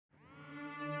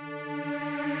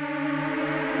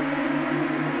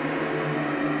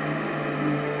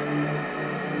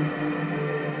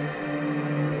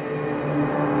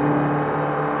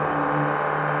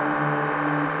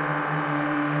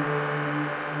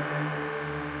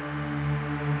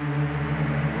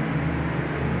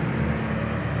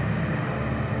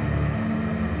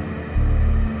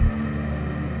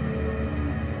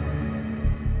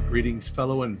Greetings,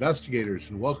 fellow investigators,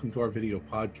 and welcome to our video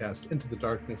podcast, Into the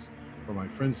Darkness, where my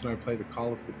friends and I play the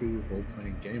Call of Cthulhu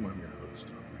role-playing game. I'm your host,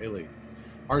 Tom Rayleigh.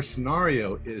 Our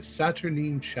scenario is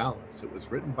Saturnine Chalice. It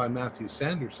was written by Matthew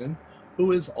Sanderson,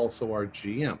 who is also our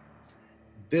GM.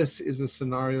 This is a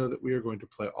scenario that we are going to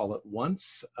play all at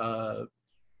once.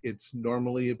 It's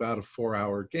normally about a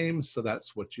 4-hour game, so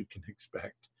that's what you can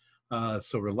expect.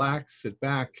 So relax, sit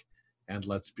back, and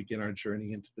let's begin our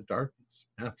journey into the darkness.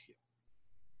 Matthew.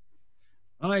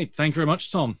 All right, thank you very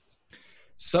much, Tom.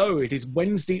 So it is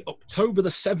Wednesday, October the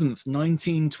 7th,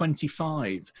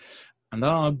 1925, and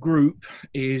our group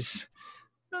is,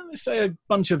 let's say, a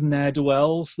bunch of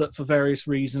ne'er-do-wells that for various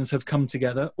reasons have come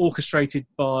together, orchestrated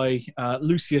by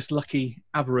Lucius Lucky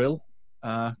Averill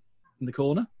in the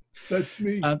corner. That's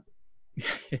me.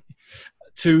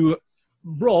 To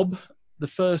rob the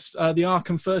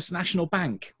Arkham First National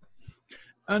Bank.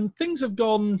 And things have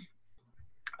gone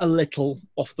a little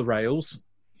off the rails.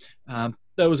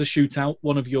 There was a shootout,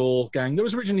 one of your gang. There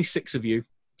was originally 6 of you.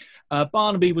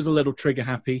 Barnaby was a little trigger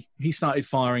happy. He started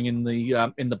firing in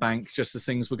the bank just as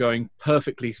things were going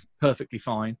perfectly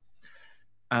fine.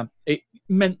 It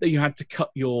meant that you had to cut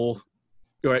your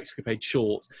escapade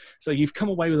short. So you've come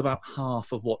away with about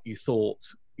half of what you thought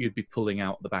you'd be pulling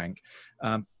out of the bank.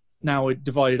 Now it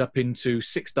divided up into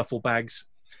 6 duffel bags,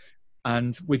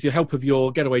 and with the help of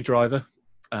your getaway driver,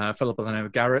 a fellow by the name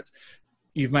of Garrett,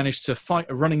 you've managed to fight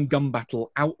a running gun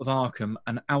battle out of Arkham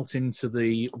and out into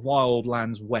the wild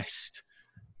lands west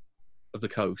of the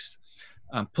coast.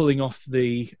 Pulling off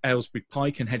the Aylesbury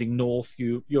Pike and heading north,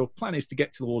 your plan is to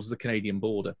get towards the Canadian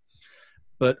border.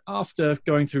 But after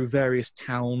going through various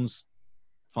towns,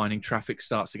 finding traffic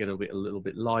starts to get a little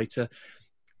bit lighter,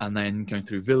 and then going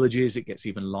through villages, it gets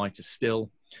even lighter still.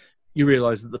 You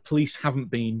realise that the police haven't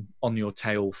been on your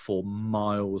tail for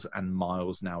miles and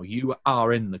miles now. You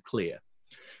are in the clear.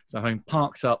 So having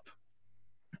parked up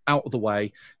out of the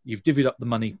way, you've divvied up the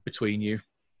money between you,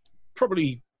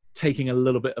 probably taking a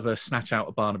little bit of a snatch out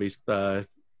of Barnaby's kind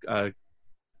of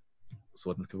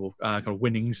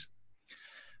winnings,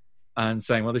 and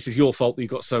saying, well, this is your fault that you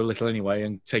got so little anyway,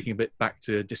 and taking a bit back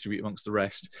to distribute amongst the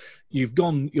rest. You've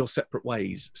gone your separate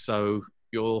ways. So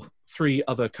your 3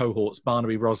 other cohorts,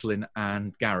 Barnaby, Roslyn,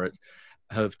 and Garrett,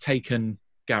 have taken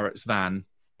Garrett's van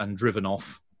and driven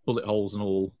off, bullet holes and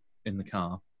all, in the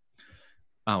car,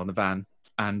 in the van,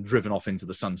 and driven off into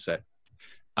the sunset.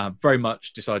 Very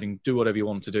much deciding, do whatever you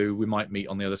want to do. We might meet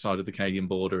on the other side of the Canadian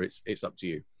border. It's up to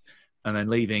you. And then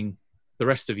leaving the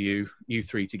rest of you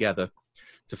 3 together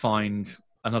to find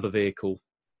another vehicle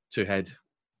to head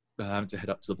up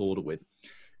to the border with.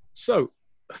 So,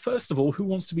 first of all, who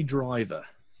wants to be driver?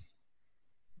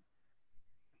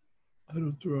 I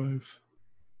don't drive.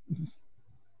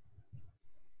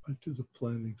 I do the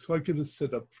planning, so I get to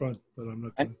sit up front, but I'm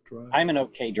not going to drive. I'm an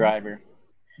okay driver.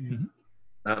 Mm-hmm.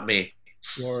 Not me.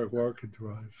 Laura can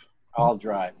drive. I'll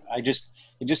drive.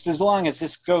 Just as long as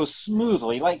this goes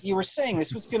smoothly, like you were saying,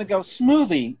 this was going to go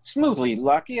smoothly,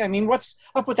 Lucky. I mean, what's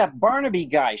up with that Barnaby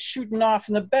guy shooting off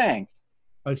in the bank?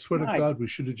 I swear to God, we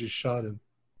should have just shot him.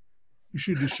 We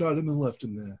should have shot him and left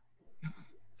him there.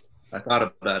 I thought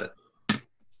about it.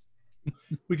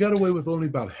 We got away with only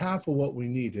about half of what we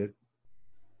needed.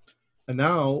 And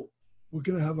now we're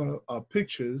going to have our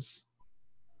pictures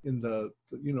in the,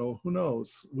 who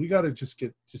knows? We got to just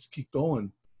keep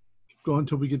going. Keep going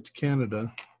until we get to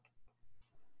Canada.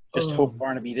 Just hope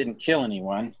Barnaby didn't kill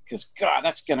anyone, because, God,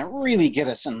 that's going to really get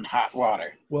us in hot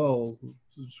water. Well,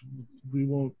 we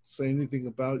won't say anything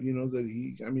about, that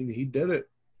he did it.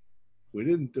 We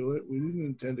didn't do it. We didn't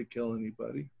intend to kill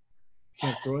anybody.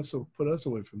 Can't put us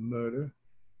away from murder.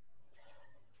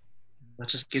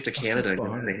 Let's just get to Canada and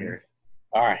get out of here.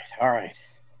 All right.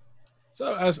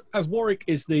 So, as Warwick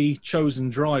is the chosen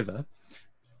driver,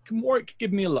 can Warwick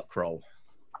give me a luck roll?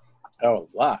 Oh,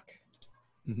 luck.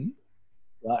 Mm-hmm.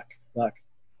 Luck.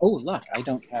 Oh, luck. I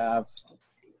don't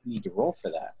need to roll for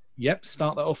that. Yep,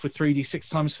 start that off with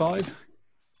 3d6 times 5.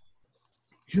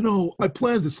 I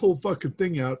planned this whole fucking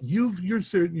thing out. You're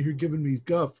sitting here giving me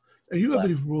guff, and you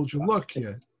haven't even rolled your luck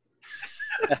yet.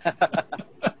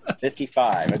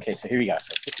 55. Okay, so here we go.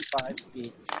 So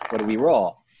 55. What do we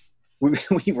roll? We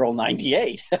roll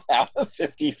 98 out of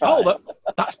 55. Oh,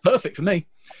 that's perfect for me.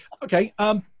 Okay.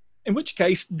 In which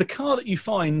case, the car that you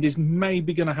find is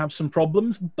maybe going to have some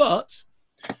problems, but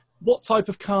what type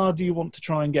of car do you want to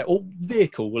try and get? Or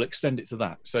vehicle, we'll extend it to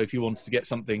that. So if you wanted to get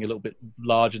something a little bit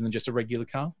larger than just a regular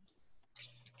car?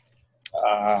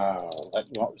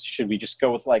 Should we just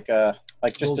go with a sedan?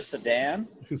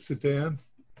 Like a sedan?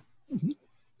 Mm-hmm.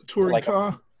 A touring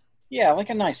car? Yeah, like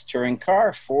a nice touring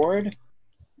car, Ford.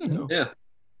 Yeah.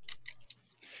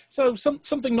 So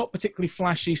something not particularly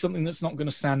flashy, something that's not going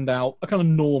to stand out, a kind of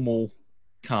normal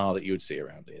car that you would see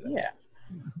around here. Then. Yeah.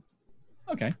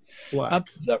 Okay. Black.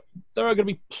 There are going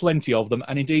to be plenty of them,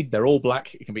 and indeed, they're all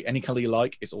black. It can be any color you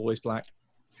like. It's always black.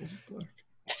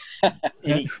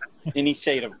 Any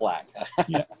shade of black.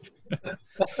 Yeah.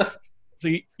 So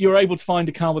you're able to find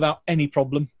a car without any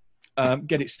problem,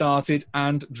 get it started,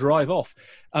 and drive off.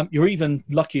 You're even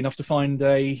lucky enough to find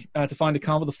a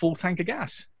car with a full tank of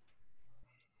gas.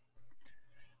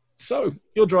 So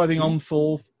you're driving on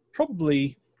for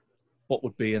probably what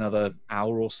would be another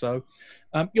hour or so.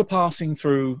 You're passing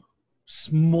through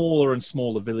smaller and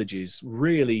smaller villages,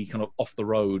 really kind of off the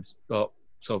road,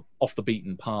 so off the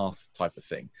beaten path type of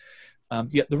thing.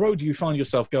 Yet the road you find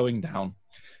yourself going down,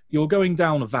 you're going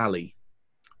down a valley,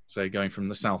 so going from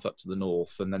the south up to the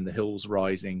north, and then the hills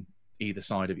rising either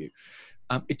side of you.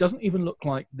 It doesn't even look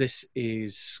like this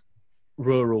is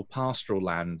rural pastoral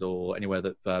land or anywhere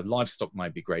that livestock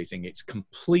might be grazing. It's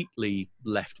completely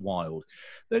left wild.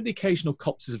 There are the occasional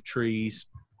copses of trees,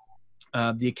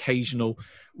 the occasional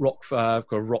rock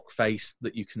face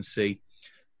that you can see.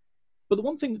 But the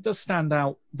one thing that does stand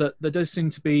out, that there does seem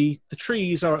to be, the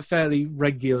trees are at fairly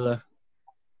regular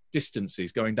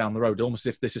distances going down the road, almost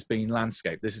as if this has been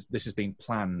landscaped. This has been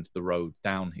planned, the road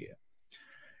down here.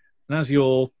 And as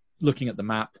you're looking at the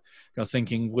map, you're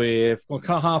thinking we're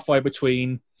halfway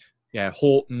between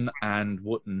Horton and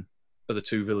Wootton are the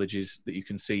two villages that you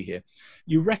can see here.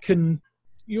 You reckon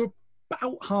you're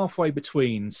about halfway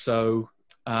between, so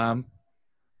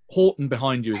Horton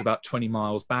behind you is about 20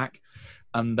 miles back,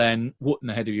 and then Wootton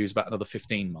ahead of you is about another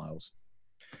 15 miles.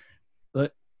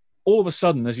 But all of a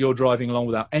sudden, as you're driving along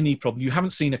without any problem, you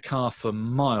haven't seen a car for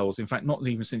miles. In fact, not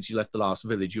even since you left the last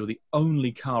village. You're the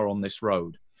only car on this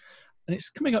road. And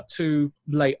it's coming up to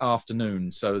late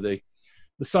afternoon, so the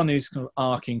sun is kind of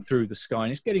arcing through the sky,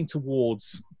 and it's getting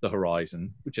towards the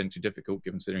horizon, which isn't too difficult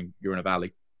considering you're in a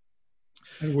valley.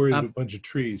 And we're in a bunch of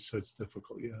trees, so it's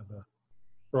difficult. Yeah,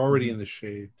 we're already in the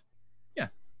shade. Yeah.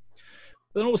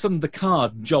 Then all of a sudden, the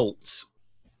car jolts.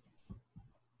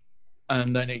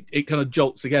 And then it kind of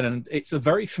jolts again, and it's a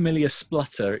very familiar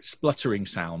spluttering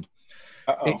sound.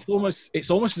 Uh-oh. It's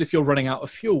almost as if you're running out of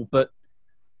fuel, but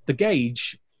the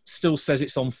gauge still says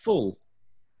it's on full.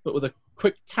 But with a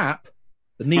quick tap,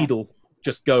 the needle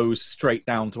just goes straight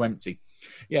down to empty.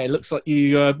 Yeah, it looks like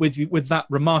you, with that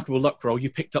remarkable luck roll, you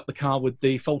picked up the car with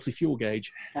the faulty fuel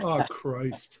gauge. Oh,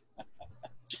 Christ.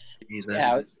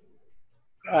 Jesus.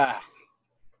 Yeah.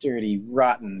 Dirty,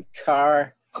 rotten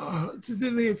car. Did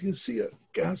any of you see a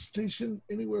gas station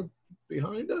anywhere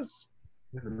behind us?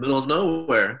 In the middle of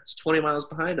nowhere. It's 20 miles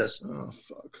behind us. Oh,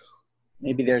 fuck.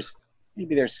 Maybe there's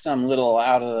some little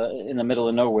in the middle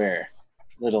of nowhere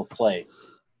little place.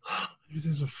 Maybe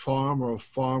there's a farm or a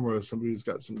farmer or somebody who's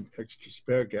got some extra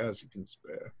spare gas you can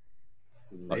spare.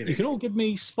 You can all give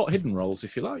me spot hidden rolls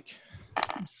if you like.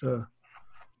 These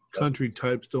country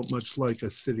types don't much like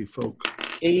us city folk.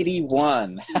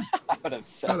 81 out of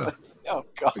 70. Oh,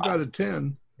 God. I got a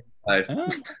 10. I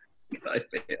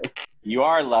failed. You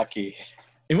are lucky.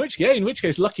 In which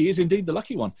case, lucky is indeed the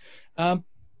lucky one.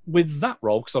 With that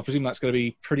roll, because I presume that's going to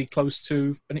be pretty close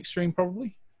to an extreme,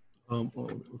 probably. This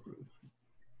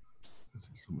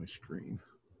is on my screen.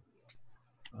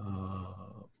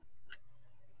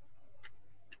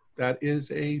 That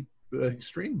is a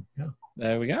extreme. Yeah.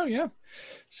 There we go. Yeah.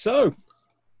 So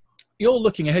you're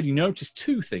looking ahead. You notice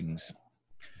two things.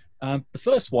 The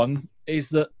first one is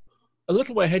that a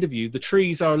little way ahead of you, the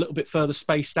trees are a little bit further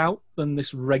spaced out than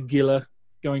this regular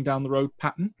going down the road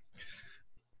pattern.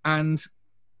 And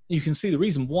you can see the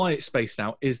reason why it's spaced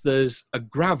out is there's a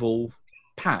gravel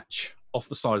patch off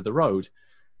the side of the road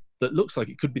that looks like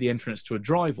it could be the entrance to a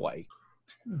driveway,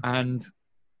 and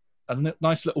a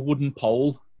nice little wooden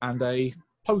pole and a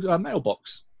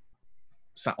mailbox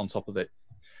sat on top of it.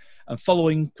 And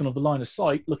following kind of the line of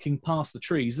sight, looking past the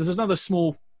trees, there's another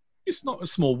small, it's not a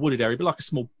small wooded area, but like a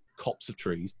small copse of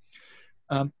trees,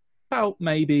 about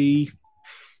maybe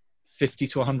 50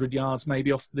 to 100 yards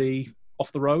maybe off the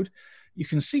road. You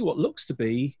can see what looks to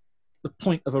be the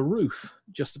point of a roof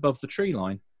just above the tree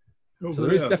line. So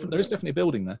there is definitely a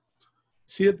building there.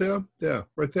 See it there? Yeah,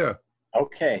 right there.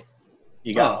 Okay.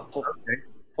 You got to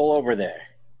pull over there.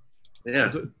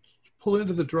 Yeah. Pull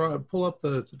into the drive. Pull up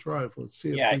the drive. Let's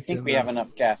see. Yeah, I think we have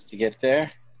enough gas to get there.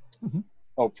 Mm-hmm.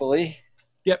 Hopefully.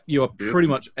 Yep, you are pretty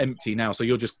much empty now, so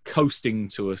you're just coasting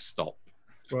to a stop.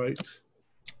 Right.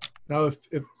 Now,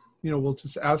 if we'll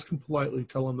just ask him politely,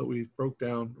 tell him that we broke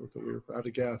down or that we were out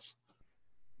of gas.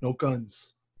 No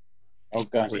guns. Oh,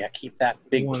 guns. Yeah, keep that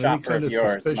big chopper of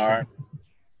yours, Mark.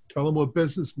 Tell him we're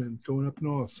businessmen going up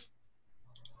north.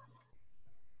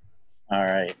 All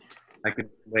right. I could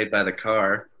wait by the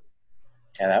car.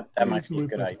 Yeah, that you might can be a wait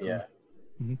good by the idea.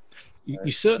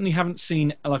 You certainly haven't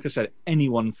seen, like I said,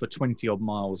 anyone for 20-odd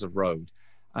miles of road.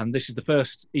 And this is the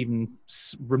first even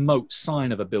remote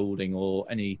sign of a building or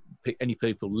any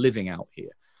people living out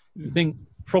here. You think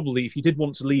probably if you did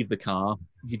want to leave the car,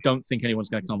 you don't think anyone's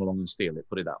going to come along and steal it,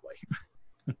 put it that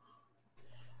way.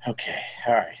 Okay.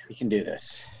 All right. We can do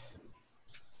this.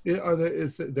 Yeah, are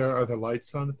there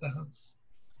lights on at the house?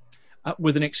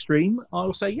 With an extreme, I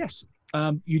will say yes.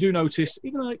 You do notice,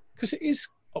 even because it is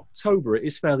October, it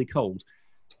is fairly cold.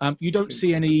 You don't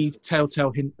see any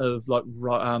telltale hint of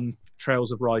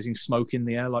trails of rising smoke in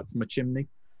the air, like from a chimney,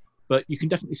 but you can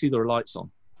definitely see there are lights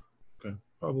on. Okay,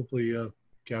 probably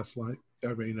gaslight.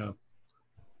 I mean,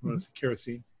 what is it,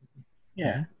 kerosene?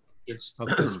 Yeah.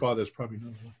 Out this far, there's probably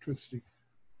no electricity.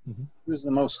 Who's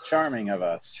the most charming of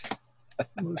us?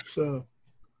 Let's make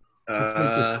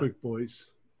this quick, boys.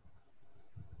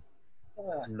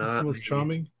 What's the Not most me.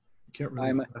 charming? Can't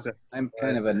really. I'm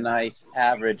kind of a nice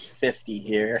average 50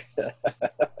 here.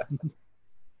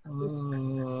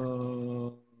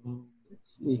 Uh,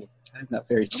 Let's see. I'm not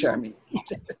very charming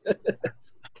either.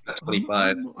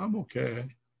 25. I'm okay.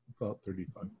 About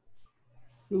 35.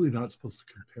 Really not supposed to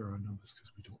compare our numbers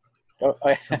because we don't really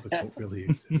know. Numbers don't really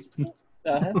exist.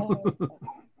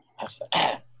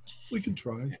 We can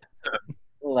try.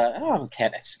 Well, okay,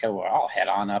 let's go. I'll head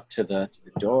on up to the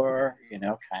door,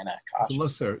 kind of cautious.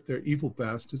 Unless they're evil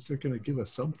bastards, they're going to give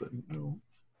us something.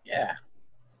 Yeah.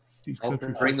 These I'll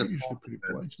country bring folk are them usually all pretty to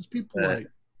polite. Just be polite.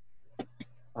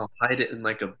 I'll hide it in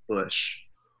like a bush.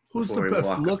 Who's the before we best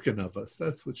walk up. looking of us?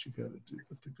 That's what you got to do.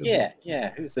 That's a good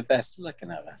Yeah. Who's the best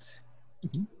looking of us?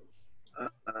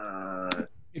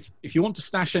 If you want to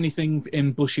stash anything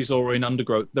in bushes or in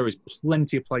undergrowth, there is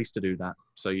plenty of place to do that.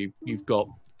 So you've got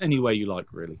any way you like,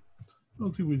 really. I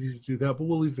don't think we need to do that, but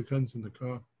we'll leave the guns in the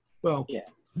car. Well, Yeah.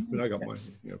 I mean, I got mine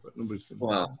here, but nobody's going to.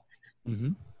 Well,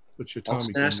 But your I'll Tommy's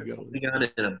stash going to the gun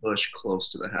in a bush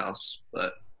close to the house,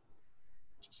 but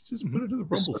just put it in the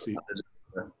rumble seat.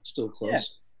 still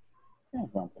close. Yeah.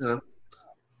 Yeah.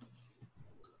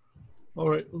 All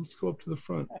right, let's go up to the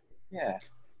front. Yeah.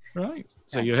 Right.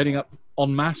 So you're heading up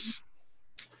en masse.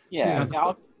 Yeah.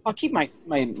 I'll keep my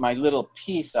little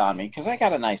piece on me because I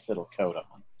got a nice little coat on.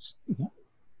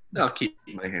 I'll keep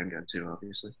my handgun too,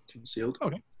 obviously concealed.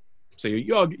 Okay. So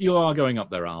you are going up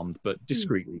there armed, but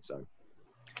discreetly so.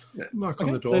 Knock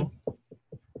on the door.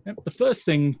 The first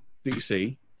thing that you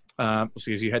see,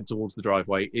 obviously as you head towards the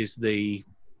driveway, is the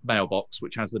mailbox,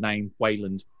 which has the name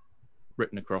Wayland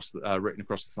written across the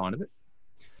side of it.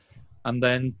 And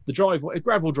then the driveway, a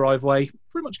gravel driveway,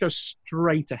 pretty much goes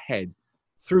straight ahead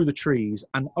through the trees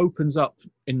and opens up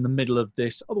in the middle of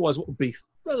this, otherwise what would be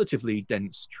relatively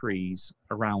dense trees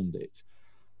around it.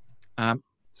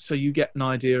 So you get an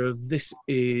idea of this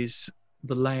is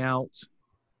the layout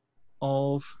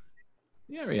of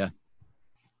the area.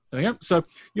 There we go. So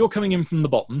you're coming in from the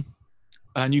bottom,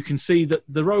 and you can see that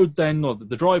the road then, or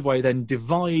the driveway then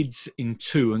divides in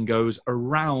two and goes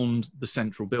around the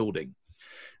central building.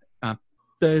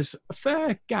 There's a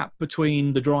fair gap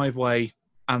between the driveway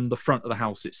and the front of the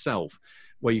house itself,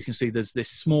 where you can see there's this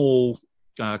small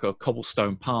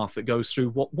cobblestone path that goes through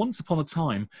what once upon a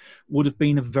time would have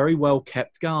been a very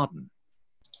well-kept garden.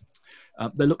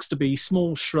 There looks to be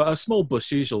small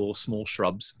bushes or small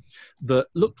shrubs that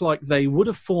look like they would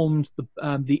have formed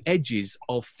the edges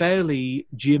of fairly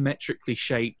geometrically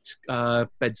shaped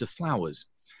beds of flowers.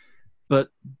 But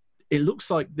it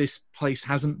looks like this place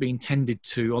hasn't been tended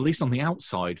to, or at least on the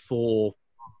outside, for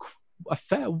a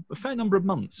fair number of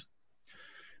months.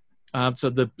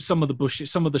 So some of the bushes,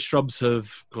 some of the shrubs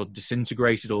have got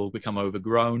disintegrated or become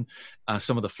overgrown.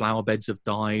 Some of the flower beds have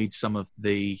died. Some of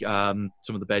the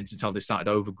beds, until they started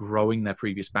overgrowing their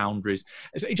previous boundaries,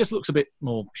 it just looks a bit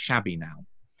more shabby now.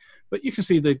 But you can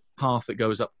see the path that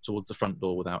goes up towards the front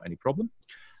door without any problem.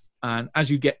 And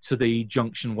as you get to the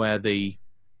junction where the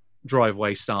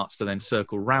driveway starts to then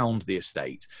circle round the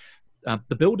estate,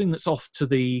 the building that's off to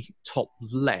the top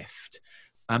left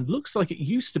looks like it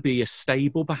used to be a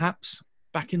stable, perhaps,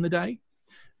 back in the day.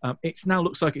 It now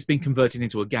looks like it's been converted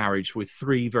into a garage with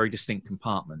three very distinct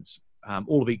compartments,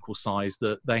 all of equal size.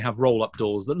 That they have roll-up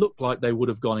doors that look like they would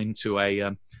have gone into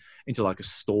like a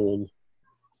stall,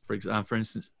 for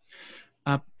instance.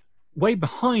 Way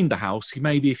behind the house,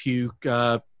 maybe if you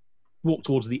walk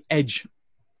towards the edge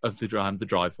of the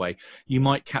driveway, you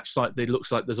might catch sight that it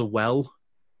looks like there's a well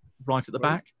right at the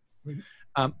back.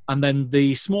 And then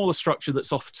the smaller structure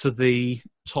that's off to the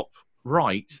top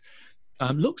right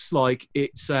looks like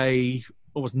it's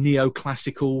almost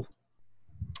neoclassical.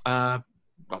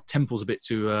 Temple's a bit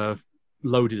too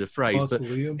loaded a phrase,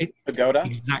 Mausoleum? but Pagoda?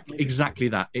 exactly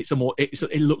that.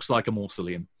 It looks like a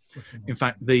mausoleum. In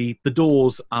fact, the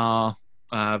doors are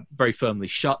very firmly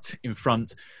shut in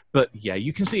front, but yeah,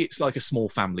 you can see it's like a small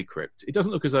family crypt. It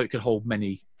doesn't look as though it could hold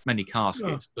many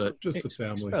caskets, but just it's a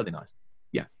family. It's fairly nice.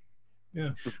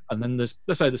 Yeah. And then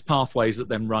there's pathways that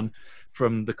then run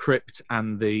from the crypt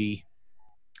and the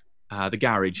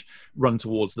garage run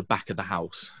towards the back of the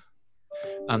house.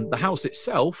 And the house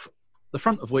itself, the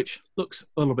front of which looks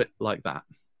a little bit like that.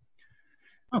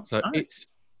 Oh, so nice.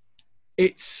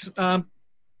 It's an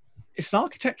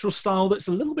architectural style that's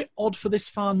a little bit odd for this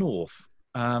far north.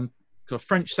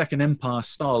 French Second Empire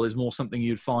style is more something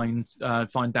you'd find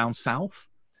down south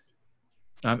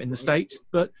in the States,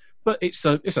 but it's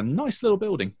a nice little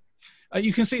building.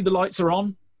 You can see the lights are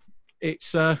on.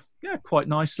 It's quite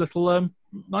nice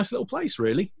little place,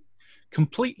 really,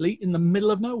 completely in the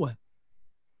middle of nowhere.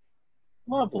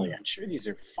 Lovely. I'm sure these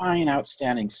are fine,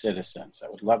 outstanding citizens that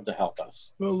would love to help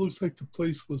us. Well, it looks like the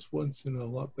place was once in a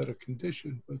lot better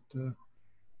condition, but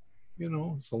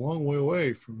it's a long way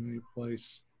away from any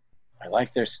place. I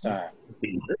like their style.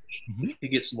 We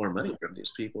could get some more money from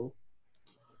these people.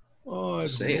 Oh, I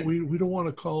don't know. We don't want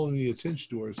to call any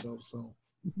attention to ourselves, though.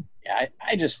 Yeah,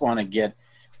 I just want to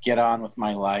get on with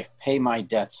my life, pay my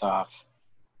debts off.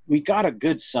 We got a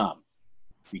good sum.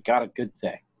 We got a good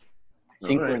thing. I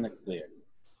think we're in the clear.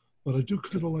 But I do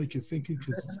kind of like your thinking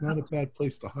because it's not a bad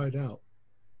place to hide out.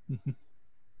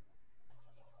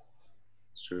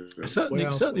 Sure. It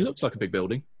certainly looks like a big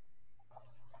building.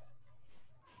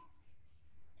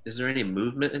 Is there any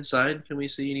movement inside? Can we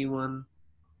see anyone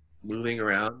moving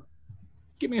around?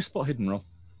 Give me a spot hidden roll.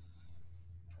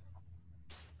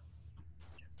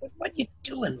 What are you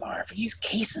doing, Marv? Are you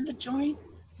casing the joint?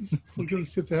 We're going to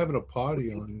see if they're having a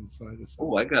party on inside.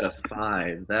 Oh, I got a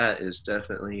 5. That is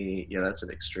definitely, that's an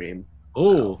extreme.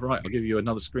 Oh, right. I'll give you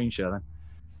another screen share then.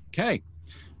 Okay.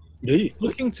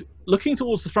 Looking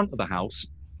towards the front of the house,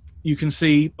 you can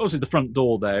see, obviously, the front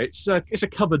door there. It's a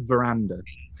covered veranda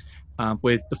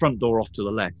with the front door off to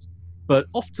the left. But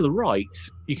off to the right,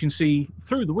 you can see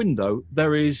through the window,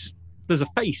 there's a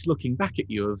face looking back at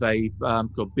you of a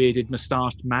bearded,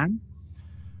 moustached man.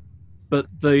 But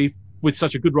with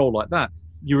such a good roll like that,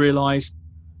 you realise,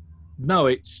 no,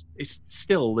 it's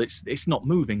not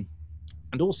moving.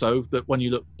 And also that when you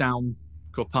look down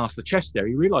past the chest there,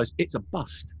 you realise it's a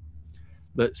bust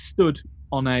that stood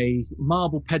on a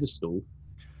marble pedestal,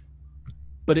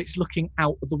 but it's looking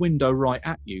out of the window right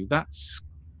at you. That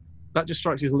just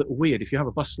strikes you as a little weird. If you have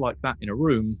a bust like that in a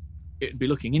room, it'd be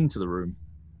looking into the room.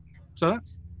 So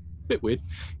that's a bit weird.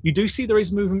 You do see there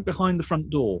is movement behind the front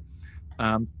door.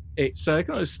 It's a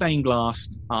kind of stained glass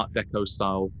Art Deco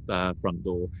style front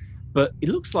door, but it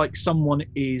looks like someone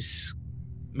is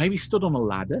maybe stood on a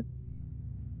ladder,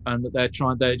 and that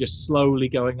they're just slowly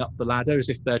going up the ladder as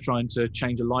if they're trying to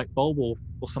change a light bulb or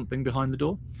something behind the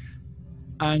door.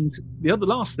 And the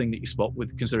last thing that you spot,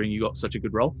 with considering you got such a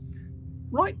good roll,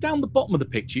 right down the bottom of the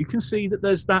picture, you can see that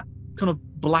there's that kind of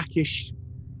blackish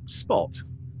spot.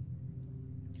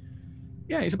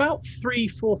 Yeah, it's about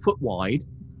 3-4 foot wide,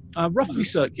 roughly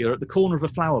circular at the corner of a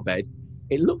flower bed.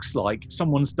 It looks like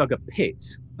someone's dug a pit.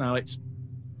 Now, it's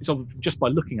just by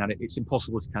looking at it, it's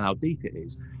impossible to tell how deep it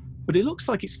is, but it looks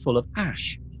like it's full of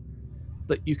ash.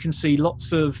 That you can see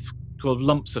lots of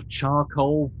lumps of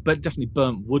charcoal, but definitely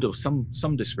burnt wood of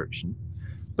some description.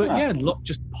 But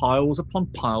just piles upon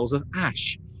piles of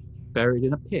ash buried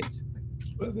in a pit.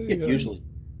 Well, they Usually.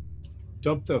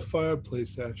 dump their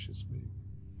fireplace ashes, maybe.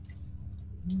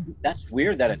 That's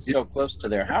weird that it's so close to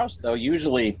their house, though.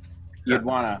 Usually you'd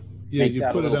want to make you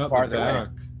that put a it little out farther in the away.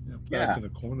 back. Back in the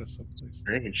corner someplace.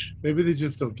 Strange. Maybe they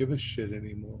just don't give a shit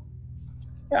anymore.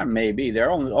 Yeah, maybe.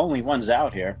 They're only ones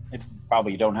out here. They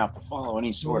probably don't have to follow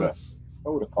any sort of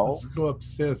protocol. Let's go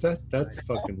upstairs. That's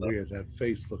fucking weird, that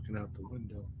face looking out the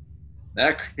window.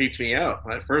 That creeped me out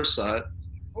when I first saw it.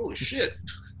 Holy shit.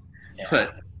 Yeah.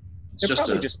 But it's They're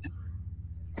probably just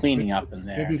cleaning up in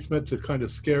there. Maybe it's meant to kind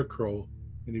of scarecrow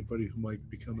anybody who might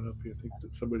be coming up here. Think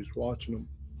that somebody's watching them.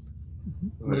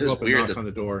 I'm going to go up and knock on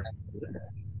the door.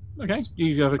 Okay,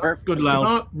 you have a good loud.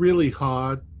 Not really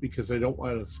hard because I don't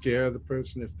want to scare the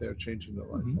person if they're changing the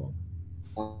light bulb.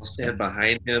 I'll stand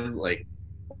behind him, like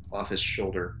off his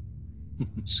shoulder.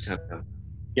 Just kind of.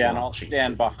 Yeah, and I'll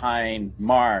stand behind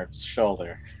Marv's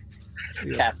shoulder. A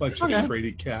bunch of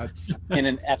fraidy cats. In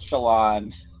an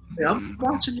echelon. Hey, I'm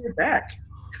watching your back.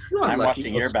 I'm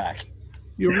watching your back.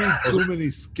 You read too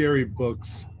many scary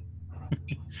books.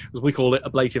 As we call it,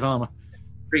 ablative armor.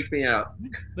 Freak me out.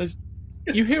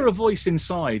 You hear a voice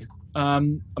inside. A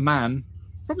man,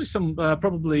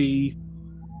 probably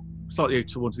slightly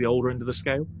towards the older end of the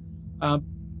scale.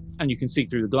 And you can see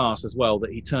through the glass as well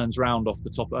that he turns round off the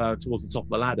top towards the top of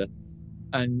the ladder,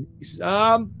 and he says,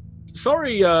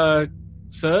 "Sorry,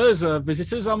 sirs,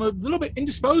 visitors, I'm a little bit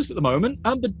indisposed at the moment.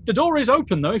 The door is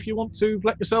open though, if you want to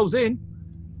let yourselves in."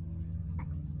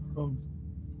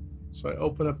 So I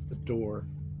open up the door.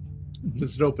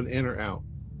 Does it open in or out?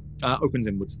 Opens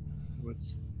inwards.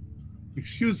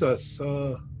 Excuse us.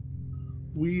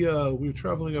 We were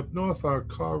traveling up north. Our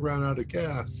car ran out of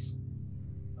gas.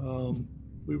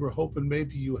 We were hoping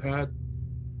maybe you had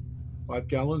 5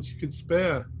 gallons you could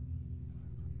spare.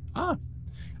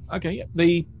 Okay.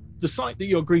 The site that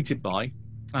you're greeted by,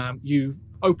 you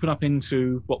open up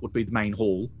into what would be the main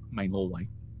hallway.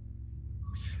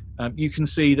 You can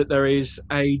see that there is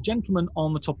a gentleman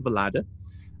on the top of the ladder.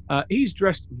 He's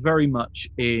dressed very much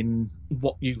in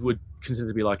what you would consider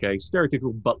to be like a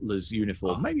stereotypical butler's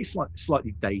uniform, maybe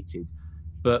slightly dated,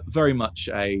 but very much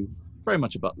a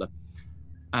butler.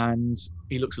 And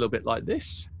he looks a little bit like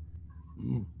this.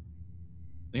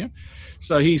 Yeah.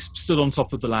 So he's stood on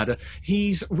top of the ladder.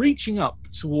 He's reaching up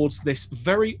towards this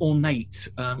very ornate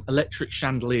electric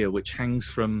chandelier which hangs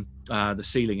from the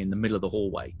ceiling in the middle of the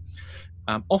hallway.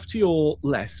 Off to your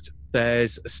left,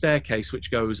 there's a staircase which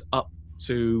goes up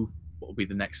to what will be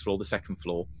the next floor, the second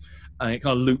floor, and it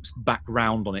kind of loops back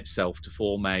round on itself to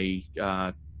form a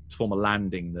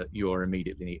landing that you're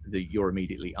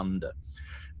immediately under.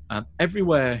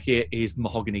 Everywhere here is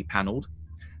mahogany panelled,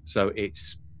 so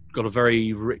it's got a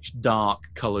very rich, dark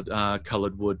coloured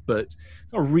wood, but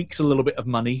it reeks a little bit of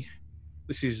money.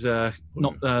 This is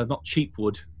not cheap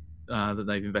wood that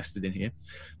they've invested in here.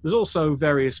 There's also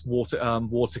various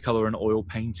watercolour and oil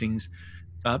paintings,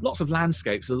 lots of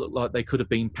landscapes that look like they could have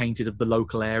been painted of the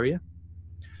local area,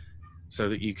 so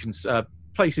that you can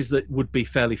places that would be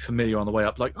fairly familiar on the way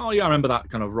up, like, oh yeah, I remember that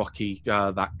kind of rocky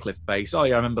that cliff face. Oh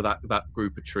yeah, I remember that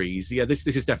group of trees. Yeah, this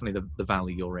is definitely the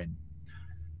valley you're in.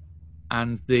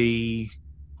 And the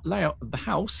layout of the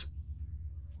house,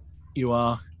 you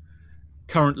are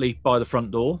currently by the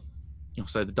front door. I'll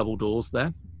say the double doors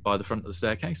there by the front of the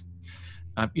staircase.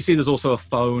 You see there's also a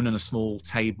phone and a small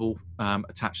table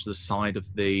attached to the side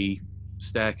of the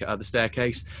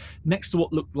staircase, next to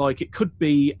what looked like it could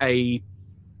be a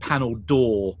panelled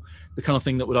door, the kind of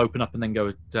thing that would open up and then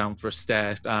go down for a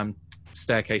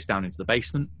staircase down into the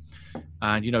basement.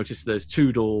 And you notice there's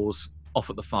 2 doors off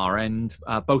at the far end.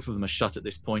 Both of them are shut at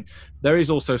this point. There is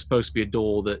also supposed to be a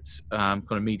door that's kind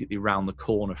of immediately round the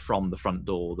corner from the front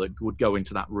door that would go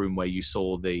into that room where you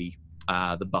saw the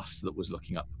bust that was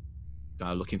looking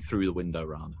through the window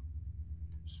rather.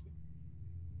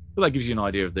 But that gives you an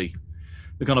idea of the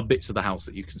kind of bits of the house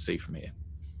that you can see from here.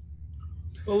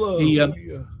 Hello.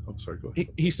 I'm sorry. Go ahead.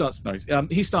 He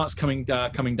starts coming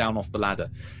down off the ladder.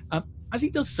 As he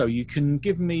does so, you can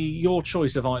give me your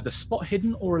choice of either spot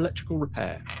hidden or electrical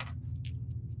repair.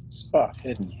 Spot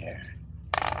hidden here.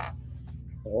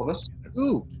 All of us?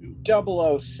 Ooh,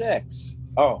 006.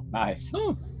 Oh, nice.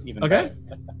 Oh, even okay.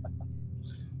 better.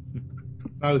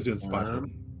 I was doing spot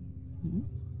hidden.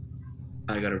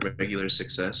 I got a regular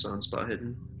success on spot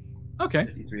hidden. Okay.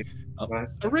 53.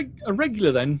 A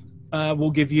regular then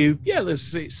will give you,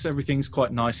 everything's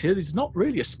quite nice here. There's not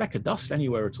really a speck of dust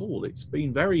anywhere at all. It's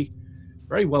been very,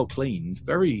 very well cleaned,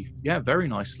 very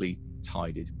nicely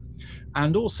tidied.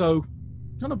 And also,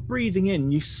 kind of breathing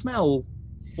in, you smell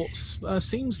what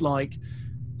seems like,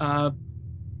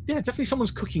 definitely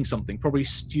someone's cooking something, probably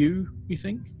stew, you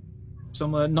think?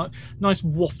 Some nice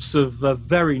wafts of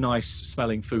very nice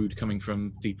smelling food coming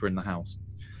from deeper in the house.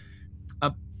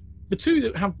 The 2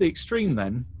 that have the extreme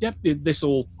then, this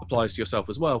all applies to yourself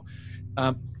as well.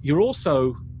 You're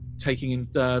also taking in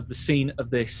the scene of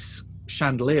this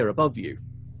chandelier above you.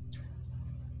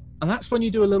 And that's when you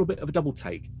do a little bit of a double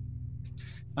take.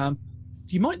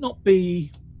 You might not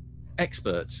be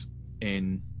experts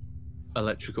in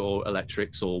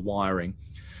electrics or wiring,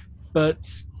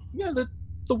 but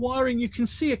the wiring, you can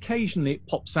see occasionally it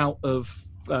pops out of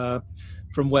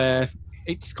from where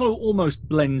it's kind of almost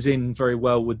blends in very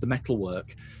well with the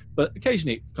metalwork, but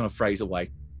occasionally it kind of frays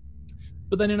away.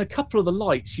 But then in a couple of the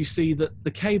lights, you see that the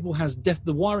cable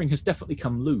the wiring has definitely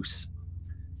come loose,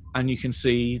 and you can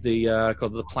see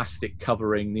the plastic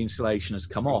covering the insulation has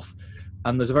come off,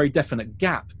 and there's a very definite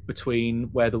gap between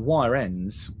where the wire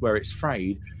ends, where it's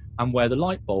frayed, and where the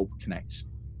light bulb connects.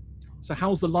 So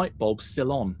how's the light bulb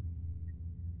still on?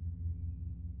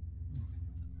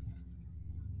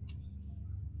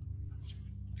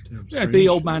 Yeah, the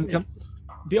old man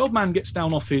gets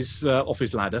down off his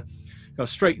ladder,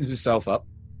 straightens himself up,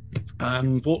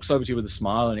 and walks over to you with a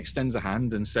smile and extends a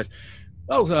hand and says,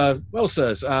 Well,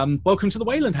 sirs, welcome to the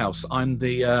Wayland House. I'm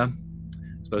the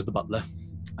butler.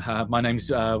 My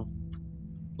name's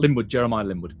Linwood, Jeremiah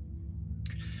Linwood.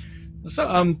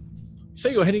 So, you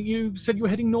said you were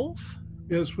heading north?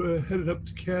 Yes, we're headed up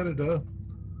to Canada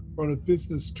on a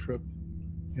business trip,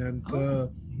 and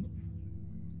the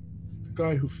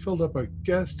guy who filled up our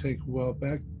gas tank a while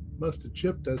back must have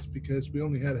chipped us because we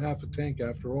only had half a tank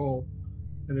after all,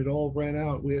 and it all ran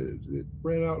out. It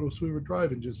ran out as we were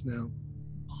driving just now.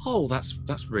 Oh,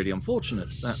 that's really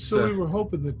unfortunate. So we were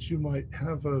hoping that you might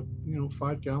have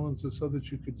 5 gallons or so that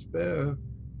you could spare.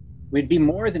 We'd be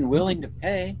more than willing to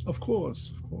pay. Of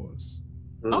course. Oh,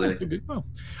 well,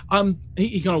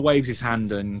 he kind of waves his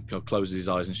hand and closes his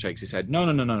eyes and shakes his head. No.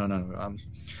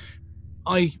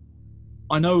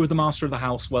 I know the master of the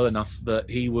house well enough that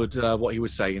he would what he would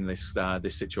say in this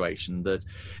situation, that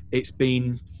it's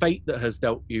been fate that has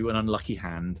dealt you an unlucky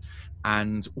hand,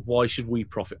 and why should we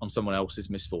profit on someone else's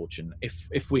misfortune?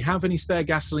 If we have any spare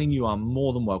gasoline, you are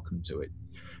more than welcome to it.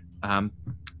 I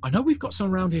know we've got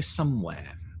some around here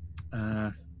somewhere.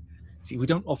 See, we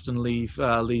don't often leave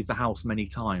the house many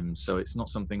times, so it's not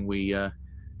something we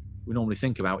normally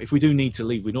think about. If we do need to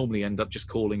leave, we normally end up just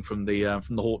calling from the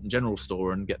Horton General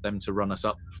Store and get them to run us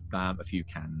up a few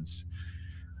cans.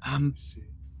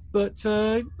 But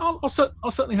I'll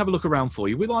certainly have a look around for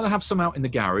you. We'll either have some out in the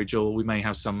garage, or we may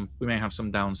have some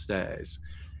downstairs.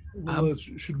 Well,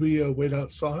 should we wait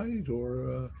outside,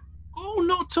 or? Oh,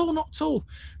 not at all.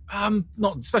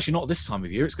 Not especially not this time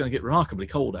of year. It's going to get remarkably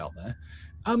cold out there.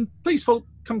 Please,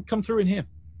 come through in here.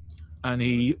 And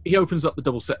he opens up the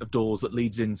double set of doors that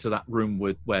leads into that room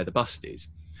where the bust is,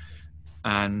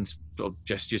 and sort of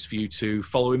gestures for you to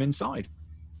follow him inside.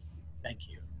 Thank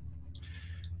you.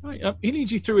 Right, he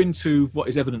leads you through into what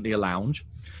is evidently a lounge.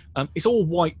 It's all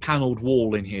white panelled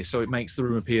wall in here, so it makes the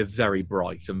room appear very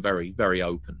bright and very, very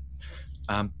open.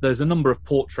 There's a number of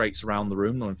portraits around the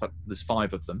room. In fact, there's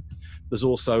 5 of them. There's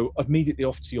also, immediately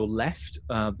off to your left,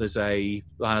 there's a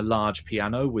large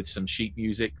piano with some sheet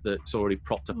music that's already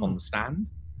propped up on the stand.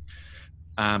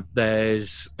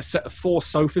 There's a set of 4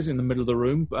 sofas in the middle of the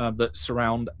room that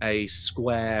surround a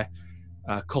square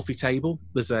coffee table.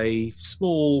 There's a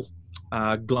small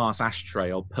glass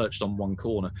ashtray perched on one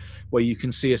corner where you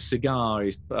can see a cigar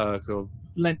is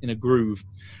lent in a groove,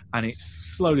 and it's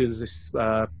slowly, there's this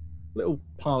little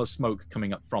pile of smoke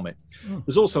coming up from it.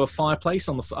 There's also a fireplace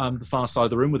on the far side of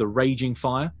the room with a raging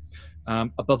fire.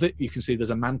 Above it, you can see there's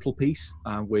a mantelpiece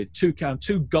with two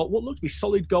gold, what look to be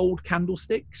solid gold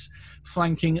candlesticks,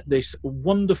 flanking this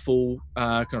wonderful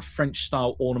kind of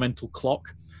French-style ornamental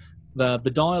clock. The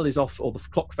dial is off, or the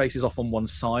clock face is off on one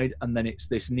side, and then it's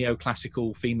this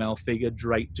neoclassical female figure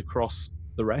draped across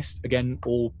the rest. Again,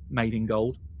 all made in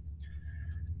gold.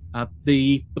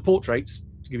 The portraits,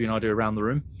 to give you an idea around the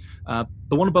room,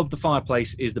 the one above the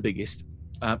fireplace is the biggest.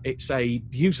 It's a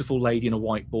beautiful lady in a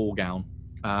white ball gown,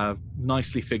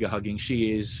 nicely figure hugging.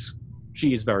 She is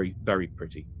very, very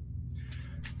pretty.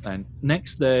 And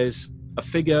next there's a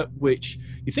figure which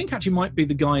you think actually might be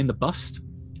the guy in the bust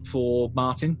for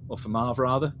Martin, or for Marv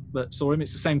rather, that saw him.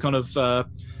 It's the same kind of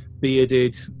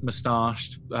bearded,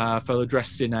 moustached fellow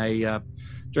dressed in a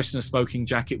smoking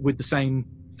jacket with the same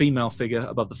female figure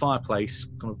above the fireplace,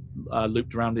 kind of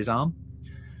looped around his arm.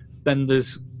 Then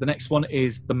there's the next one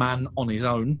is the man on his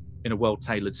own in a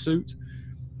well-tailored suit.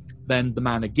 Then the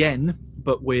man again,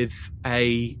 but with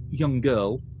a young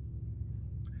girl.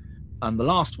 And the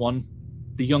last one,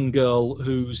 the young girl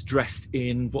who's dressed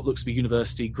in what looks to be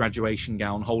university graduation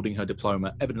gown, holding her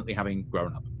diploma, evidently having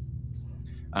grown up.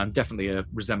 And definitely a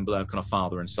kind of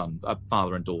father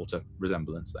and daughter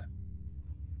resemblance there.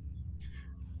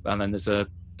 And then there's a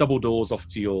double doors off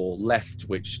to your left,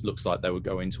 which looks like they would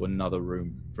go into another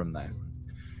room from there.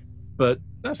 But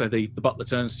that's the butler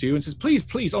turns to you and says,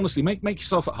 please, honestly, make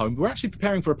yourself at home. We're actually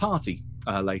preparing for a party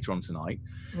later on tonight.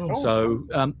 Oh.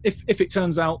 So if it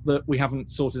turns out that we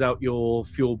haven't sorted out your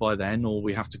fuel by then, or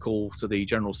we have to call to the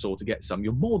general store to get some,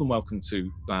 you're more than welcome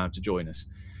to join us.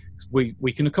 We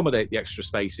can accommodate the extra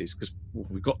spaces because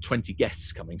we've got 20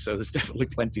 guests coming, so there's definitely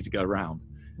plenty to go around.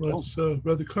 Well, it's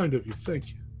rather kind of you. Thank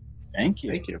you. Thank you.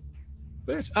 Thank you.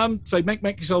 But, so make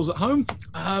yourselves at home.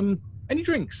 Any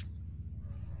drinks?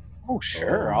 Oh,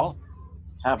 sure. I'll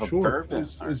have a bourbon.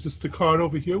 Is this the card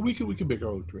over here? We can make our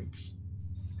own drinks.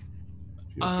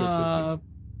 No.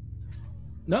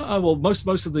 Well,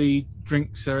 most of the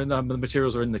drinks are in the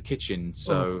materials are in the kitchen.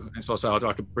 So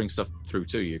I could bring stuff through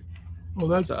to you. Well,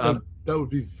 that would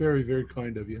be very, very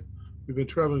kind of you. We've been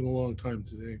traveling a long time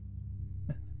today.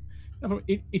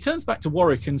 He turns back to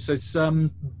Warwick and says,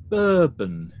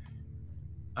 "Bourbon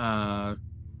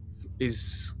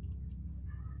is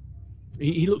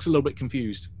He looks a little bit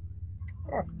confused.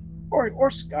 Or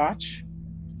scotch.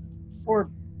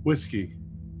 Or Whiskey.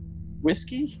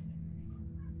 whiskey?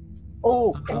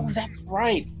 Oh, that's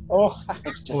right. Oh, I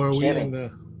was just Or are we kidding. in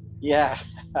the... Yeah.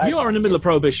 You are in the middle of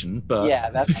prohibition, but Yeah,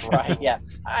 that's right. Yeah,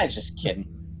 I was just kidding.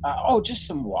 Just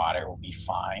some water will be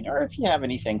fine. Or if you have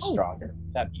anything stronger,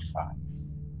 that'd be fine.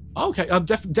 okay.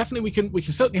 Definitely, we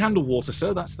can certainly handle water,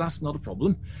 sir. That's not a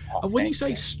problem. When you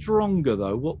say stronger,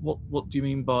 though, what do you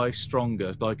mean by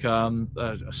stronger? Like a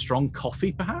strong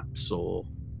coffee, perhaps, or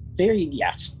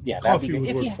Yes, yeah, that'd be Coffee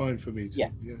good. would work fine for me, too.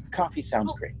 Yeah. Coffee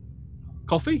sounds great.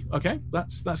 coffee? Okay,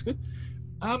 that's good.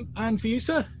 And for you,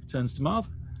 sir, turns to Marv.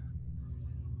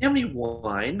 You have any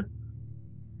wine?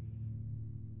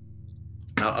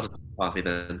 I'll take coffee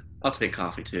then. I'll take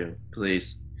coffee too,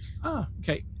 please.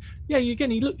 Okay. Yeah,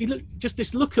 again, he look just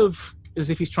this look of as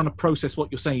if he's trying to process what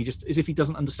you're saying, just as if he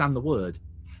doesn't understand the word.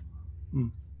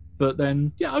 But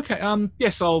then, yeah, okay.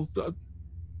 Yes, I'll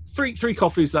three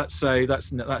coffees. That's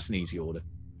an easy order.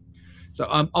 So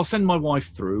I'll send my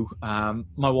wife through.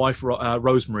 My wife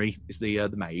Rosemary is the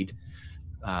maid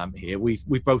here.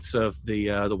 We've both served the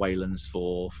Waylands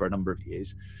for a number of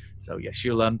years. So yeah,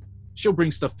 she'll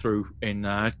bring stuff through in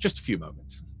just a few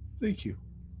moments. Thank you.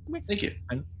 Thank you.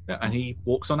 And he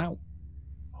walks on out.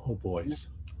 Oh, boys.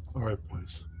 All right,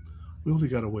 boys. We only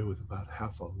got away with about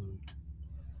half our loot.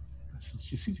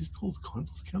 You see these gold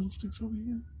candlesticks over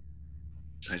here?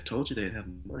 I told you they'd have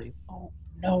money. Oh,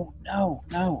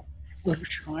 no. We're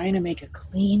trying to make a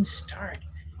clean start.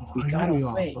 We got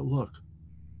away. But look,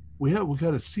 we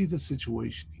got to see the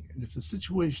situation here. And if the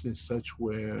situation is such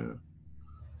where,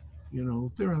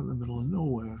 they're out in the middle of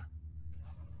nowhere,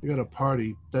 they got a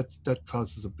party, that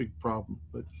causes a big problem.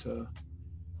 But the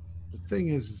thing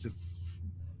is if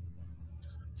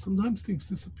sometimes things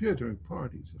disappear during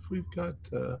parties. If we've got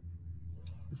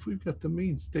the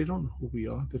means, they don't know who we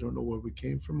are. They don't know where we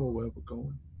came from or where we're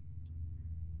going.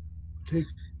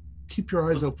 Keep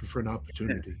your eyes open for an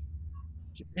opportunity.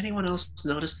 Did anyone else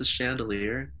notice the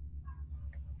chandelier?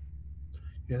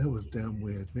 Yeah, that was damn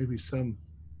weird. Maybe some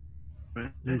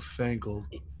newfangled.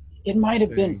 It might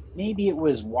have been. Maybe it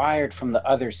was wired from the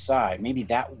other side. Maybe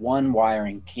that one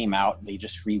wiring came out and they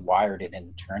just rewired it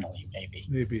internally.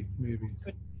 Maybe.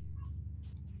 But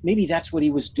maybe that's what he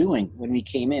was doing when we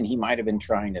came in. He might have been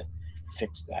trying to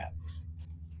fix that.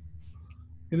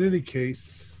 In any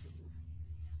case,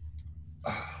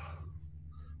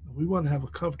 we want to have a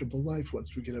comfortable life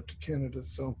once we get up to Canada,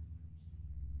 so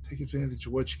take advantage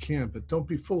of what you can, but don't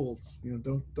be fools.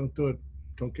 Don't do it.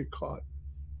 Don't get caught.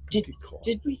 Did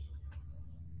we?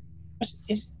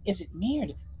 Is it me, or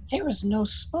there was no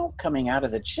smoke coming out of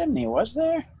the chimney, was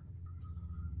there?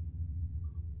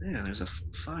 Yeah, there's a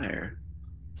fire.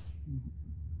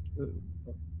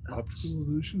 Optical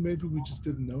illusion? Maybe we just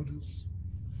didn't notice.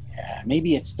 Yeah,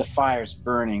 maybe it's the fire's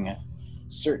burning a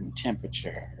certain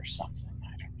temperature or something.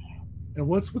 I don't know. And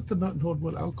what's with the not knowing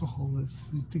what alcohol is?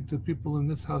 You think that people in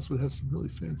this house would have some really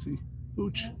fancy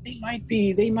hooch? They might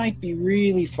be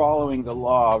really following the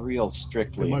law real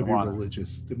strictly. They might be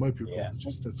religious.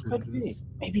 That's what it is.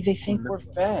 Maybe they think we're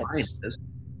feds.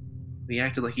 He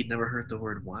acted like he'd never heard the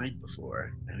word wine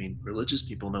before. I mean, religious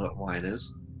people know what wine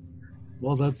is.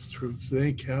 Well, that's true. So they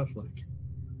ain't Catholic.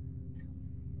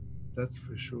 That's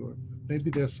for sure. Maybe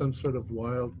there's some sort of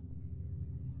wild,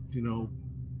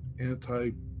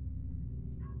 anti-alcohol.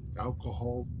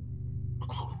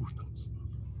 Who knows?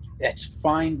 That's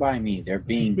fine by me. They're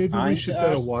being maybe kind we should to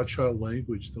better us. watch our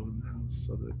language though in the house,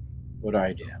 so that. Good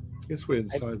idea. I guess we're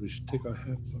inside. We should take our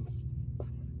hats off.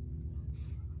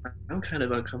 I'm kind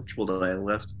of uncomfortable that I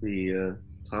left the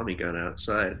Tommy gun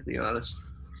outside, to be honest.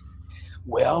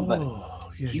 Well, but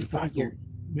yeah, you brought your.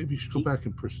 Maybe you should go back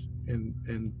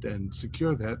and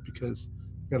secure that because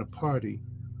we got a party.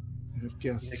 We have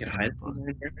guests. I can hide something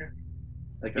in here?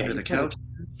 Like under the couch?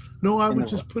 No, I would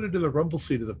just put it in the rumble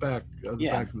seat of the back, back of the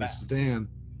back. sedan.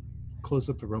 Close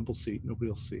up the rumble seat. Nobody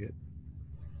will see it.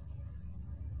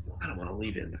 I don't want to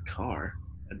leave it in the car.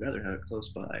 I'd rather have it close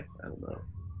by. I don't know.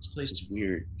 This place is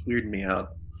weird. It's weirding me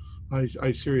out.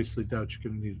 I seriously doubt you're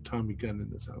going to need a Tommy gun in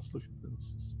this house. Look at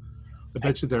this. I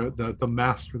bet you the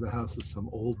master of the house is some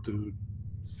old dude.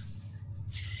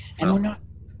 And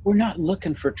we're not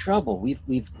looking for trouble.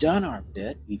 We've done our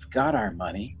bit. We've got our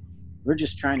money. We're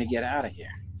just trying to get out of here.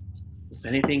 If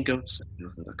anything goes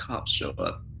south and the cops show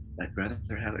up, I'd rather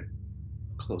have it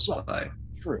close by.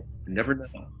 True. You never know.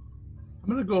 I'm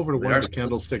going to go over to one of the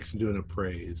candlesticks and do an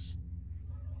appraise.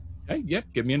 Hey, yep,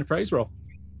 give me an appraise roll.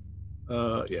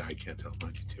 Yeah, I can't tell.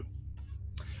 92.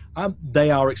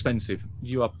 They are expensive.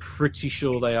 You are pretty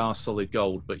sure they are solid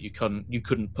gold, but you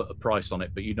couldn't put a price on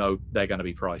it. But they're going to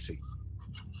be pricey.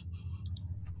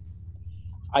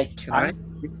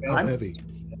 How heavy?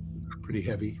 Pretty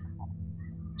heavy.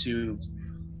 To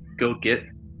go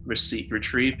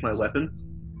retrieve my weapon.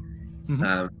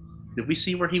 Mhm. Did we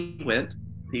see where he went?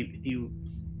 He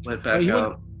went back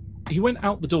out. He went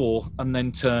out the door and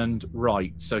then turned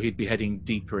right, so he'd be heading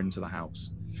deeper into the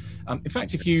house. In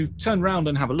fact, if you turn around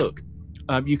and have a look,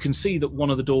 you can see that one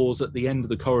of the doors at the end of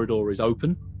the corridor is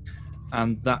open,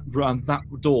 and that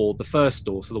door, the first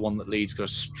door, so the one that leads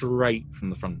goes straight from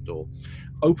the front door,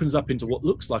 opens up into what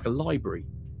looks like a library.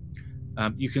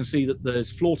 You can see that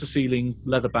there's floor-to-ceiling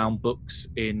leather-bound books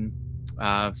in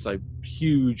so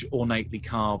huge, ornately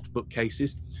carved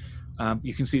bookcases.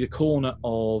 You can see the corner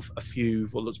of a few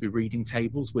what looks to be reading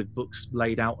tables with books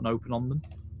laid out and open on them.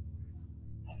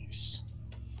 Nice.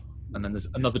 And then there's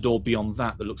another door beyond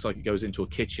that looks like it goes into a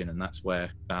kitchen, and that's where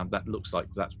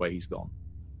that's where he's gone.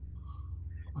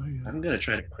 I'm gonna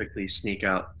try to quickly sneak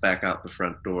back out the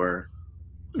front door,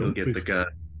 go get the gun,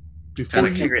 kind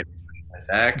of carry it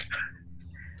back,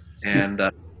 and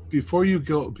before you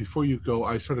go,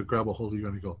 I sort of grab a hold of you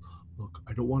and I go, look,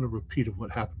 I don't want a repeat of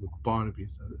what happened with Barnaby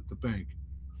at the bank.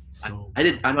 So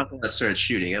I'm not the one that started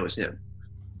shooting. It was him.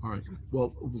 All right.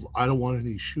 Well, I don't want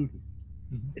any shooting.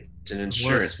 It's an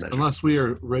insurance measure. Unless we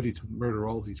are ready to murder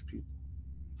all these people.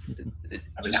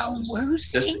 No, who's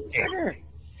saying murder?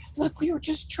 Look, we were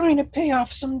just trying to pay off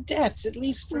some debts, at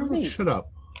least for me. Shut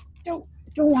up. Don't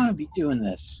want to be doing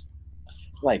this.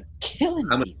 Like killing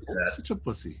people. Such a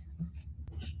pussy.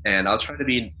 And I'll try to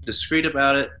be discreet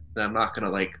about it. And I'm not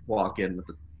gonna walk in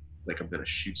with I'm gonna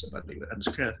shoot somebody. I'm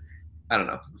just gonna, I don't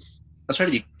know. I'll try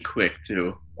to be quick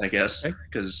too, I guess,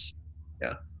 because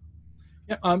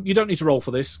you don't need to roll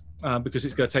for this because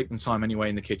it's going to take them time anyway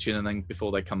in the kitchen, and then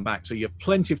before they come back, so you have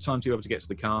plenty of time to be able to get to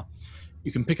the car.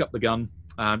 You can pick up the gun.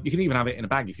 You can even have it in a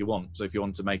bag if you want. So if you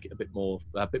want to make it a bit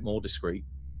more discreet,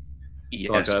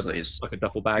 yes, so please, like a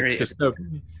duffel bag. Because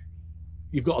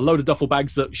you've got a load of duffel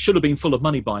bags that should have been full of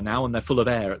money by now, and they're full of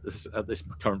air at this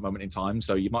current moment in time.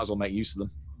 So you might as well make use of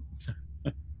them.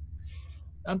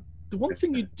 The one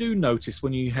thing you do notice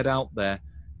when you head out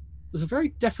there's a very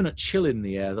definite chill in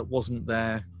the air that wasn't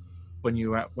there when you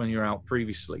were out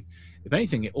previously. If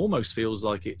anything, it almost feels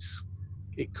like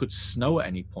it could snow at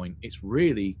any point. It's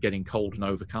really getting cold and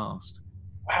overcast.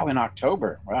 Wow, in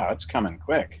October. Wow, it's coming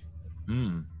quick.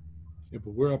 Mm. Yeah,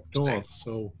 but we're up north,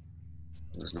 so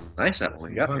it was nice out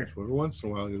when we got here. Every once in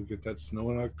a while, you'll get that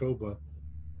snow in October.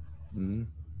 Mm.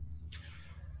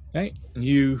 Okay, and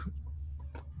you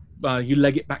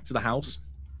leg it back to the house.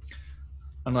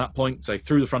 And at that point, say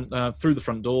through the front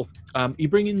door, you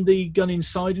bring in the gun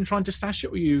inside and trying to stash it,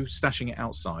 or are you stashing it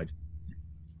outside?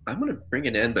 I'm gonna bring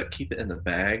it in, but keep it in the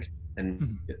bag.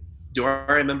 And do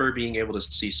I remember being able to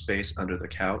see space under the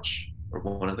couch or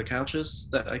one of the couches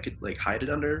that I could hide it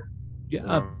under?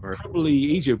 Yeah, probably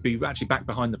easier would be actually back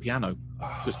behind the piano,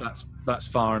 because that's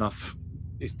far enough.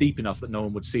 It's deep enough that no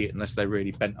one would see it unless they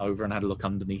really bent over and had a look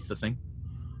underneath the thing.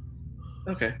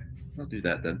 Okay, I'll do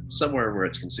that then. Somewhere where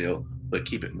it's concealed, but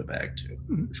keep it in the bag too.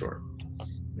 For sure.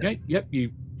 Okay. Yep.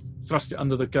 You thrust it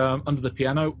under the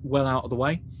piano, well out of the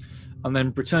way, and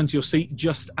then return to your seat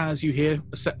just as you hear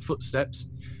a set footsteps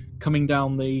coming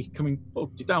down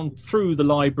through the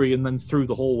library and then through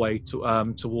the hallway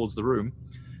towards the room.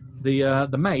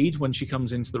 The maid, when she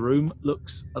comes into the room,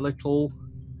 looks a little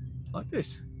like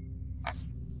this.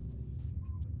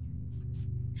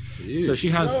 So she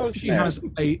has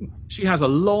a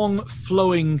long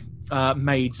flowing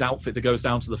maid's outfit that goes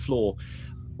down to the floor,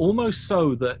 almost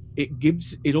so that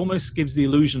it almost gives the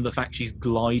illusion of the fact she's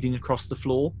gliding across the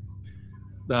floor.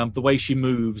 The way she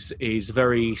moves is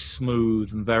very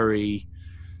smooth and very,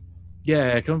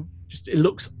 it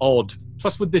looks odd.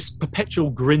 Plus, with this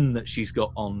perpetual grin that she's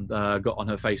got on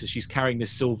her face as she's carrying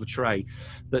this silver tray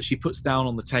that she puts down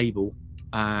on the table,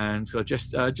 and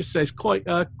just says quite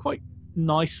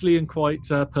nicely and quite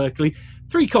perkily,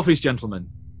 3 coffees, gentlemen.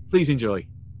 Please enjoy.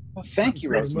 Well, thank you,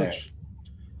 Rosemary. Much.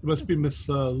 It must be Miss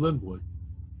Linwood.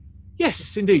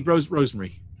 Yes, indeed,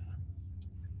 Rosemary.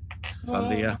 So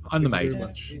I'm the maid.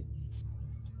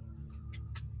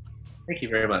 Thank you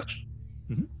very much.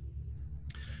 Mm-hmm.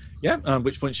 Yeah, at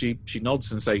which point she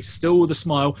nods and says, still with a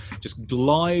smile, just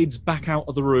glides back out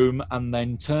of the room and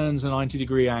then turns a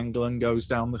 90-degree angle and goes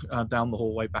down the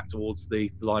hallway back towards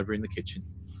the library and the kitchen.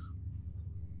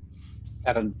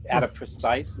 At a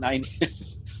precise 90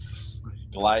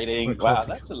 gliding. Wow,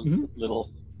 that's a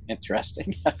little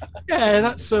interesting. Yeah,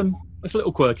 that's a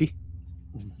little quirky.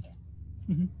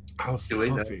 Mm-hmm. How's the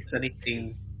Doing coffee?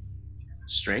 Anything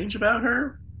strange about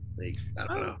her? I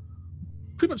don't know.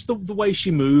 Pretty much the way she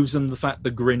moves and the fact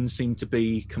the grin seemed to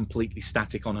be completely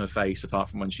static on her face, apart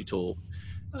from when she talked.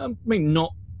 I mean,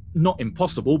 not not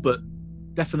impossible, but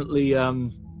definitely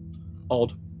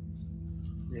odd.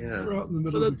 Yeah. We're out in the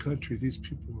middle of the country. These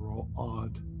people are all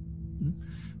odd.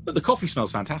 But the coffee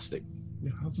smells fantastic.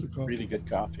 Yeah, how's the coffee? Really good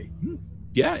coffee.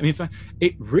 Yeah, I mean,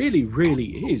 it really,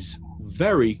 really is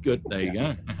very good. There you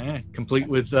go. Complete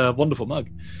with wonderful mug.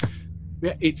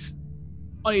 Yeah, it's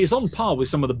on par with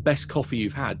some of the best coffee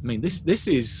you've had. I mean, this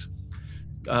is,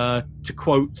 to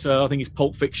quote, I think it's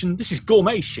Pulp Fiction, this is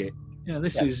gourmet shit. Yeah,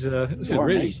 this is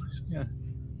really, yeah.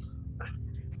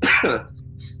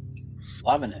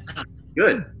 Loving it.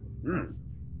 Good.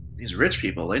 These rich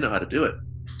people, they know how to do it.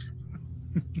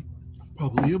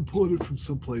 Probably imported from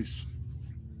someplace.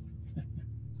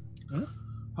 Huh?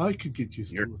 I could get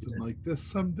used to living like this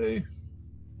someday.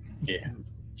 Yeah. Don't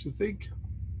you think?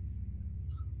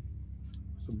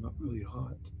 So I'm not really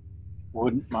hot.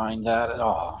 Wouldn't mind that at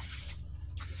all.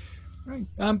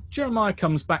 Right. Jeremiah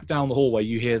comes back down the hallway.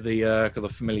 You hear the kind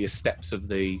of familiar steps of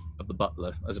the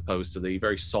butler, as opposed to the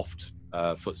very soft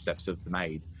footsteps of the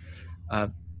maid.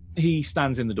 He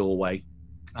stands in the doorway,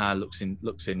 looks in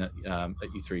at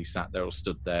you three sat there or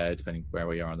stood there, depending where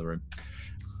we are in the room,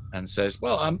 and says,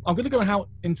 "Well, I'm going to go out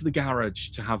into the garage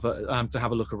to have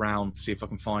a look around, see if I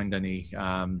can find any of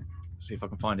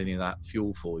that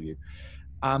fuel for you.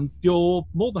 You're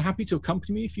more than happy to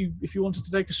accompany me if you wanted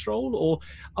to take a stroll, or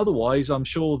otherwise, I'm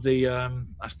sure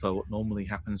as per what normally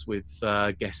happens with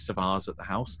guests of ours at the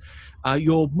house,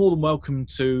 you're more than welcome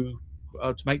to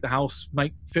make the house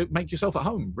make yourself at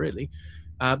home. Really,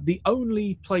 the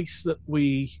only place that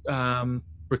we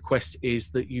request is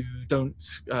that you don't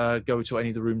go to any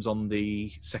of the rooms on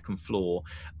the second floor,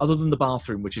 other than the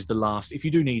bathroom, which is the last. If you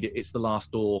do need it, it's the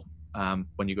last door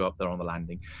when you go up there on the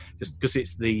landing, just because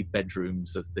it's the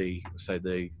bedrooms of the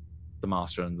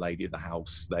master and lady of the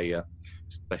house.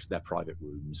 It's basically their private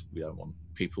rooms. We don't want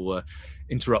people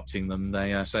interrupting them.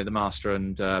 They say the master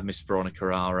and Miss Veronica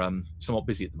are somewhat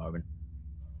busy at the moment,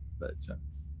 but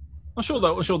I'm sure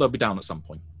they'll be down at some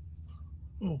point.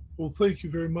 Oh, well, thank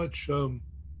you very much.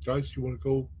 Guys, do you want to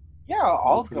go? Yeah,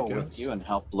 I'll go with you and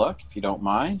help look, if you don't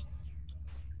mind.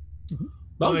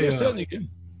 Well, yes, certainly do.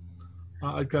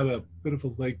 I've got a bit of a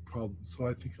leg problem, so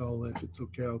I think if it's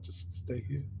okay, I'll just stay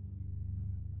here.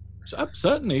 So,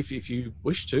 certainly, if you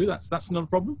wish to, that's not a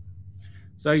problem.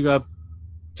 So,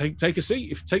 take a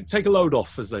seat. Take a load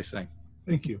off, as they say.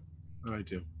 Thank you. I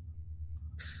do.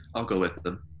 I'll go with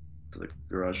them to the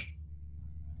garage.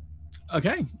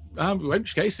 Okay. In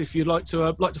which case, if you'd like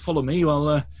to follow me,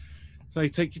 I'll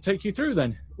take you through.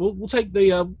 Then we'll take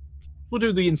we'll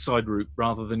do the inside route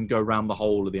rather than go around the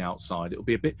whole of the outside. It'll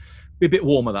be a bit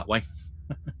warmer that way.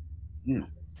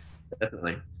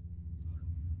 Definitely.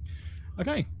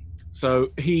 Okay.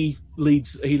 So he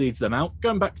leads them out.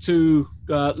 Going back to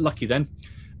Lucky then,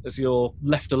 as you're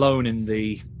left alone in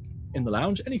the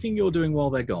lounge. Anything you're doing while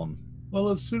they're gone? Well,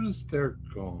 as soon as they're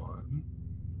gone,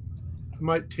 I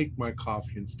might take my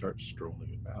coffee and start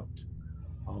strolling about.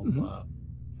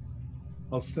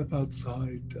 I'll step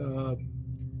outside.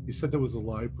 You said there was a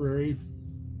library?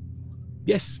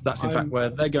 Yes, that's in fact where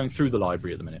they're going through the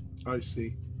library at the minute. I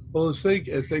see. Well, as they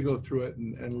go through it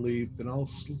and leave, then I'll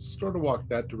sort of walk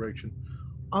that direction.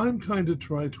 I'm kind of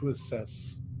trying to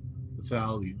assess the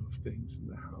value of things in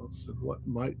the house and what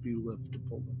might be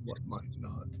liftable and what might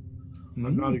not.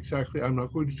 I'm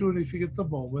not going to do anything at the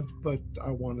moment, but I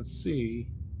want to see,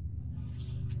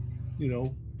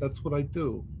 that's what I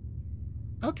do.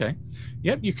 Okay.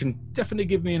 Yep, you can definitely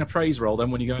give me an appraise roll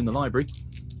then when you go in the library.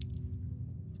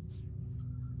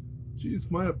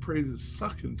 Geez, my appraise is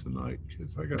sucking tonight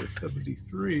because I got a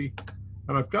 73,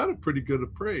 and I've got a pretty good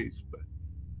appraise, but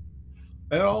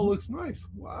it all looks nice.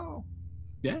 Wow.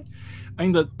 Yeah. I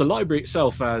mean, the library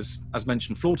itself, as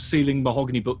mentioned, floor-to-ceiling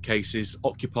mahogany bookcases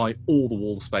occupy all the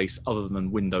wall space other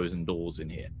than windows and doors in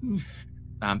here.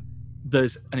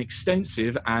 There's an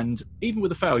extensive, and even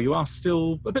with a fail, you are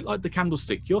still a bit like the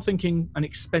Candlestick. You're thinking an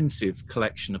expensive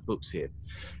collection of books here,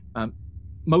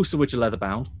 most of which are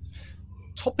leather-bound.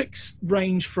 Topics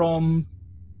range from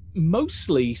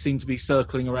mostly seem to be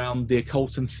circling around the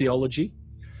occult and theology,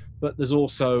 but there's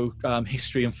also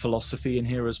history and philosophy in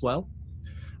here as well.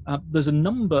 There's a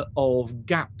number of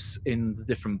gaps in the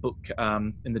different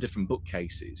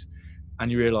bookcases,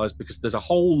 and you realise because there's a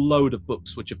whole load of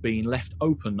books which have been left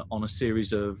open on a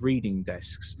series of reading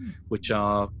desks, which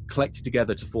are collected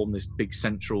together to form this big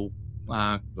central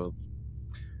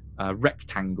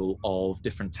rectangle of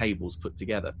different tables put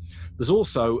together. There's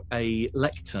also a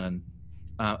lectern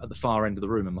at the far end of the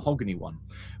room, a mahogany one,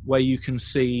 where you can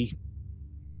see.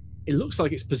 It looks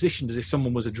like it's positioned as if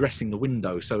someone was addressing the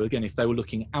window. So again, if they were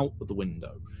looking out of the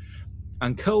window,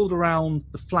 and curled around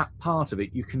the flat part of it,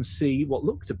 you can see what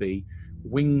look to be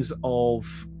wings of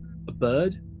a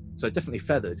bird, so definitely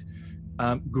feathered,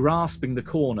 grasping the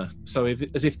corner, so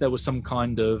as if there was some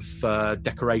kind of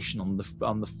decoration on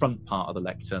the front part of the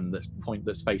lectern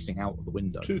that's facing out of the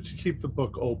window. To keep the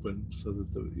book open, so that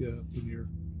when you're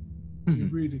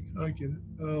reading, I get it.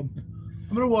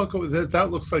 I'm going to walk over.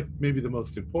 That looks like maybe the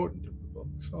most important of the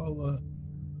books.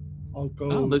 I'll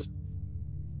go. Oh,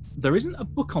 there isn't a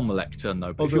book on the lectern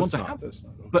though. But if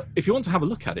you want to have a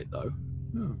look at it though.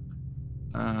 No.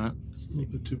 It's a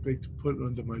little bit too big to put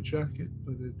under my jacket,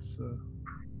 but it's.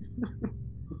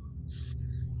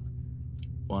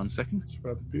 1 second. It's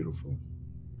rather beautiful.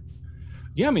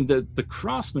 Yeah, I mean the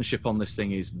craftsmanship on this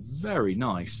thing is very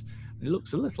nice. It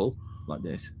looks a little like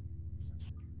this.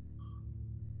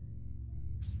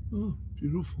 Oh,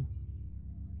 beautiful.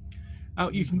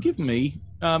 You can give me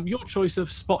your choice of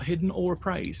spot hidden or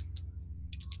appraise.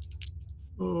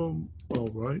 All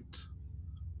right.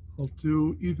 I'll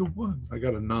do either one. I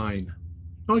got a 9.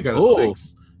 No, I got a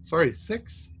 6. Sorry,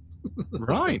 6.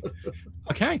 Right.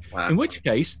 Okay. Wow. In which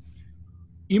case,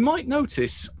 you might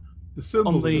notice the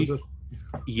symbol on the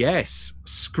yes,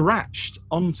 scratched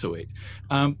onto it.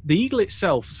 The eagle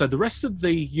itself. So the rest of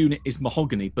the unit is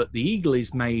mahogany, but the eagle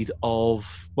is made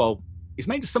of it's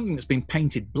made of something that's been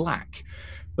painted black.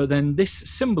 But then this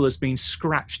symbol has been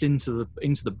scratched into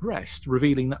the breast,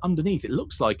 revealing that underneath it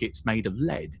looks like it's made of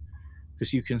lead,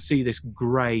 because you can see this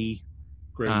grey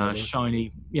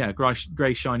shiny,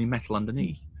 grey shiny metal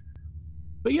underneath.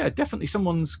 But yeah, definitely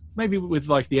someone's, maybe with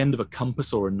like the end of a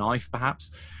compass or a knife,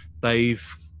 perhaps they've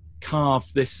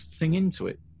carved this thing into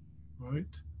it. Right.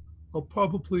 I'll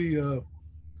probably,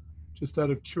 just out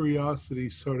of curiosity,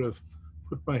 sort of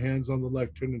put my hands on the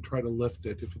lectern and try to lift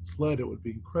it. If it's lead, it would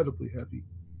be incredibly heavy.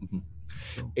 Mm-hmm.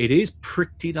 So. It is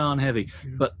pretty darn heavy,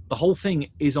 but the whole thing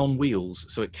is on wheels,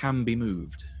 so it can be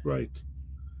moved. Right.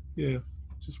 Yeah.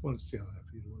 Just want to see how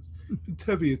heavy it was. If it's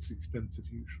heavy, it's expensive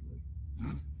usually.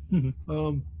 Mm-hmm.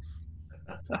 I'm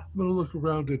going to look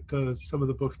around at some of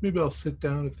the books. Maybe I'll sit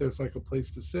down if there's like a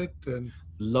place to sit, and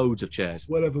loads of chairs.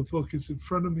 Whatever book is in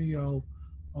front of me, I'll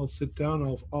sit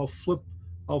down. I'll flip.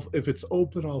 If it's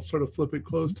open, I'll sort of flip it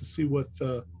closed to see what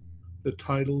the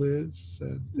title is,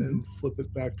 and then flip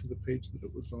it back to the page that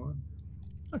it was on.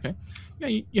 Okay.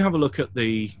 Yeah, you have a look at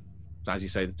as you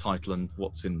say, the title and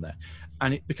what's in there.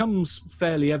 And it becomes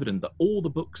fairly evident that all the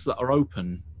books that are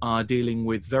open are dealing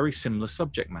with very similar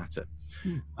subject matter.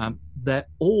 They're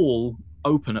all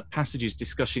open at passages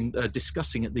discussing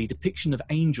the depiction of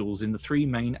angels in the 3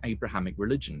 main Abrahamic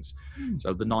religions.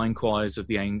 So the 9 choirs of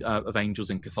angels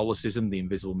in Catholicism, the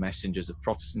invisible messengers of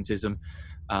Protestantism,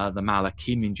 the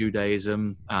Malakim in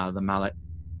Judaism, the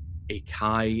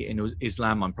Malakai in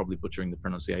Islam. I'm probably butchering the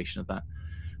pronunciation of that.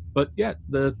 But yeah,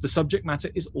 the subject matter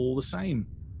is all the same.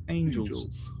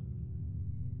 Angels.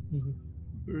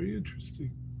 Very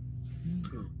interesting.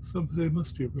 They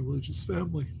must be a religious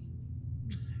family.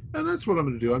 And that's what I'm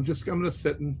going to do. I'm going to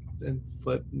sit and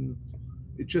flit and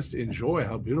just enjoy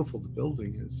how beautiful the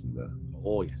building is and the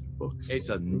books. It's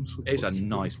a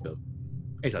nice building.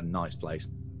 It's a nice place.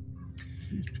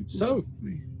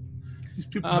 These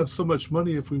people have so much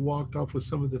money. If we walked off with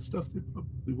some of this stuff, they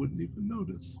probably wouldn't even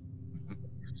notice.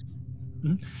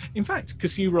 In fact,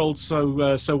 because you rolled so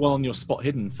well on your spot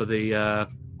hidden for the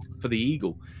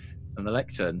eagle and the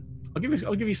lectern,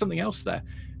 I'll give you something else there.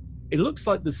 It looks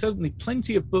like there's certainly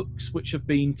plenty of books which have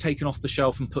been taken off the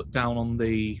shelf and put down on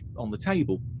the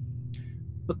table,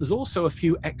 but there's also a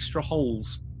few extra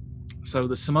holes. So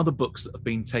there's some other books that have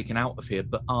been taken out of here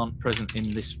but aren't present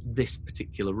in this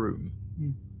particular room.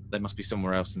 They must be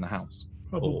somewhere else in the house.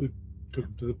 Probably took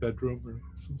them to the bedroom or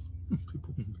something.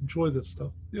 People enjoy this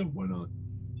stuff. Yeah, why not?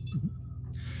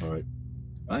 All right.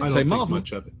 I don't think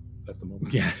much of it at the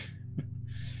moment. Yeah.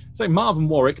 So Marv and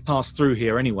Warwick pass through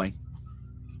here anyway,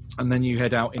 and then you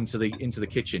head out into the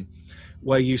kitchen,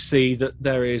 where you see that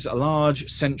there is a large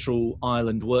central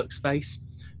island workspace,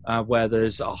 where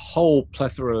there's a whole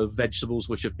plethora of vegetables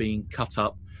which have been cut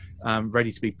up,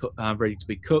 ready to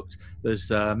be cooked.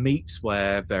 There's meats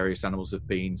where various animals have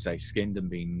been, say, skinned and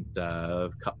been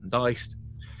cut and diced.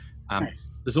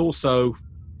 Nice. There's also,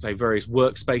 say, various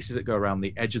workspaces that go around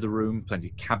the edge of the room, plenty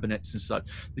of cabinets and such.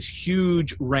 This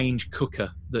huge range cooker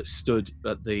that stood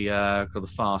at the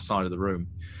far side of the room,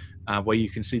 where you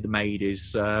can see the maid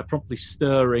is promptly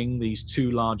stirring these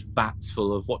 2 large vats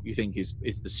full of what you think is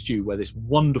the stew, where this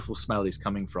wonderful smell is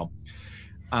coming from.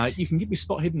 You can give me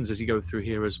spot hiddens as you go through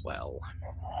here as well.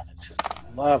 Oh, that's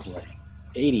just lovely.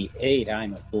 88,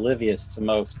 I'm oblivious to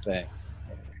most things.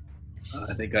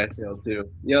 I think I failed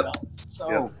too. Yep.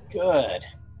 So good.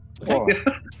 Okay.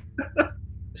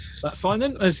 That's fine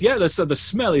then. The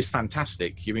smell is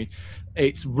fantastic. You mean,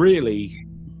 it's really,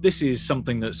 this is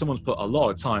something that someone's put a lot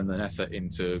of time and effort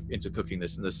into cooking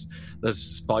this, and there's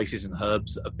spices and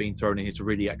herbs that have been thrown in here to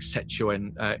really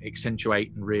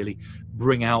accentuate and really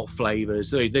bring out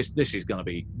flavors. So this is going to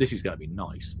be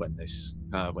nice when this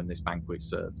banquet's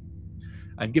served.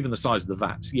 And given the size of the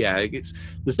vats,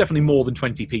 there's definitely more than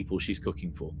 20 people she's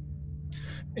cooking for.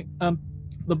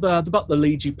 The butler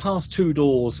leads you past 2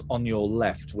 doors on your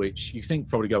left, which you think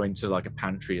probably go into like a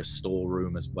pantry, a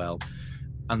storeroom as well.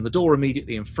 And the door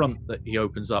immediately in front that he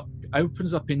opens up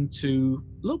into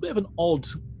a little bit of an odd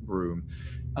room.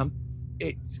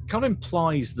 It kind of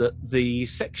implies that the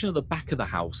section at the back of the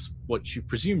house, which you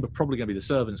presume are probably going to be the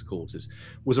servants' quarters,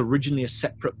 was originally a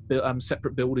separate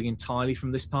building entirely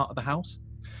from this part of the house.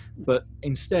 But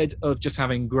instead of just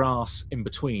having grass in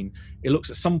between, it looks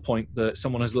at some point that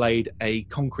someone has laid a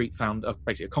concrete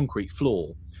basically a concrete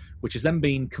floor, which has then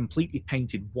been completely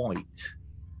painted white.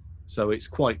 So it's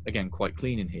quite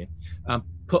clean in here.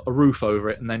 Put a roof over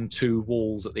it and then 2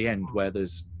 walls at the end where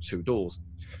there's 2 doors.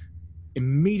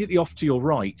 Immediately off to your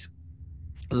right,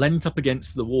 leant up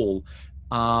against the wall,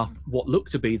 are what look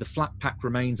to be the flat pack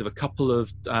remains of a couple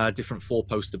of different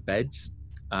 4-poster beds,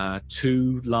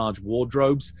 2 large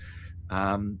wardrobes,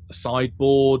 a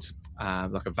sideboard,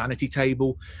 like a vanity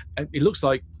table. It looks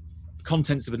like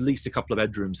contents of at least a couple of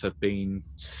bedrooms have been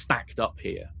stacked up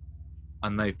here,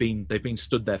 and they've been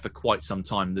stood there for quite some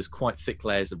time. There's quite thick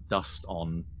layers of dust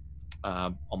on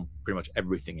pretty much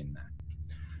everything in there.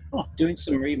 Oh, doing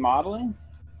some remodeling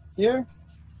here.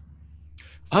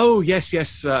 Oh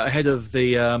yes. Ahead of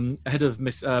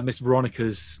Miss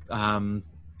Veronica's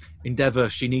endeavour,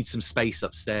 she needs some space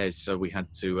upstairs, so we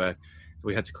had to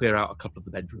clear out a couple of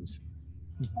the bedrooms.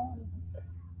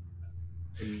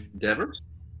 Endeavour?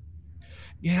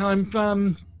 Yeah, he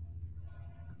kind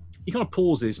of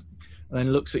pauses and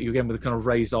then looks at you again with a kind of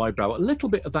raised eyebrow, a little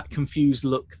bit of that confused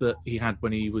look that he had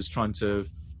when he was trying to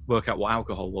work out what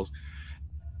alcohol was.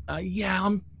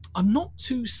 I'm not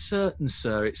too certain,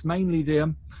 sir. It's mainly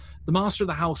the master of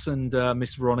the house and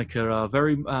Miss Veronica are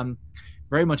very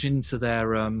much into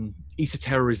their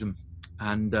esotericism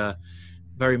and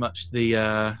very much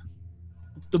the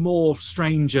more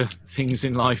stranger things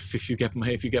in life. If you get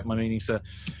my meaning, sir.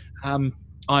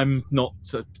 I'm not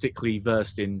particularly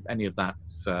versed in any of that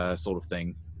sort of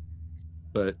thing,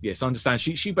 but yes, I understand.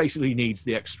 She basically needs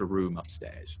the extra room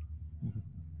upstairs.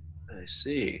 I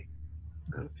see.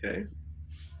 Okay.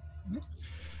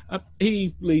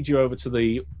 He leads you over to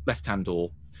the left-hand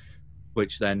door,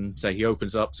 which then, he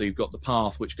opens up, so you've got the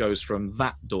path which goes from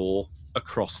that door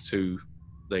across to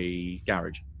the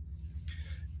garage.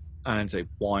 And it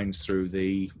winds through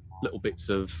the little bits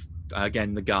of,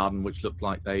 again, the garden, which look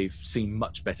like they've seen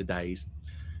much better days.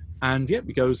 And, he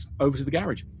goes over to the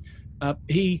garage.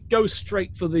 He goes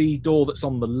straight for the door that's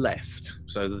on the left.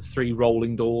 So the 3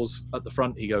 rolling doors at the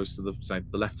front, he goes to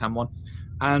the left-hand one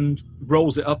and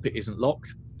rolls it up. It isn't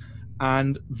locked.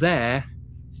 And there,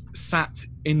 sat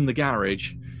in the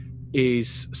garage,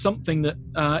 is something that,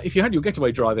 if you had your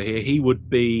getaway driver here,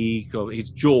 his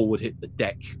jaw would hit the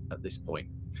deck at this point.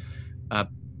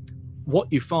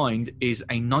 What you find is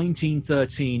a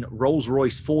 1913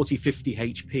 Rolls-Royce 4050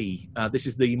 HP. This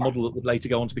is the model that would later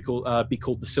go on to be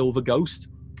called the Silver Ghost.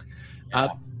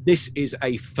 This is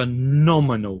a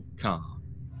phenomenal car.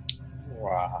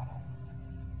 Wow.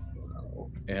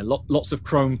 Yeah, lots of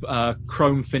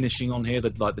chrome finishing on here.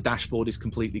 The dashboard is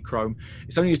completely chrome.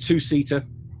 It's only a 2-seater,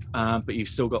 but you've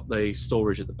still got the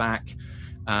storage at the back.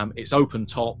 It's open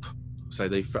top, so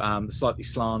the slightly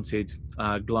slanted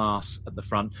glass at the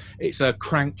front. It's a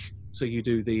crank, so you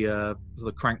do the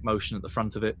crank motion at the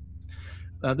front of it.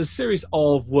 There's a series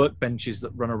of workbenches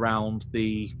that run around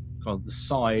the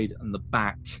side and the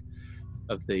back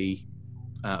of the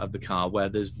car, where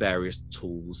there's various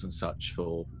tools and such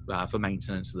for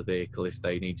maintenance of the vehicle if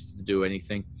they needed to do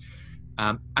anything.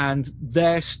 And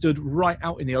there, stood right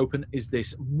out in the open, is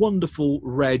this wonderful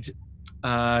red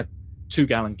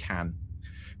 2-gallon can.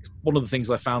 One of the things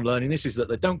I found learning this is that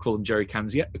they don't call them jerry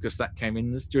cans yet, because that came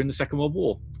in during the Second World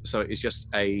War. So it's just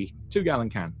a 2-gallon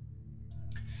can.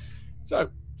 So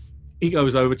he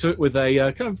goes over to it with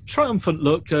a kind of triumphant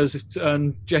look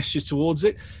and gestures towards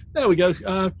it. There we go,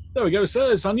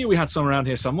 sirs. I knew we had some around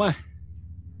here somewhere.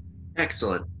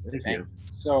 Excellent. Thank you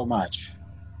so much.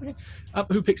 Okay.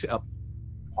 Who picks it up?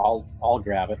 I'll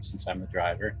grab it since I'm the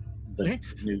driver, the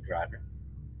new driver.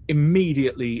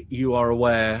 Immediately you are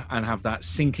aware and have that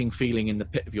sinking feeling in the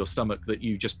pit of your stomach that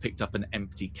you just picked up an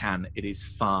empty can. It is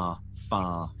far,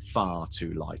 far, far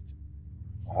too light.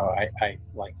 Oh, I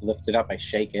lift it up, I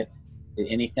shake it.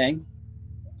 Anything?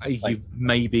 You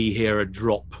maybe hear a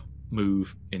drop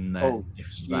move in there. Oh, if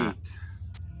geez. that.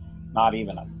 Not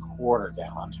even a quarter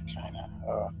gallon, kind of.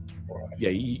 Oh, boy. Yeah,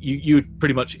 you would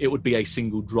pretty much. It would be a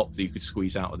single drop that you could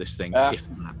squeeze out of this thing. If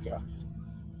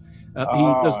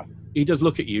that. He does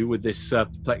look at you with this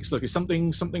perplexed look. Is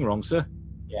something wrong, sir?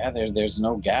 Yeah, there's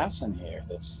no gas in here.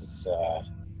 This is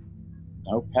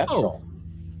no petrol.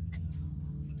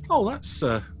 Oh, that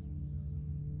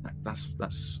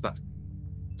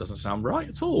doesn't sound right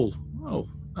at all. Oh,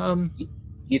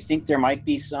 You think there might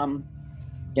be some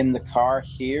in the car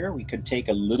here? We could take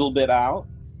a little bit out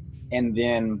and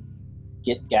then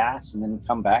get gas and then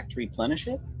come back to replenish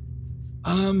it?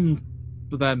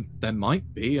 But there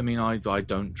might be. I mean, I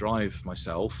don't drive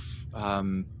myself.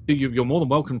 You're more than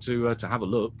welcome to have a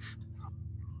look.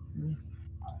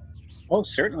 Oh,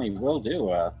 certainly will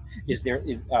do. Is there?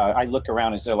 I look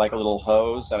around. Is there like a little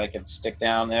hose that I could stick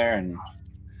down there? And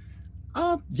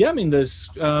yeah, I mean, there's.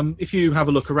 If you have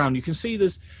a look around, you can see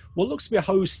there's what looks to be a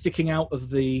hose sticking out of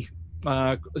the,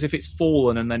 as if it's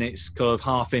fallen, and then it's kind of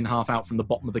half in, half out from the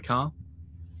bottom of the car.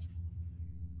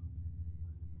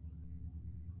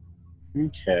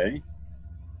 Okay.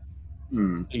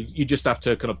 You just have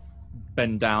to kind of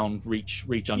bend down, reach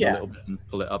under a little bit, and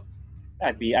pull it up.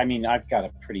 I mean, I've got a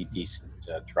pretty decent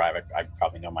drive. I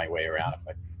probably know my way around. If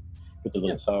I put the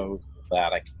little hose with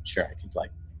that, I could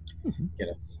like get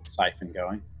a siphon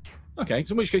going. Okay,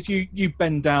 so in which case you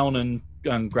bend down and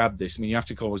grab this. I mean, you have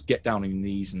to kind of get down on your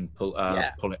knees and pull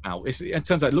it out. It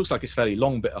turns out it looks like it's a fairly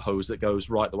long bit of hose that goes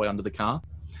right the way under the car.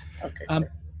 Okay.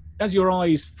 As your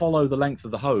eyes follow the length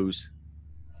of the hose,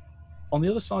 on the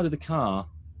other side of the car,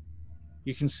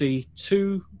 you can see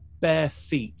two bare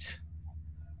feet,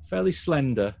 fairly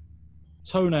slender,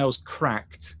 toenails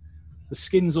cracked. The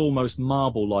skin's almost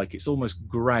marble-like. It's almost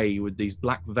grey with these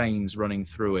black veins running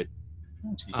through it.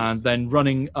 Oh, and then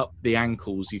running up the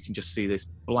ankles, you can just see this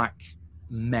black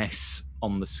mess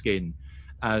on the skin,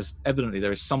 as evidently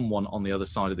there is someone on the other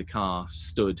side of the car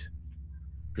stood,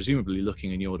 presumably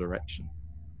looking in your direction.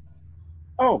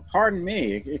 Oh, pardon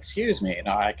me. Excuse me.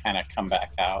 No, I kind of come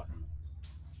back out,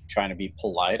 trying to be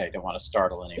polite. I don't want to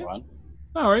startle anyone.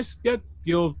 No worries. Yeah,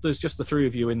 there's just the three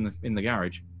of you in the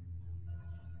garage.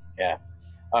 Yeah.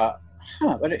 But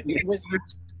it was.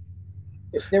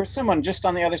 There was someone just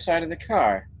on the other side of the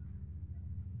car.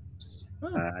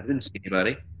 I didn't see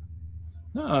anybody.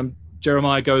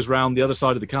 Jeremiah goes round the other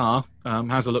side of the car,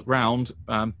 has a look round.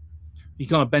 He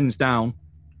kind of bends down,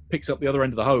 picks up the other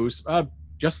end of the hose.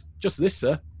 Just this,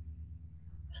 sir.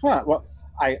 Huh. Well,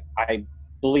 I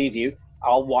believe you.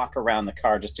 I'll walk around the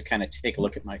car just to kind of take a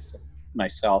look at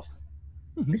myself.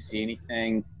 Mm-hmm. Do you see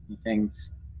anything?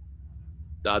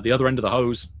 The other end of the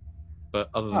hose.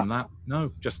 But other than that,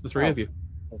 no, just the three of you.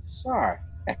 Sorry.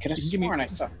 I could have sworn I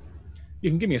saw. You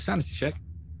can give me a sanity check.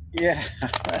 Yeah.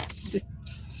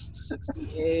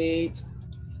 68.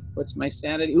 What's my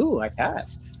sanity? Ooh, I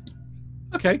passed.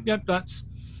 Okay, yeah, that's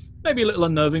maybe a little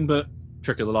unnerving, but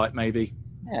trick of the light, maybe.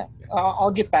 Yeah,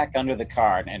 I'll get back under the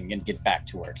car and get back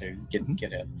to work. Try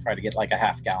to get like a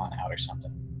half gallon out or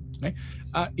something. Okay.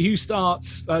 You start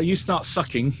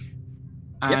sucking,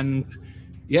 and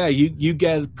you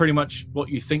get pretty much what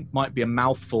you think might be a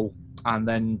mouthful, and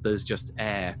then there's just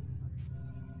air.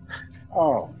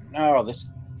 Oh no! This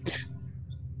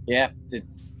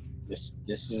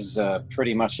is a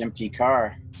pretty much empty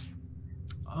car.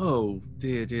 Oh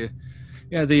dear.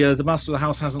 Yeah, the master of the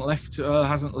house hasn't left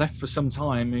for some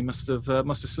time. He must have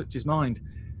slipped his mind.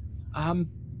 I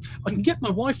can get my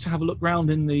wife to have a look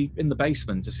round in the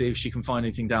basement to see if she can find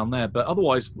anything down there. But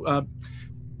otherwise,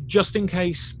 just in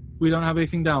case we don't have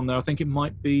anything down there, I think it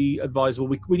might be advisable.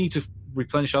 We need to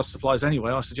replenish our supplies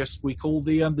anyway. I suggest we call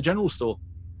the general store.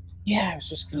 Yeah, I was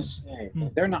just going to say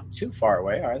they're not too far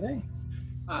away, are they?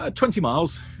 20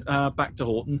 miles back to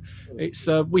Horton. It's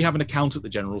we have an account at the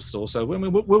general store, so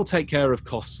we'll take care of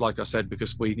costs, like I said,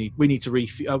 because we need to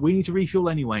refuel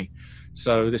anyway.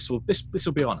 So this will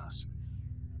be on us.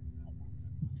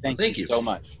 Thank you so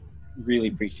much. Really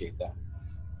appreciate that.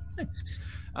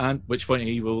 And at which point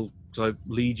he will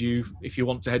lead you if you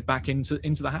want to head back into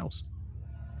the house.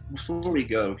 Before we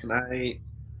go, can I?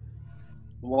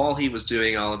 While he was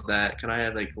doing all of that, can I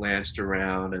have glanced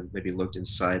around and maybe looked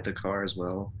inside the car as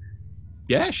well?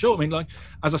 Yeah, sure. I mean,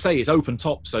 as I say, it's open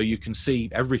top, so you can see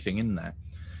everything in there.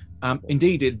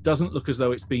 Indeed, it doesn't look as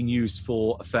though it's been used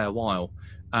for a fair while.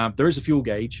 There is a fuel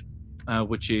gauge,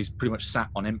 which is pretty much sat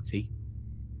on empty.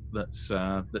 That's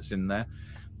in there.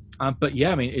 But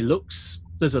yeah, I mean, it looks.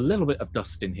 There's a little bit of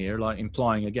dust in here,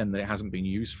 implying again that it hasn't been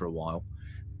used for a while.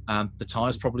 The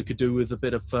tires probably could do with a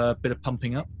bit of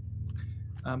pumping up.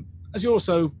 As you're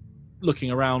also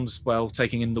looking around as well,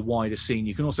 taking in the wider scene,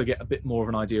 you can also get a bit more of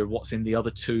an idea of what's in the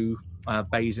other two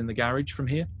bays in the garage from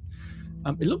here.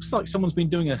 It looks like someone's been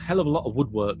doing a hell of a lot of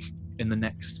woodwork in the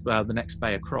next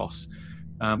bay across.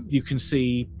 You can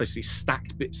see basically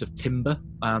stacked bits of timber.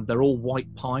 They're all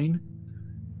white pine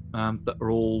that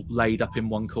are all laid up in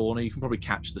one corner. You can probably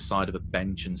catch the side of a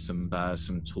bench and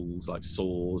some tools like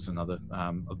saws and other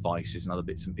vices and other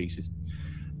bits and pieces.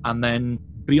 And then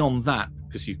beyond that,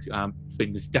 because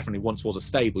this definitely once was a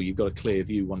stable, you've got a clear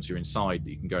view once you're inside that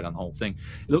you can go down the whole thing.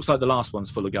 It looks like the last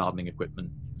one's full of gardening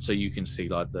equipment, so you can see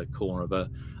like the corner of a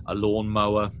lawn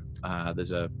mower.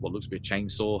 There's what looks to be a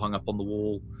chainsaw hung up on the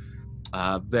wall.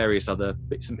 Various other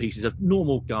bits and pieces of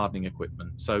normal gardening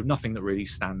equipment, so nothing that really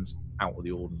stands out of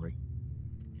the ordinary.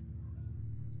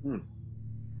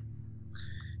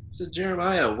 So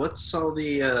Jeremiah, what's all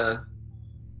the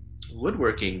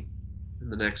woodworking in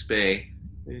the next bay?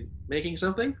 Are you making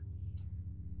something?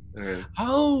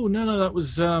 Oh no, that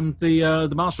was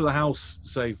the master of the house.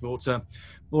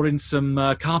 Brought in some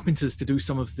carpenters to do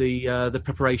some of the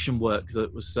preparation work.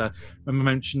 That was when I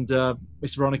mentioned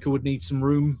Miss Veronica would need some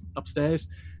room upstairs.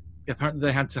 Apparently,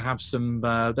 they had to have some.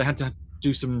 They had to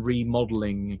do some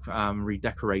remodeling,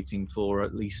 redecorating for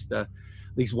at least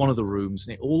one of the rooms,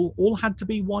 and it all had to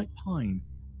be white pine.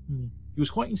 He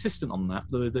was quite insistent on that.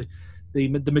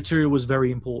 The material was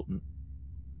very important.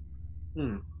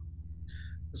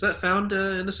 Is that found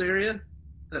in this area?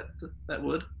 That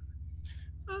wood?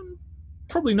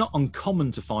 Probably not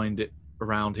uncommon to find it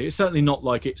around here. It's certainly not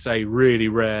like it's a really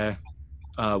rare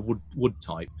wood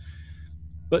type.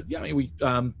 But yeah, I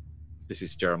mean, this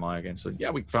is Jeremiah again. So yeah,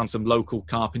 we found some local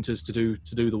carpenters to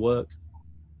do the work.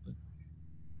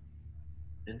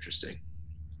 Interesting.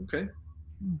 Okay.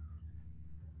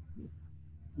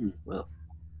 Well,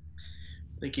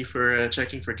 thank you for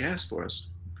checking for gas for us.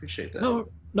 Appreciate that.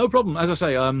 No problem. As I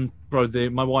say,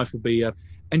 my wife will be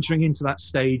entering into that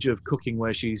stage of cooking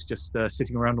where she's just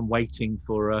sitting around and waiting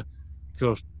for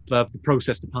the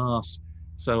process to pass.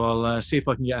 So I'll see if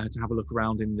I can get her to have a look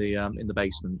around in the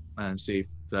basement and see if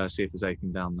there's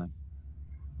anything down there.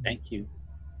 Thank you.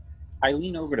 I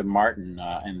lean over to Martin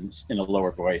and in a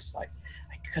lower voice, like,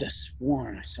 I could have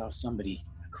sworn I saw somebody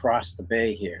across the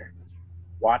bay here,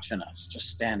 watching us, just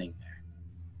standing there.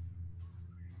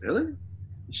 Really?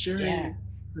 You sure? Yeah.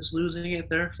 Just losing it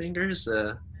their fingers?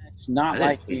 It's not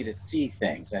like me to see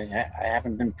things. I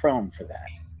haven't been prone for that.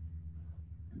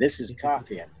 This is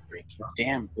coffee I'm drinking.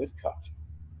 Damn good coffee.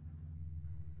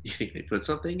 You think they put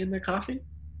something in their coffee?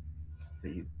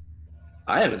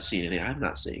 I haven't seen any. I'm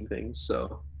not seeing things,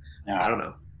 so No, I don't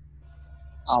know.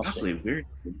 I'll It's probably weird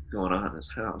things going on in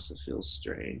this house. It feels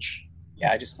strange.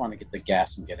 Yeah, I just want to get the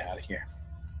gas and get out of here.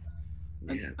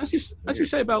 Yeah. As you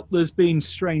say about there's been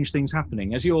strange things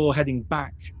happening, as you're heading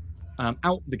back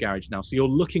out the garage now, so you're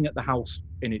looking at the house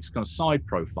in its kind of side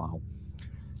profile,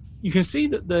 you can see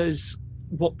that there's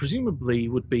what presumably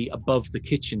would be above the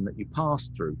kitchen that you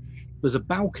passed through. There's a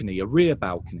balcony, a rear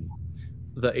balcony,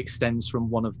 that extends from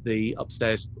one of the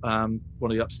upstairs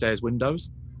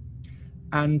windows.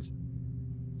 And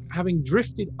having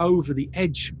drifted over the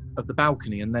edge of the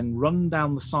balcony and then run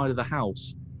down the side of the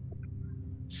house,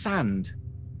 sand,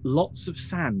 lots of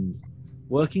sand,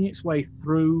 working its way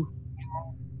through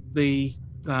the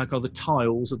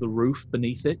tiles of the roof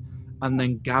beneath it, and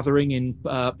then gathering in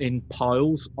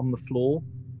piles on the floor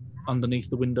underneath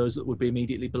the windows that would be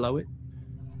immediately below it.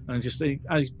 And just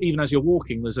even as you're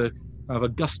walking, there's a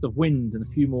gust of wind and a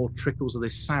few more trickles of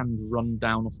this sand run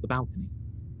down off the balcony.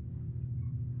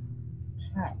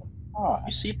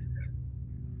 You see?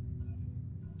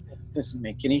 This doesn't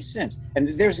make any sense. And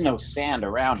there's no sand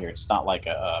around here. It's not like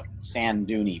a sand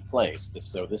duney place.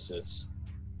 This is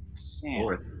sand.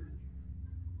 Lord.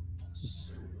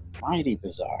 It's mighty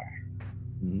bizarre.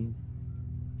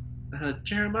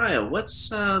 Jeremiah,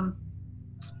 what's all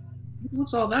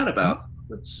that about?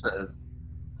 That's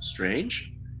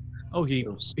strange. Oh, he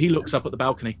looks up at the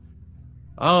balcony.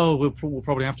 Oh, we'll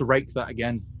probably have to rake that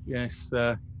again. Yes,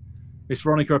 Miss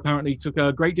Veronica apparently took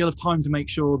a great deal of time to make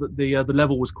sure that the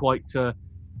level was quite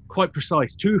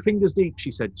precise. 2 fingers deep,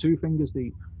 she said. 2 fingers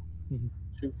deep.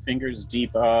 2 fingers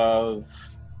deep of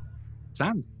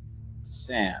Sand.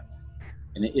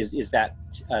 And is that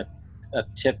a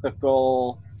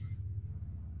typical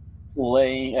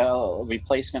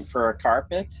replacement for a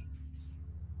carpet?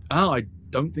 Oh, I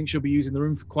don't think she'll be using the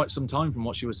room for quite some time from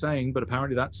what she was saying, but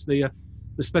apparently that's the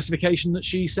specification that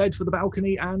she said for the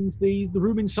balcony and the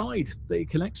room inside that it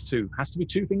connects to. Has to be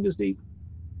 2 fingers deep.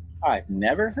 I've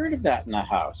never heard of that in a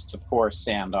house, to pour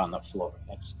sand on the floor.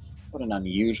 That's what an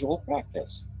unusual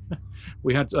practice.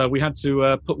 We had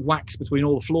to put wax between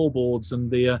all the floorboards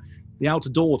and the the outer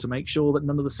door to make sure that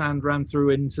none of the sand ran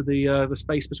through into the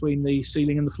space between the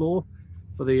ceiling and the floor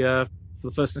for the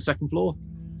first and second floor.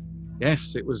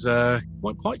 Yes, it was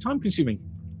quite time consuming.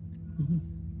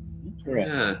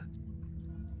 Correct. Yeah.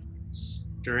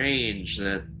 Strange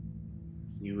that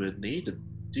you would need to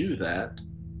do that.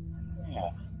 Yeah.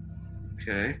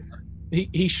 Okay.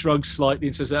 He shrugs slightly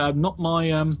and says, "Not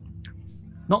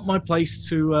my place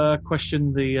to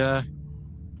question the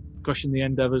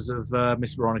endeavours of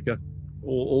Miss Veronica,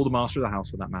 or the master of the house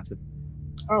for that matter."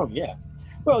 Oh, yeah.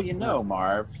 Well,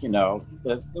 Marv,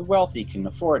 the wealthy can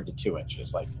afford the 2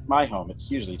 inches. Like my home,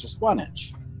 it's usually just 1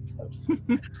 inch.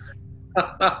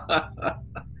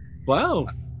 Well,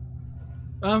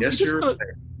 Yes, you're right.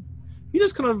 he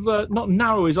does kind of not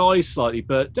narrow his eyes slightly,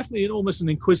 but definitely in almost an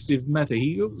inquisitive method.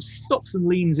 He stops and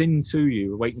leans into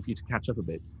you, waiting for you to catch up a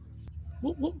bit.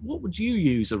 What would you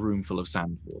use a room full of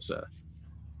sand for, sir?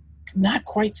 Not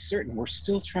quite certain. We're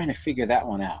still trying to figure that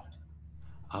one out.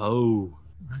 Oh.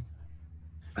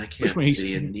 I can't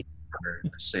see a need for a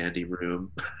sandy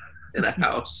room in a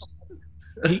house.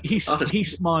 He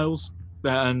smiles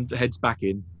and heads back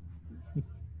in.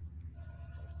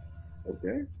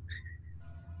 Okay.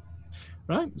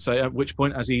 Right. So at which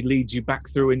point, as he leads you back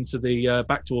through into the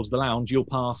back towards the lounge, you'll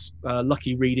pass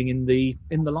Lucky reading in the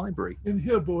library. In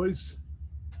here, boys.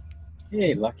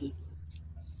 Hey, Lucky.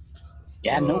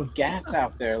 Yeah, no gas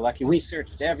out there, Lucky. We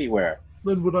searched everywhere.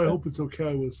 Linwood, I hope it's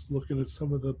okay. I was looking at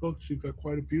some of the books. You've got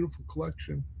quite a beautiful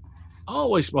collection. Oh,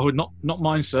 well, not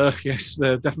mine, sir. Yes,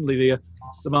 they're definitely the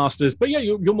masters. But yeah,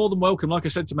 you're more than welcome. Like I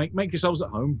said, to make yourselves at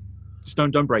home. Just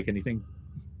don't break anything.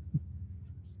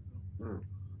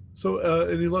 So,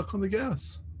 any luck on the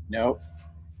gas? Nope.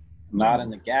 Not in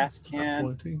the gas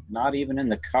can. Not even in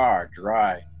the car.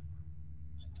 Dry.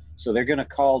 So they're going to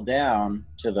call down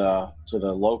to the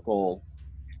local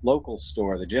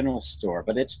store, the general store,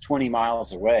 but it's 20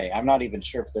 miles away. I'm not even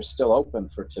sure if they're still open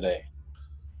for today.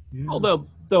 Yeah. Oh,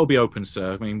 they'll be open,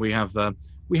 sir. I mean, we have an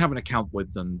account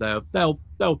with them. They'll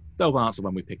answer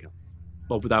when we pick up.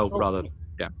 Well, rather,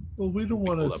 yeah. Well, we don't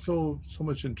want to so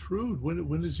much intrude.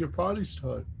 When does your party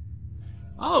start?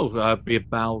 Oh, be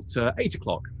about 8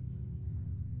 o'clock.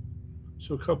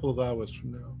 So a couple of hours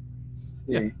from now.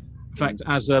 Yeah. In fact,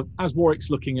 as Warwick's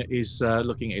looking at his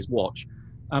watch,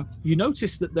 you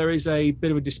notice that there is a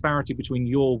bit of a disparity between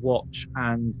your watch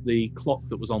and the clock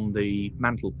that was on the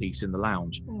mantelpiece in the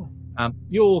lounge.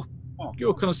 Your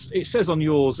kind of, it says on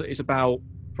yours that it's about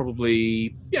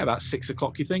probably about 6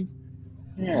 o'clock. You think?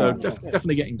 Yeah, so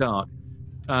definitely getting dark.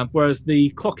 Whereas the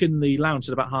clock in the lounge is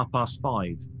about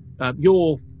 5:30.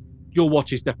 Your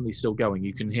watch is definitely still going.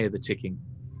 You can hear the ticking.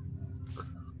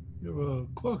 Your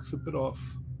clock's a bit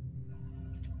off.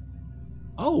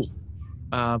 Oh,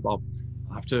 I'll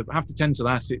have to tend to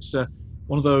that. It's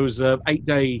one of those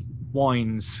 8-day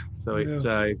wines, so it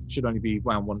should only be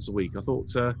wound once a week. I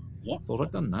thought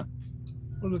I'd done that.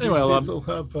 One of these days they'll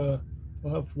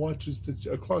have watches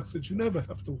clocks that you never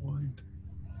have to wind.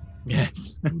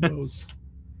 Yes. Who knows?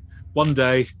 One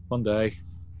day.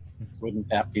 Wouldn't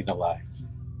that be the life?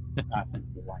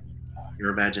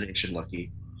 Your imagination,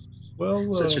 Lucky.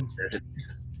 Well, Such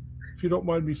if you don't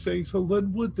mind me saying so,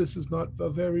 Linwood, this is not a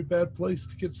very bad place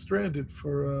to get stranded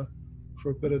for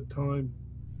a bit of time.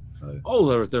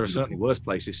 There are certainly worse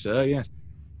places, sir. Yes,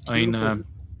 I mean,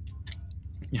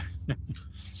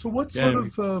 So what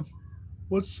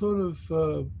sort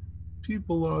of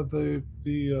people are the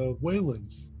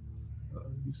Whalens?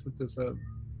 You said there's a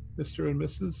Mr. and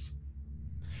Mrs.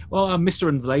 Well, Mr.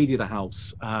 and the lady of the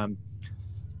house.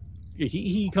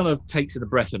 He kind of takes in a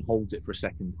breath and holds it for a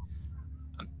second.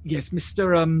 Yes,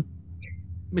 Mr.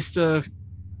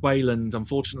 Wayland.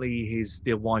 Unfortunately, his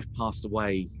dear wife passed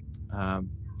away a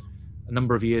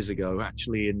number of years ago.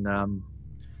 Actually, in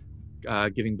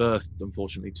giving birth,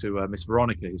 unfortunately, to Miss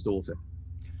Veronica, his daughter.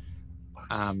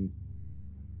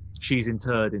 She's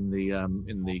interred in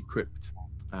the crypt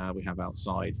we have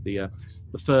outside. The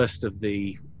first of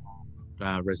the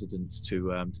residents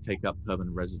to take up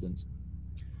permanent residence.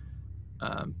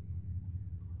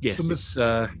 Yes,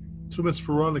 so Miss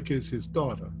Veronica is his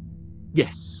daughter?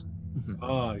 Yes.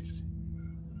 I see.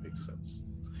 That makes sense.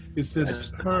 Is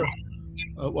this her?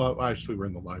 Well, actually, we're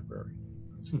in the library.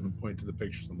 So point to the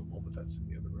pictures on the wall, but that's in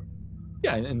the other room.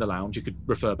 Yeah, in the lounge. You could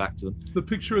refer back to them. The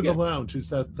picture in the lounge, is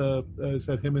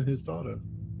that him and his daughter?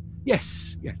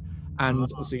 Yes. And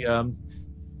obviously,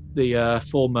 the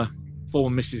former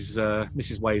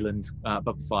Mrs. Wayland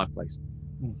above the fireplace.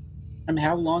 And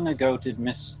how long ago did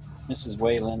Mrs.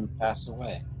 Wayland pass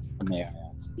away? May I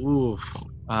ask? Ooh,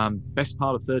 best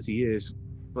part of 30 years.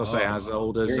 I'll say as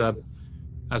old as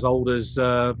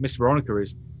Miss Veronica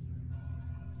is.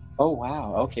 Oh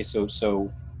wow. Okay,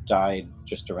 so died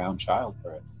just around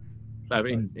childbirth.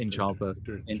 In childbirth.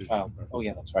 In child. Oh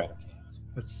yeah, that's right. Okay.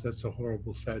 That's a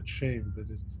horrible, sad shame, but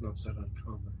it's not that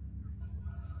uncommon.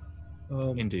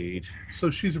 Indeed.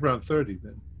 So she's around 30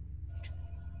 then.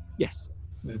 Yes.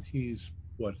 And he's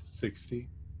what, 60?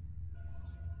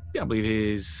 Yeah, I believe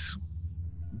he's.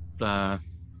 I've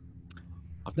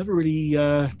never really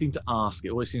been to ask.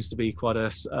 It always seems to be quite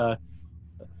a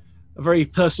very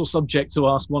personal subject to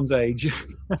ask one's age.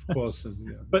 Of course, and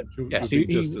yeah, but yes, he's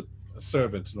just a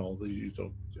servant and all. You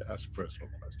don't ask personal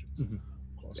questions. Mm-hmm.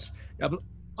 Of course. Yeah,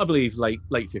 I believe late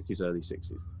 50s, early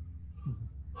 60s.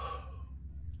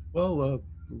 Well,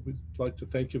 we'd like to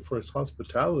thank you for his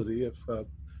hospitality. If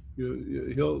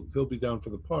he'll be down for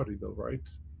the party, though, right?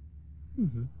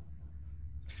 Mm-hmm.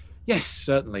 Yes,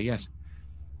 certainly. Yes.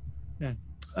 Yeah.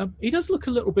 He does look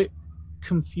a little bit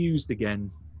confused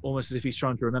again, almost as if he's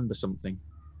trying to remember something.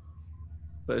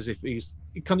 But as if you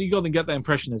got to get that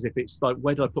impression as if it's like,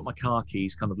 where did I put my car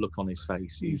keys? Kind of look on his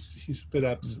face. He's a bit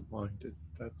absent-minded.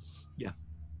 That's yeah.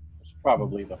 It's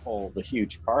probably the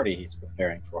huge party he's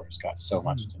preparing for. He's got so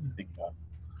much to think of.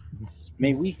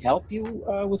 May we help you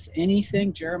with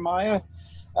anything, Jeremiah?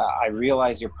 I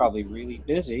realize you're probably really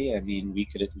busy. I mean, we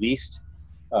could at least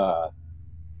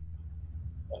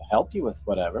help you with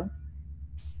whatever.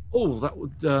 Oh, that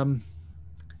would.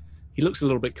 He looks a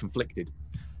little bit conflicted.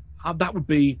 That would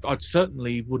be. I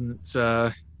certainly wouldn't.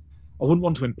 I wouldn't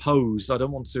want to impose. I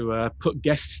don't want to put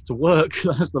guests to work.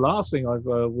 That's the last thing I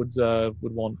would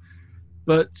want.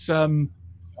 But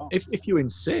if you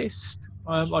insist,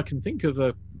 I can think of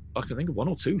one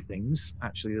or two things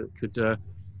actually that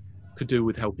could do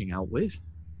with helping out with.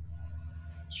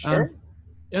 Sure.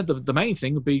 Yeah, the main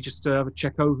thing would be just to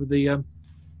check over the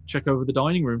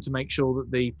dining room to make sure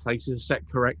that the place is set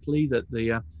correctly, that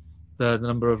the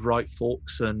number of right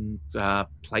forks and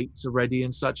plates are ready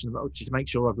and such, and to make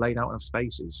sure I've laid out enough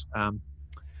spaces.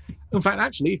 In fact,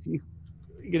 actually,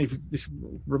 if this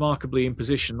remarkably in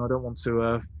position, I don't want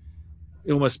to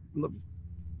almost.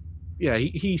 Yeah,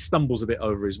 he stumbles a bit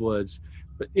over his words.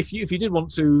 But if you did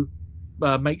want to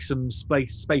make some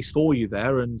space for you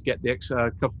there and get the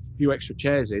few extra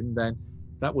chairs in, then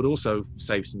that would also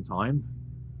save some time.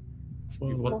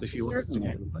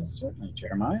 Certainly,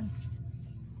 Jeremiah.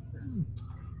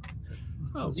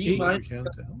 Oh, do you mind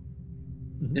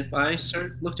if I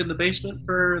looked in the basement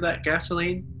for that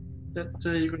gasoline that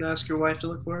you're going to ask your wife to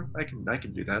look for? I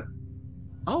can do that.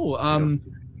 Oh,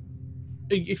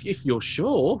 if you're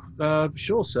sure,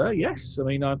 sure, sir. Yes, I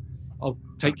mean, I'll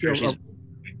take your.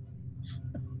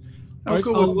 I'll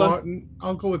go with Martin.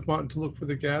 I'll go with Martin to look for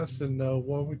the gas, and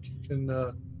Warwick, you can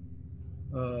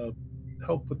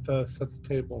help with set the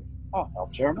table. Oh,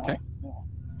 help Jeremiah. Okay. Yeah.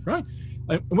 Right.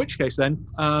 In which case, then,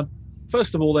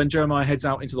 first of all, then Jeremiah heads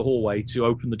out into the hallway to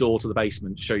open the door to the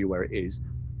basement to show you where it is.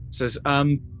 Says,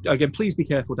 again, please be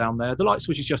careful down there. The light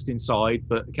switch is just inside,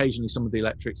 but occasionally some of the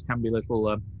electrics can be a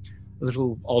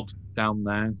little odd down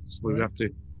there. So we have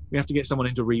to get someone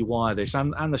in to rewire this,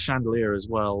 and the chandelier as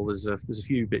well. There's a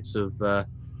few bits of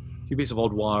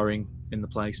odd wiring in the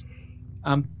place.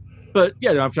 But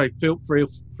yeah, I'm sorry, feel free.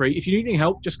 If you need any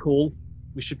help, just call.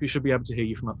 We should be able to hear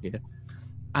you from up here.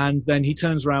 And then he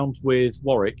turns around with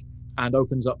Warwick and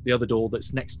opens up the other door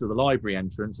that's next to the library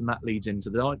entrance, and that leads into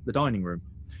the dining room,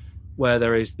 where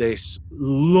there is this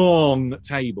long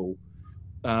table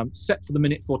set for the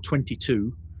minute for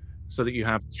 22, so that you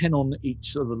have 10 on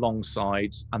each of the long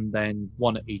sides and then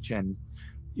 1 at each end.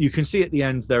 You can see at the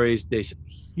end there is this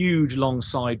huge long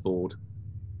sideboard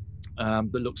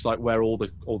that looks like where all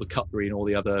the cutlery and all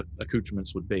the other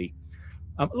accoutrements would be.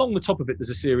 Along the top of it, there's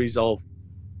a series of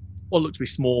what look to be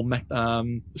small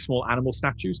animal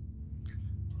statues.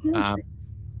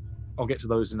 I'll get to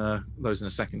those in a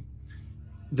second.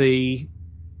 The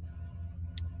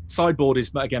sideboard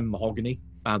is again mahogany.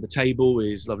 The table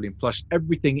is lovely and plush.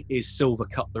 Everything is silver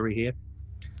cutlery here.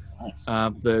 Nice.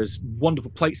 There's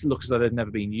wonderful plates that look as though they've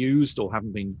never been used or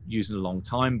haven't been used in a long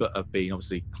time, but have been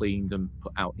obviously cleaned and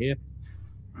put out here.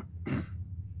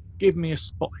 Give me a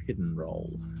spot hidden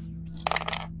roll.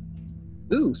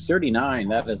 Ooh, 39.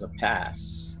 That is a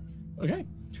pass. Okay.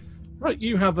 Right,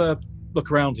 you have a look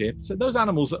around here. So those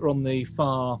animals that are on the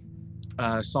far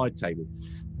side table,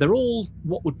 they're all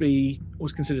what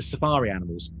was considered safari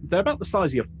animals. They're about the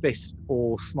size of your fist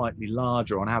or slightly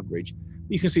larger on average.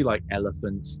 You can see like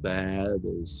elephants there,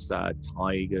 there's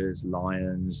tigers,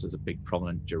 lions, there's a big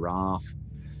prominent giraffe.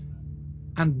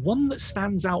 And one that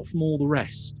stands out from all the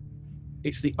rest,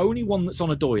 it's the only one that's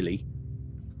on a doily,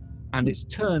 and it's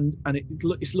turned and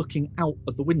it's looking out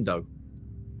of the window.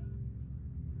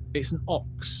 It's an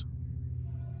ox.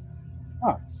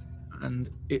 Ox. And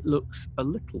it looks a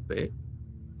little bit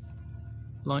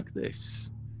like this.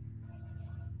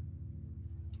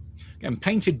 Again,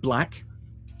 painted black.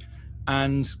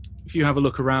 And if you have a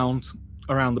look around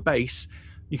the base,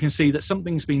 you can see that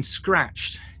something's been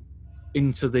scratched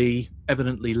into the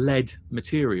evidently lead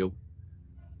material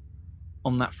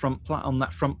on that front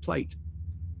plate.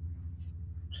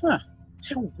 Huh.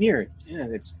 How weird. Yeah,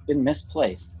 it's been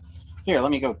misplaced. Here,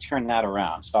 let me go turn that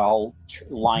around. So I'll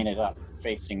line it up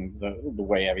facing the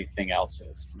way everything else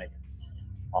is to make it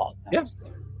all nice.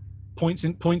 Yeah. Points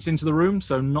into the room,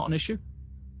 so not an issue.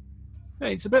 Yeah,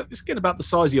 it's getting about the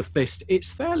size of your fist.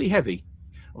 It's fairly heavy.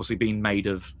 Obviously being made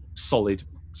of solid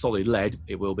lead,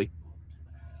 it will be.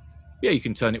 Yeah, you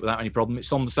can turn it without any problem.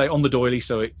 It's on the doily,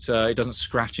 so it doesn't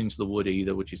scratch into the wood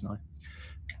either, which is nice.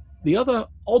 The other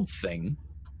odd thing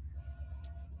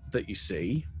that you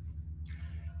see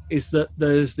is that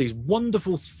there's these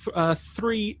wonderful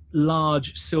three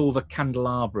large silver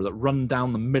candelabra that run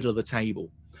down the middle of the table.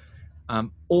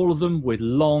 All of them with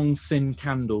long, thin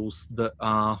candles that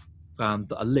are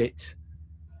lit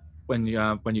when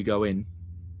you go in.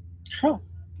 Huh.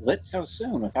 Lit so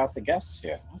soon without the guests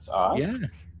here. That's odd. Yeah.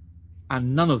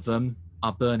 And none of them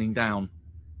are burning down.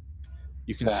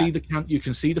 You can see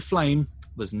the flame.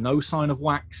 There's no sign of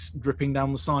wax dripping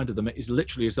down the side of them. It is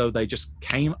literally as though they just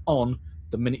came on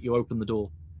the minute you open the door.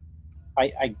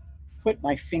 I put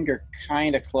my finger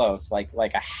kind of close, like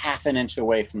a half an inch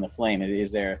away from the flame.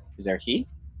 Is there heat?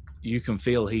 You can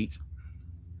feel heat.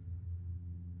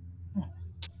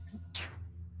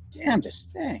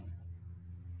 Damnedest thing.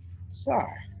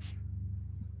 Sorry.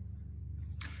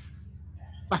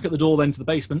 Back at the door then to the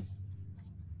basement.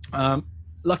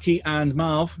 Lucky and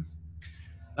Marv.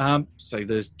 So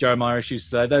there's Jeremiah issues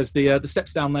there. There's the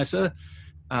steps down there, sir.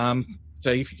 So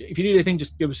if you need anything,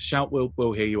 just give us a shout.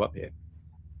 We'll hear you up here.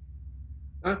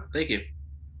 Oh, thank you.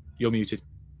 You're muted.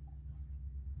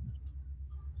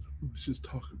 I was just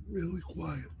talking really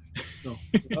quietly. No,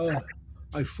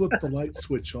 I flipped the light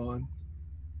switch on.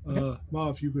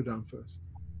 Marv, you go down first.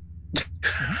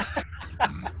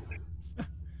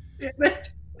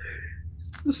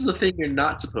 This is the thing you're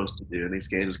not supposed to do in these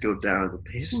games: is go down to the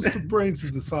basement. Who's the brains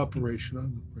of this operation?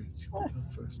 I'm the brains. You go down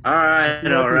first. All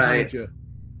right.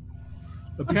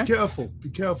 But be careful. Be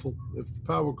careful. If the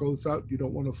power goes out, you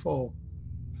don't want to fall.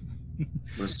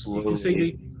 We'll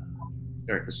slowly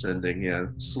start descending. Yeah,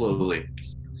 slowly.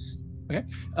 Okay.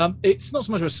 It's not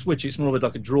so much of a switch; it's more of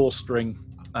like a drawstring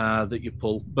that you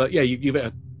pull. But yeah, you give it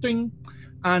a ding,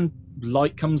 and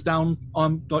light comes on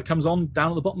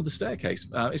down at the bottom of the staircase.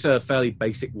 It's a fairly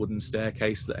basic wooden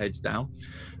staircase that heads down.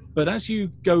 But as you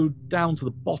go down to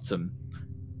the bottom,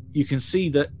 you can see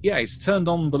that, yeah, it's turned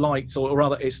on the lights, or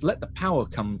rather it's let the power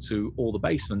come to all the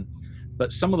basement,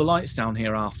 but some of the lights down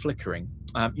here are flickering.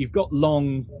 You've got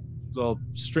long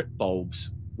strip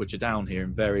bulbs which are down here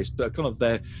in various,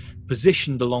 they're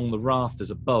positioned along the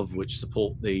rafters above which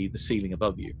support the ceiling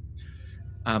above you.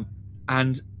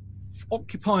 And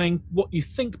occupying what you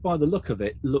think by the look of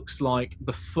it looks like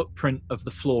the footprint of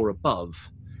the floor above,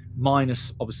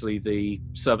 minus obviously the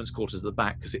servants' quarters at the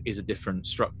back, because it is a different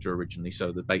structure originally,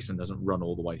 so the basement doesn't run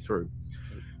all the way through.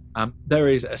 There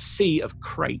is a sea of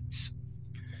crates,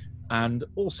 and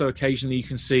also occasionally you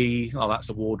can see, that's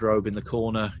a wardrobe in the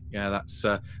corner. Yeah,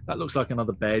 that looks like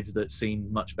another bed that's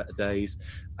seen much better days.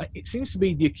 It seems to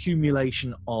be the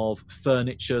accumulation of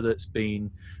furniture that's been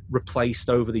replaced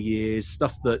over the years,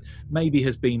 stuff that maybe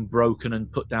has been broken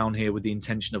and put down here with the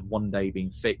intention of one day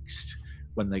being fixed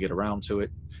when they get around to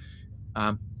it.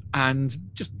 And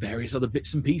just various other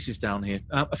bits and pieces down here.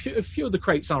 A few of the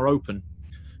crates are open.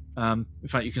 In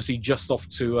fact, you can see just off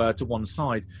to one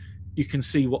side, you can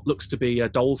see what looks to be a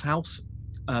doll's house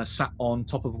sat on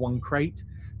top of one crate.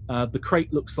 The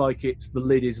crate looks like the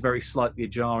lid is very slightly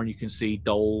ajar, and you can see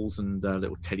dolls and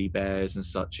little teddy bears and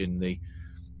such in the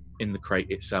crate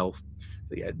itself.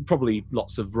 So yeah, probably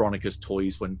lots of Veronica's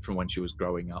toys from when she was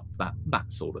growing up,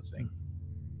 that sort of thing.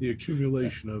 The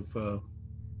accumulation of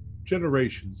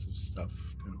generations of stuff.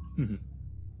 Mm-hmm.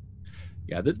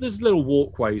 Yeah, there's little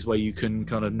walkways where you can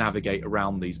kind of navigate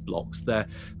around these blocks. They're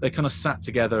kind of sat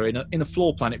together in a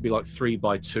floor plan. It'd be like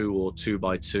 3x2 or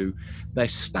 2x2. They're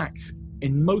stacked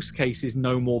in most cases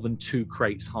no more than 2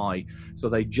 crates high, so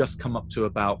they just come up to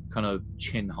about kind of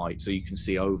chin height, so you can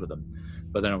see over them.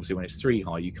 But then obviously when it's 3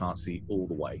 high, you can't see all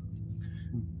the way.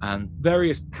 And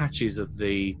various patches of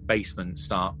the basement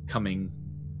start coming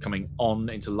on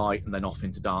into light and then off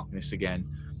into darkness again.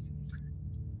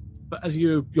 But as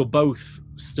you're both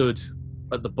stood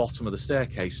at the bottom of the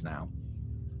staircase now,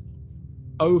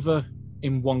 over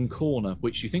in one corner,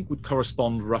 which you think would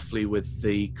correspond roughly with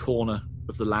the corner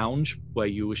of the lounge where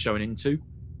you were shown into,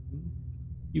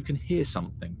 you can hear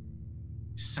something.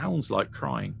 It sounds like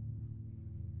crying.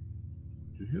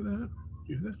 Do you hear that?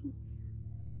 Do you hear that?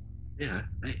 Yeah,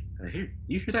 I hear.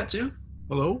 You hear that too?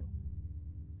 Hello?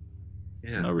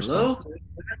 Yeah. No response. Hello?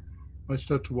 I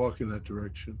start to walk in that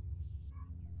direction.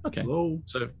 Okay. Hello?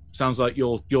 So sounds like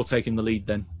you're taking the lead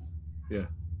then. Yeah.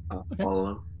 Okay.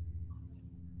 Follow him.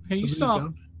 Okay, you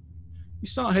Somebody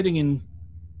start heading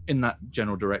in that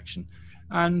general direction,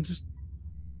 and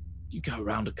you go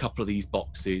around a couple of these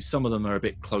boxes. Some of them are a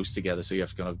bit close together, so you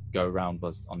have to kind of go around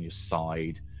on your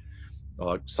side, or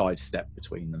like side step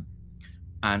between them.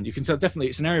 And you can tell definitely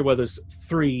it's an area where there's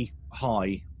 3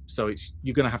 high, so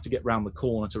you're going to have to get round the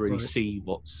corner to really see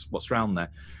what's round there.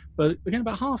 But again,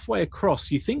 about halfway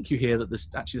across, you think you hear that there's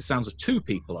actually the sounds of 2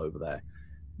 people over there.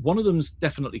 One of them's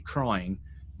definitely crying.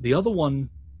 The other one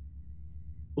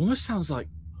almost sounds like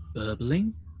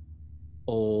burbling,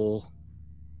 or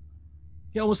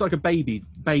almost like a baby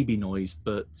noise,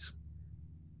 but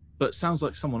sounds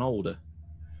like someone older.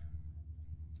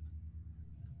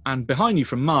 And behind you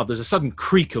from Marv, there's a sudden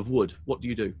creak of wood. What do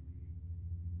you do?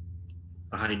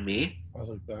 Behind me? I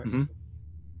look back. Mm-hmm.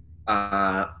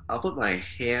 I'll put my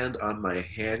hand on my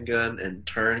handgun and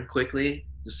turn quickly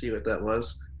to see what that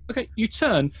was. Okay, you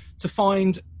turn to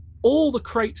find all the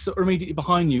crates that are immediately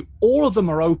behind you. All of them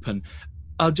are open.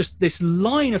 Just this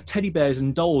line of teddy bears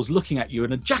and dolls looking at you,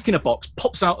 and a jack-in-a-box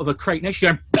pops out of a crate next to you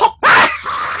and pop!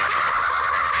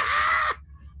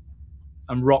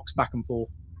 And rocks back and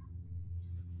forth.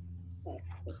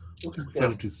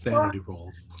 Gotta do sanity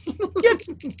rolls. Yeah,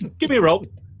 give me a roll.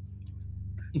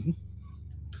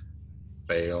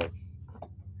 Fail.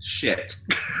 Shit.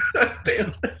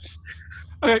 Failed.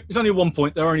 Okay, it's only 1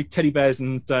 point. There are only teddy bears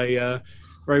and a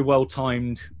very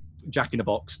well-timed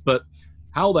jack-in-a-box. But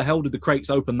how the hell did the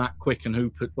crates open that quick,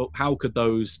 and how could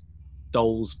those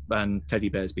dolls and teddy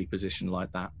bears be positioned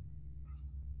like that?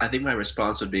 I think my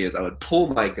response would be I would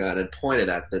pull my gun and point it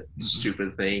at the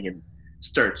stupid thing and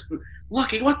start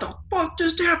looking. What the fuck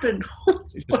just happened?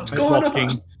 What's going on?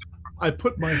 I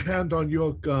put my hand on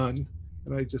your gun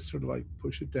and I just sort of like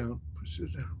push it down.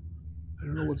 I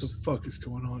don't know what the fuck is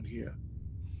going on here.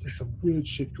 There's some weird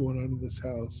shit going on in this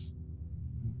house.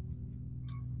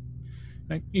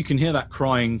 You can hear that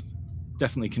crying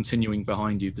definitely continuing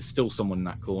behind you. There's still someone in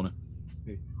that corner.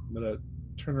 Okay, I'm gonna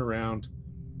turn around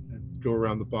and go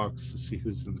around the box to see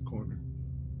who's in the corner.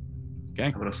 Okay.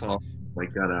 I'm gonna fall my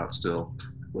gun out still,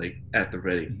 like at the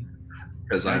ready,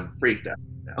 because I'm freaked out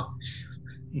now.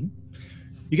 Mm-hmm.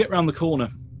 You get round the corner,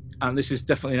 and this is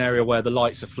definitely an area where the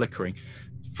lights are flickering.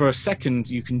 For a second,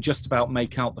 you can just about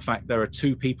make out the fact there are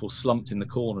 2 people slumped in the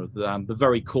corner, the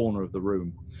very corner of the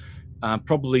room.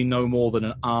 Probably no more than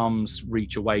an arm's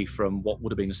reach away from what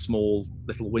would have been a small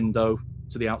little window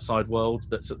to the outside world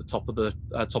that's at the top of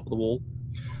the wall.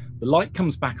 The light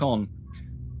comes back on.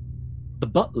 The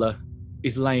butler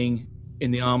is laying in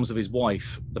the arms of his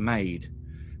wife, the maid.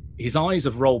 His eyes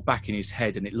have rolled back in his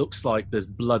head, and it looks like there's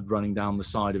blood running down the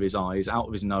side of his eyes, out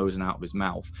of his nose and out of his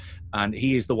mouth. And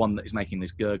he is the one that is making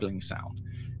this gurgling sound.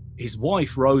 His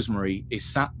wife, Rosemary, is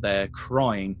sat there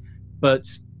crying, but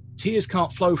tears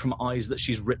can't flow from eyes that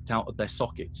she's ripped out of their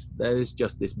sockets. There's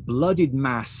just this blooded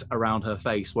mass around her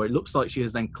face where it looks like she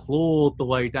has then clawed the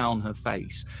way down her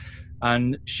face.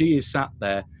 And she is sat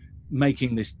there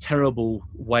making this terrible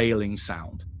wailing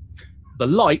sound. The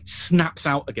light snaps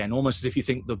out again, almost as if you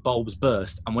think the bulb's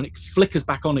burst. And when it flickers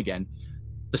back on again,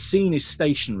 the scene is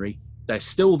stationary. They're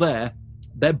still there.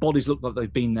 Their bodies look like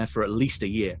they've been there for at least a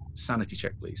year. Sanity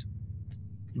check, please.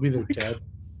 You mean they're dead?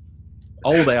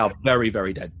 Oh, they are very,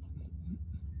 very dead.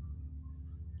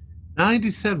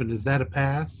 97, is that a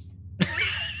pass?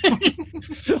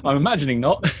 I'm imagining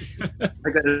not. I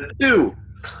got a 2.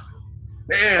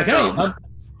 Man. Okay.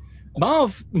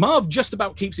 Marv just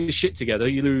about keeps his shit together.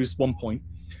 You lose 1 point.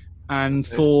 And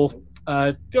for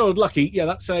Gerald Lucky, yeah,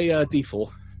 that's a D4.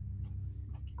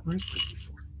 Where's the D4?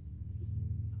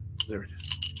 There it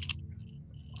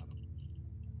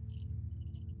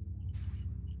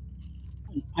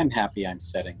is. I'm happy I'm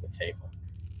setting the table.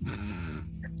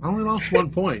 I only lost 1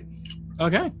 point.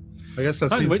 Okay. I guess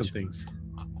I've seen some things.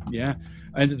 Yeah.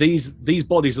 And these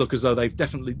bodies look as though they've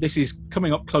definitely... This is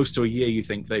coming up close to a year, you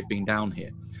think, they've been down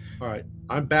here. All right.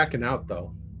 I'm backing out,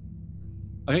 though.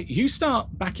 Okay, you start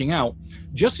backing out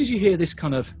just as you hear this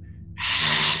kind of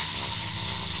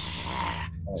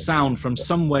sound from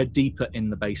somewhere deeper in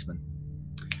the basement.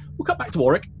 We'll cut back to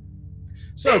Warwick.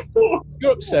 So,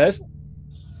 you're upstairs.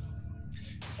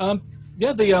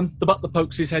 The butler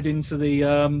pokes his head into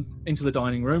the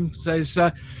dining room, says,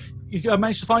 you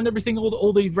managed to find everything.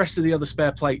 All the rest of the other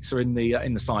spare plates are in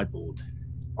the sideboard.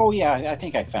 Oh yeah, I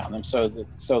think I found them.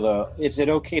 Is it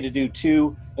okay to do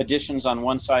 2 additions on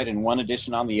one side and 1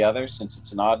 addition on the other, since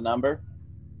it's an odd number?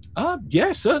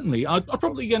 Yeah, certainly. I'd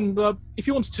probably, again, if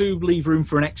you wanted to leave room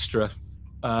for an extra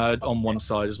on one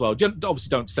side as well. Obviously,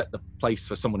 don't set the place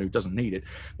for someone who doesn't need it,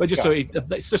 but just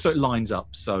it's just so it lines up,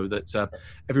 so that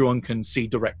everyone can see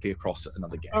directly across at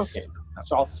another guest. Okay,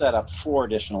 so I'll set up 4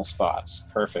 additional spots.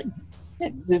 Perfect.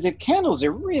 The candles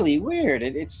are really weird.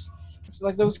 It's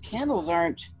like those candles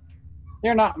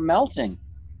they're not melting.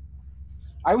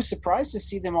 I was surprised to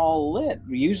see them all lit.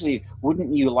 Usually,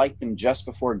 wouldn't you light them just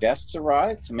before guests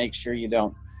arrive to make sure you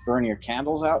don't burn your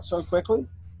candles out so quickly?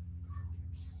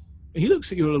 He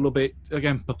looks at you a little bit,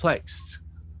 again, perplexed.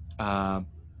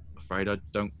 Afraid I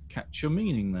don't catch your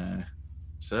meaning there,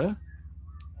 sir.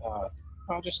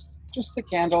 Just the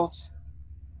candles.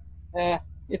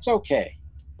 It's okay.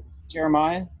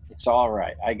 Jeremiah, it's all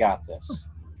right. I got this.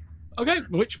 Okay,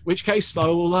 which case I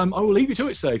will leave you to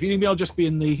it, sir. If you need me, I'll just be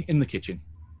in the kitchen.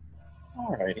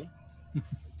 All righty.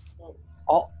 So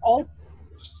I'll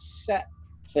set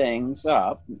things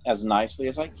up as nicely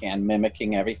as I can,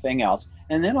 mimicking everything else,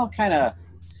 and then I'll kind of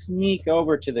sneak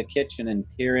over to the kitchen and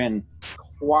peer in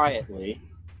quietly,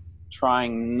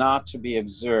 trying not to be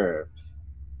observed.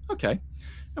 Okay.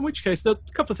 In which case, there are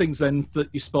a couple of things then that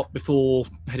you spot before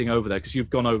heading over there, because you've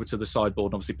gone over to the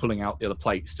sideboard and obviously pulling out the other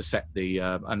plates to set the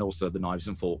and also the knives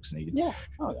and forks needed. Yeah.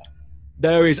 Oh, yeah.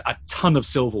 There is a ton of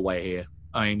silverware here.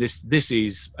 I mean, this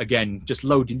is, again, just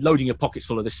loading your pockets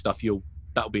full of this stuff.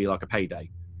 That'll be like a payday.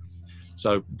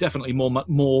 So definitely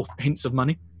more hints of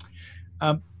money.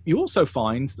 You also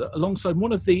find that alongside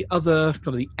one of the other kind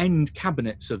of the end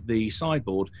cabinets of the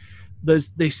sideboard,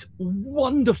 there's this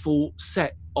wonderful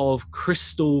set of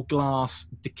crystal glass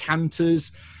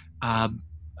decanters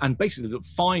and basically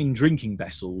fine drinking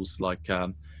vessels like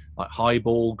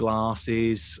highball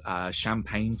glasses,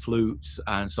 champagne flutes,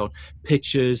 and so on,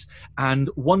 pitchers, and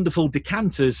wonderful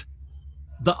decanters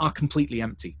that are completely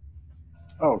empty.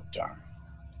 Oh, darn.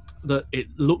 That it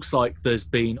looks like there's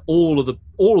been all of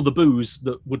the booze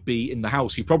that would be in the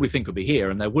house you probably think would be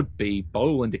here, and there would be, by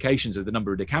all indications of the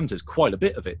number of decanters, quite a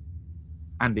bit of it,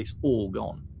 and it's all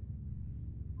gone.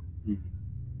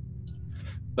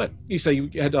 But you say you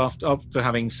head after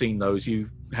having seen those, you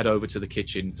head over to the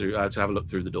kitchen to have a look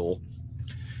through the door.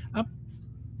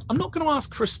 I'm not going to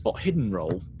ask for a spot hidden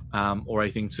roll or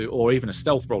anything or even a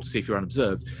stealth roll to see if you're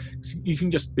unobserved. You can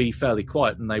just be fairly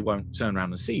quiet and they won't turn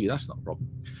around and see you. That's not a problem.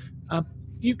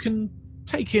 You can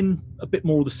take in a bit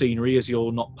more of the scenery as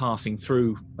you're not passing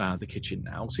through the kitchen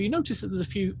now. So you notice that there's a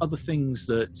few other things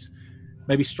that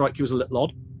maybe strike you as a little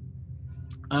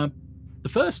odd. The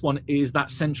first one is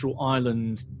that central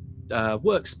island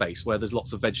workspace where there's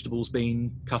lots of vegetables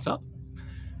being cut up.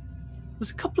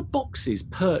 There's a couple of boxes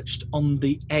perched on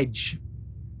the edge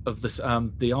of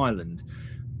the island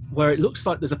where it looks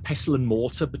like there's a pestle and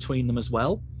mortar between them as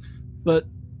well, but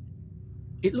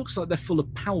it looks like they're full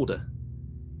of powder.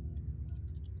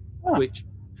 Which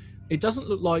it doesn't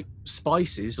look like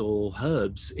spices or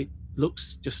herbs. It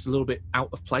looks just a little bit out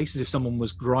of place, as if someone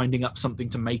was grinding up something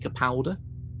to make a powder.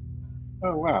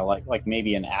 Oh wow, like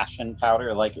maybe an ashen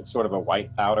powder, like it's sort of a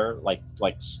white powder, like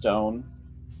stone.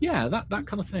 Yeah, that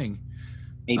kind of thing.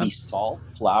 Maybe salt,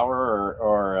 flour,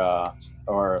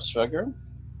 or sugar.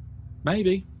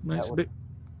 Maybe. It's a bit.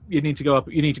 You need to go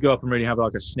up. You need to go up and really have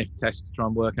like a sniff test to try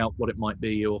and work out what it might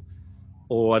be,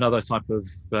 or another type of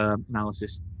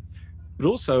analysis. But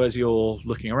also, as you're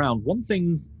looking around, one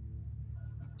thing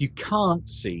you can't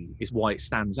see is why it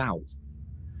stands out.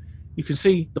 You can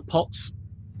see the pots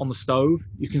on the stove.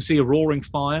 You can see a roaring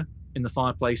fire in the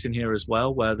fireplace in here as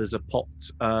well, where there's a pot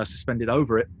suspended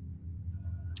over it.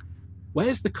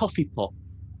 Where's the coffee pot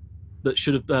that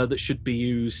should be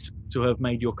used to have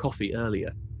made your coffee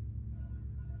earlier?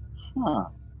 Huh.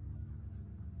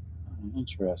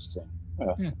 Interesting.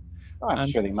 Yeah. I'm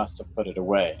sure they must have put it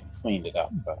away and cleaned it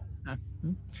up. But...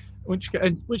 In which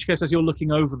case, as you're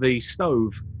looking over the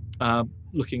stove,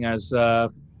 looking as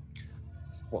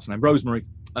what's her name, Rosemary,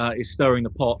 is stirring the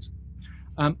pot.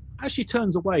 As she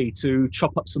turns away to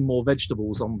chop up some more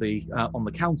vegetables on the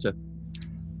counter,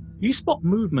 you spot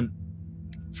movement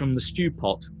from the stew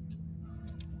pot.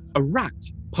 A rat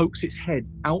pokes its head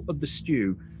out of the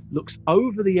stew, looks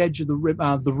over the edge of the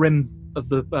rim of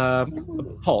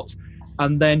the pot,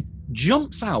 and then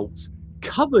jumps out,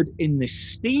 covered in this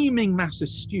steaming mass of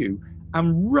stew,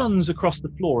 and runs across the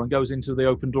floor and goes into the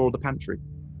open door of the pantry.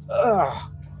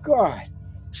 Oh God!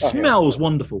 Smells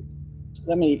wonderful.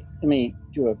 Let me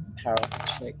do a power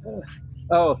check.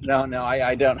 Oh no,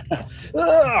 I don't.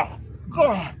 Oh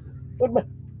God!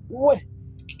 What?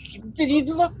 Did you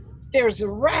look? There's a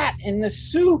rat in the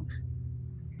soup.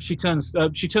 She turns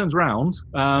round.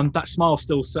 That smile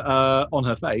still on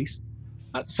her face.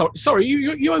 Sorry,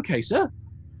 you okay, sir?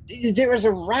 There was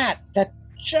a rat that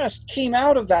just came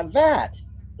out of that vat.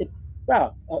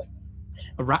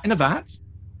 A rat in a vat?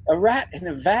 A rat in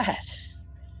a vat.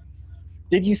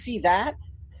 Did you see that?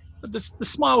 The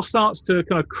smile starts to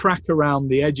kind of crack around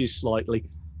the edges slightly.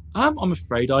 I'm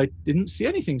afraid I didn't see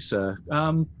anything, sir.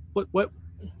 What?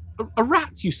 A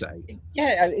rat, you say?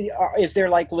 Yeah. Is there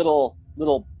like little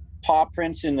paw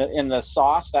prints in the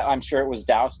sauce that I'm sure it was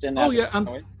doused in? Oh yeah,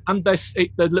 and the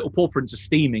little paw prints are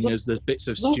steaming as there's bits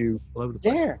of stew all over the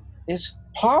place. There is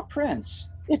paw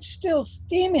prints. It's still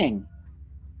steaming.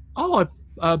 Oh,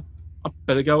 I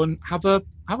better go and have a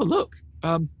look.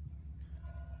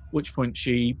 Which point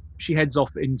she heads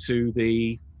off into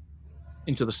the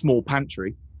small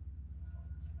pantry.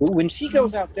 When she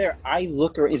goes out there, I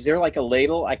look her. Is there like a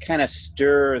ladle? I kind of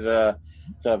stir the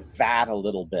vat a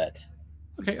little bit.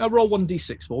 Okay, roll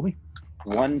 1d6 for me.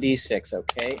 1d6.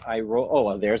 Okay, I roll.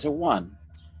 Oh, there's a 1.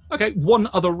 Okay, one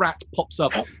other rat pops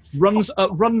up, runs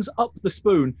up the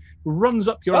spoon, runs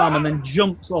up your arm, and then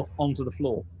jumps off onto the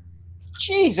floor.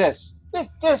 Jesus,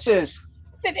 this is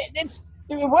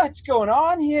what's going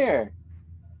on here?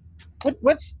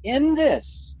 What's in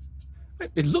this?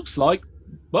 It looks like,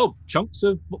 well, chunks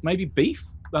of maybe beef,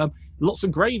 lots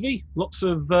of gravy, lots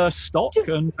of stock,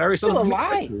 and various still other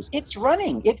alive. Vegetables. It's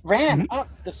running. It ran up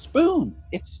the spoon.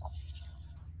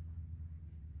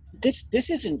 This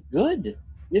isn't good.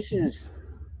 These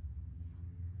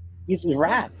are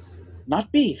rats,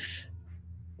 not beef.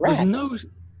 Rats.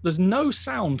 There's no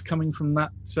sound coming from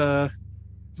that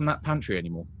pantry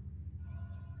anymore.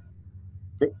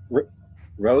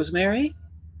 Rosemary?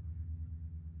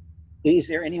 Is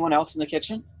there anyone else in the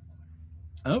kitchen?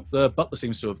 Oh, the butler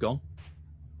seems to have gone.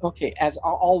 Okay, as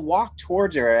I'll walk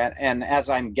towards her, and as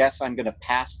I'm going to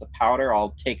pass the powder, I'll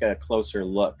take a closer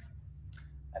look.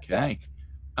 Okay.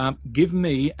 Give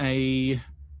me a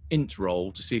int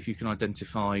roll to see if you can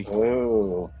identify.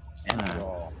 Oh, int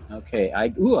roll. Okay, I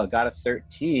got a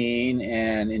 13,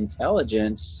 and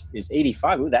intelligence is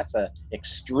 85. Ooh, that's a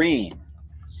extreme.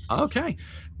 Okay.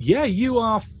 Yeah, you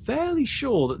are fairly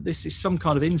sure that this is some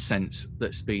kind of incense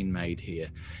that's been made here.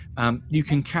 You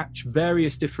can catch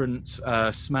various different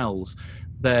smells.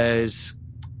 There's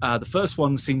the first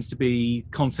one seems to be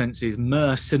contents is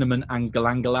myrrh, cinnamon, and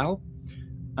galangalal.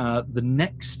 The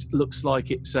next looks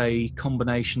like it's a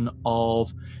combination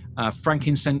of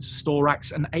frankincense,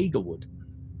 storax, and agarwood.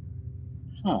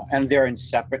 Huh. And they're in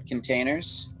separate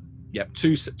containers? Yep,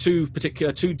 two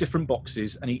different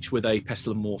boxes, and each with a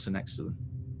pestle and mortar next to them.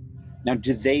 Now,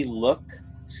 do they look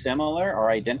similar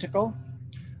or identical?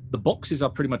 The boxes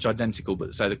are pretty much identical,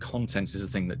 but so the contents is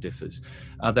the thing that differs.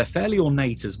 They're fairly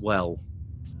ornate as well.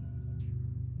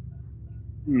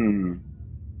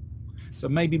 So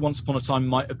maybe once upon a time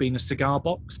might have been a cigar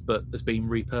box, but has been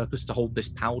repurposed to hold this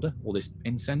powder or this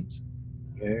incense.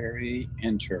 Very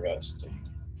interesting.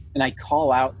 And I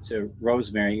call out to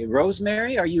Rosemary.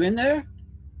 Rosemary, are you in there?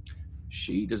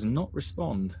 She does not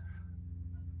respond.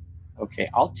 Okay,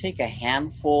 I'll take a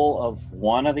handful of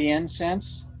one of the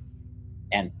incense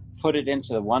and put it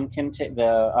into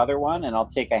the other one, and I'll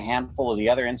take a handful of the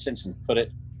other incense and put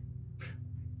it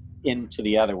into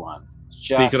the other one.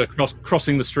 So you're going to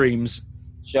crossing the streams.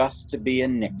 Just to be a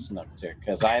nixnooker,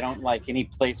 because I don't like any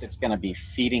place that's going to be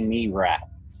feeding me rat.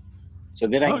 So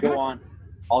then I'll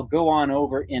go on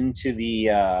over into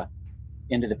the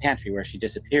pantry where she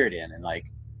disappeared in, and like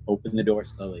open the door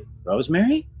slowly.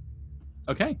 Rosemary?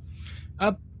 Okay.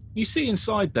 You see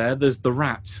inside there's the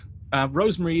rat.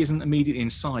 Rosemary isn't immediately in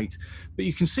sight, but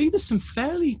you can see there's some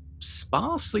fairly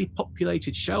sparsely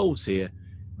populated shelves here.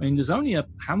 I mean, there's only a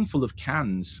handful of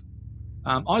cans.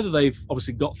 Either they've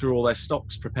obviously got through all their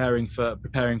stocks preparing for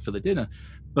the dinner,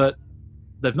 but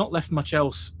they've not left much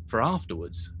else for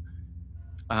afterwards.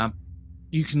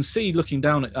 You can see looking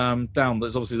down,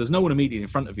 there's no one immediately in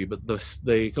front of you, but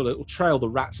the little trail the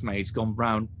rat's made's gone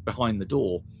round behind the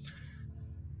door.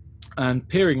 And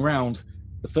peering round,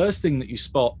 the first thing that you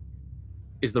spot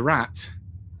is the rat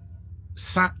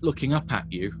sat looking up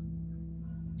at you,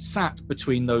 sat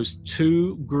between those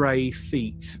two grey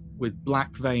feet with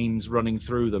black veins running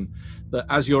through them, that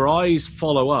as your eyes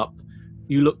follow up,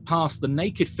 you look past the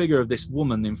naked figure of this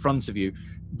woman in front of you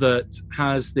that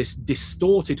has this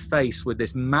distorted face with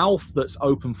this mouth that's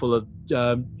open full of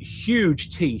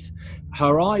huge teeth.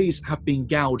 Her eyes have been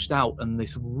gouged out, and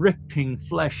this ripping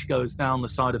flesh goes down the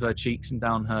side of her cheeks and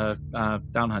down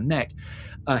her neck.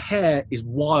 Her hair is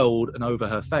wild and over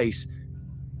her face.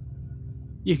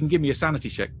 You can give me a sanity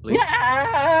check, please.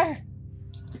 Yeah!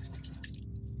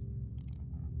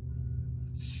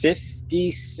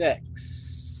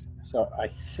 56. So I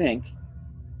think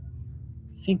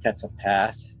that's a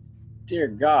pass. Dear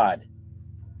God.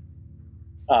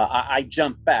 I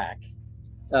jump back.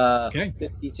 Okay.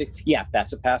 56. Yeah,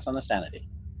 that's a pass on the sanity.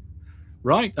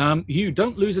 Right. You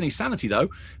don't lose any sanity, though,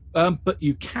 but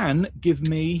you can give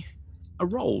me a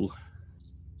roll.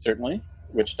 Certainly.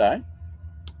 Which die?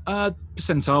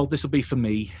 Percentile. This will be for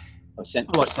me. Oh,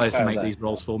 I like players to make percentile these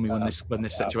rolls for me when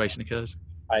this situation occurs.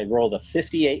 I rolled a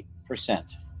 58%.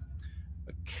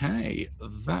 Okay,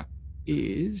 that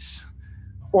is.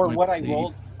 Or what I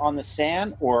rolled on the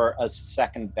sand, or a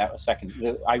second. That was second.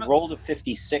 I rolled a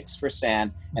 56 for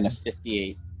sand and a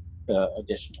 58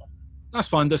 additional. That's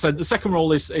fine. So the second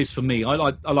roll is for me. I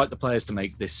like the players to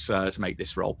make this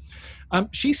roll.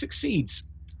 She succeeds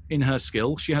in her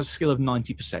skill. She has a skill of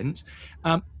 90%.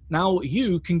 Now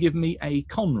you can give me a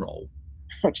con roll.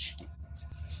 Oh, jeez.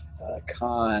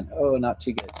 Con. Oh, not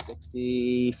too good.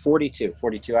 60, 42.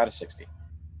 42 out of 60.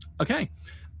 Okay.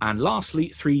 And lastly,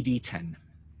 3d10.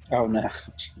 Oh, no.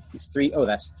 Jeez. 3. Oh,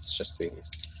 that's just 3 of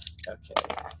these.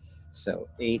 Okay. So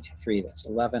 8, 3, that's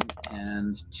 11,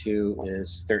 and 2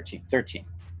 is 13. 13.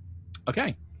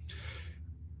 Okay.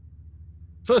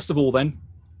 First of all, then,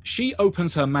 she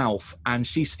opens her mouth and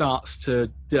she starts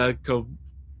to go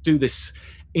do this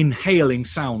inhaling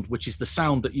sound, which is the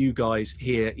sound that you guys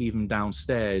hear even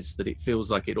downstairs, that it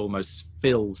feels like it almost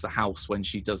fills the house when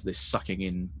she does this sucking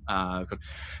in.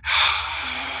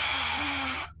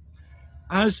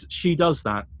 As she does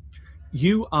that,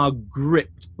 you are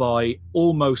gripped by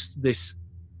almost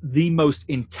the most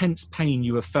intense pain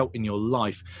you have felt in your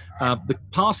life.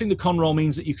 Passing the con roll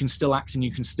means that you can still act and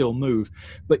you can still move,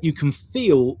 but you can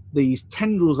feel these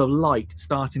tendrils of light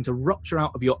starting to rupture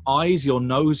out of your eyes, your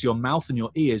nose, your mouth, and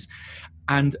your ears.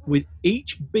 And with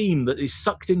each beam that is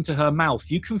sucked into her mouth,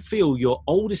 you can feel your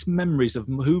oldest memories of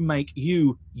who make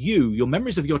you, your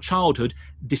memories of your childhood,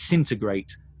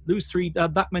 disintegrate. Lose 3,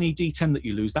 that many D10 that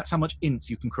you lose, that's how much int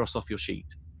you can cross off your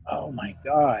sheet. Oh my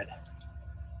God.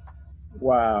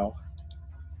 Wow.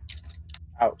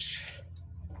 Ouch.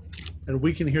 And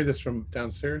we can hear this from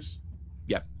downstairs?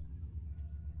 Yeah.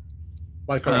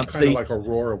 Like kind of like a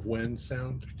roar of wind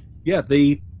sound? Yeah,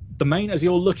 the main, as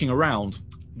you're looking around,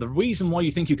 the reason why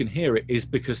you think you can hear it is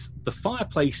because the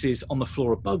fireplace is on the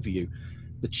floor above you.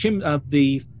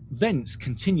 The vents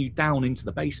continue down into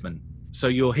the basement. So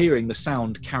you're hearing the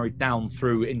sound carried down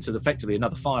through into effectively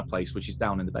another fireplace, which is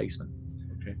down in the basement.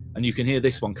 Okay. And you can hear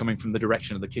this one coming from the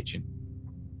direction of the kitchen.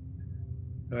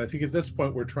 And I think at this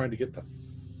point we're trying to get the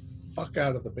fuck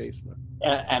out of the basement.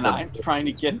 And I'm trying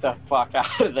to get the fuck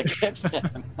out of the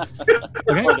kitchen.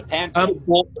 Okay. Or the pantry.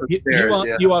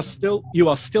 You are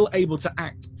still able to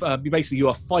act. Basically, you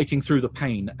are fighting through the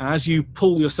pain. As you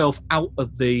pull yourself out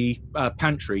of the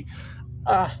pantry,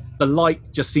 the light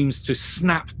just seems to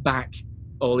snap back,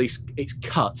 or at least it's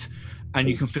cut, and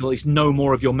you can feel at least no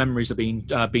more of your memories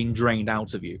are being drained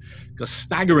out of you. Because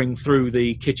staggering through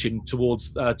the kitchen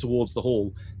towards the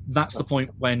hall, that's the point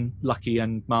when Lucky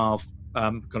and Marv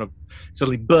kind of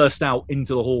suddenly burst out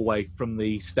into the hallway from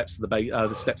the steps of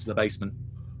the basement.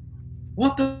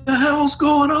 What the hell's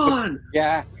going on?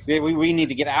 Yeah, we need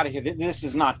to get out of here. This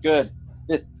is not good.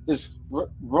 This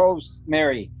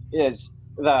Rosemary is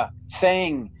the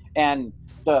thing and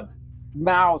the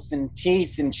mouth and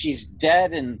teeth, and she's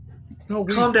dead. And no,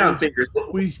 calm down, Fingers.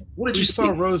 What did you saw?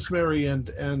 see? Rosemary and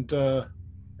Jeremiah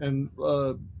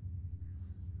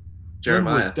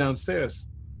Linwood downstairs.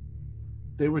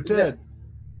 They were dead.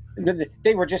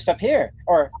 They were just up here.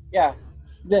 Or yeah,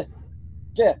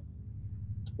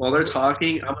 While they're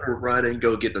talking, I'm gonna run and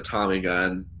go get the Tommy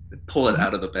gun and pull it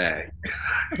out of the bag.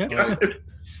 Okay.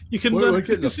 You can. We're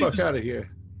getting the fuck out of here.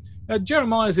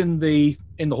 Jeremiah's in the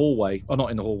hallway, or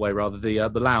not in the hallway, rather the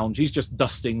lounge. He's just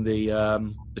dusting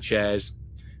the chairs.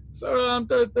 So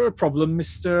they're a problem,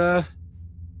 Mr.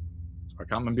 I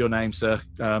can't remember your name, sir.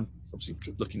 Obviously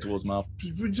looking towards Marv.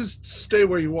 Just stay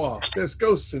where you are. There's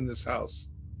ghosts in this house.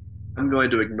 I'm going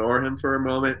to ignore him for a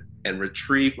moment and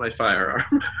retrieve my firearm.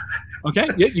 Okay,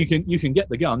 yeah, you can get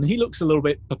the gun. He looks a little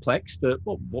bit perplexed.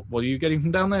 What are you getting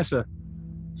from down there, sir?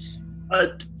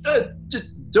 Just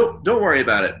don't worry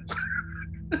about it.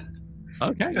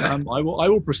 Okay, I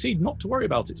will proceed not to worry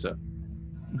about it, sir.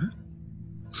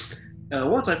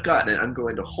 Once I've gotten it, I'm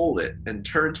going to hold it and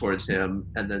turn towards him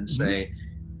and then say,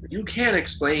 "You can't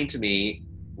explain to me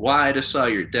why I just saw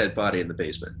your dead body in the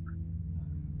basement."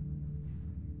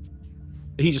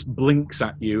 He just blinks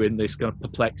at you in this kind of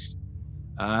perplexed.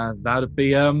 That'd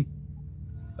be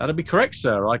correct,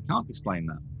 sir. I can't explain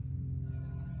that.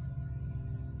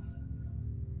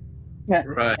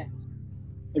 Right.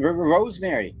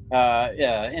 Rosemary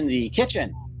in the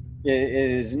kitchen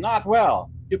is not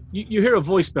well. You hear a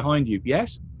voice behind you,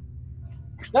 yes?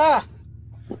 Ah!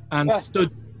 And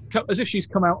stood as if she's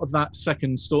come out of that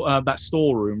second that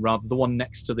storeroom, rather the one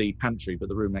next to the pantry, but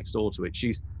the room next door to it.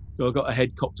 She's got her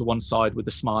head cocked to one side with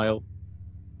a smile.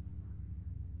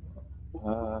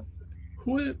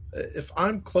 If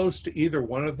I'm close to either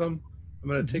one of them, I'm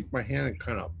going to take my hand and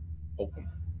kind of poke them.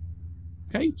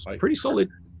 Okay, it's pretty solid.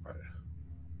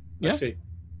 Yeah. Say,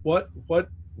 what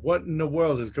in the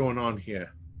world is going on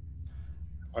here?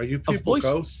 Are you people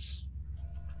ghosts?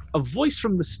 A voice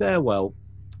from the stairwell,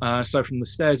 so from the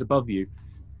stairs above you,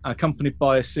 accompanied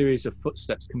by a series of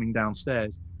footsteps coming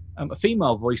downstairs. A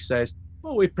female voice says,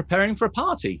 "Well, we're preparing for a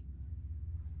party."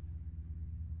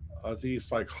 Are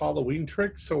these like Halloween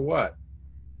tricks or what?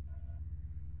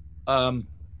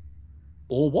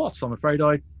 Or what? I'm afraid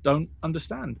I don't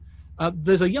understand.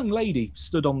 There's a young lady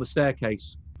stood on the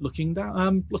staircase, looking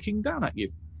down at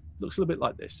you. Looks a little bit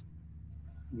like this.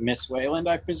 Miss Wayland,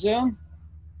 I presume?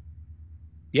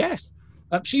 Yes.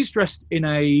 She's dressed in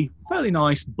a fairly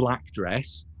nice black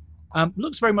dress.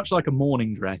 Looks very much like a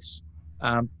morning dress.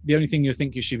 The only thing you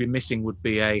think she'd be missing would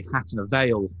be a hat and a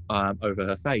veil over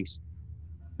her face.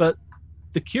 But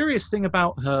the curious thing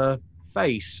about her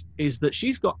face is that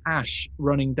she's got ash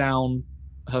running down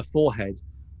her forehead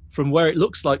from where it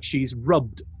looks like she's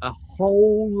rubbed a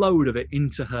whole load of it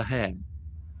into her hair.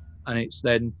 And it's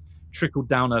then trickled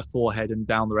down her forehead and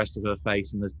down the rest of her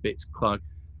face, and there's bits cluttered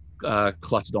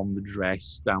on the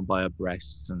dress, down by her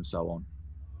breasts, and so on.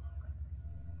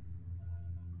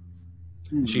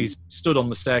 Mm-hmm. She's stood on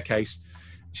the staircase.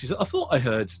 She said, "I thought I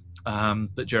heard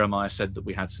that Jeremiah said that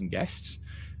we had some guests.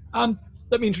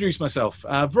 Let me introduce myself.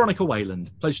 Veronica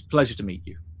Wayland. Pleasure to meet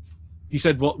you. You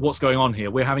said what's going on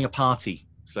here? We're having a party,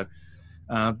 so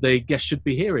the guests should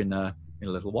be here in a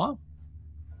little while."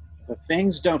 The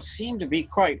things don't seem to be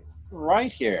quite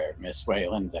right here, Miss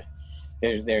Wayland.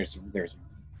 There's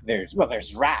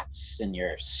rats in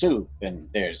your soup,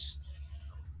 and there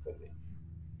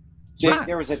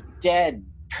was a dead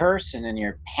person in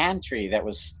your pantry that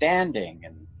was standing,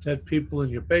 and dead people in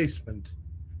your basement.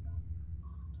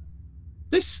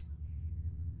 This,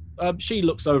 she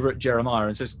looks over at Jeremiah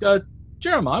and says,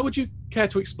 "Jeremiah, would you care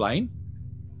to explain?"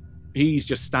 He's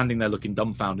just standing there looking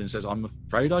dumbfounded and says, "I'm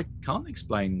afraid I can't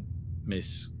explain,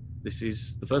 miss. This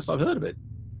is the first I've heard of it."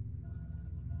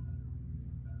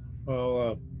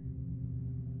 Well,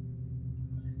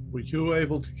 were you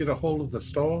able to get a hold of the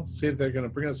store? See if they're going to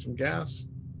bring us some gas?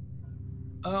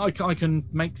 I can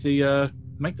make the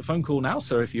phone call now,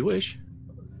 sir, if you wish.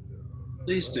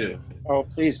 Please do. Oh,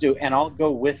 please do. And I'll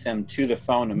go with them to the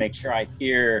phone to make sure I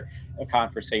hear a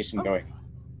conversation going on.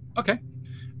 Okay.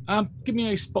 Give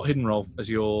me a spot hidden roll as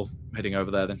you're heading over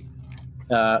there,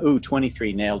 then.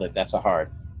 23. Nailed it. That's a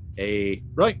hard.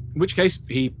 Right. In which case,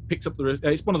 he picks up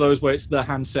it's one of those where it's the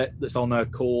handset that's on a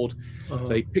cord. Uh-huh.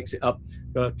 So he picks it up,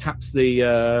 taps the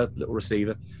little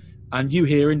receiver, and you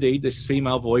hear indeed this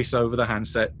female voice over the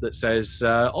handset that says,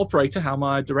 "Operator, how may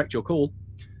I direct your call?"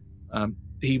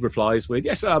 He replies with,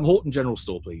 "Yes, Horton General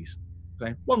Store, please."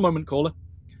 Okay. "One moment, caller."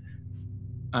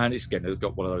 And it's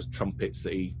got one of those trumpets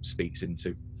that he speaks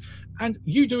into. And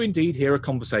you do indeed hear a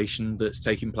conversation that's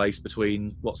taking place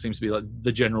between what seems to be like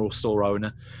the general store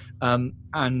owner and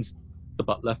the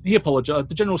butler.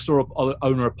 The general store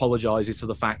owner apologizes for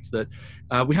the fact that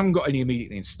we haven't got any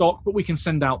immediately in stock, but we can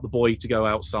send out the boy to go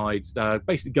outside,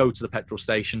 basically go to the petrol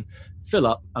station, fill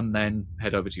up, and then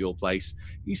head over to your place.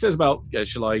 He says about,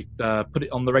 shall I put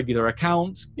it on the regular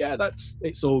account? Yeah,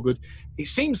 it's all good. It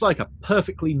seems like a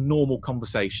perfectly normal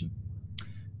conversation.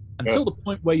 Until the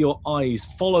point where your eyes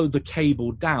follow the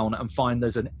cable down and find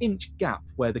there's an inch gap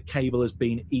where the cable has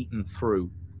been eaten through,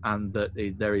 and that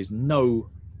there is no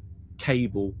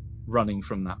cable running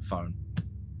from that phone.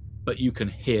 But you can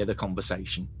hear the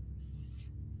conversation.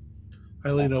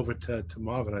 I lean over to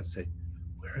Marvin. I say,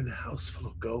 "We're in a house full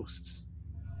of ghosts.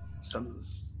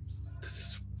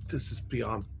 This is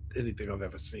beyond anything I've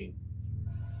ever seen."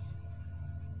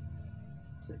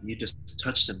 You just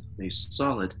touched him. He's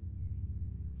solid.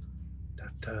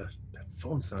 That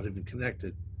phone's not even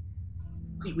connected.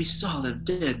 We saw them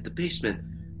dead in the basement.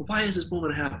 Why does this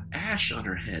woman have ash on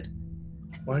her head?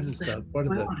 Why do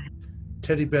the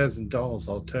teddy bears and dolls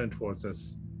all turn towards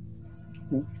us?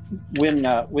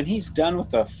 When he's done with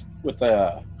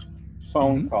the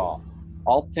phone call,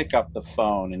 I'll pick up the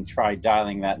phone and try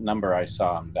dialing that number I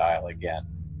saw him dial again.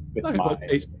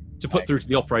 It's to put through to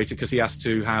the operator because he has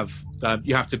to have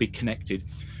you have to be connected.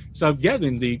 So yeah,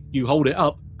 then you hold it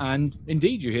up, and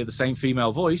indeed you hear the same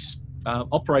female voice.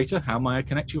 "Operator, how may I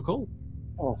connect your call?"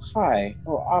 Oh, hi.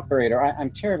 Oh, operator,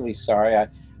 I'm terribly sorry.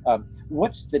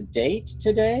 What's the date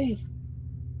today?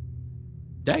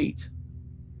 Date?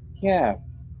 Yeah.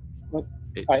 What?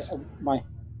 My.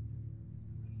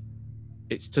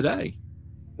 It's today.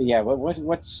 Yeah.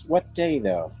 What day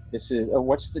though? This is.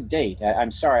 What's the date?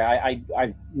 I'm sorry.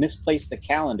 I misplaced the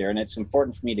calendar, and it's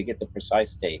important for me to get the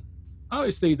precise date. Oh,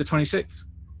 it's the 26th.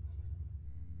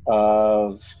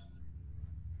 Of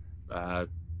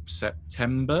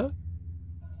September.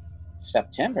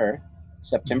 September.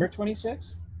 September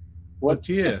 26th. What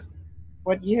year?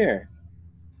 What year?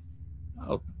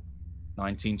 Oh,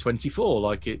 1924,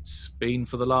 like it's been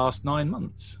for the last 9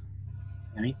 months.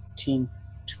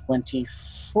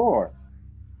 1924.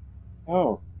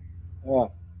 Oh,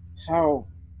 how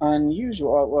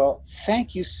unusual. Well,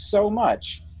 thank you so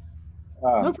much.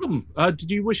 No problem. Did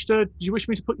you wish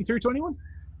me to put you through to anyone?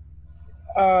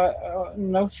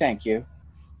 No, thank you.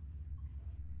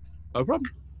 No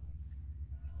problem.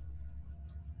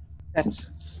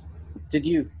 Did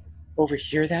you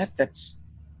overhear that?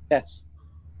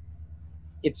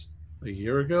 It's A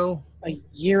year ago? a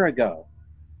year ago.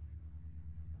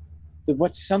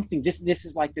 This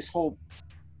is like this whole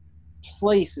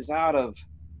place is out of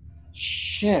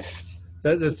shift.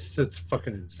 That's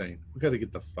fucking insane. We got to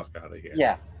get the fuck out of here.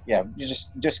 Yeah. You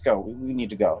just go. We need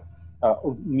to go.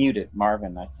 Mute it,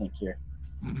 Marvin. I think you're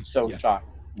so shocked,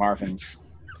 Marvin.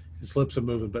 His lips are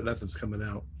moving, but nothing's coming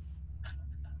out.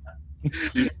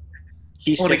 He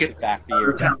shifted back to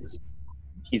you.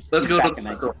 Let's go back to in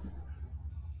the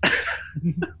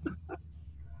 19.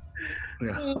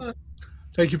 Yeah.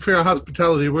 Thank you for your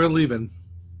hospitality. We're leaving.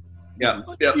 Yeah.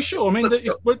 Are you sure? I mean,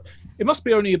 it must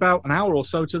be only about an hour or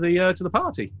so to the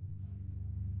party.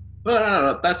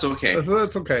 No, that's okay.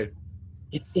 That's okay.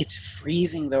 It's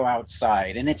freezing though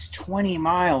outside, and it's 20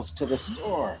 miles to the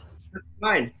store.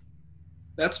 Fine.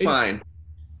 That's fine.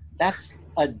 That's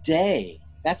a day.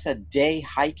 That's a day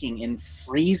hiking in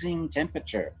freezing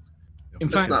temperature. In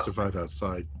fact, survive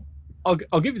outside.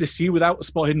 I'll give you this to you without a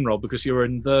spot hidden, Rob, because you're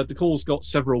in the call's got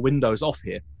several windows off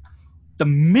here. The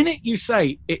minute you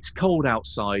say it's cold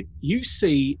outside, you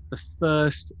see the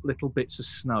first little bits of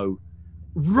snow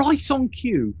right on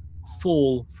cue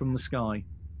fall from the sky.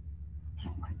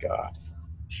 Oh my God.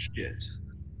 Shit.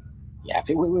 Yeah,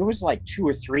 if it was like 2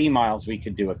 or 3 miles, we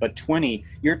could do it. But 20,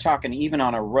 you're talking even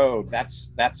on a road,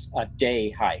 that's a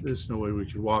day hike. There's no way we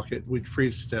could walk it. We'd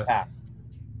freeze to death.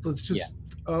 Let's just,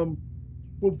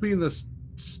 we'll be in the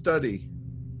study.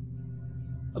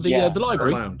 The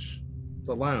library? The lounge. Oh,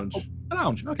 the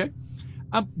lounge, okay.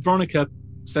 Veronica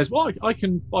says, well, I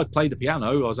play the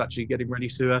piano. I was actually getting ready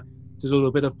to do a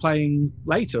little bit of playing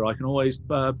later. I can always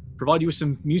provide you with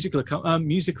some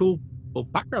musical or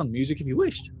background music if you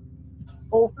wished.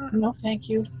 Oh, no, thank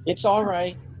you. It's all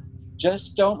right.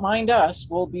 Just don't mind us.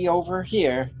 We'll be over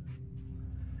here.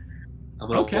 I'm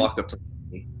going to walk up to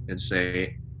me and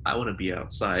say, I want to be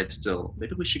outside still.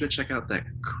 Maybe we should go check out that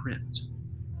crypt.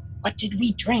 What did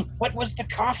we drink? What was the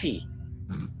coffee?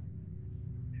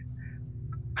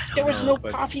 There was no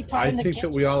coffee pot in the kitchen. I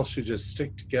think that we all should just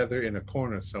stick together in a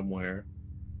corner somewhere.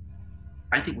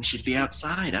 I think we should be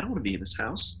outside. I don't want to be in this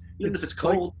house. Even if it's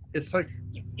cold. It's like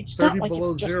it's 30 not like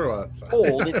below it's just zero outside.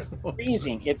 Cold. It's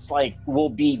freezing. It's like we'll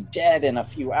be dead in a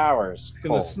few hours. It's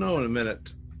going to snow in a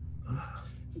minute.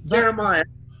 Jeremiah,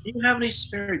 do you have any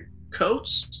spare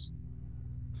coats?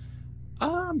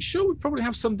 I'm sure we probably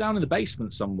have some down in the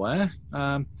basement somewhere.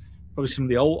 Probably some of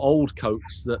the old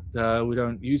coats that we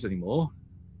don't use anymore.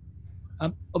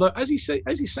 Although, as he's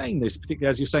saying this, particularly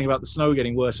as you're saying about the snow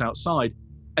getting worse outside,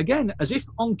 again, as if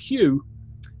on cue,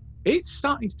 it's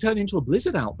starting to turn into a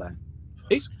blizzard out there.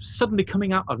 It's suddenly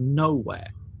coming out of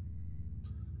nowhere.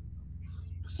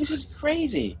 This is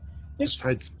crazy.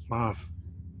 Besides, Marv,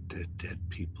 they're dead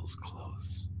people's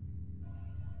clothes.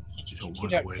 You don't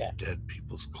want to wear dead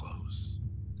people's clothes.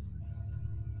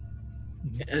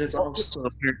 And it's also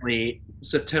apparently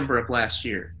September of last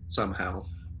year, somehow.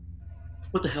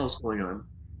 What the hell's going on?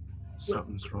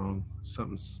 Something's wrong.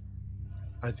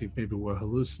 I think maybe we're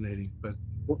hallucinating, but...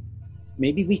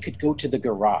 Maybe we could go to the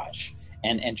garage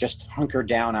and just hunker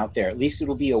down out there. At least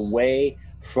it'll be away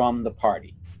from the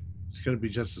party. It's going to be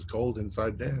just as cold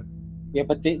inside there. Yeah,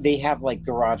 but they have like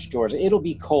garage doors. It'll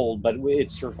be cold, but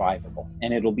it's survivable.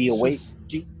 And it'll be away...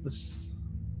 Let's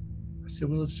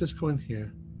just go in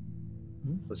here.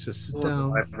 Let's just sit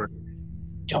down.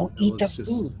 Don't eat the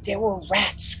food. There were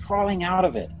rats crawling out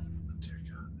of it. Dear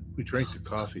God. We drank the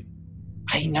coffee.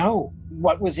 I know.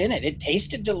 What was in it? It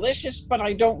tasted delicious, but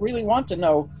I don't really want to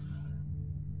know.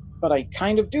 But I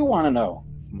kind of do want to know.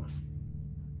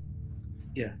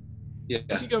 Yeah.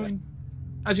 As you go in,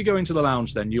 as you go into the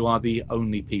lounge, then you are the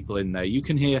only people in there. You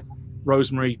can hear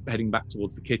Rosemary heading back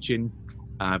towards the kitchen.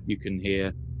 You can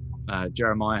hear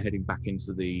Jeremiah heading back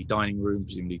into the dining room,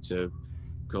 presumably to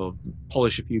go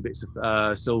polish a few bits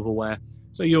of silverware.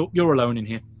 So you're alone in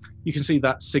here. You can see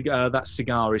that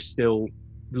cigar is still,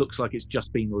 looks like it's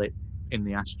just been lit in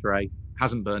the ashtray.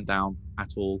 Hasn't burnt down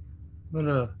at all. I'm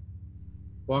gonna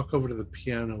walk over to the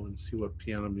piano and see what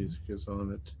piano music is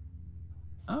on it.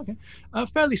 Okay.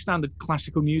 Fairly standard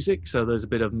classical music. So there's a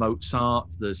bit of Mozart,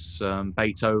 there's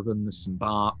Beethoven, there's some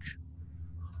Bach.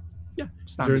 Yeah,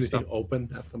 standard Is there anything stuff. open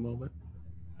at the moment?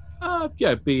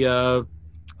 Yeah, be can't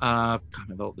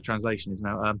remember what the translation is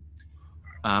now.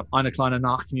 Eine kleine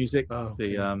Nacht music, Oh,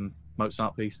 okay. the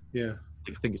Mozart piece. Yeah.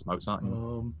 I think it's Mozart.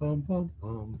 Go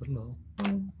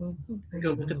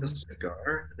look at the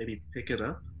cigar. Maybe pick it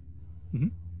up.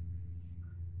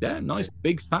 Yeah, nice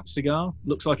big fat cigar.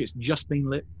 Looks like it's just been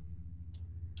lit.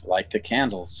 Like the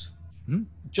candles.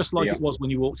 Just like it was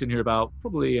when you walked in here about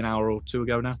probably an hour or two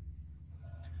ago now.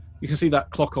 You can see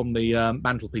that clock on the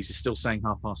mantelpiece is still saying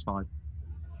 5:30.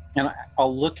 And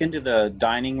I'll look into the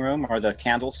dining room. Are the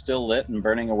candles still lit and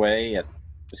burning away at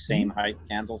the same height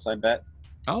candles, I bet?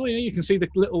 Oh, yeah, you can see the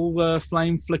little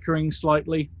flame flickering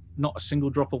slightly. Not a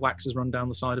single drop of wax has run down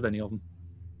the side of any of them.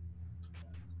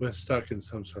 We're stuck in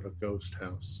some sort of ghost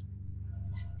house.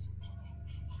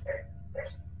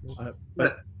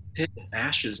 But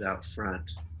ashes out front.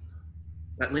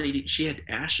 That lady, she had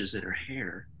ashes in her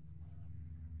hair.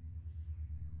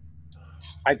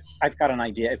 I've got an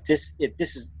idea. If this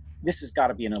has got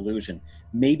to be an illusion.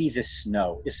 Maybe the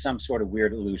snow is some sort of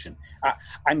weird illusion.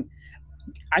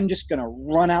 I'm just going to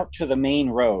run out to the main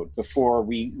road before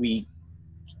we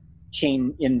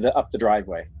came up the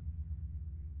driveway.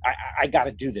 I got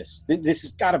to do this. This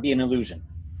has got to be an illusion.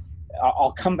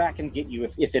 I'll come back and get you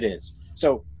if it is.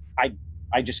 So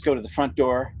I just go to the front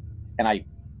door and I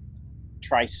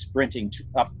try sprinting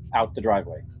out the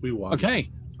driveway. We walk.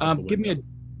 Okay, give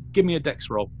me a dex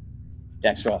roll.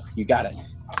 Dex roll. You got it.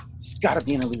 It's got to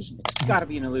be an illusion. It's got to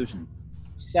be an illusion.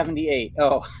 78.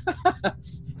 Oh,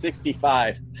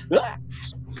 65.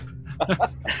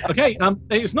 Okay,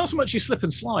 it's not so much you slip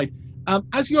and slide.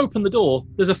 As you open the door,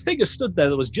 there's a figure stood there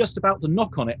that was just about to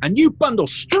knock on it, and you bundle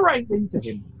straight into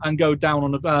him and go down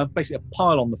on basically a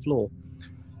pile on the floor.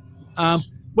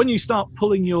 When you start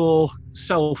pulling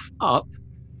yourself up,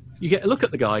 you get a look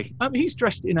at the guy. He's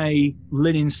dressed in a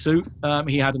linen suit.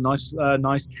 He had a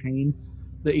nice cane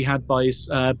that he had by his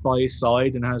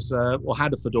side, and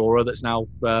had a fedora that's now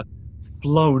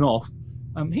flown off.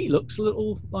 He looks a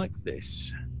little like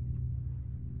this.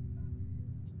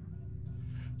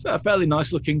 So a fairly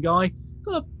nice looking guy.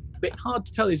 A bit hard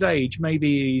to tell his age.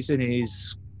 Maybe he's in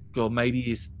his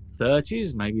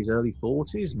 30s, maybe his early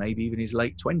 40s, maybe even his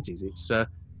late 20s. It's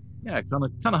kind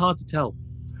of hard to tell.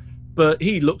 But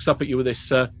he looks up at you with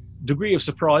this degree of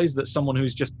surprise that someone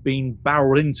who's just been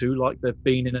barreled into, like they've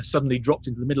been suddenly dropped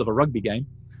into the middle of a rugby game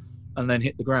and then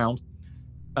hit the ground.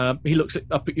 He looks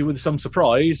up at you with some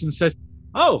surprise and said,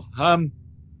 "Oh,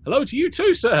 hello to you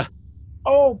too, sir."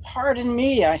 Oh, pardon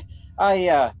me.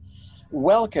 I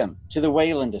welcome to the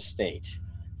Wayland estate.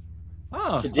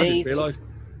 Today's I didn't realize.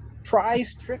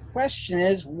 Prize trick question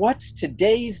is, what's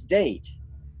today's date?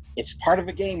 It's part of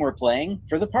a game we're playing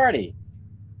for the party.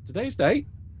 Today's date?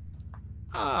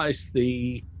 It's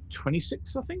the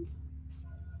 26th, I think.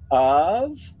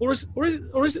 Of? Or is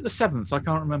it the 7th? I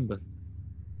can't remember.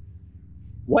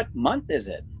 What month is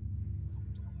it?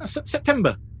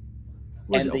 September.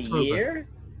 Or is And it the October? year?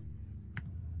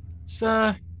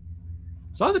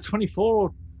 It's either 24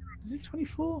 or... Is it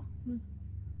 24?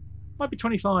 Might be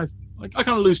 25. I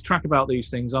kind of lose track about these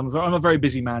things. I'm a very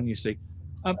busy man, you see.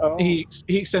 He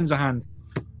extends a hand.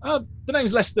 The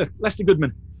name's Lester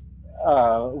Goodman.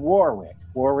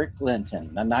 Warwick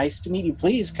Linton. Nice to meet you.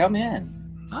 Please come in.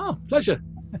 Pleasure.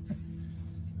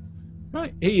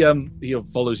 Right, he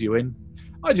follows you in.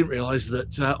 I didn't realise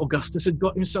that Augustus had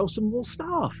got himself some more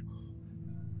staff.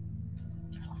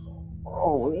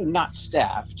 Oh, not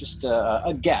staff, just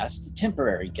a guest, a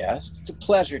temporary guest. It's a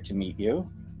pleasure to meet you.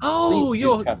 Oh, Please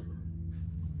you're... come.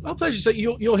 Well, pleasure. So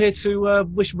you're here to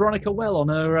wish Veronica well on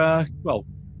her,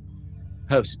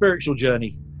 her spiritual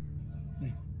journey.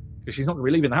 Because she's not going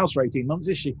to be leaving the house for 18 months,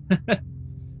 is she?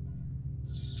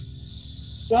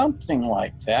 Something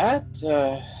like that.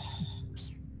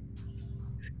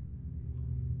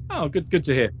 Oh, good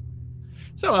to hear.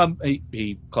 So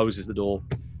he closes the door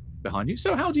behind you.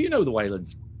 So how do you know the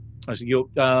Waylands? So you're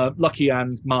Lucky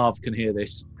and Marv can hear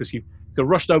this because you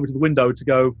rushed over to the window to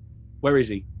go, where is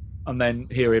he? And then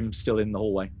hear him still in the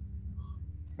hallway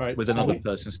All right, with another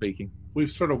person speaking.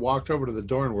 we've sort of walked over to the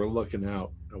door and we're looking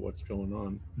out at what's going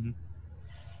on. Mm-hmm.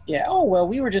 Yeah, oh, well,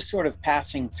 we were just sort of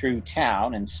passing through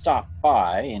town and stopped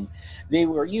by, and they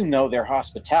were, their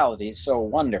hospitality is so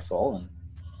wonderful, and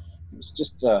it was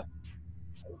just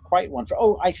quite wonderful.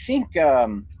 Oh, I think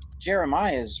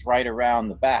Jeremiah is right around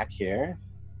the back here.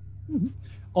 Mm-hmm.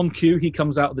 On cue, he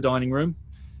comes out of the dining room.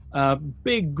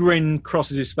 Big grin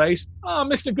crosses his face. Ah,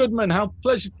 Mr. Goodman, how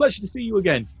pleasure to see you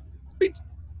again.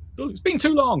 It's been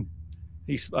too long.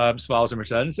 He smiles in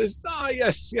return and says,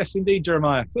 yes, indeed,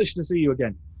 Jeremiah. Pleasure to see you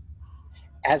again.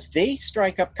 As they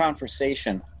strike up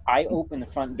conversation, I open the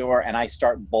front door and I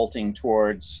start bolting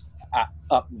towards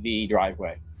up the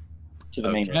driveway to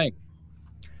the main road.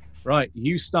 Right,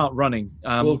 you start running.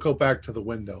 We'll go back to the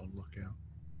window and look out.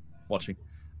 Watching.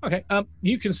 Okay,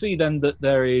 you can see then that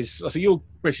there is... So you're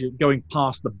going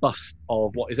past the bust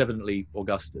of what is evidently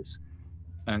Augustus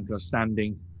and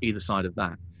standing either side of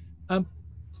that.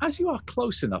 As you are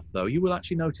close enough, though, you will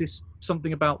actually notice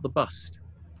something about the bust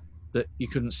that you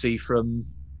couldn't see from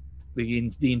the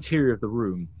interior of the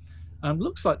room.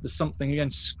 Looks like there's something, again,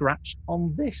 scratched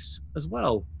on this as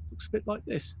well. Looks a bit like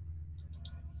this.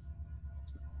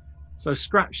 So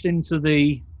scratched into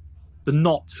the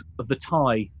knot of the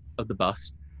tie of the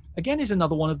bust, again, is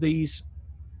another one of these,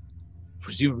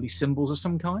 presumably symbols of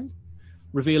some kind,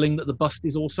 revealing that the bust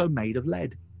is also made of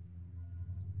lead.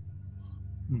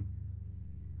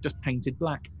 Just painted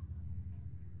black.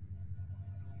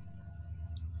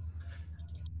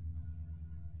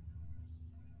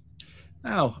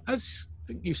 Now, as I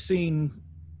think you've seen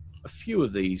a few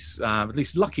of these, at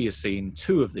least Lucky has seen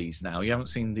 2 of these now. You haven't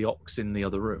seen the ox in the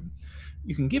other room.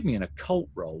 You can give me an occult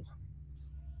roll.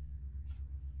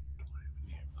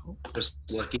 Just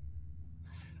Lucky.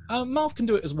 Marv can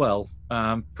do it as well.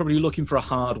 Probably looking for a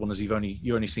hard one, as you've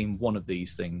only seen one of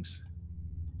these things.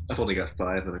 I've only got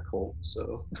 5 in a cult,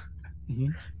 so.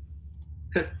 Mm-hmm.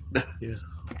 Yeah,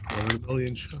 1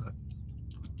 million shot.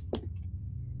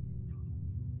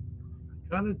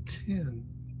 Got a 10.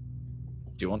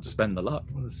 Do you want to spend the luck?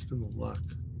 I want to spend the luck.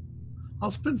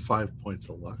 I'll spend 5 points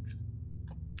of luck.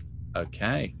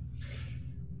 Okay.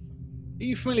 Are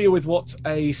you familiar with what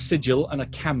a sigil and a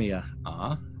camea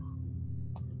are?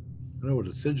 I know what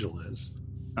a sigil is.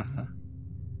 Uh-huh.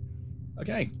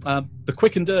 Okay. The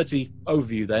quick and dirty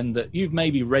overview then, that you've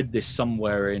maybe read this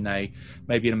somewhere in a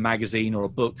magazine or a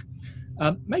book,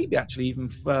 maybe actually even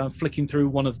flicking through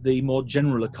one of the more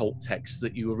general occult texts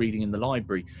that you were reading in the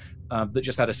library that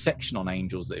just had a section on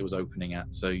angels that it was opening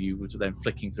at. So you were then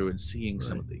flicking through and seeing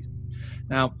some of these.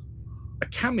 Now, a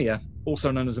camea, also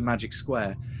known as a magic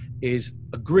square, is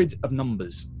a grid of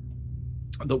numbers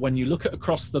that when you look at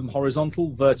across them,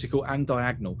 horizontal, vertical, and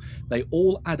diagonal, they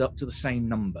all add up to the same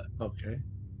number. Okay.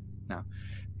 Now,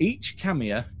 each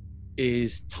camea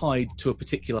is tied to a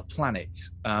particular planet,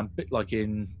 a bit like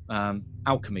in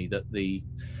alchemy, that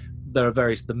there are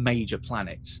the major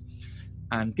planets.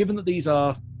 And given that these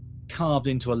are carved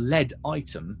into a lead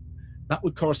item, that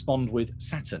would correspond with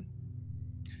Saturn.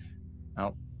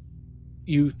 Now,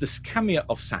 this camea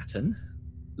of Saturn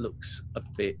looks a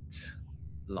bit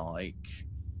like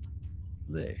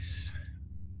this.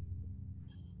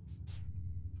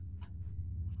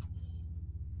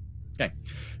 Okay,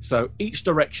 so each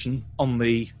direction on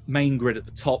the main grid at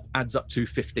the top adds up to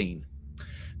 15.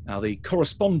 Now, the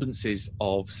correspondences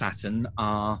of Saturn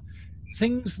are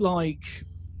things like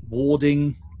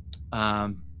warding,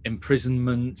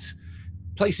 imprisonment,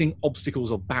 placing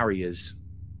obstacles or barriers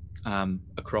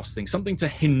across things, something to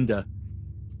hinder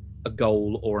a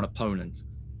goal or an opponent.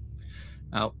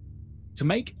 Now, to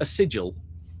make a sigil,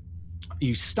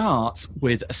 you start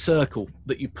with a circle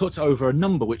that you put over a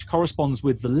number which corresponds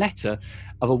with the letter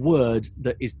of a word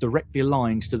that is directly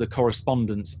aligned to the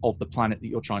correspondence of the planet that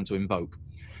you're trying to invoke.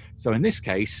 So in this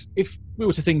case, if we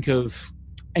were to think of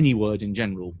any word in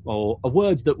general, or a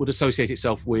word that would associate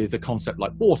itself with a concept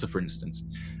like water, for instance,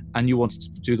 and you wanted to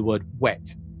do the word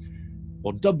wet,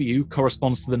 well, W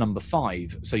corresponds to the number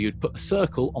 5. So you'd put a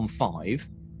circle on 5.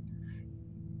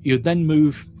 You'd then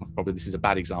move, probably this is a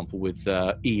bad example with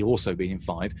E also being in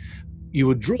 5, you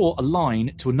would draw a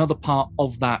line to another part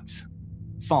of that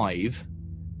 5,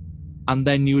 and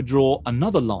then you would draw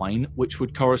another line which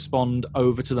would correspond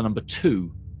over to the number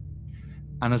 2.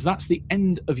 And as that's the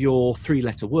end of your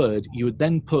 3-letter word, you would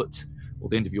then put, or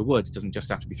the end of your word, it doesn't just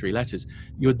have to be 3 letters,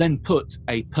 you would then put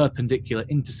a perpendicular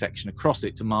intersection across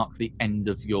it to mark the end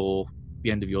of your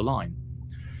line.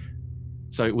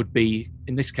 So it would be,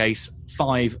 in this case,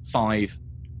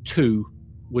 552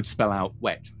 would spell out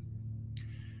wet.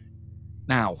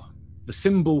 Now, the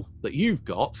symbol that you've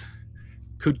got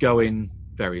could go in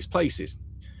various places.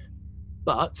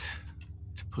 But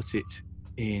to put it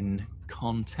in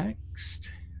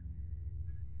context.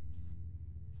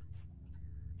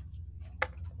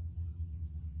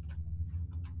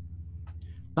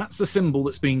 That's the symbol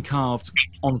that's been carved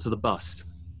onto the bust.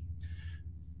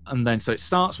 And then, so it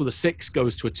starts with a 6,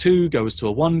 goes to a 2, goes to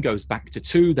a 1, goes back to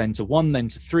 2, then to 1, then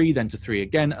to 3, then to 3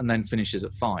 again, and then finishes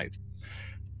at 5.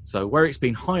 So where it's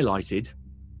been highlighted,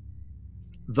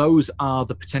 those are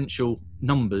the potential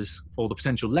numbers or the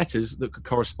potential letters that could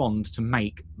correspond to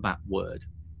make that word.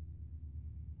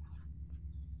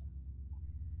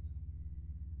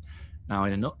 Now,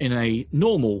 in a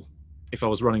normal, if I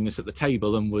was running this at the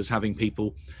table and was having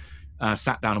people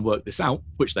sat down and work this out,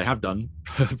 which they have done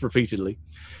repeatedly,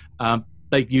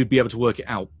 you'd be able to work it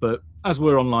out. But as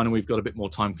we're online and we've got a bit more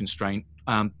time constraint,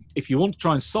 if you want to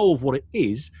try and solve what it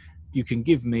is, you can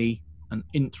give me an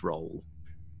int roll.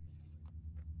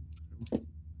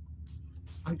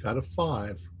 I got a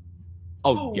 5.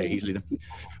 Oh, yeah, easily then.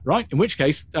 Right, in which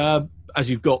case, as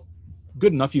you've got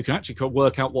good enough, you can actually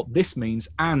work out what this means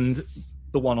and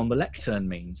the one on the lectern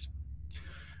means.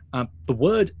 The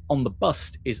word on the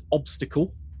bust is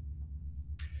obstacle,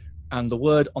 and the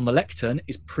word on the lectern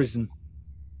is prison.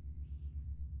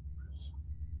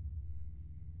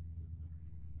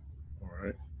 All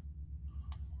right.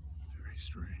 Very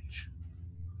strange.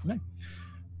 Okay.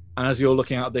 And as you're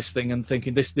looking at this thing and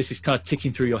thinking this is kind of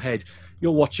ticking through your head,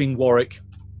 you're watching Warwick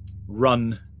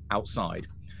run outside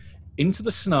into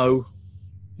the snow,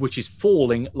 which is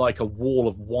falling like a wall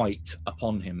of white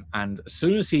upon him. And as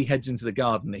soon as he heads into the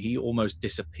garden, he almost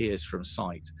disappears from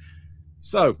sight.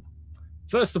 So,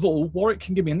 first of all, Warwick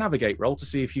can give me a navigate roll to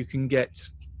see if you can get,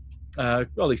 well,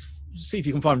 at least see if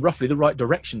you can find roughly the right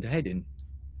direction to head in.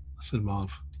 Listen,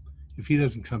 Marv, if he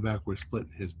doesn't come back, we're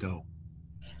splitting his dough.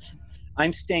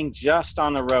 I'm staying just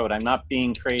on the road. I'm not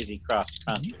being crazy cross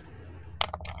country.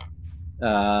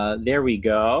 There we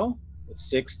go.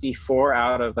 64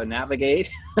 out of a navigate.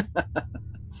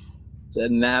 It's a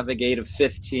navigate of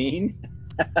 15.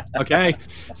 Okay,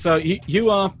 so you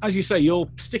are, as you say, you're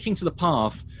sticking to the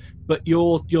path, but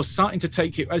you're starting to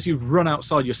take it as you've run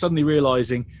outside. You're suddenly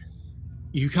realizing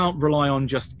you can't rely on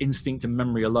just instinct and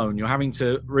memory alone. You're having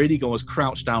to really go as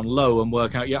crouch down low and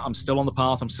work out, yeah, I'm still on the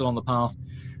path, I'm still on the path.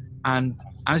 And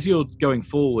as you're going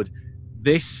forward,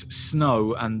 this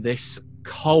snow and this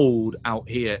cold out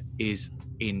here is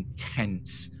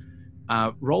intense.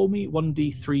 Roll me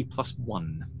 1d3 plus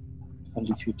 1.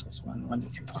 1d3 plus 1,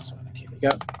 1d3 plus 1. Okay, here we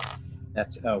go.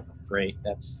 That's, oh, great.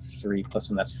 That's 3 plus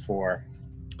 1, that's 4.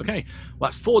 Okay, well,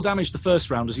 that's 4 damage the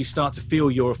first round as you start to feel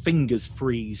your fingers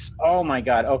freeze. Oh my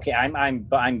god, okay,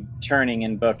 I'm turning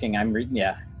and booking.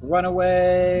 Yeah. Run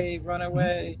away, run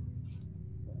away.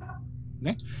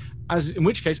 Okay. In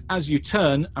which case, as you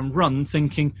turn and run,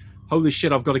 thinking, holy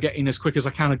shit, I've got to get in as quick as I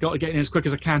can, I've got to get in as quick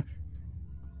as I can,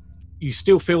 you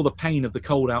still feel the pain of the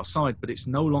cold outside, but it's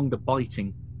no longer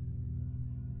biting.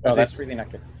 Oh, that's really not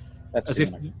good. That's as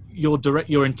if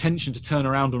your intention to turn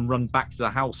around and run back to the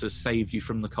house has saved you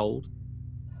from the cold.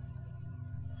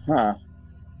 Huh.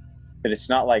 But it's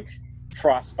not like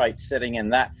frostbite sitting in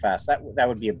that fast. That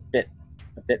would be a bit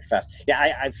fast.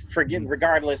 Yeah, I forget.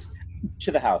 Regardless,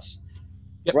 to the house.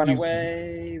 Yep, run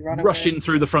away, rush in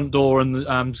through the front door and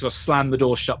sort of slam the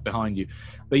door shut behind you.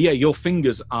 But yeah, your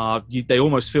fingers they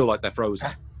almost feel like they're frozen.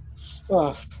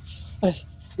 Oh,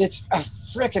 it's a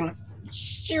frickin'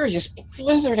 serious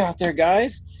blizzard out there,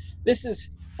 guys. This is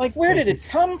like, where did it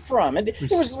come from?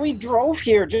 We drove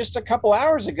here just a couple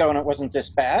hours ago and it wasn't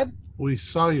this bad. We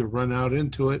saw you run out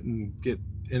into it and get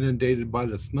inundated by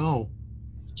the snow.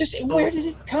 Where did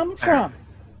it come from?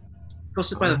 Go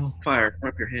sit by the fire.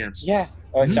 Warm up your hands. Yeah.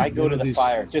 Oh, so I go to the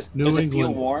fire. Does it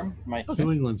feel warm?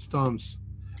 New England storms.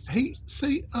 Hey,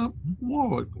 say,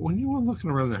 Warwick, when you were looking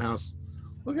around the house,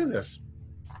 look at this.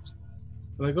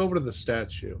 And I go over to the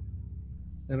statue,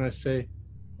 and I say,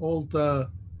 old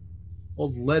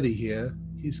Letty here,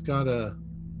 he's got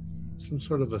some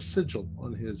sort of a sigil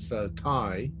on his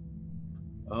tie.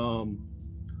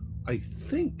 I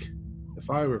think, if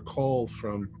I recall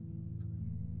from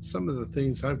some of the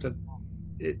things I've done,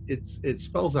 it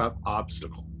spells out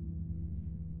obstacle.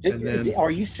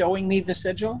 Are you showing me the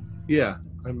sigil? Yeah,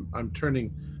 I'm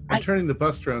turning the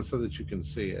bust around so that you can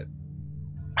see it.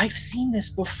 I've seen this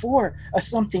before,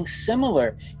 something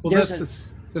similar. Well,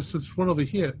 there's one over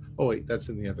here. Oh wait, that's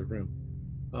in the other room.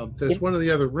 There's one in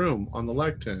the other room on the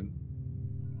lectern.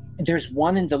 There's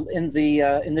one in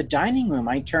the dining room.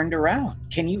 I turned around.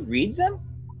 Can you read them?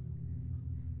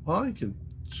 Well, I can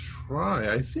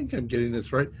try. I think I'm getting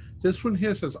this right. This one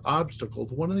here says obstacle.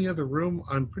 The one in the other room,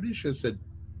 I'm pretty sure said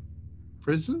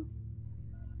prison.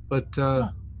 But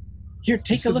here,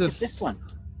 take a look at this one.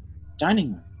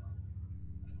 dining room.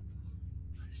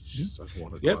 Just doesn't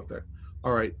want to go out there.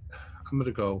 All right, I'm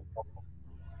gonna go.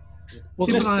 Well,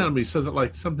 Keep an eye on me so that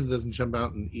like something doesn't jump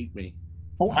out and eat me.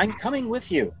 Oh, I'm coming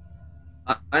with you.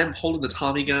 I'm holding the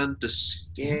Tommy gun, just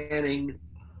scanning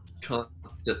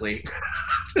constantly.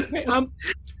 Okay,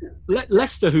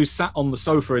 Lester, who's sat on the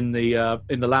sofa in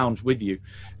the lounge with you,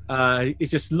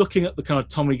 is just looking at the kind of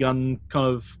Tommy gun, kind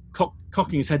of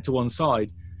cocking his head to one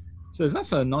side. Says,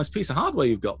 "That's a nice piece of hardware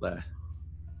you've got there."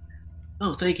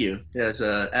 Oh, thank you. Yeah, it's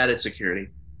added security.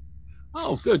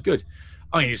 Oh, good.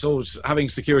 I mean, it's always having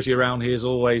security around here is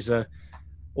always a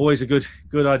good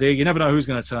idea. You never know who's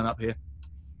going to turn up here.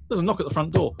 There's a knock at the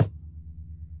front door.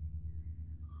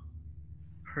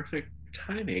 Perfect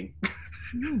timing.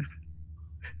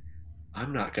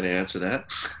 I'm not going to answer that.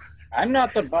 I'm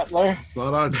not the butler. It's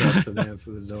not our job to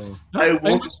answer the door. I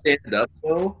will stand up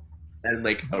though, and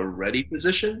like a ready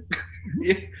position,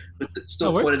 but it's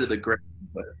still pointed to the ground.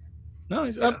 But no,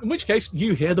 in which case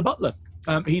you hear the butler.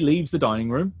 He leaves the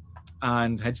dining room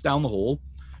and heads down the hall,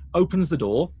 opens the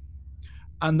door,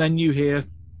 and then you hear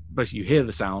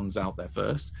the sounds out there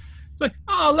first. It's like,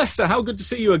 "Oh, Lester, how good to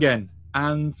see you again."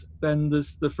 And then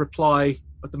there's the reply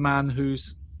of the man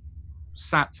who's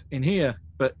sat in here,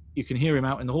 but you can hear him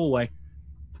out in the hallway.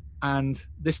 And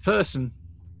this person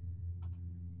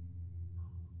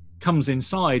comes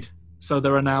inside. So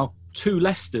there are now two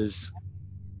Lesters.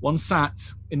 One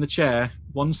sat in the chair,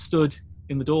 one stood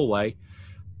in the doorway.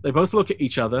 They both look at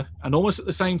each other, and almost at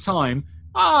the same time,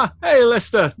 "Ah, hey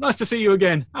Lester, nice to see you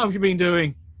again. How have you been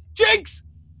doing?" "Jinx!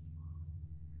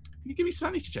 Can you give me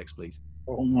sanity checks, please?"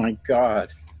 Oh my God.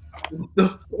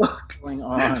 What's going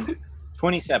on?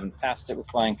 27, passed it with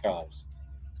flying colors.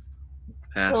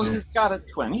 pass. So he's got a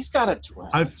twin. He's got a twin.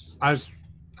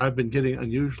 I've been getting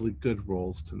unusually good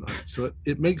rolls tonight, so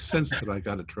it makes sense that I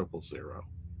got a 000.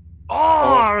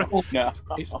 Oh, no.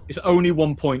 It's only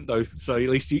 1 point though, so at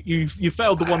least you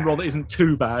failed the one roll that isn't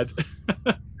too bad.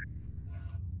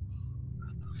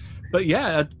 But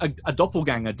yeah, a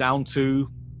doppelganger down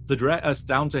to the dress,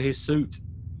 down to his suit.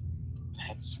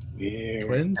 That's weird.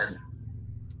 Twins?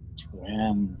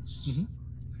 Twins.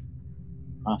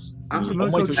 Must be. I'm going to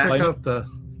go check out the...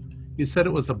 You said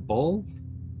it was a bull?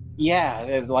 Yeah,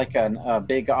 it's like a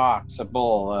big ox, a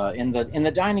bull, in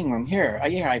the dining room here.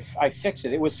 I fixed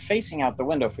it. It was facing out the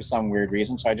window for some weird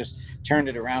reason, so I just turned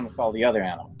it around with all the other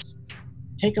animals.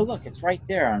 Take a look. It's right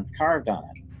there and carved on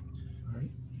it.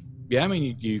 Yeah, I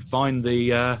mean, you find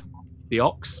the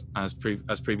ox as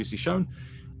previously shown,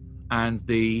 and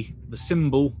the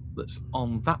symbol that's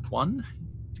on that one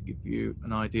to give you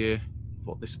an idea of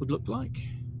what this would look like.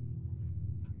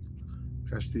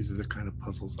 Gosh, these are the kind of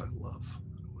puzzles I love.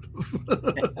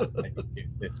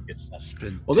 This good stuff.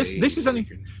 Well, this is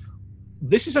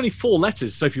only 4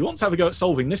 letters, so if you want to have a go at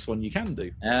solving this one, you can do.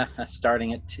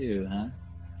 Starting at 2, huh?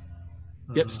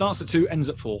 Yep, starts at 2, ends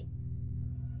at 4.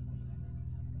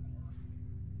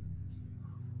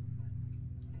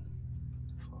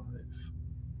 5.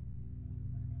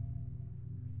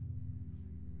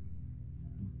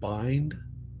 Bind.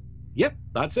 Yep,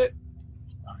 that's it.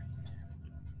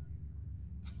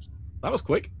 That was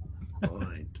quick.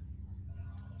 Bind.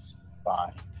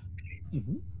 Bind.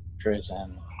 Mm-hmm.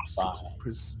 Prison. Bind.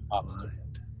 Prison. Obstacle.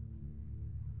 Bind.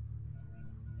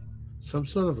 Some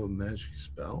sort of a magic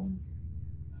spell?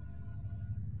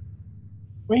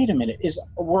 Wait a minute.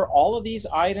 Were all of these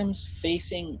items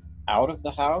facing out of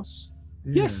the house?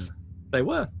 Yeah. Yes, they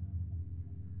were.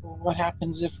 What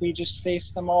happens if we just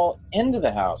face them all into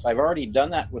the house? I've already done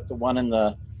that with the one in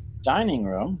the dining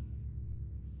room.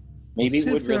 Maybe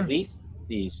it would release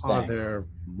these things. Are there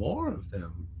more of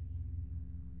them?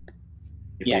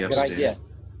 Yeah, good idea.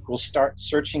 We'll start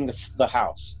searching the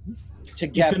house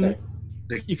together.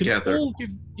 You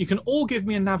can all give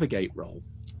me a navigate roll.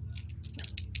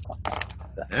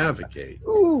 Navigate.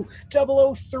 Ooh,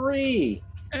 003.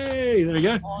 Hey, there we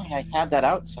go. Oh, I had that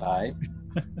outside.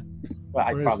 Well,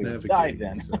 I Where's probably would have died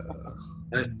then.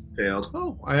 I failed.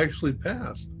 Oh, I actually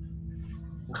passed.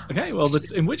 Okay, well,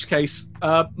 in which case,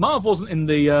 Marv wasn't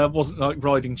like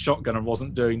riding shotgun and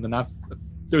wasn't doing the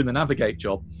navigate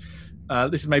job.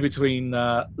 This is maybe between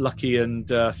Lucky and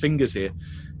Fingers here.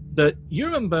 That you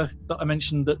remember that I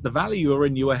mentioned that the valley you were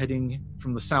in, you were heading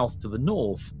from the south to the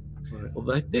north. Right.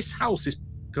 Well, this house is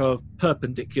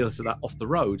perpendicular to that off the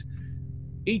road.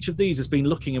 Each of these has been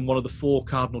looking in one of the 4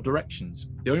 cardinal directions.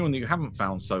 The only one that you haven't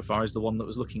found so far is the one that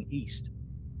was looking east.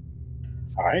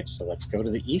 All right, so let's go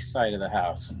to the east side of the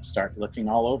house and start looking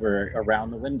all over around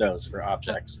the windows for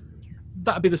objects.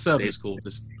 That'd be the servants'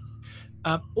 quarters.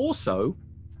 Also,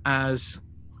 as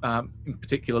in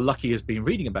particular Lucky has been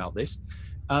reading about this,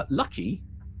 Lucky,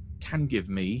 can give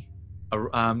me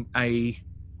I'm going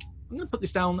to put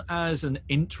this down as an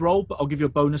int roll, but I'll give you a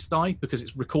bonus die because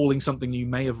it's recalling something you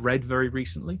may have read very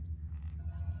recently.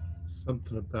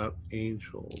 Something about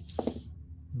angels.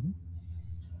 Mm-hmm.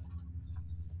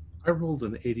 I rolled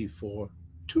an 84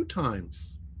 2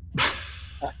 times.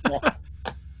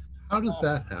 How does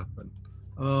that happen?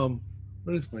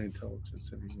 What is my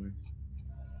intelligence anyway?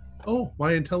 Oh,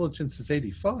 my intelligence is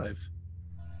 85.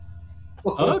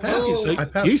 Okay, so I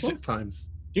passed both times.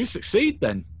 You succeed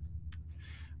then.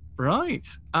 Right.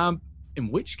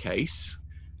 In which case,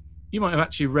 you might have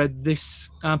actually read this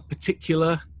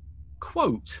particular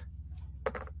quote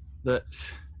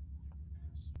that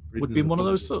would be in one of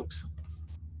those books.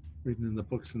 Reading in the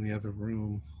books in the other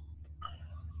room.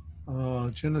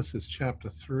 Genesis chapter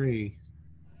 3,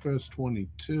 verse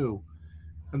 22.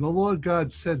 And the Lord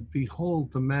God said,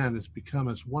 Behold, the man is become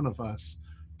as one of us,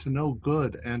 to know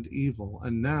good and evil.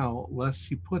 And now, lest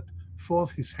he put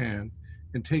forth his hand,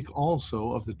 and take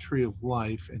also of the tree of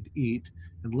life, and eat,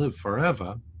 and live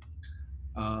forever.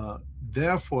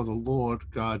 Therefore the Lord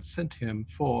God sent him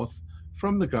forth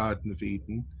from the Garden of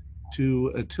Eden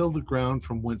to till the ground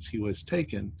from whence he was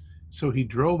taken. So he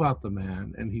drove out the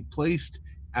man, and he placed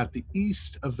at the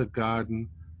east of the Garden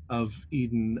of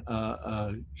Eden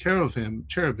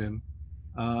cherubim,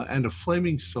 and a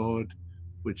flaming sword,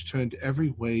 which turned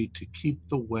every way to keep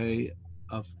the way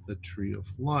of the tree of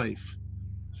life.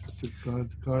 It's the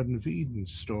Garden of Eden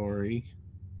story.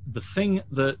 The thing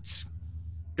that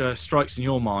strikes in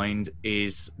your mind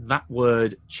is that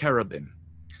word cherubim.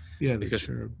 Yeah, because,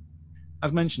 cherub.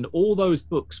 As mentioned, all those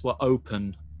books were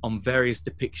open on various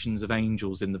depictions of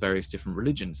angels in the various different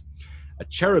religions. A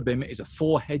cherubim is a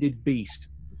four-headed beast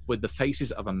with the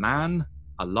faces of a man,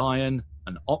 a lion,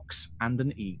 an ox, and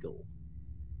an eagle.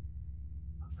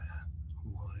 A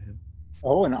lion.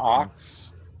 Oh, an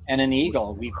ox and an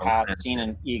eagle. We've seen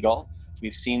an eagle.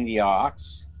 We've seen the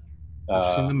ox.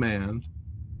 We've seen the man.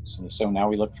 So now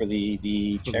we look for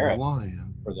the cherub. The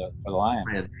lion. For the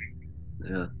lion.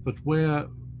 Yeah. But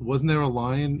wasn't there a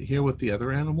lion here with the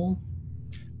other animal?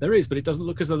 There is, but it doesn't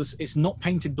look as though it's not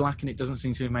painted black, and it doesn't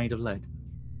seem to be made of lead.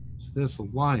 So there's a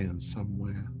lion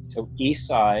somewhere. So east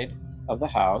side of the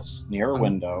house, near a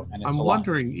window, and it's I'm a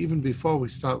wondering, lion. even before we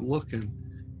start looking,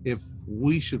 if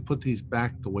we should put these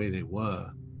back the way they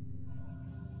were.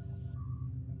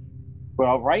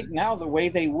 Well, right now, the way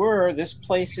they were, this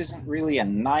place isn't really a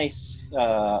nice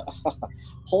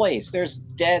place. There's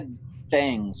dead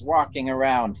things walking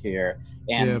around here,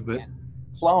 and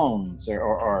clones,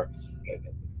 or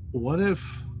what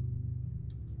if?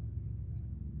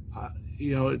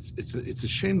 It's a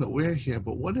shame that we're here,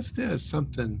 but what if there's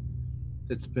something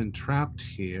that's been trapped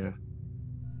here,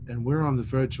 and we're on the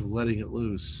verge of letting it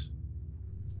loose?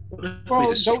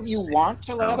 Well, don't you want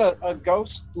to let a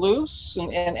ghost loose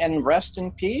and rest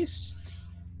in peace?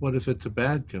 What if it's a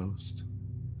bad ghost?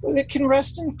 Well, it can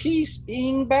rest in peace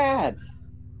being bad.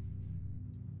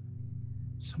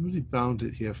 Somebody bound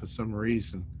it here for some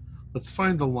reason. Let's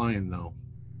find the lion, though.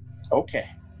 Okay.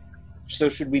 So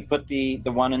should we put the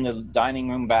one in the dining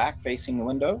room back facing the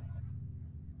window?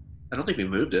 I don't think we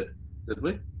moved it, did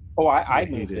we? Oh, I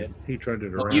moved it. He turned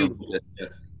it around. You moved it, yeah.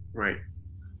 Right.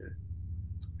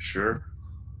 Sure.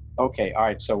 Okay, all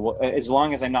right. So as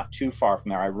long as I'm not too far from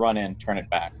there, I run in, turn it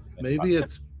back. Maybe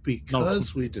it's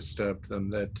because we disturbed them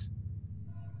that...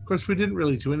 Of course, we didn't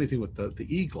really do anything with the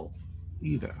eagle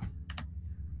either.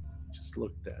 Just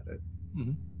looked at it.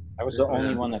 Mm-hmm. I was the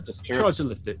only one that disturbed. Tried to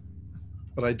lift it.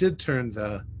 But I did turn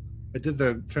the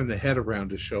head around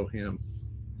to show him.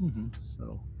 Mm-hmm.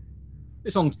 So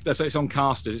it's on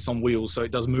casters. It's on wheels, so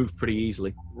it does move pretty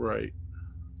easily. Right.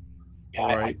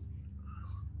 Yeah, right.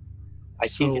 I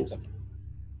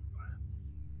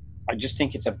just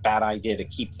think it's a bad idea to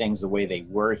keep things the way they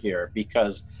were here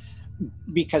because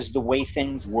the way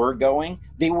things were going,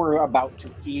 they were about to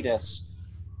feed us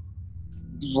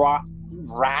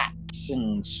rats,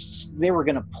 and they were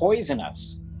going to poison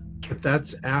us. But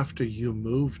that's after you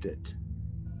moved it.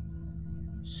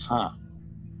 Huh.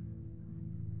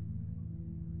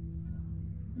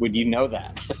 Would you know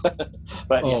that?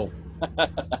 But oh. Yeah.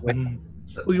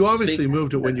 Well, you obviously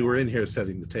moved it when you were in here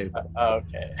setting the table.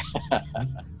 Okay.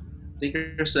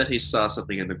 Thinker said he saw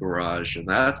something in the garage, and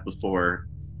that's before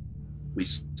we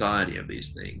saw any of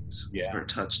these things or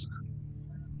touched them.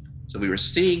 So we were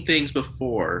seeing things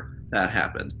before that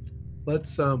happened.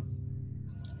 Let's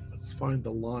find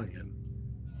the lion.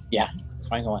 Yeah, let's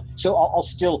find the lion. So I'll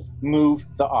still move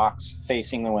the ox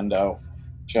facing the window,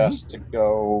 just to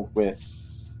go with.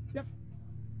 Yep.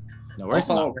 No worries.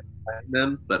 I'll follow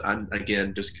them, but I'm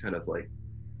again just kind of like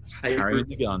carrying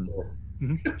the gun.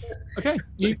 Okay,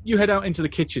 you head out into the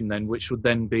kitchen then, which would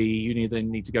then be you then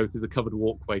need to go through the covered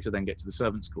walkway to then get to the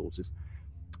servants' quarters.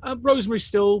 Rosemary's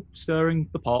still stirring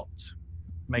the pot,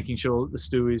 making sure that the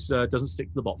stew is doesn't stick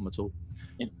to the bottom at all.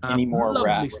 Any more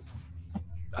rats?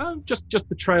 Just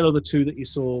the trail of the two that you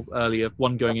saw earlier.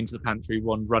 One going into the pantry,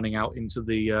 one running out into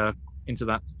the into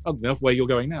that where you're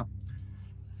going now.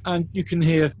 And you can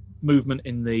hear movement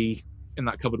in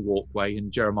that covered walkway,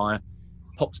 and Jeremiah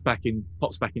pops back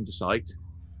into sight.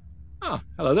 Ah,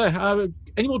 hello there.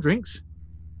 Any more drinks?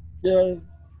 No,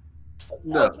 thank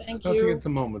Nothing you. at the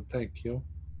moment, thank you.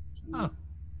 Oh,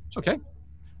 okay.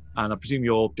 And I presume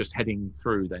you're just heading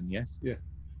through then, yes? Yeah.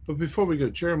 But before we go,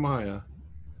 Jeremiah,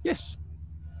 Yes.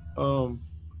 how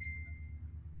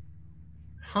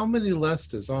many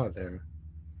Lestas are there?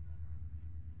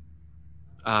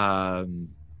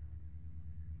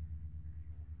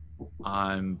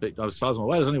 As far as I'm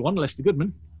aware, there's only one Lester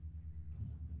Goodman.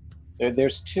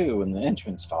 There's two in the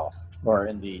entrance hall, or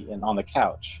on the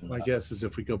couch. My guess is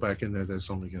if we go back in there, there's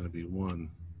only going to be one.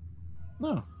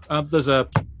 No. There's a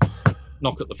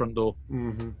knock at the front door.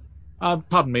 Mm-hmm.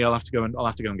 Pardon me, I'll have to go and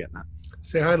get that.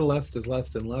 Say hi to Lester's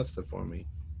Lester for me.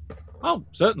 Oh,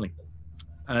 certainly.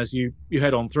 And as you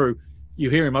head on through, you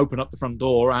hear him open up the front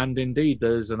door, and indeed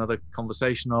there's another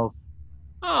conversation of,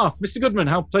 Mr. Goodman,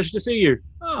 how pleasure to see you.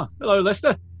 Hello,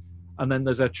 Lester. And then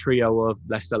there's a trio of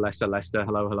Lester,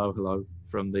 hello,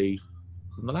 from the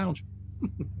lounge.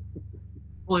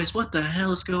 Boys, what the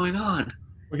hell is going on?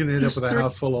 We're going to end up with a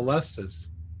house full of Lesters.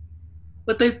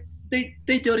 But they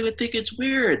don't even think it's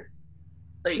weird.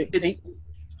 Like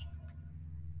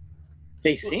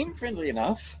They seem friendly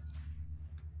enough.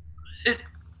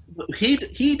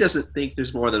 He doesn't think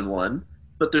there's more than one,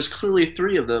 but there's clearly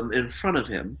three of them in front of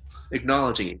him,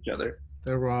 acknowledging each other.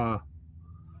 There are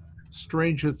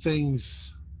stranger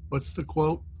things. What's the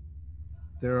quote?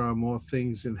 There are more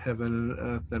things in heaven and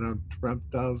earth than are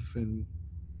dreamt of in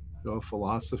your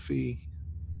philosophy.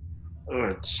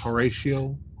 It's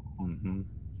Horatio. Mm-hmm.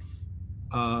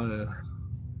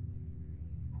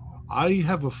 I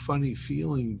have a funny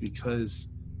feeling because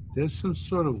there's some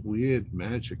sort of weird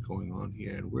magic going on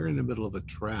here, and we're in the middle of a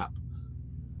trap.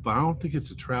 But I don't think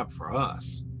it's a trap for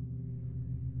us.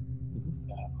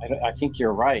 I think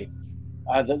you're right.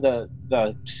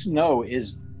 The snow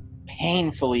is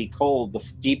painfully cold the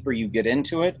deeper you get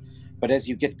into it, but as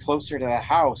you get closer to the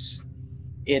house,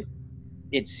 it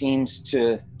seems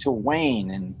to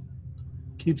wane and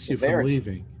Keeps you from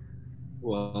leaving.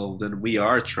 Well, then we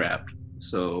are trapped.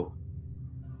 So,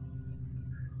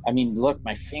 I mean, look,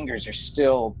 my fingers are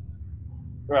still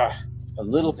a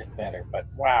little bit better, but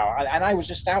wow. And I was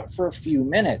just out for a few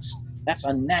minutes. That's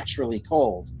unnaturally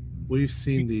cold. We've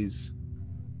seen these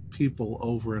people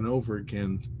over and over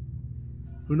again.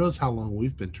 Who knows how long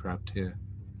we've been trapped here?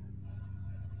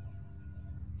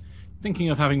 Thinking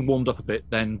of having warmed up a bit,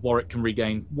 then Warwick can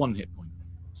regain 1 hit point.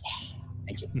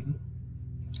 Thank you.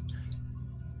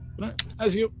 But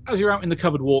as you're out in the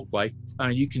covered walkway,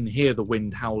 you can hear the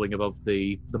wind howling above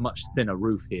the much thinner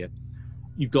roof here.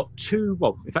 You've got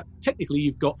in fact, technically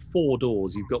you've got 4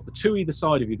 doors. You've got the 2 either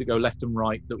side of you that go left and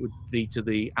right that would lead to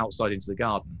the outside into the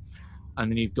garden. And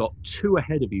then you've got 2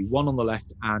 ahead of you, 1 on the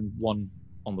left and 1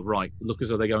 on the right. That look as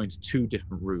though they go into 2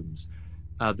 different rooms.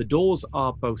 The doors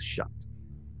are both shut.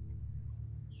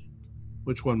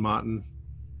 Which one, Martin?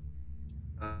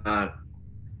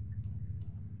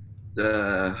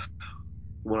 The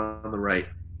one on the right.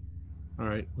 All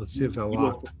right, let's see if they're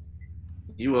locked.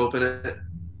 You open it,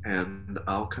 and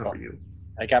I'll cover you.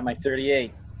 I got my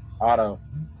 38 auto.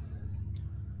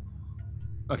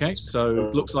 Okay,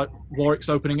 so looks like Warwick's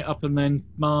opening it up, and then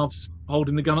Marv's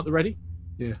holding the gun at the ready.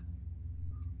 Yeah.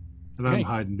 And Okay. I'm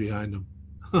hiding behind him.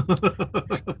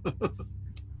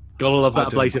 Gotta love that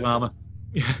ablative armor.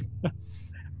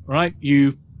 Right,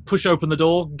 you push open the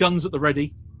door, guns at the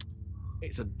ready.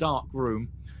 It's a dark room,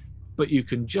 but you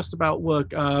can just about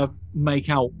make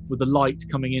out with the light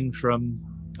coming in from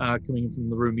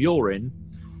the room you're in,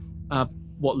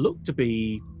 what look to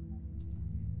be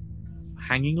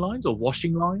hanging lines or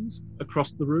washing lines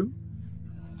across the room.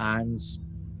 And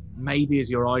maybe as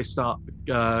your eyes start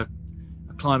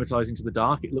acclimatizing to the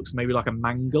dark, it looks maybe like a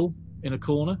mangle in a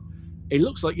corner. It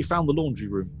looks like you found the laundry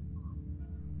room.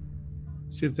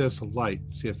 See if there's a light.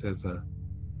 See if there's a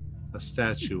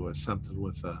statue or something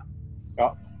with a...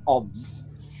 I'll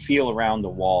feel around the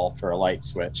wall for a light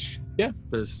switch. Yeah,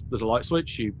 there's a light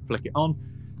switch. You flick it on,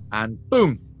 and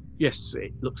boom! Yes,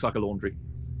 it looks like a laundry.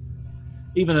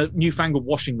 Even a newfangled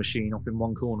washing machine off in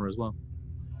one corner as well.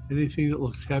 Anything that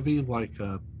looks heavy, like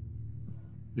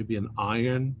maybe an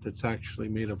iron that's actually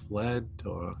made of lead,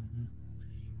 or...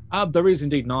 There is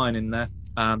indeed 9 in there.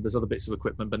 There's other bits of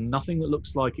equipment, but nothing that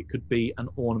looks like it could be an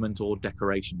ornament or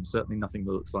decoration. Certainly nothing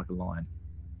that looks like a lion.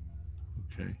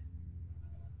 Okay.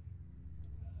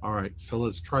 All right, so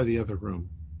let's try the other room.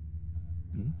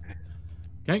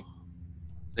 Okay.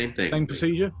 Same thing. Same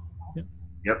procedure.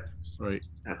 Yep. Right.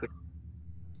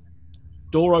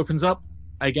 Door opens up.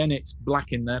 Again, it's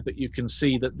black in there, but you can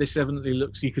see that this evidently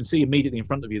looks, you can see immediately in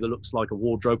front of you that looks like a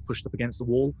wardrobe pushed up against the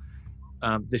wall.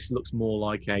 This looks more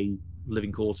like a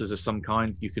living quarters of some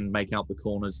kind. You can make out the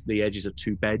corners, the edges of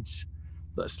 2 beds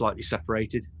that are slightly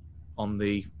separated on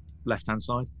the left-hand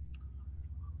side.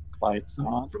 Lights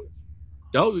on.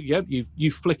 Oh, yeah,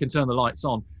 you flick and turn the lights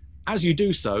on. As you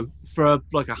do so, for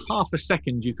like a half a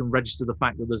second, you can register the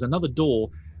fact that there's another door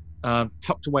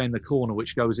tucked away in the corner,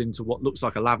 which goes into what looks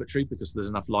like a lavatory because there's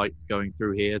enough light going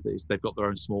through here. They've got their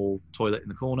own small toilet in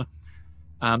the corner.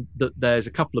 That there's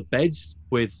a couple of beds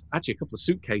with actually a couple of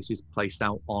suitcases placed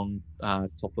out on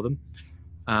top of them.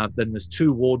 Then there's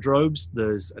 2 wardrobes.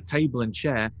 There's a table and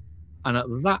chair. And at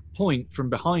that point, from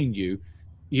behind you,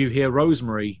 you hear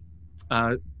Rosemary,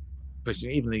 but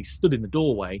even he stood in the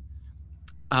doorway,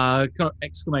 kind of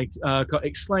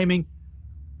exclaiming,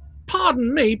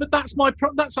 "Pardon me, but that's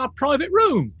our private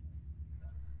room."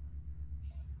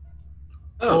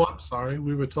 Oh, I'm sorry.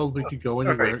 We were told we could go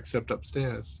anywhere Right. except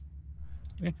upstairs.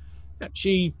 Yeah.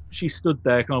 She stood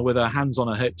there kind of with her hands on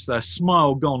her hips, her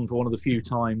smile gone for one of the few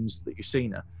times that you've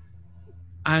seen her.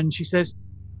 And she says,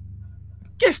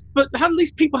 "Yes, but at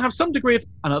least people have some degree of..."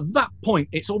 And at that point,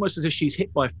 it's almost as if she's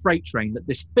hit by a freight train, that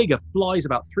this figure flies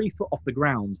about 3 foot off the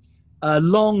ground.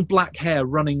 Long black hair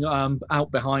running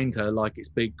out behind her like it's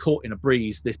been caught in a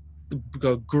breeze. This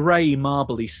grey,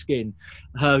 marbly skin.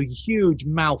 Her huge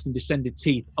mouth and descended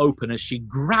teeth open as she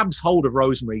grabs hold of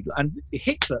Rosemary and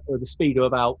hits her with a speed of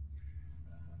about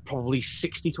probably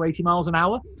 60 to 80 miles an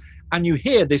hour. And you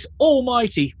hear this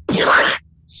almighty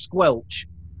squelch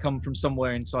come from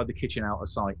somewhere inside the kitchen out of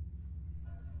sight.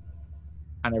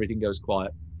 And everything goes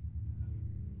quiet.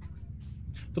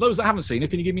 For those that haven't seen it,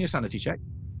 can you give me a sanity check?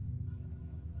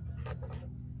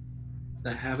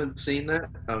 I haven't seen that.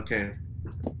 Okay.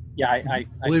 Yeah, I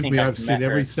Believe think me, I've I've seen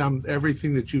met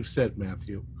everything that you've said,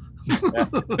 Matthew. her.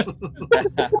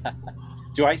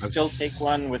 Do I still take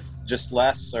one with just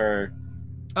less, or?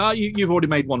 You've already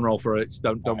made one roll for it.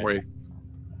 Don't Okay. worry.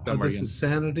 Don't worry. This is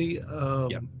sanity.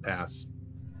 Yep. Pass.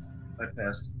 I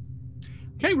passed.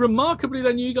 Okay, remarkably,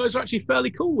 then you guys are actually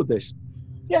fairly cool with this.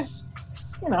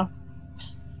 Yes, you know.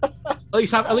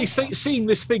 At least seeing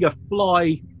this figure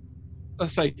fly,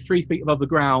 let's say 3 feet above the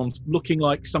ground, looking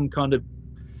like some kind of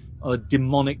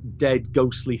demonic, dead,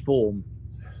 ghostly form,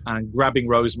 and grabbing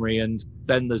Rosemary, and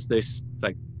then there's this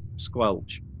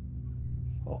squelch.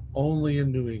 Only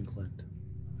in New England.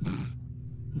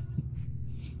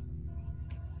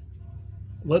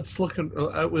 Let's look. Turn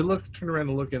around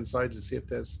and look inside to see if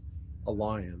there's a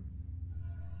lion.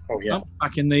 Oh yeah. Oh,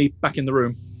 back in the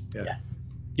room.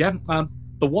 Yeah.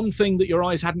 The one thing that your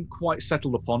eyes hadn't quite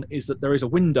settled upon is that there is a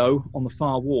window on the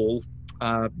far wall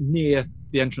near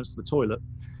the entrance to the toilet.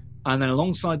 And then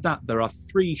alongside that, there are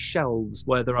 3 shelves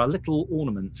where there are little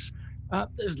ornaments.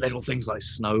 There's little things like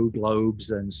snow globes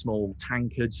and small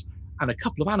tankards and a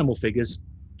couple of animal figures,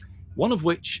 one of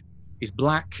which is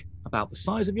black, about the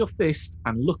size of your fist,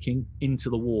 and looking into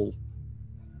the wall,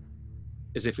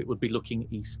 as if it would be looking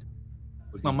east.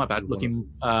 Oh, my bad, looking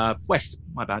west.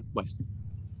 My bad, west.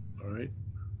 All right.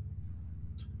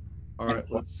 All right,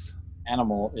 let's...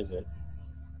 Animal is it?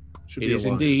 Should It be a is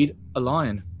lion. indeed a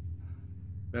lion.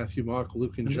 Matthew, Mark,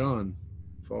 Luke, and John.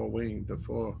 4 winged, the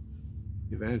 4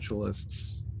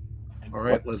 evangelists. All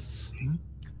right, let's...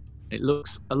 It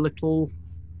looks a little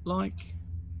like...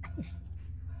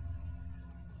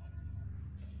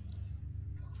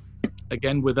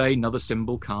 Again, with another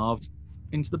symbol carved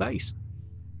into the base.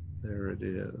 There it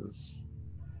is.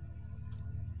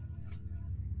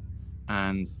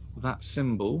 And that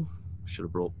symbol, should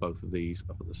have brought both of these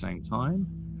up at the same time.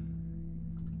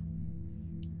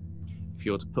 If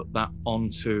you were to put that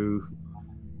onto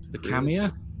the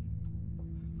cameo.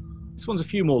 This one's a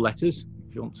few more letters,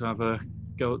 if you want to have a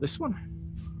go at this one.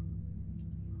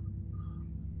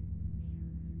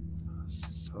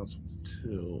 Starts with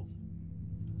 2.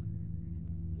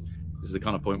 This is the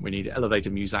kind of point we need elevator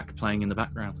music playing in the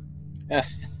background. I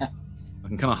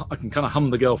can kind of hum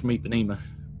the girl from Ipanema.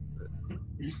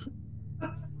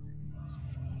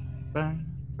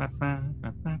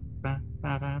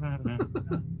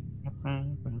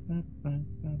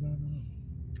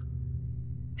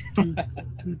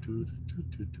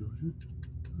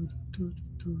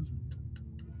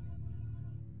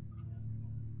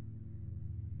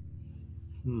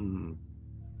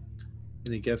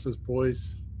 Any guesses,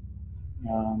 boys?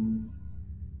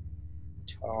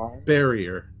 Tar.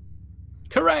 Barrier.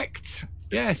 Correct.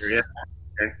 Yes. Yeah.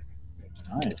 Okay.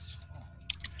 Nice.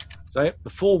 So the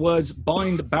 4 words: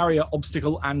 bind, barrier,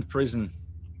 obstacle, and prison.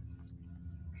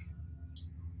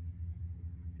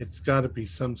 It's got to be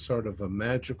some sort of a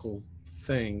magical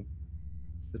thing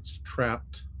that's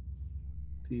trapped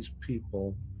these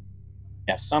people.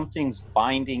 Yeah, something's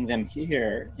binding them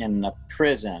here in a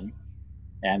prison,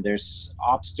 and there's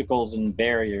obstacles and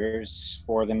barriers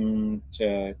for them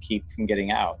to keep from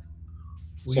getting out.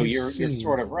 So you're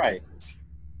sort of right.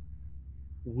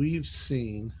 We've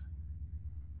seen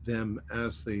them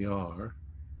as they are.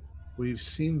 We've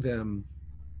seen them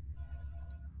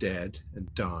dead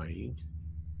and dying.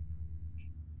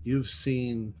 We've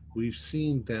seen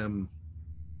them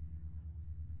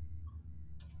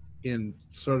in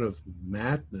sort of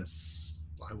madness,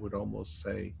 I would almost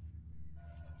say.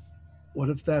 What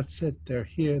if that's it? They're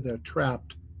here, they're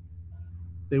trapped.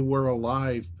 They were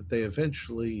alive, but they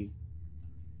eventually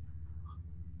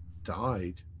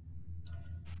died.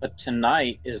 But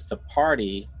tonight is the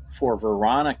party for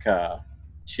Veronica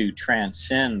to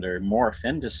transcend or morph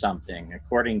into something,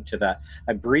 according to that.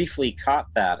 I briefly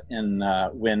caught that in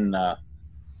when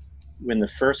the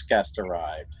first guest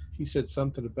arrived. He said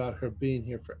something about her being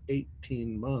here for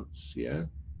 18 months, yeah?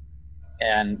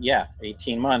 And yeah,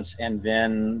 18 months. And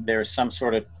then there's some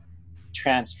sort of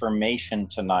transformation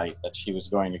tonight that she was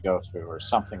going to go through or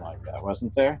something like that,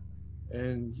 wasn't there?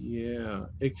 And yeah,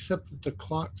 except that the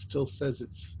clock still says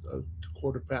it's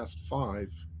 5:15.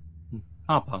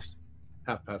 Half past.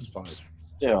 5:30.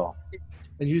 Still.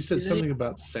 And you said something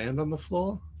about sand on the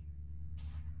floor?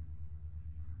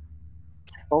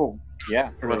 Oh, yeah.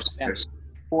 There's sand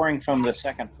pouring from the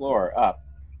second floor up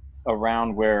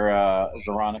around where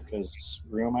Veronica's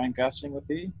room, I'm guessing, would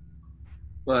be.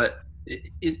 But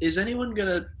is anyone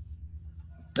going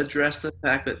to address the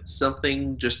fact that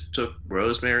something just took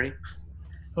Rosemary?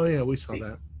 Oh, yeah, we saw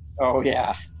that. Oh,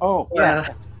 yeah. Oh,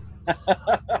 yeah.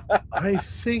 I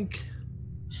think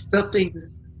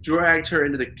something dragged her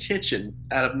into the kitchen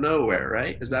out of nowhere,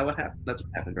 right? Is that what happened? That's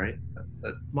what happened, right?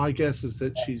 My guess is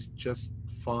that she's just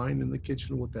fine in the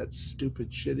kitchen with that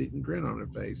stupid shit-eating grin on her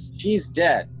face. She's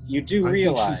dead. You do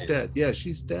realize she's dead. Yeah,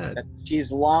 she's dead.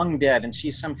 She's long dead, and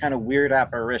she's some kind of weird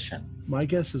apparition. My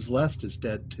guess is Lest is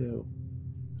dead, too.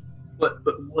 But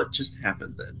what just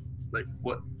happened then? Like,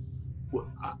 what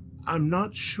I'm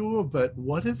not sure, but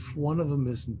what if one of them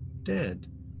isn't dead?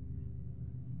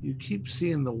 You keep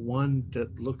seeing the one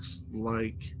that looks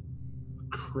like a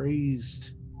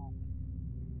crazed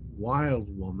wild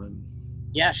woman.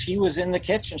 Yeah, she was in the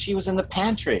kitchen. She was in the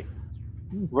pantry.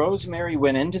 Rosemary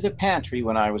went into the pantry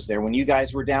when I was there, when you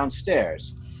guys were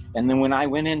downstairs. And then when I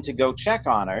went in to go check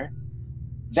on her,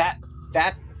 that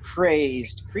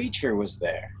crazed creature was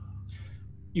there.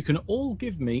 You can all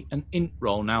give me an int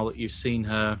roll now that you've seen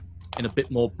her in a bit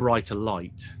more brighter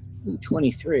light. Ooh,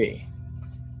 23.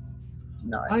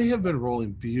 Nice. I have been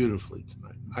rolling beautifully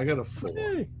tonight. I got a 4.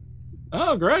 Hey.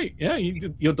 Oh, great. Yeah,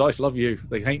 your dice love you.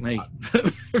 They hate me.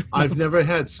 I've never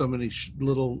had so many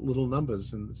little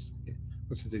numbers in this game. Of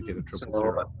course, I did get a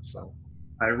 000. So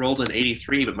I rolled an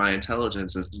 83, but my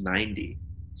intelligence is 90.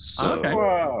 So okay.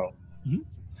 Whoa. Mm-hmm.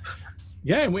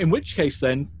 Yeah, in which case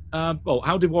then,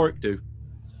 how did Warwick do?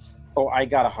 Oh, I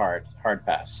got a hard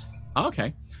pass.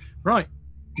 Okay. Right.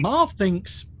 Marv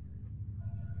thinks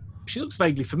she looks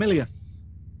vaguely familiar.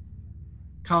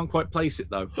 Can't quite place it,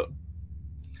 though.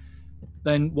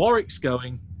 Then Warwick's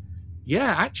going,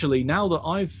 yeah, actually, now that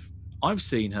I've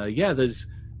seen her, yeah, there's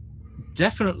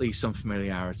definitely some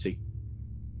familiarity.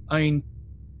 I mean,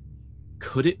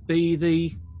 could it be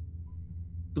the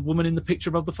woman in the picture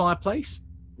above the fireplace?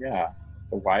 Yeah,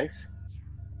 the wife.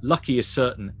 Lucky is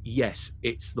certain, yes,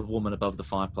 it's the woman above the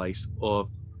fireplace, or,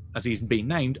 as he's been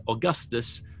named,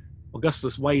 Augustus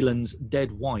Wayland's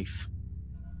dead wife,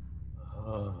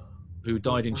 who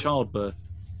died in childbirth.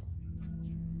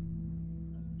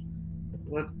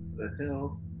 What the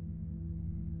hell?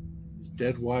 His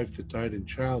dead wife that died in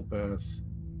childbirth.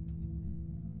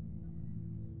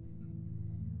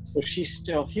 So she's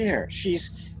still here.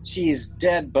 She's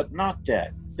dead, but not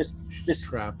dead. This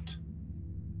trapped.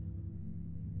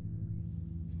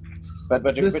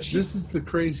 But this is the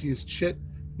craziest shit.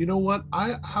 You know what?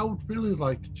 I would really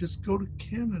like to just go to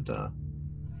Canada.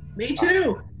 Me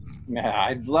too. Yeah,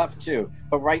 I'd love to.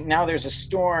 But right now there's a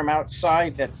storm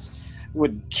outside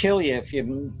would kill you if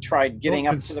you tried getting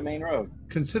up to the main road.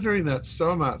 Considering that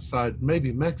storm outside,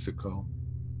 maybe Mexico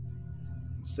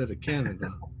instead of Canada.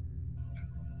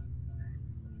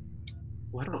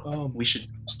 Why don't we should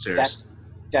upstairs?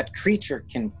 That creature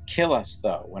can kill us,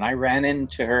 though. When I ran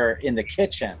into her in the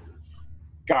kitchen,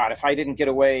 God, if I didn't get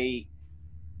away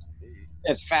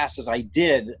as fast as I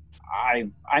did,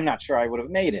 I'm not sure I would have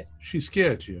made it. She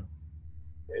scared you.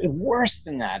 Worse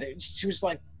than that, she was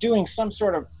like doing some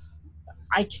sort of,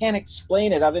 I can't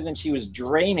explain it other than she was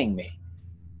draining me.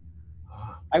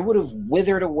 I would have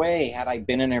withered away had I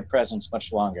been in her presence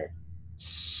much longer.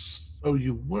 So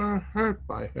you were hurt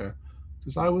by her,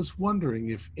 because I was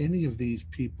wondering if any of these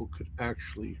people could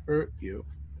actually hurt you.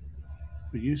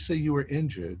 But you say you were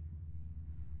injured.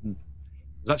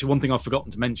 There's actually one thing I've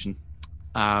forgotten to mention.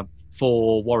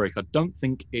 For Warwick, I don't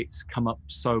think it's come up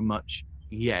so much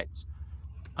yet.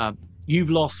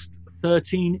 You've lost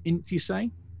 13 int, you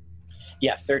say?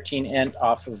 Yeah, 13 int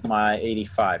off of my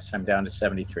 85, so I'm down to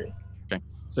 73. Okay,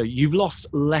 so you've lost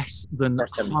less than Or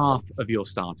 73. half of your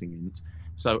starting int.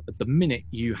 So at the minute,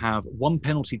 you have 1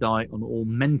 penalty die on all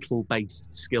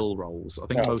mental-based skill rolls. I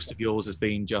think most of yours has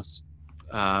been just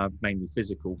mainly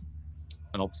physical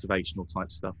and observational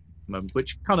type stuff at the moment,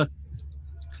 which kind of,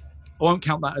 I won't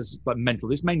count that as like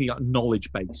mental. It's mainly like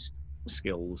knowledge-based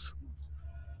skills.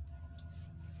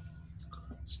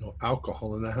 There's no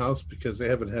alcohol in the house because they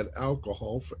haven't had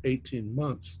alcohol for 18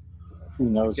 months. Who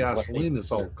knows? Gasoline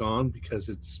is all gone because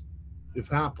it's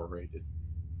evaporated.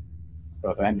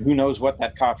 And who knows what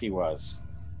that coffee was?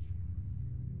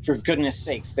 For goodness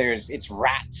sakes, it's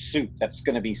rat soup that's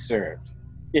going to be served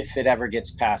if it ever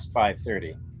gets past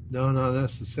 5:30. No, not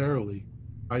necessarily.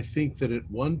 I think that at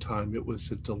one time it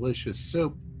was a delicious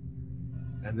soup,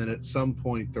 and then at some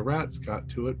point the rats got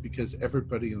to it because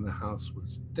everybody in the house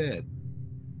was dead.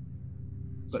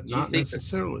 But not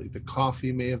necessarily. The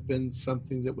coffee may have been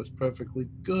something that was perfectly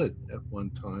good at one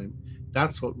time.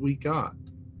 That's what we got.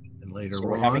 And later So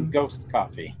we're on, having ghost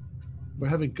coffee. we're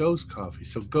having ghost coffee.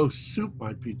 So ghost soup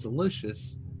might be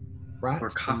delicious.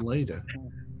 Rats come later.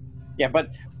 Yeah, but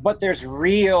there's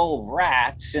real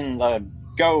rats in the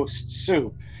ghost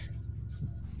soup.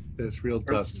 There's real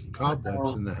dust and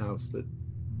cobwebs in the house. That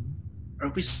Are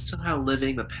we somehow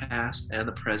living the past and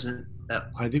the present?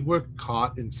 I think we're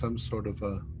caught in some sort of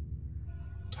a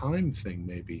time thing,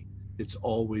 maybe. It's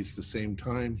always the same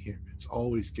time here. It's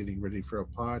always getting ready for a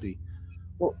party.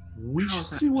 Well, we should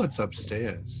see what's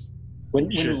upstairs. When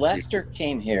Lester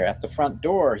came here at the front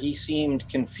door, he seemed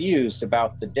confused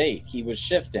about the date. He was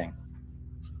shifting.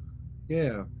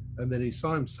 Yeah, and then he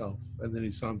saw himself, and then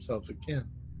he saw himself again.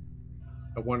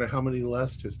 I wonder how many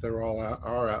Lesters there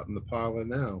are out in the parlor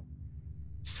now.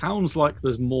 Sounds like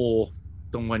there's more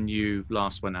than when you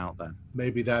last went out there.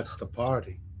 Maybe that's the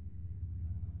party.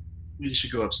 We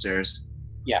should go upstairs.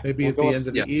 Yeah. Maybe at the end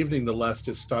of the evening, the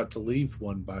Lesters start to leave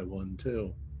one by one,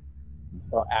 too.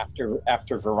 Well,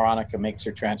 after Veronica makes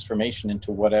her transformation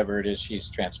into whatever it is she's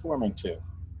transforming to.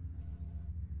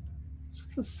 It's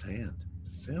the sand.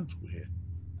 The sand's weird.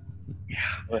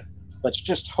 Yeah. Let's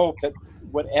just hope that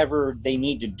whatever they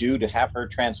need to do to have her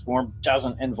transform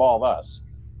doesn't involve us.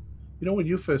 You know, when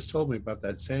you first told me about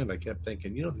that sand, I kept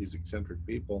thinking, these eccentric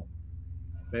people.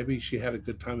 Maybe she had a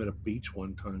good time at a beach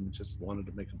one time and just wanted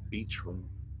to make a beach room.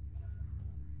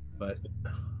 But,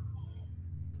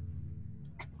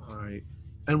 all right.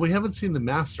 And we haven't seen the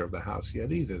master of the house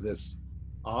yet either. This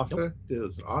Arthur? Nope.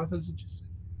 Is it Arthur, did you say?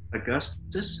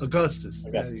 Augustus.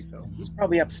 There you go. He's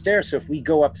probably upstairs, so if we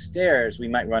go upstairs, we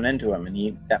might run into him,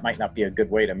 and that might not be a good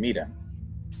way to meet him.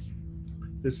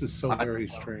 This is so very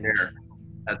strange.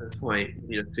 At this point,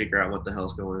 we need to figure out what the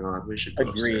hell's going on. We should go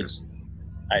upstairs.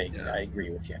 I agree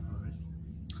with you.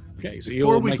 Okay, so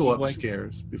before we go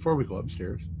upstairs,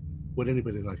 would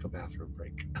anybody like a bathroom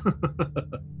break?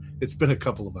 It's been a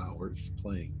couple of hours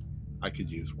playing. I could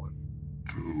use one.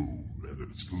 2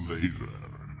 minutes later.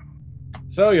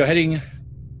 So you're heading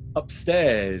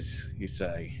upstairs, you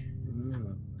say.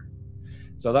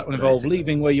 So that would involve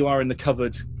leaving where you are in the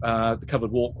covered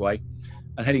walkway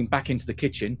and heading back into the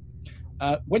kitchen.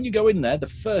 When you go in there, the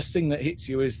first thing that hits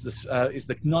you is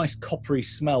the nice coppery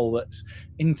smell that's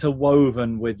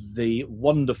interwoven with the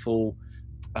wonderful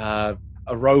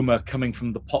aroma coming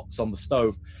from the pots on the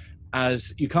stove,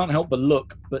 as you can't help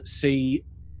but see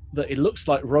that it looks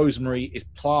like rosemary is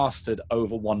plastered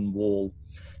over one wall.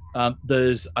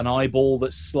 There's an eyeball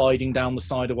that's sliding down the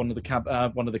side of one of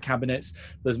the cabinets.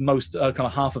 There's kind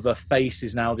of half of her face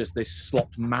is now just this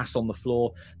slopped mass on the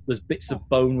floor. There's bits of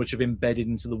bone which have embedded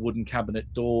into the wooden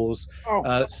cabinet doors.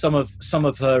 Some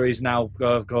of her is now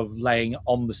laying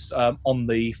on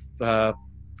the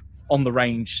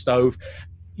range stove.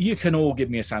 You can all give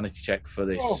me a sanity check for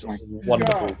this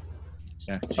wonderful,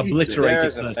 obliterated.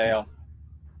 There's a fail.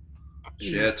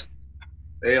 Shit.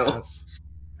 Fail.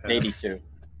 Maybe 2.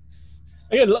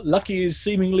 Again, Lucky is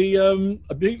seemingly a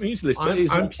bit immune to this, but it is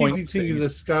I'm 1 point. keeping thinking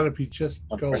there's got to be just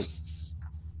One point. ghosts.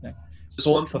 Yeah. Just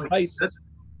For 1 point. faith,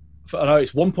 no,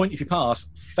 it's 1 point if you pass.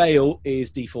 Fail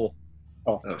is D4. Oh,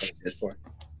 Oh, there's shit. D4.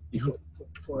 D4.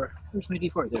 Where's my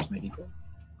D4? There's my D4.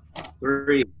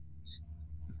 3.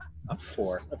 A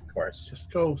 4, of course.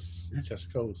 Just ghosts.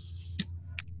 Just ghosts.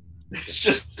 It's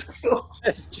just.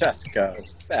 It just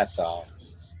goes. That's all.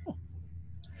 You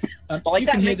Like,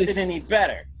 that can hear makes this- it any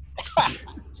better.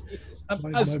 Jesus. As,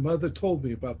 My mother told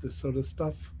me about this sort of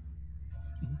stuff.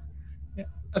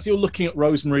 as you're looking at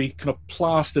Rosemary kind of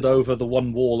plastered over the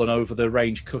one wall and over the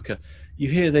range cooker, you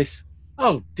hear this,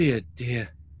 oh dear,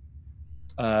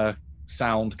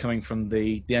 sound coming from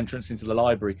the entrance into the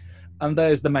library. And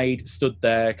there's the maid stood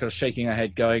there kind of shaking her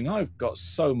head going, I've got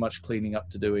so much cleaning up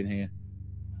to do in here.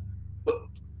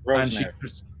 Rosemary.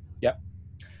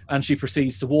 And she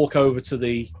proceeds to walk over to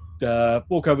the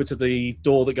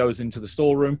door that goes into the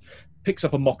storeroom, picks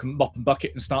up a mop and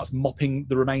bucket and starts mopping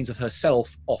the remains of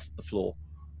herself off the floor.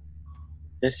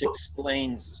 This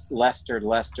explains Lester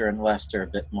a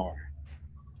bit more.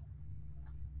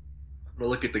 I'm gonna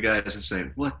look at the guys and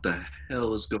say, "What the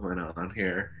hell is going on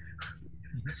here?"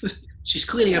 She's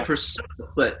cleaning up herself,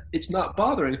 but it's not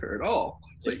bothering her at all.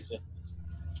 It's like,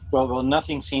 Well,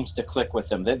 nothing seems to click with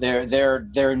them.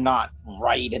 They're not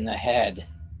right in the head.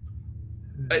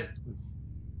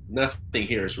 nothing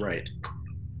here is right.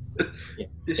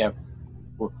 Yeah,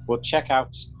 we'll check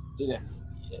out.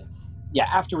 Yeah,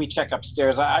 after we check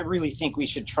upstairs, I really think we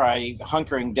should try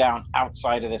hunkering down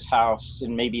outside of this house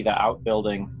and maybe the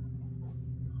outbuilding.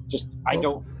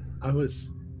 I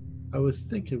was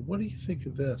thinking, what do you think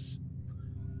of this?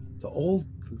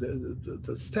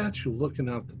 The statue looking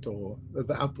out the door,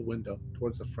 out the window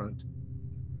towards the front.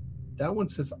 That one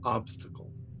says obstacle.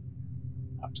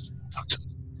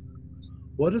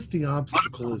 What if the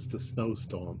obstacle is the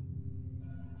snowstorm?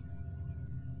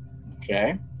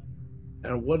 Okay.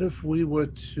 And what if we were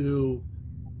to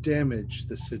damage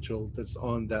the sigil that's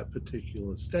on that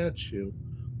particular statue?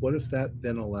 What if that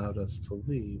then allowed us to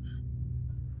leave?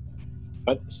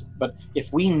 But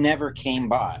if we never came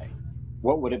by,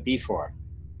 what would it be for?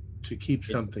 To keep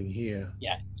something here.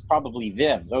 Yeah, it's probably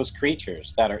them, those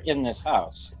creatures that are in this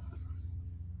house.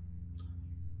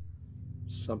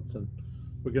 Something.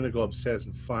 We're going to go upstairs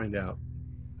and find out.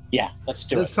 Yeah, let's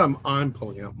do This it. time I'm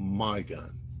pulling out my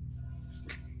gun.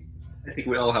 I think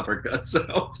we all have our guns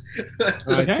out.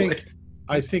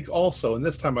 I think also, and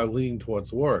this time I lean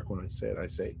towards work when I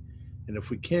say, and if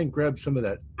we can grab some of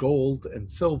that gold and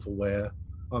silverware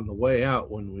on the way out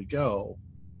when we go,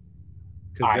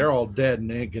 because they're all dead and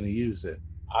they ain't going to use it.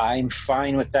 I'm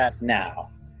fine with that now.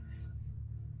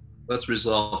 Let's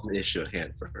resolve the issue at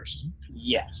hand first.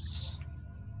 Yes.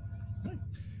 In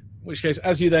which case,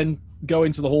 as you then go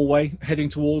into the hallway, heading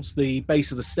towards the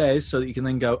base of the stairs so that you can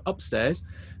then go upstairs,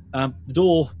 the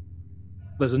door,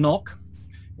 there's a knock,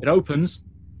 it opens,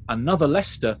 another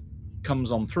Lester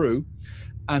comes on through,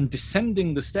 and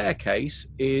descending the staircase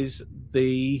is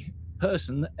the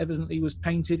person that evidently was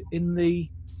painted in the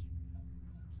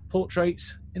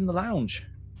portraits in the lounge.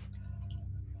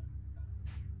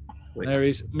 Wait. There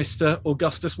is Mr.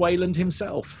 Augustus Wayland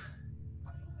himself.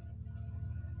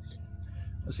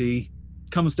 As he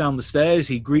comes down the stairs,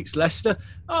 he greets Lester.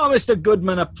 Oh, Mr.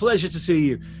 Goodman, a pleasure to see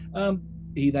you.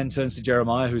 He then turns to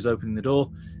Jeremiah, who's opening the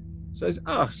door, says,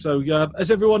 so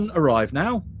has everyone arrived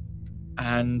now?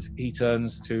 And he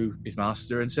turns to his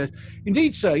master and says,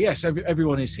 indeed, sir, yes,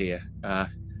 everyone is here.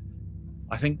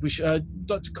 I think we should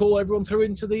like to call everyone through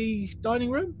into the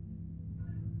dining room.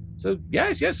 So,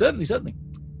 yes, certainly.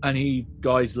 And he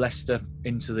guides Lester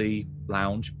into the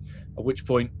lounge, at which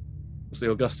point, obviously,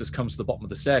 Augustus comes to the bottom of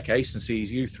the staircase and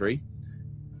sees you three.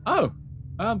 Oh,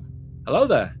 hello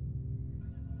there.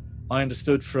 I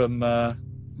understood from my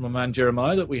man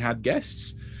Jeremiah that we had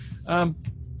guests.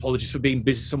 Apologies for being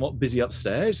somewhat busy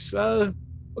upstairs.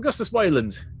 Augustus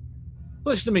Wayland,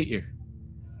 pleasure to meet you.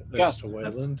 Gus. Mr.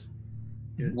 Wayland.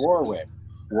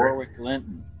 Warwick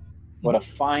Linton. What a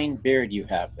fine beard you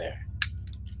have there.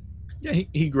 Yeah,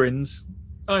 he grins.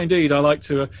 Oh, indeed, I like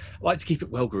to keep it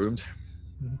well groomed.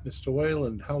 Mr.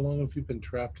 Wayland, how long have you been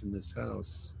trapped in this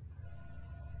house?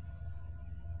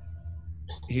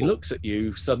 He looks at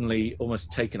you, suddenly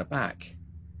almost taken aback.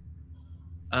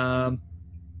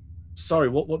 Sorry,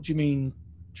 what do you mean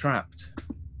trapped?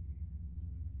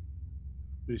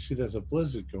 You see there's a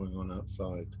blizzard going on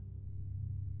outside.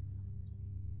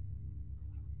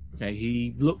 Okay,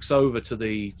 he looks over to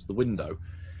the window.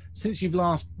 Since you've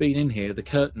last been in here, the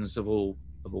curtains have all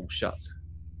shut.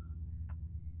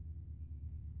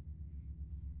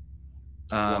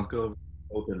 Walk over,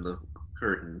 open the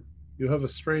curtain. You have a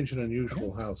strange and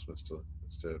unusual house, Mr.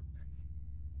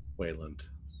 Wayland.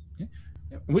 Yeah.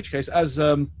 In which case, as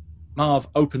Marv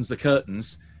opens the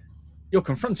curtains, you're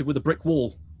confronted with a brick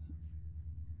wall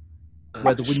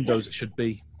where the windows should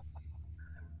be.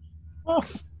 Oh.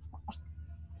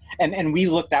 And we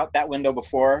looked out that window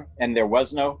before, and there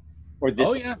was no, or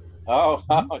this. Oh yeah. Oh,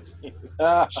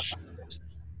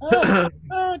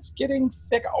 it's getting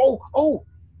thick.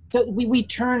 We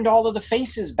turned all of the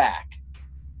faces back.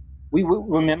 We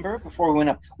remember before we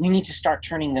went up. We need to start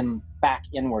turning them back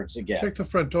inwards again. Check the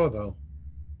front door, though.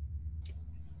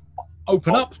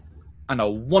 Open up, and a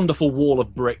wonderful wall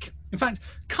of brick. In fact,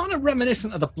 kind of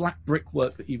reminiscent of the black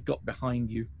brickwork that you've got behind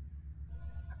you.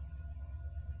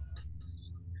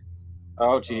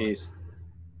 Oh, geez.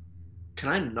 Can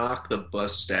I knock the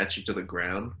bust statue to the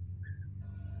ground?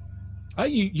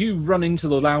 You run into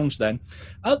the lounge then.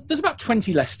 There's about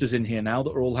 20 Lesters in here now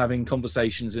that are all having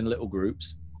conversations in little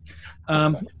groups.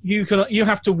 You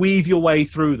have to weave your way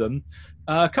through them.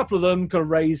 A couple of them can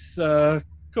raise a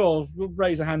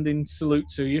hand in salute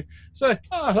to you. Say,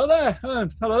 hello there,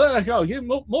 hello there. Oh, you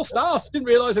more staff. Didn't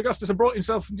realise Augustus had brought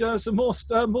himself some more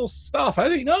staff. I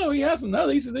didn't know he hasn't. No,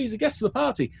 these are guests for the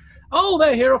party. Oh,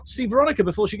 they're here off to see Veronica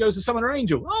before she goes to summon her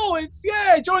angel. Oh,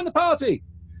 join the party.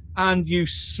 And you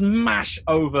smash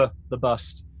over the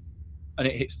bust, and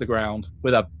it hits the ground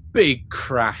with a big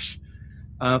crash.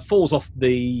 Falls off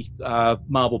the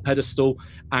marble pedestal,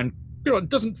 and it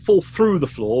doesn't fall through the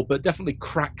floor, but definitely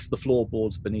cracks the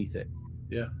floorboards beneath it.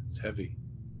 Yeah, it's heavy.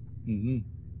 Mm-hmm.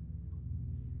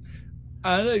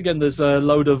 And again, there's a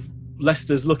load of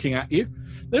Lesters looking at you.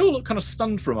 They all look kind of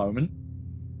stunned for a moment,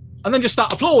 and then just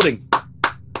start applauding,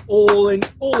 all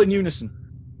in unison.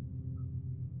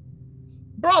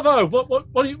 Bravo!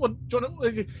 What do you want?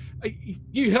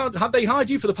 Had they hired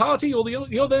you for the party or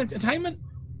the other entertainment?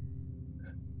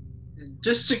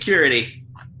 Just security.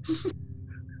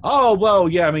 Oh well,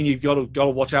 yeah. I mean, you've got to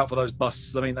watch out for those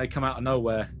busts. I mean, they come out of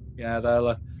nowhere. Yeah,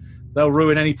 they'll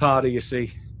ruin any party. You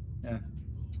see. Yeah.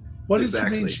 What does it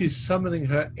mean? She's summoning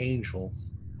her angel.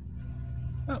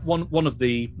 One of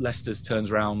the Lesters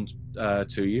turns round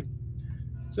to you,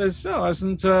 says, "Oh,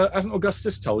 hasn't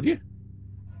Augustus told you?"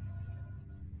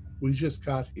 We just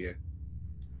got here.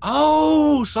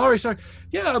 Oh, sorry.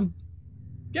 Yeah,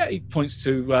 he points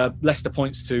to Lester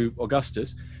points to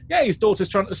Augustus. Yeah, his daughter's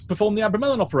trying to perform the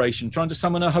Abramelin operation, trying to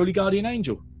summon her holy guardian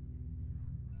angel.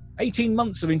 18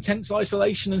 months of intense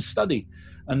isolation and study,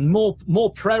 and more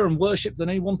prayer and worship than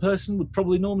any one person would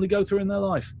probably normally go through in their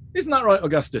life. Isn't that right,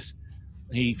 Augustus?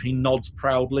 He nods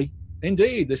proudly.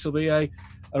 Indeed, this will be a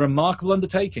remarkable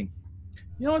undertaking.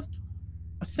 You know,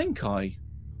 I think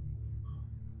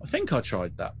I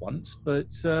tried that once,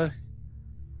 but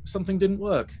something didn't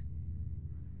work.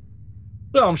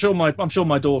 But I'm sure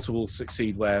my daughter will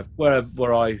succeed where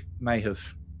I may have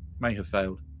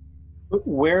failed.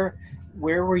 Where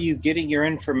were you getting your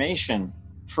information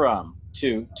from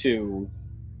to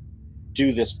do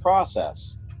this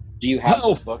process? Do you have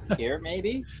the book here,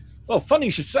 maybe? Well, funny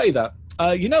you should say that.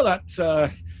 You know that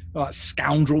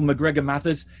scoundrel McGregor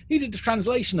Mathers? He did a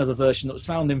translation of the version that was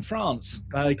found in France.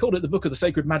 He called it the Book of the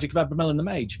Sacred Magic of Abramelin the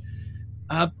Mage.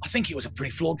 I think it was a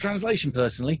pretty flawed translation,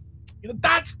 personally. You know,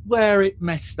 that's where it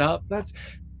messed up. That's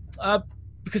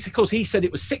because, of course, he said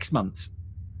it was 6 months,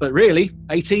 but really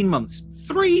 18 months,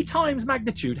 3 times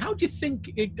magnitude. How do you think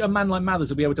a man like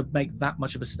Mathers will be able to make that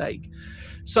much of a mistake?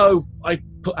 So I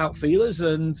put out feelers,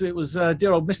 and it was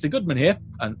dear old Mr. Goodman here,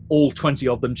 and all 20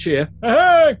 of them cheer.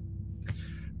 Hey!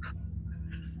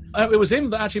 It was him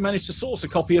that actually managed to source a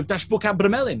copy of Das Buch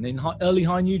Abramelin in early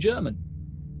High New German.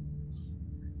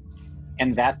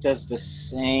 And that does the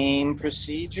same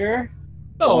procedure?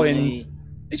 No, it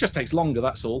just takes longer,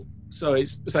 that's all. So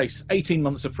it's 18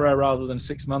 months of prayer rather than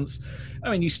 6 months.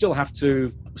 I mean, you still have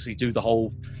to obviously do the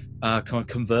whole kind of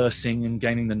conversing and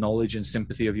gaining the knowledge and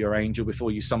sympathy of your angel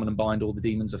before you summon and bind all the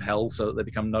demons of hell so that they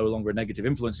become no longer a negative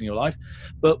influence in your life.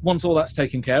 But once all that's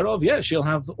taken care of, yeah, she'll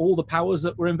have all the powers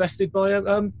that were invested by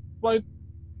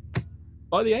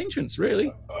the ancients,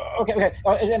 really. Okay.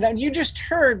 And you just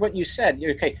heard what you said.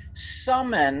 Okay,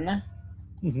 summon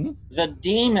the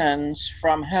demons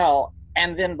from hell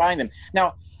and then bind them.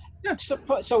 Now, yeah.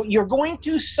 So you're going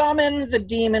to summon the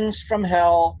demons from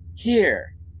hell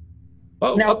here.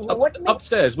 Oh, now,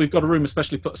 upstairs, we've got a room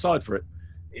especially put aside for it.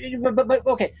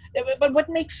 But what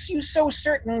makes you so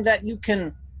certain that you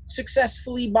can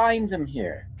successfully bind them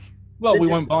here? Well, we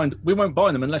won't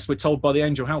bind them unless we're told by the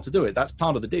angel how to do it. That's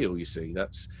part of the deal, you see.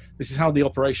 This is how the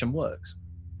operation works.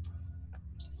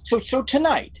 So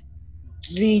tonight,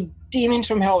 the demons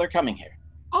from hell are coming here.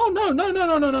 Oh,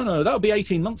 no. That'll be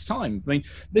 18 months' time. I mean,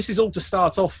 this is all to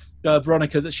start off,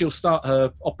 Veronica, that she'll start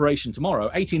her operation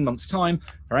tomorrow. 18 months' time,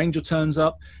 her angel turns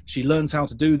up. She learns how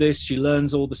to do this. She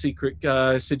learns all the secret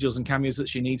sigils and cameos that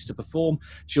she needs to perform.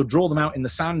 She'll draw them out in the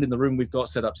sand in the room we've got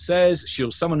set upstairs.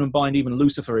 She'll summon and bind even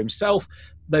Lucifer himself.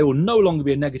 They will no longer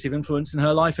be a negative influence in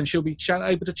her life, and she'll be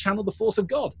able to channel the force of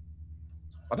God.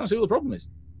 I don't see what the problem is.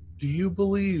 Do you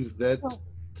believe that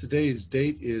today's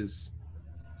date is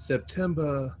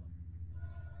September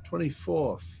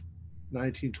 24th,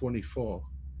 1924?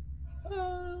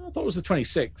 I thought it was the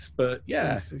 26th, but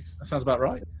yeah, 26th. that sounds about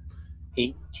right.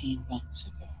 18 months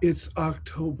ago. It's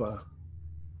October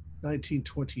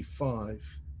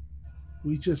 1925.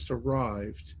 We just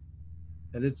arrived,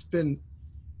 and it's been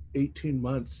 18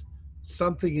 months.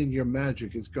 Something in your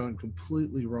magic has gone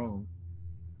completely wrong.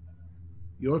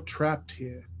 You're trapped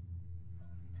here.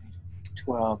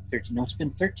 12, 13. No, it's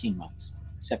been 13 months.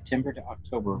 September to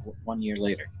October, 1 year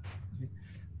later.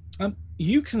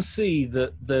 You can see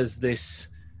that there's this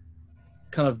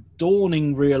kind of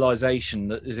dawning realization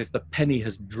that as if the penny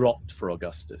has dropped for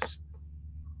Augustus.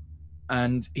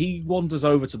 And he wanders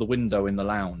over to the window in the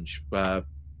lounge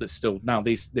that's still, now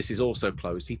this is also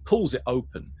closed. He pulls it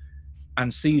open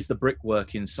and sees the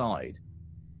brickwork inside.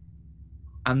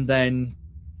 And then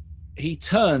he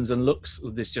turns and looks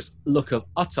with this just look of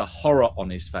utter horror on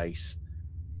his face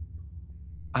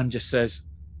and just says,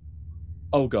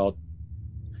 "Oh God."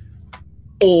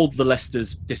 All the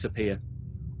Lesters disappear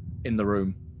in the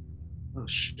room. Oh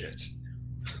shit.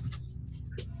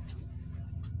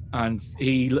 And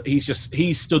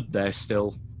he's stood there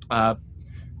still.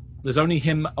 There's only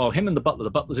him and the butler.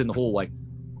 The butler's in the hallway.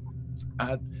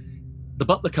 The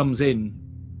butler comes in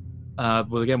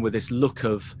with this look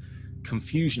of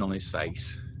confusion on his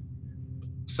face,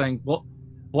 saying, What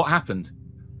happened?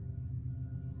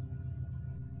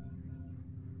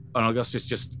 And Augustus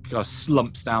just kind of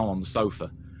slumps down on the sofa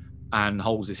and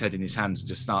holds his head in his hands and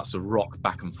just starts to rock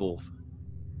back and forth.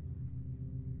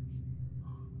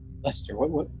 Lester,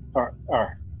 what are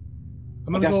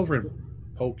I'm going to go over and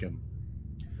poke him.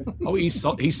 Oh,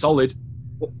 he's solid.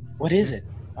 What is it?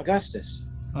 Augustus.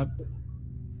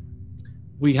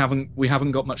 We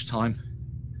haven't got much time.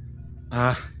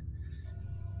 I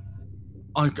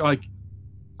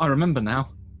remember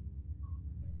now.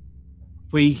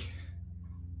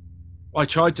 I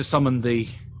tried to summon the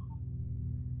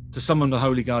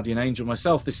Holy Guardian Angel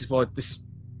myself.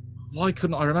 Why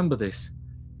couldn't I remember this?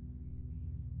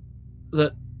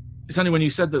 That it's only when you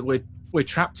said that we're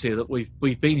trapped here, that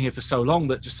we've been here for so long,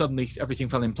 that just suddenly everything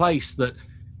fell in place. That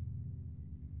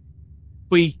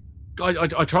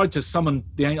I tried to summon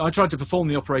I tried to perform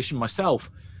the operation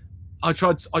myself. I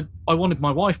wanted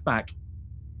my wife back,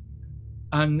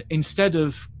 and instead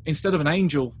of an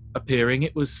angel appearing,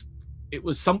 it was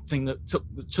something that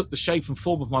took the shape and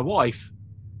form of my wife,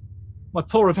 my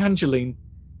poor Evangeline,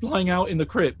 lying out in the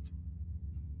crypt.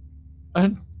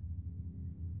 And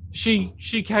she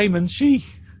came and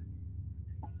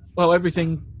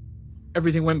everything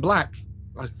went black.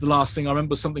 The last thing I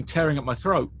remember was something tearing at my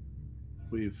throat.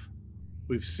 We've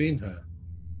seen her.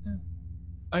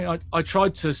 I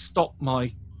tried to stop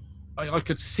I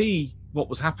could see what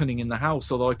was happening in the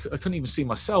house, although I couldn't even see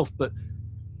myself, but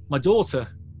my daughter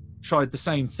tried the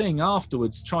same thing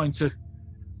afterwards, trying to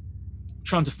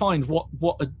find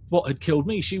what had killed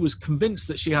me. She was convinced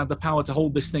that she had the power to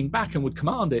hold this thing back and would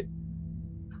command it.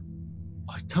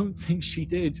 I don't think she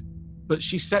did, but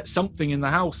she set something in the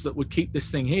house that would keep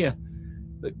this thing here,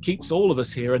 that keeps all of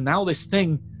us here. And now this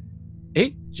thing,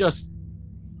 it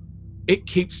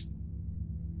keeps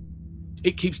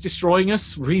destroying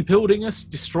us, rebuilding us,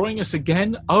 destroying us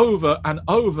again, over and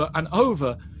over and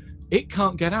over. It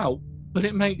can't get out, but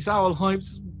it makes our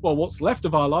lives, well, what's left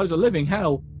of our lives, a living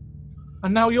hell.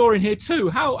 And now you're in here too.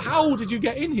 How did you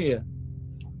get in here?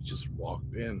 Just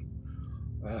walked in.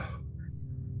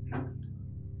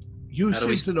 You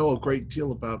seem to know a great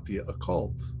deal about the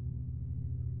occult.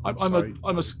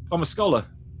 I'm a scholar.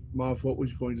 Marv, what were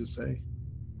you going to say?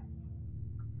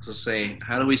 To say,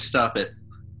 how do we stop it?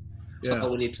 That's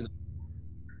all we need to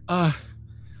know.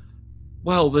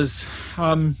 Well, there's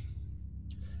how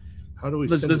do we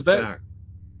send it back?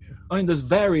 Yeah. I mean, there's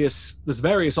various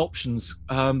options.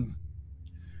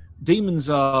 Demons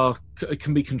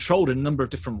can be controlled in a number of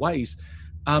different ways.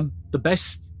 The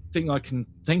best thing I can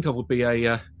think of would be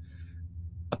a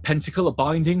pentacle, a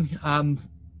binding.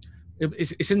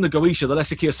 It's in the Goetia, the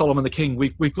Lesekia Solomon the King.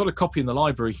 We've got a copy in the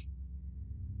library.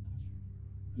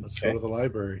 Let's go to the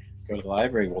library. Go to the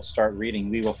library. We'll start reading.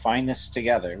 We will find this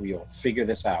together. We will figure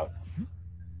this out.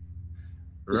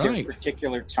 Is there a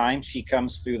particular time she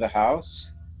comes through the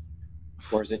house?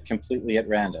 Or is it completely at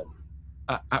random?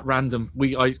 At random.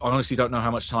 I honestly don't know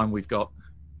how much time we've got.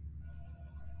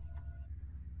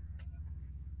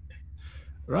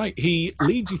 Right, he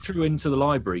leads you through into the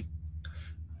library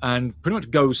and pretty much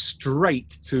goes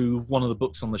straight to one of the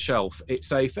books on the shelf.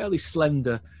 It's a fairly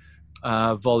slender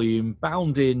volume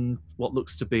bound in what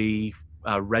looks to be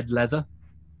red leather.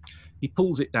 He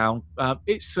pulls it down.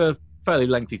 It's a fairly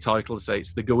lengthy title. Say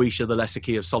it's the Goetia, the Lesser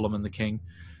Key of Solomon the King.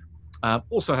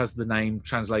 Also has the name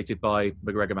translated by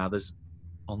MacGregor Mathers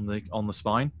on the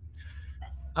spine.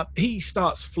 He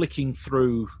starts flicking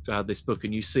through this book,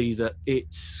 and you see that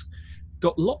it's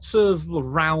got lots of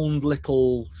round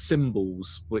little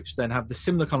symbols, which then have the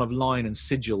similar kind of line and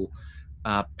sigil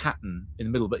pattern in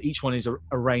the middle, but each one is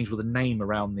arranged with a name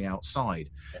around the outside,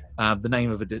 the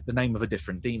name of a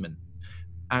different demon.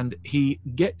 And he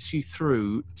gets you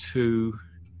through to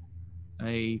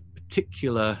a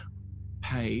particular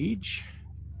page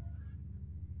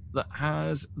that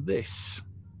has this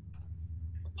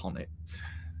upon it.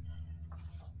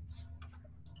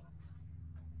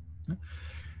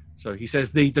 So he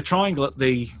says the triangle at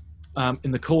the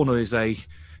in the corner is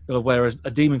where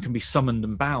a demon can be summoned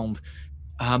and bound.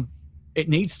 It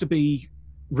needs to be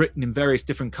written in various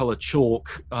different coloured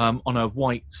chalk on a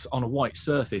white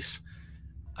surface.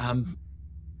 I'm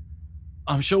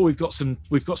sure we've got some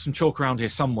chalk around here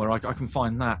somewhere. I can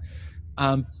find that.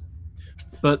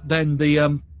 But then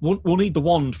we'll need the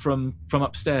wand from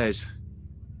upstairs.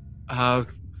 I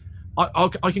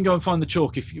can go and find the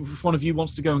chalk. If one of you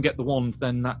wants to go and get the wand,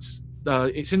 then that's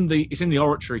it's in the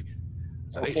oratory.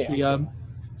 So okay,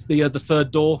 it's the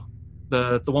third door,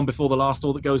 the one before the last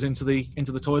door that goes into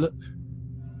the toilet.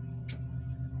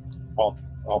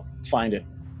 I'll find it.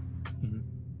 Mm-hmm.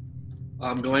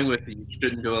 I'm going with you. You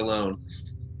shouldn't go alone.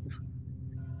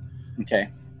 Okay.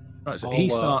 Right. So he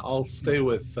starts. I'll stay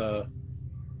with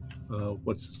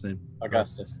what's his name?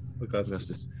 Augustus.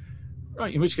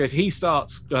 Right, in which case he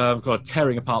starts kind of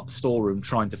tearing apart the storeroom,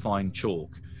 trying to find chalk.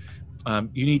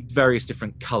 You need various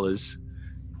different colours.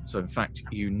 So, in fact,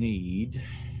 you need...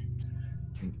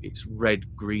 it's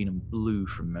red, green, and blue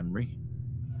from memory.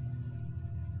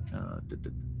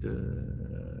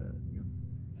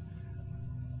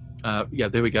 Yeah,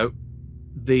 there we go.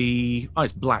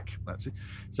 It's black. That's it.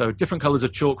 So, different colours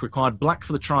of chalk required. Black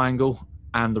for the triangle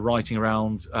and the writing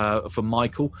around for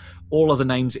Michael. All other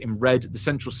names in red, the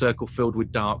central circle filled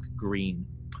with dark green.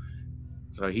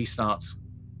 So he starts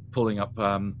pulling up,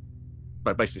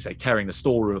 basically tearing the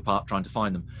storeroom apart, trying to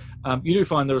find them. You do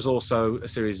find there is also a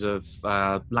series of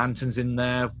lanterns in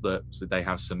there, so they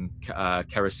have some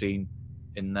kerosene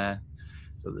in there.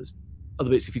 So there's other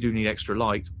bits if you do need extra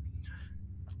light.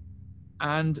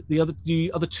 And the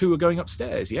other two are going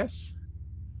upstairs, yes?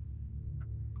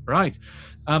 Right.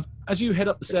 As you head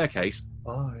up the staircase,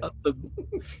 at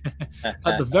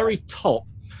the very top,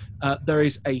 there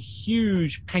is a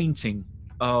huge painting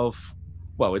of,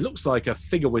 well, it looks like a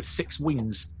figure with 6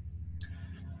 wings.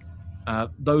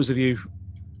 Those of you,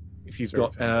 if you've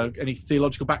got any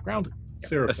theological background,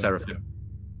 a seraphim.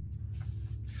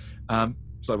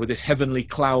 So with this heavenly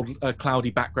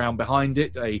cloudy background behind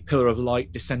it, a pillar of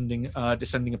light descending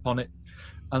upon it,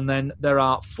 and then there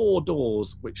are 4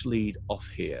 doors which lead off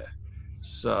here.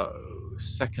 So,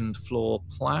 second floor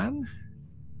plan.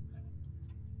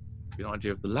 Give you an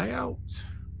idea of the layout.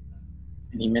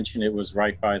 And you mentioned it was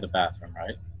right by the bathroom,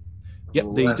 right?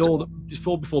 Yep, the door that is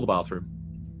before the bathroom.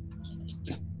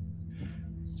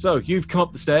 So, you've come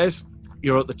up the stairs.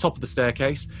 You're at the top of the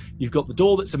staircase. You've got the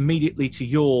door that's immediately to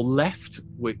your left,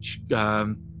 which,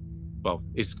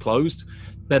 is closed.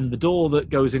 Then the door that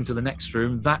goes into the next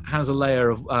room, that has a layer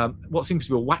of what seems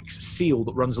to be a wax seal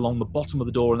that runs along the bottom of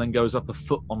the door and then goes up a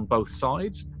foot on both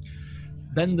sides.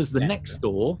 Then there's the next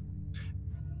door,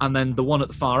 and then the one at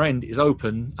the far end is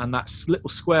open, and that little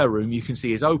square room you can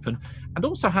see is open, and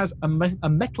also has a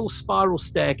metal spiral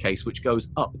staircase which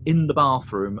goes up in the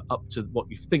bathroom up to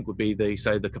what you think would be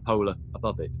the cupola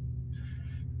above it.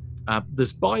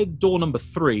 There's by door number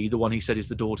 3, the one he said is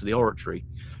the door to the oratory.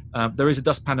 There is a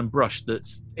dustpan and brush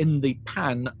that's in the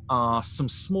pan are some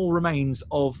small remains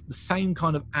of the same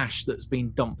kind of ash that's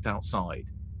been dumped outside.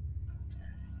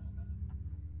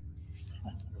 I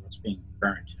wonder what's being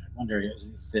burnt. I wonder,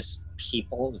 is this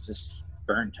people? Is this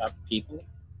burnt up people?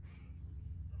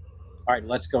 All right,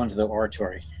 let's go into the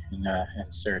oratory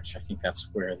and search. I think that's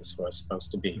where this was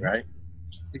supposed to be, right?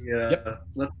 Yeah.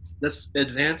 Yep. Let's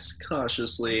advance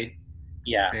cautiously.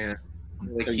 Yeah. And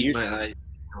so keep my eye.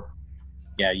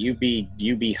 Yeah, you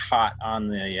be hot on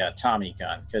the Tommy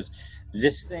gun, because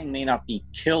this thing may not be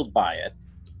killed by it,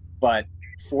 but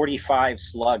 45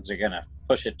 slugs are gonna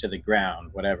push it to the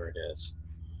ground, whatever it is.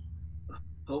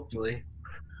 Hopefully.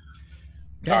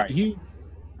 Okay, All right.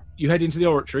 You head into the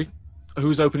oratory.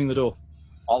 Who's opening the door?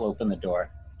 I'll open the door.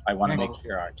 I want to Okay. make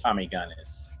sure our Tommy gun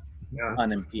is Yeah.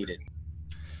 unimpeded.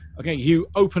 Okay, you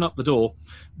open up the door.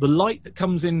 The light that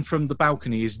comes in from the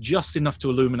balcony is just enough to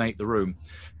illuminate the room.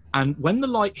 And when the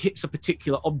light hits a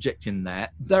particular object in there,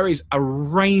 there is a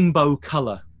rainbow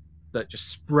colour that just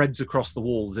spreads across the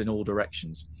walls in all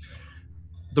directions.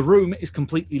 The room is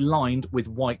completely lined with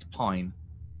white pine.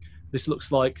 This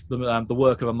looks like the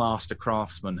work of a master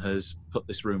craftsman has put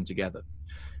this room together.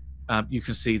 You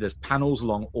can see there's panels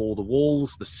along all the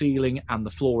walls, the ceiling, and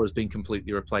the floor has been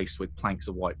completely replaced with planks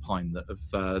of white pine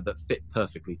that fit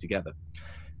perfectly together.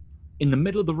 In the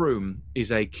middle of the room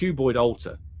is a cuboid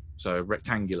altar, so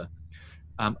rectangular.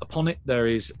 Upon it there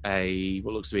is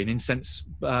what looks to be an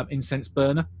incense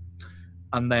burner,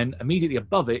 and then immediately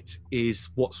above it is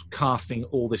what's casting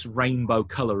all this rainbow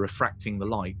colour, refracting the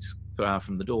light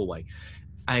from the doorway.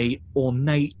 A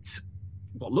ornate,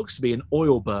 what looks to be an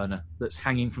oil burner that's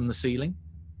hanging from the ceiling.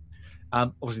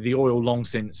 Obviously the oil long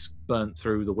since burnt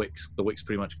through the wicks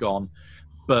pretty much gone,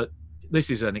 but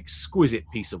this is an exquisite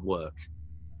piece of work.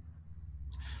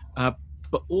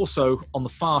 But also on the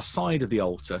far side of the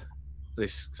altar,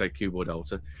 this say cuboid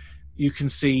altar, you can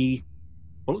see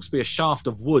what looks to be a shaft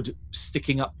of wood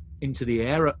sticking up into the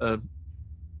air at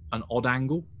an odd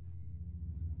angle.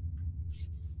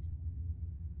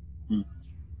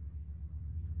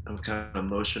 I'll kind of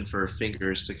motion for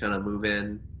fingers to kind of move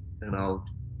in, and I'll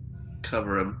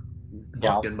cover them.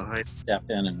 Walk in behind. Step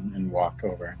in and walk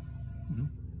over.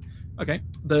 Okay,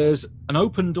 there's an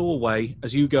open doorway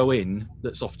as you go in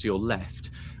that's off to your left,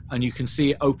 and you can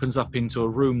see it opens up into a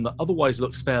room that otherwise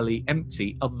looks fairly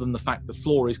empty, other than the fact the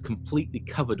floor is completely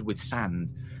covered with sand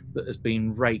that has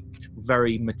been raked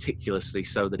very meticulously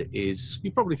so that it is,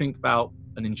 you probably think, about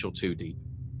an inch or two deep.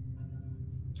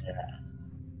 Yeah.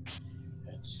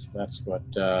 That's what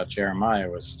Jeremiah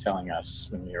was telling us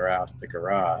when we were out at the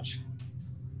garage.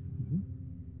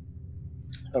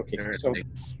 Okay, so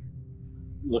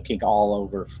looking all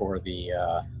over for the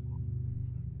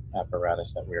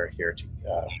apparatus that we are here to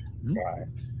try.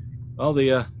 Well,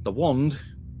 the wand,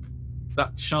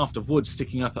 that shaft of wood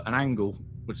sticking up at an angle,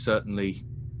 would certainly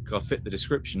fit the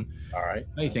description. All right.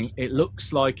 Anything, it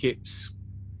looks like it's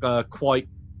quite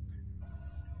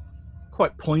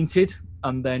pointed,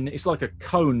 and then it's like a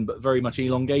cone, but very much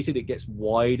elongated. It gets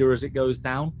wider as it goes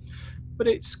down, but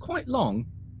it's quite long.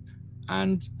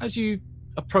 And as you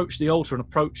approach the altar and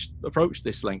approach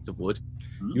this length of wood,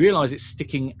 you realise it's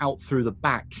sticking out through the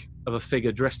back of a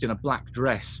figure dressed in a black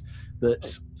dress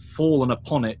that's fallen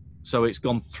upon it, so it's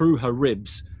gone through her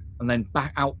ribs and then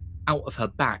back out of her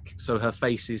back, so her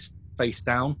face is face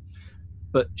down,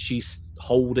 but she's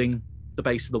holding the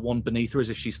base of the wand beneath her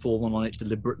as if she's fallen on it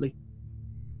deliberately.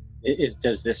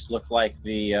 Does this look like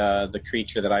the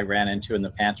creature that I ran into in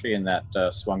the pantry and that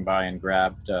swung by and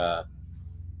grabbed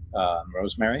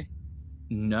Rosemary?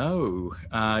 No.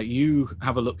 You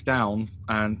have a look down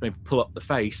and maybe pull up the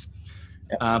face,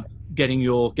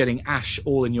 getting ash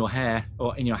all in your hair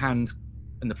or in your hand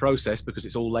in the process because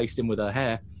it's all laced in with her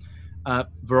hair.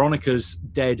 Veronica's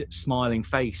dead, smiling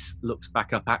face looks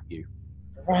back up at you.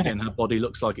 Veronica. And her body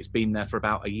looks like it's been there for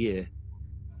about a year.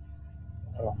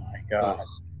 Oh my God.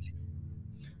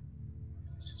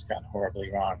 This has gone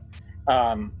horribly wrong.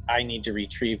 I need to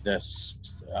retrieve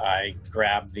this. I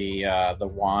grab the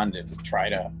wand and try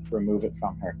to remove it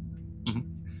from her.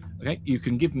 Okay, you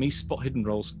can give me spot hidden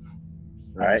rolls.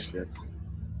 All right.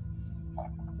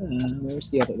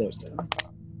 Where's the other? There's the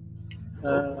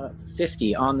other.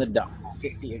 50 on the dot.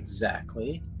 50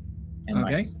 exactly. And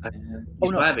Okay. oh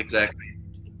no, 5 exactly.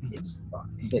 it's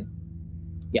good.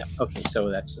 Yeah. Okay. So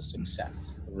that's a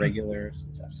success. A regular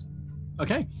success.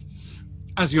 Okay.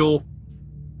 As you're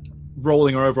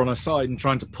rolling her over on her side and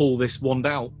trying to pull this wand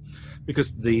out,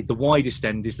 because the widest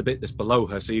end is the bit that's below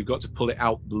her, so you've got to pull it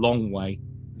out the long way.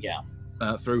 Yeah.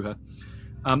 Through her.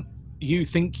 You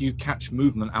think you catch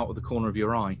movement out of the corner of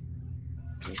your eye.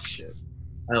 Oh, shit.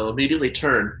 I'll immediately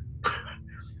turn.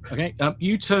 Okay,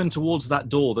 you turn towards that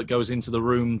door that goes into the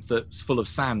room that's full of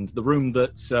sand. The room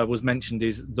that was mentioned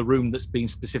is the room that's been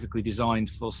specifically designed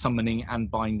for summoning and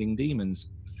binding demons,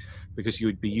 because you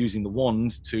would be using the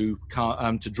wand to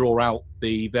draw out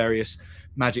the various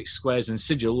magic squares and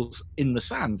sigils in the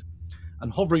sand.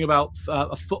 And hovering about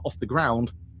a foot off the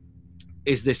ground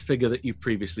is this figure that you've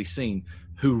previously seen,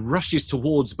 who rushes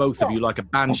towards both of you like a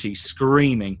banshee,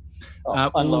 screaming.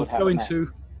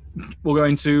 We'll go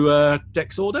into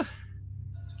Dex order.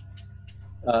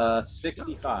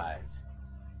 65.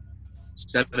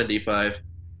 75.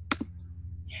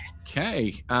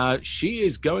 Okay, she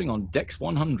is going on Dex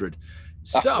 100.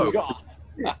 So,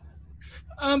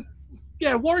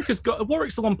 yeah, Warwick's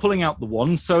the one pulling out the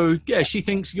wand. So yeah, she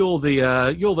thinks you're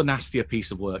the nastier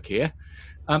piece of work here.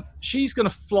 She's going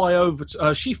to fly over.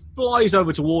 She flies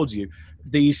over towards you.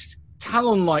 These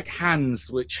talon-like hands,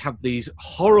 which have these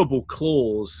horrible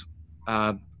claws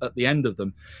at the end of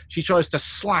them. She tries to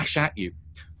slash at you.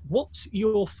 What's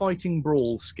your fighting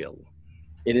brawl skill?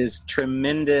 It is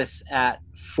tremendous at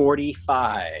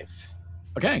 45.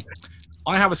 Okay,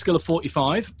 I have a skill of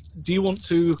 45. Do you want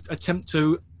to attempt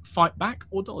to fight back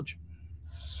or dodge?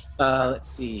 Let's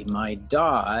see, my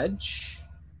dodge.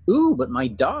 Ooh, but my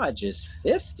dodge is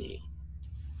 50.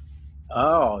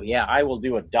 Oh, yeah, I will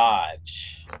do a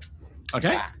dodge.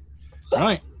 Okay.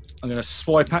 Right. I'm going to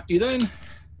swipe at you then.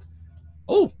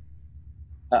 Oh.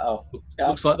 Uh-oh.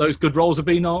 Looks like those good rolls have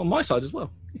been on my side as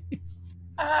well.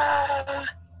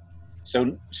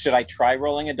 So should I try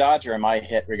rolling a dodge, or am I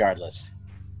hit regardless?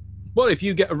 Well, if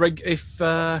you get a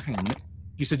hang on a minute.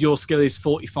 You said your skill is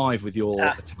 45 with your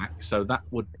attack, so that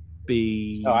would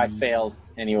be... Oh, I failed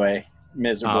anyway,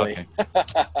 miserably. Okay.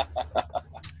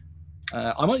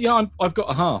 I've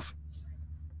got a half.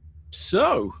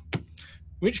 So, in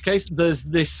which case, there's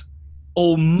this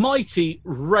almighty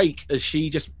rake as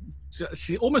she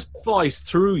almost flies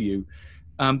through you.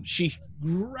 She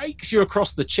rakes you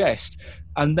across the chest,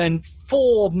 and then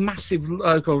 4 massive,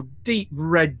 deep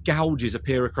red gouges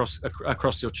appear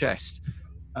across your chest.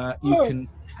 You can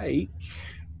take...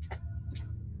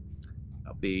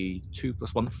 That'll be 2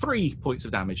 + 1, 3 points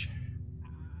of damage.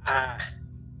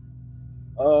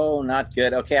 Oh, not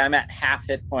good. Okay, I'm at half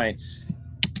hit points.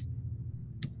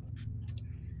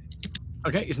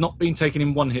 Okay, it's not been taken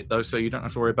in 1 hit, though, so you don't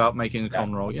have to worry about making a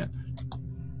con roll yet.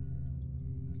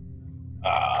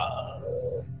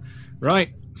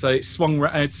 Right, so it's flown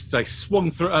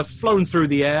through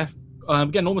the air.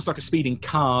 Again, almost like a speeding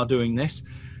car doing this.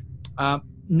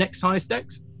 Next highest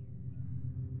dex?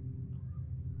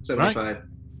 75. Right.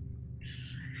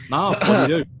 Marv, what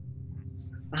do you do?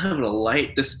 I'm gonna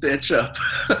light this bitch up.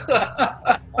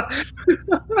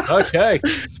 Okay.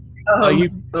 Are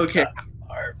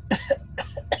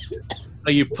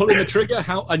you pulling the trigger?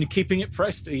 How and you keeping it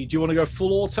pressed? Do you want to go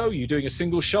full auto? Are you doing a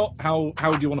single shot? How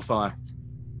do you want to fire?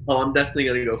 Oh, I'm definitely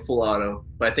gonna go full auto,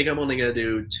 but I think I'm only gonna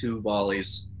do 2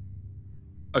 volleys.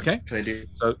 Okay. Can I do?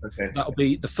 So okay. That'll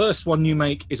be the first one you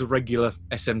make is a regular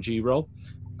SMG roll,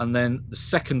 and then the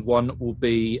second one will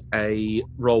be a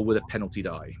roll with a penalty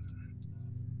die.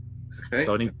 Okay.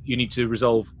 So you need to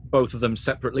resolve both of them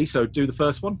separately. So do the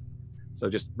first one. So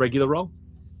just regular roll.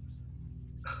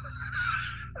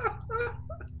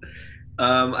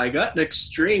 I got an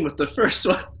extreme with the first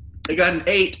one. I got an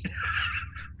 8.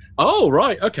 Oh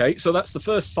right, okay. So that's the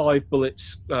first 5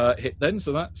 bullets hit then.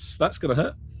 So that's going to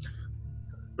hurt.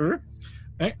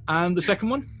 Okay. And the second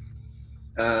one.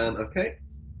 Okay.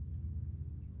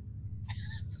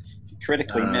 If you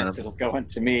critically missed, it'll go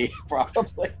into me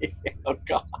probably. Oh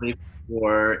god.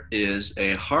 24 is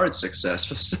a hard success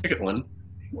for the second one.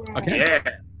 Okay.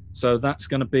 Yeah. So that's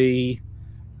going to be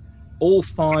all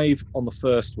 5 on the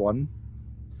first one,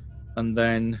 and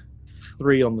then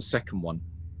 3 on the second one.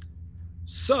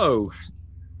 So,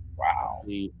 wow.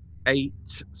 The 8.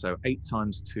 So 8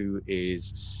 times 2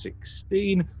 is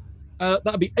 16.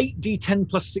 That'll be 8d10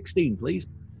 plus 16, please.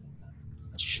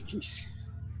 Jeez.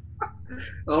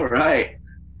 All right.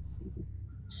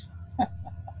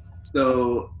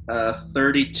 So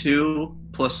 32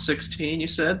 plus 16, you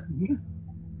said? Mm-hmm.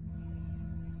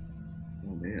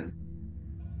 Oh man.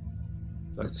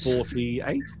 So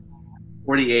 48.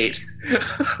 48.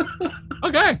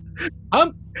 Okay.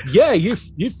 Yeah, you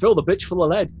fill the bitch full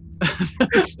of lead.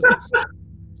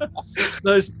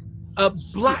 There's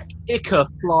black ichor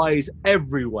flies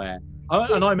everywhere,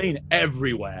 and I mean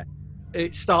everywhere.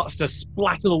 It starts to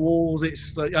splatter the walls.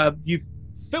 It's you've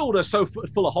filled her so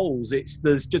full of holes.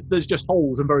 There's just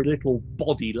holes and very little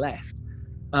body left.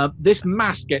 This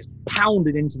mass gets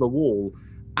pounded into the wall,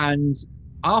 and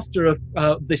after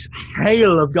this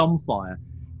hail of gunfire,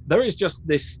 there is just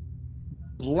this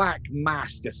black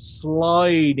mass just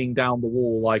sliding down the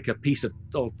wall like a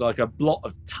blot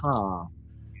of tar,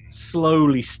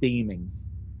 slowly steaming.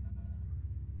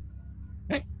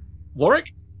 Okay,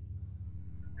 Warwick.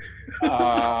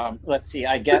 Let's see.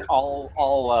 I get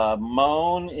I'll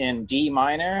moan in D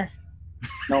minor.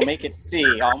 No, make it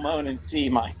C. I'll moan in C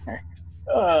minor.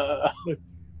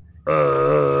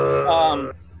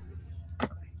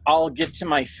 I'll get to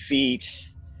my feet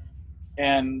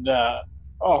and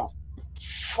oh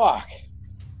fuck,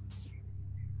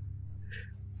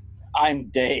 I'm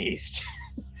dazed.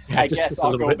 Yeah, I guess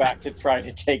I'll go back to try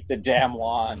to take the damn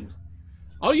wand.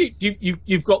 Oh,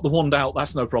 you've got the wand out.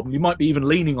 That's no problem. You might be even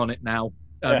leaning on it now,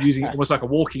 using it almost like a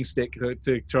walking stick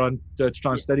to try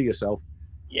and steady yourself.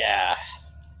 Yeah.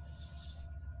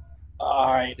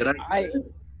 All right. I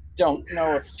don't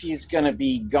know if she's gonna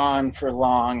be gone for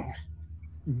long.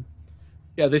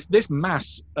 Yeah, this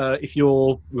mass. We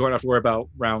won't have to worry about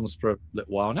rounds for a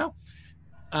little while now.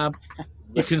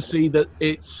 You can see that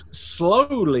it's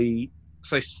slowly,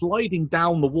 sliding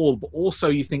down the wall, but also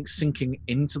you think sinking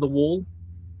into the wall,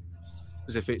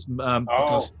 as if it's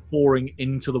because pouring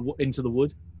into the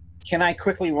wood. Can I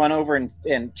quickly run over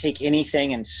and take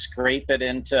anything and scrape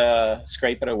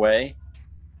it away?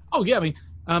 Oh yeah, I mean,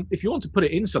 if you want to put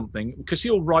it in something, because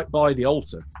you're right by the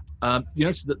altar, you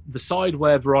notice that the side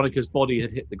where Veronica's body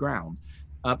had hit the ground,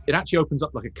 it actually opens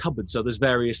up like a cupboard, so there's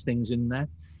various things in there.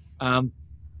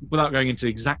 Without going into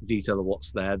exact detail of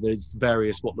what's there, there's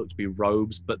various what look to be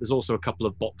robes, but there's also a couple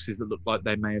of boxes that look like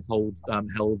they may have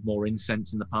held more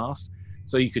incense in the past.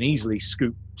 So you can easily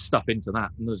scoop stuff into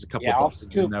that, and there's a couple of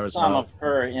boxes in there as well. I'll scoop some of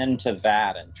her into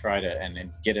that and try to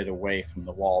and get it away from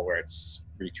the wall where it's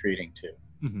retreating to.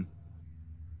 Mm-hmm.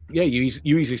 Yeah, you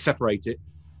easily separate it,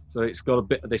 so it's got a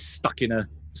bit of this stuck in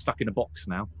a box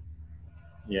now.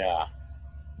 Yeah,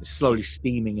 it's slowly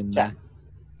steaming in there.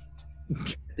 I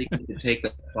think we can take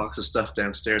that box of stuff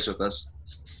downstairs with us.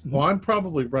 Well, I'm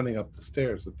probably running up the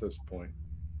stairs at this point.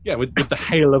 Yeah, with the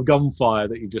hail of gunfire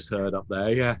that you just heard up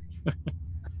there, yeah.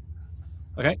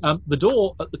 Okay, the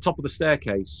door at the top of the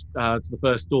staircase to the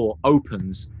first door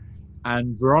opens,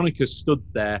 and Veronica stood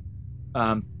there,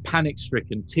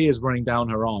 panic-stricken, tears running down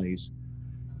her eyes.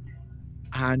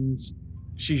 And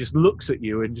she just looks at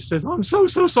you and just says, "I'm so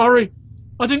sorry.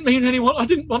 I didn't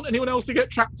want anyone else to get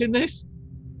trapped in this."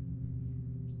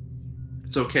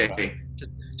 It's okay.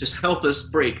 Just help us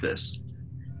break this.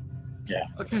 Yeah.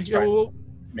 Okay. Yeah, well,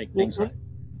 make things right.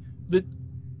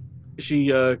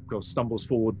 She stumbles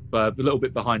forward a little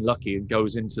bit behind Lucky and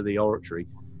goes into the oratory,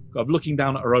 looking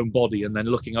down at her own body and then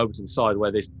looking over to the side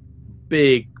where this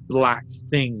big black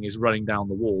thing is running down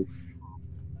the wall.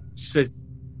 She said,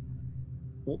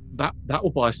 "Well, that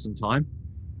will buy us some time.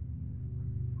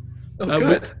 Oh,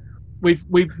 good.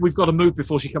 We've got to move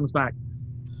before she comes back."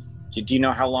 Do you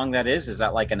know how long that is? Is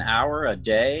that like an hour, a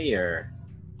day, or?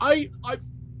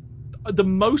 The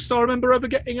most I remember ever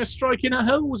getting a strike in at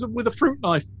her was with a fruit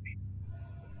knife.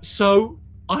 So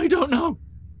I don't know.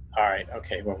 All right.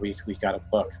 Okay. Well, we got a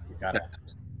book. We got it.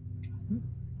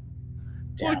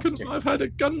 Why couldn't I have had a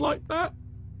gun like that?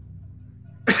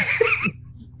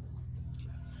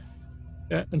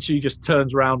 Yeah, and she just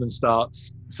turns around and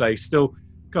starts, still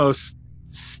goes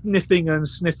sniffing and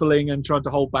sniffling and trying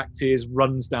to hold back tears,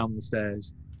 runs down the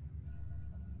stairs.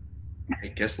 I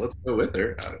guess let's go with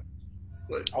her.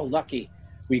 Oh, Lucky.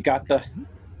 We got the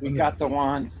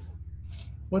wand.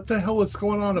 What the hell is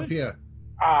going on up here?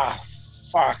 Ah,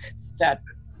 fuck. That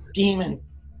demon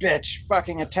bitch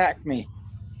fucking attacked me.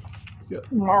 Yeah.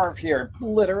 Marv here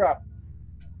lit her up.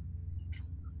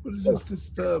 What is this?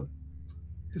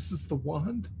 This is the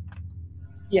wand?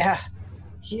 Yeah.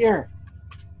 Here.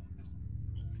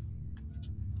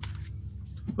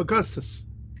 Augustus.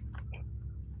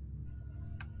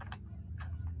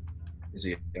 Is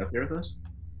he up here with us?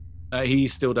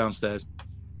 He's still downstairs.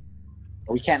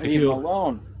 We can't leave him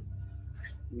alone.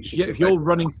 Yeah, if you're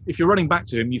running back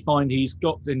to him, you find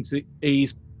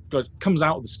comes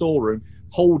out of the storeroom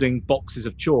holding boxes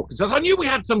of chalk and says, "I knew we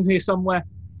had some here somewhere."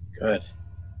 Good.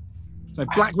 So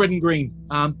black, red, and green.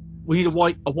 We need a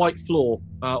white floor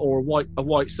or a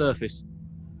white surface.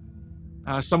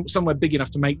 Somewhere big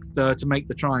enough to make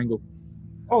the triangle.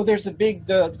 Oh, there's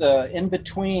the in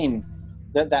between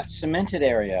that cemented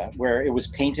area where it was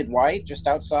painted white just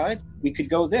outside. We could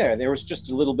go there. There was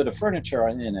just a little bit of furniture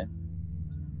in it.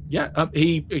 Yeah,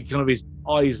 he kind of, his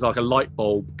eyes like a light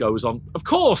bulb goes on. Of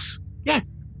course, yeah.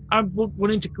 We'll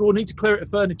need to clear it of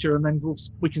furniture, and then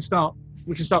we can start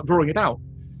drawing it out.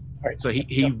 All right. So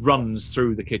he runs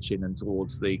through the kitchen and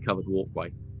towards the covered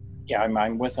walkway. Yeah,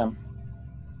 I'm with him.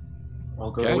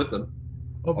 I'll go with them.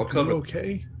 Oh, I'll cover.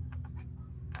 Okay.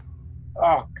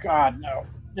 Oh God, no!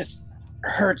 This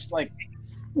hurts like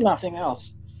nothing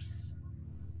else.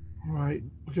 All right,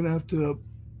 we're gonna have to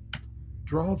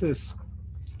draw this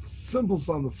symbols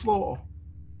on the floor.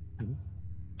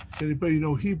 Does anybody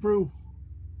know Hebrew?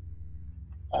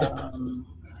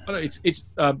 It's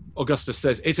Augustus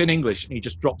says it's in English, and he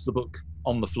just drops the book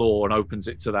on the floor and opens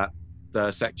it to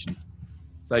that section.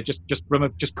 So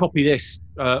just copy this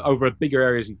over a bigger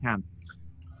area as you can.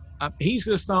 He's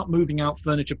going to start moving out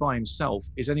furniture by himself.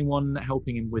 Is anyone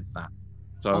helping him with that?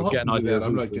 So I'll get an help him do idea. that.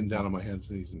 I'm not getting down on my hands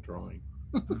and knees and drawing.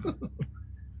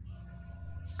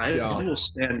 I Yeah. will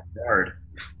stand guard,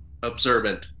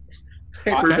 observant,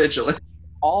 Okay. hyper vigilant.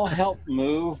 I'll help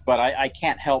move, but I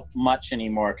can't help much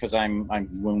anymore because I'm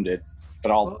wounded.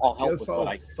 But I'll help guess with I'll what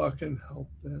I. fucking help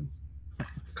then.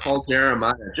 Call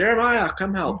Jeremiah. Jeremiah,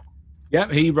 come help.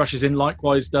 Yeah, he rushes in.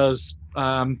 Likewise does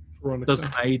Veronica. does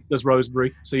the maid, does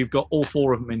Roseberry. So you've got all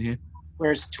four of them in here.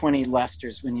 Where's 20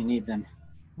 Lesters when you need them?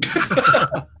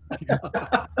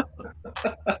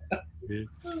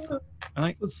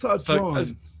 Right. Let's start So,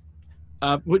 drawing.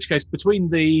 in which case, between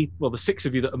the six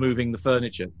of you that are moving the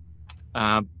furniture,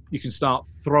 you can start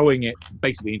throwing it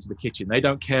basically into the kitchen. They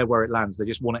don't care where it lands; they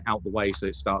just want it out the way so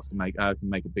it starts to make can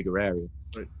make a bigger area.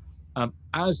 Right.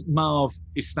 As Marv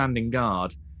is standing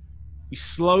guard, you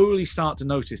slowly start to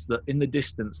notice that in the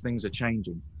distance things are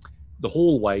changing. The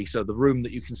hallway, so the room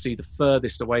that you can see the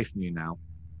furthest away from you now,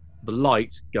 the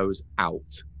light goes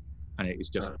out, and it is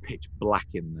just pitch black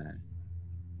in there.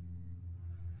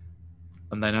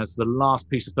 And then as the last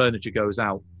piece of furniture goes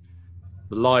out,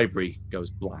 the library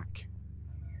goes black.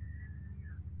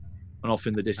 And off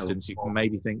in the distance, you can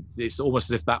maybe think it's almost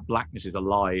as if that blackness is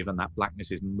alive and that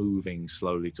blackness is moving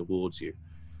slowly towards you.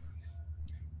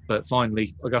 But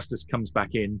finally, Augustus comes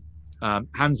back in,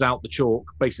 hands out the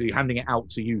chalk, basically handing it out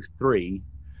to you three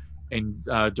in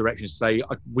directions to say,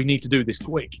 we need to do this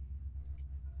quick.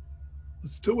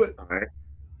 Let's do it. All right.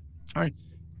 All right.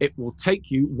 It will take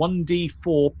you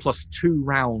 1d4 plus 2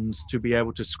 rounds to be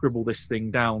able to scribble this thing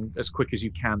down as quick as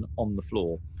you can on the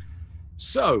floor.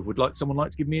 So, would someone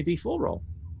like to give me a d4 roll?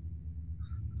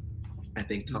 I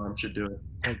think Tom should do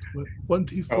it.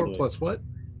 1d4 plus what?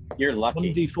 You're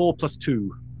lucky. 1d4 plus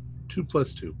 2. 2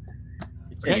 plus 2.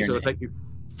 It's in Okay, your so name. it'll take you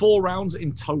 4 rounds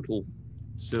in total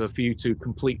for you to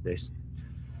complete this.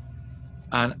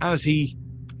 And as he's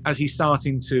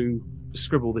starting to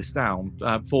scribble this down,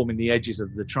 forming the edges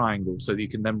of the triangle so that you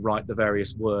can then write the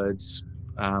various words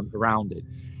around it.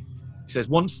 He says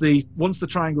once the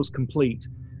triangle's complete,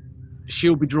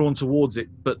 she'll be drawn towards it,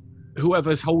 but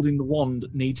whoever's holding the wand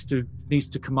needs to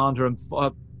command her and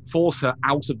force her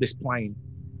out of this plane.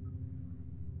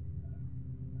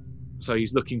 So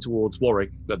he's looking towards Warwick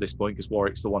at this point because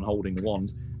Warwick's the one holding the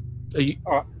wand.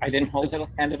 Oh, I didn't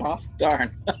hand it off?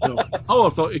 Darn. No. Oh, I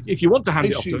thought if you want to hand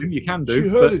Hey, it off to him, you can do. She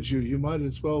but hurted you. You might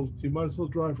as well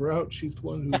drive her out. She's the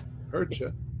one who hurt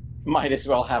you. Might as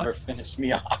well have her finish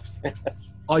me off.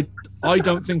 I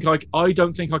don't think I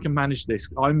can manage this.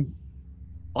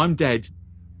 I'm dead.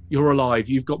 You're alive.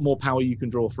 You've got more power you can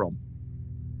draw from.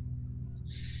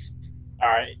 All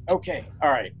right. Okay. All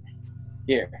right.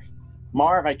 Here.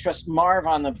 Marv, I trust Marv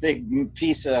on the big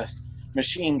piece of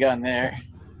machine gun there.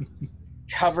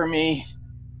 Cover me.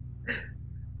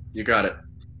 You got it.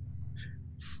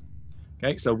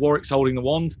 Okay, so Warwick's holding the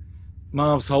wand.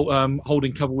 Marv's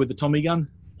holding cover with the Tommy gun.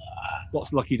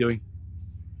 What's Lucky doing?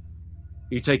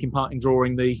 Are you taking part in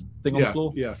drawing the thing on the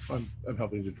floor? Yeah, I'm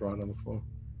helping to draw it on the floor.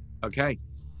 Okay,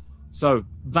 so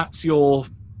that's your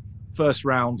first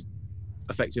round,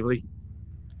 effectively.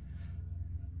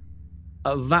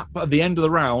 At the end of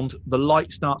the round, the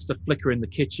light starts to flicker in the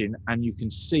kitchen, and you can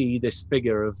see this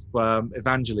figure of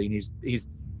Evangeline, his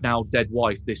now dead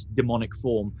wife, this demonic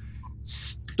form,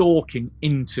 stalking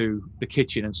into the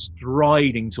kitchen and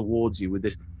striding towards you with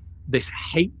this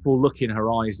hateful look in her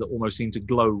eyes that almost seem to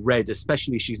glow red,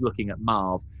 especially as she's looking at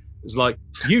Marv. It's like,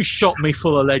 you shot me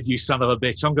full of lead, you son of a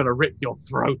bitch. I'm going to rip your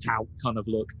throat out kind of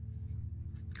look.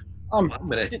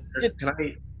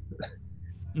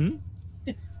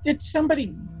 Did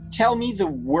somebody tell me the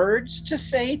words to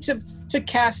say to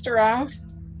cast her out?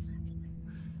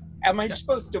 Am I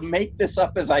supposed to make this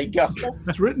up as I go?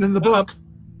 It's written in the book.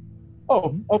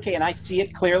 Oh, okay, and I see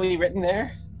it clearly written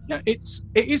there? Yeah, it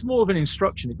is more of an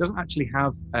instruction. It doesn't actually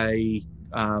have a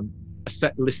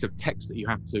set list of text that you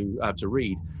have to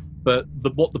read. But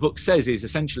what the book says is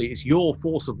essentially it's your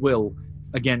force of will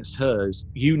against hers.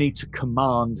 You need to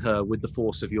command her with the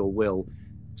force of your will.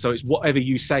 So it's whatever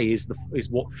you say is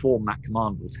what form that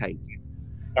command will take.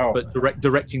 Oh. But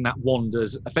directing that wand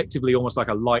as effectively almost like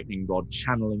a lightning rod,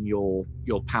 channeling your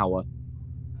power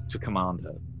to command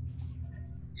her.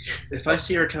 If I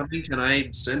see her coming, can I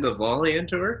send a volley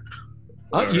into her?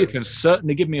 You can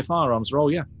certainly give me a firearms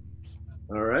roll, yeah.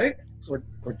 All right. Or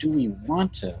do we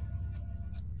want to?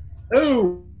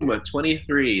 Oh,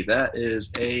 23. That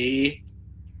is a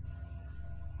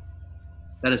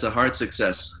hard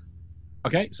success.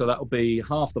 Okay, so that'll be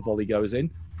half the volley goes in.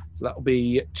 So that'll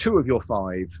be 2 of your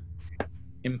 5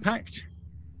 impact.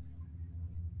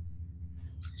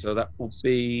 So that will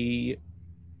be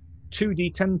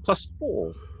 2d10 plus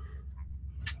 4.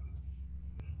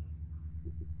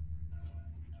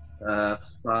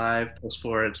 5 plus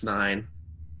 4, it's 9.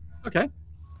 Okay.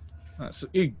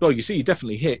 You see, you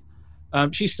definitely hit.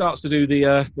 She starts to do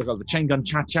the chain gun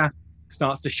cha-cha,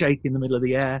 starts to shake in the middle of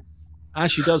the air.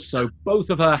 As she does so, both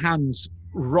of her hands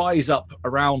rise up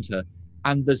around her,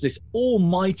 and there's this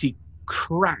almighty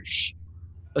crash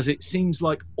as it seems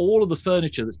like all of the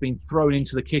furniture that's been thrown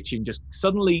into the kitchen just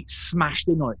suddenly smashed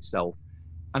in on itself.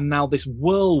 And now this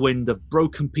whirlwind of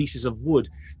broken pieces of wood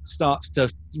starts to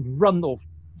run or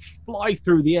fly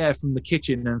through the air from the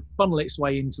kitchen and funnel its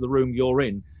way into the room you're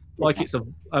in, like it's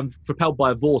propelled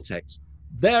by a vortex.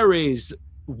 There is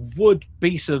wood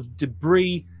piece of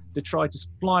debris, detritus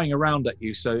flying around at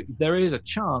you, so there is a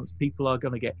chance people are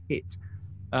going to get hit.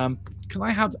 Can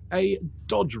I have a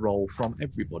dodge roll from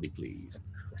everybody, please?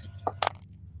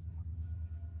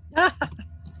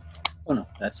 Oh no,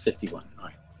 that's 51. All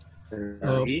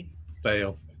right.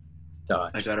 Fail.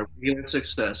 Dodge. I got a regular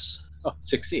success. Oh,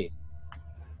 succeed.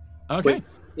 Okay. Wait,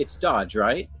 it's dodge,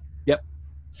 right? Yep.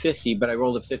 50, but I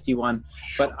rolled a 51.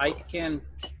 But I can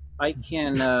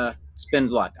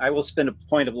spend luck. I will spend a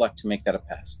point of luck to make that a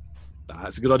pass.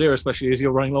 That's a good idea, especially as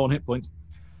you're running low on hit points.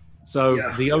 So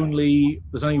Yeah.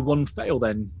 there's only one fail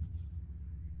then.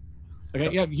 Okay,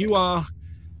 yeah, you are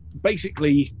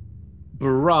basically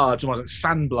barraged, almost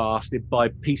sandblasted by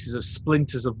pieces of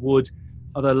splinters of wood,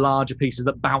 other larger pieces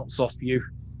that bounce off you.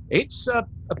 It's a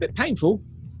bit painful.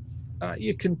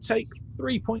 You can take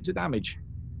 3 points of damage.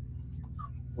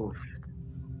 Oof.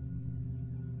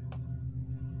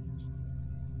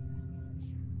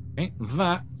 Okay,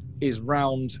 that is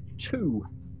round 2.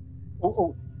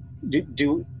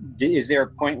 Is there a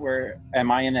point where am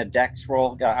I in a dex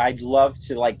roll? I'd love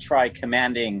to try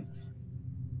commanding.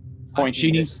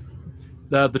 She needs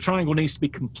the triangle needs to be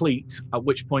complete, at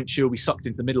which point she'll be sucked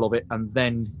into the middle of it, and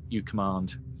then you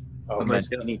command. Oh, Okay.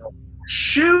 man.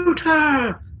 Shoot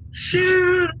her!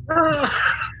 Shoot her!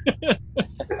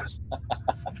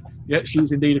 Yeah,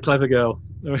 she's indeed a clever girl.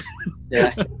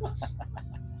 Yeah.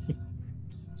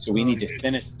 So we need to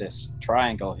finish this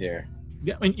triangle here.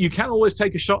 Yeah, I mean, you can always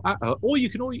take a shot at her, or you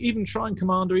can even try and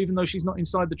command her, even though she's not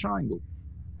inside the triangle.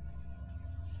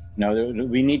 No,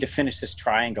 we need to finish this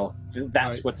triangle.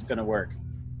 That's Right. what's going to work.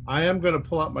 I am going to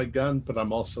pull out my gun, but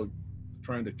I'm also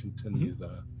trying to continue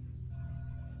the...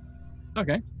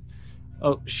 Okay.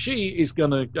 Oh, she is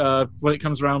going to, when it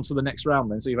comes around to the next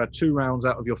round then, so you've had 2 rounds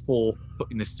out of your 4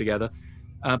 putting this together.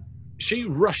 She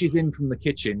rushes in from the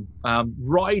kitchen,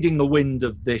 riding the wind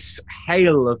of this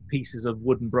hail of pieces of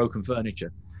wood and broken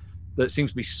furniture that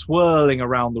seems to be swirling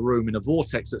around the room in a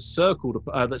vortex that's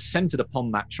that's centered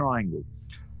upon that triangle.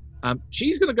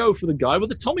 She's going to go for the guy with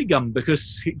the Tommy gun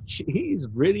because he's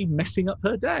really messing up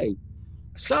her day.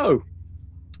 So,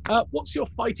 what's your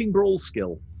fighting brawl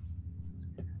skill?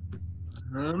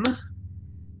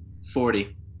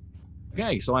 40.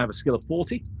 Okay, so I have a skill of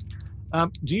 40.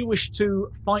 Do you wish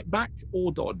to fight back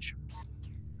or dodge?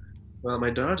 Well,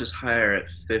 my dodge is higher at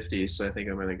 50, so I think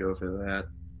I'm going to go for that.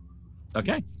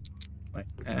 Okay. Right,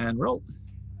 and roll.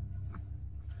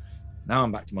 Now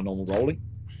I'm back to my normal rolling.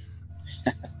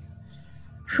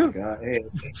 Got a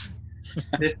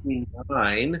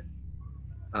 59.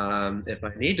 If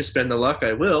I need to spend the luck,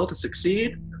 I will to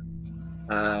succeed.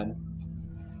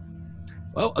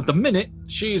 Well, at the minute,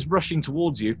 she is rushing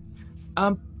towards you.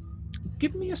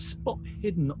 Give me a spot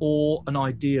hidden or an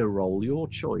idea roll, your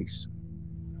choice.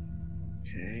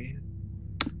 Okay.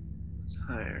 It's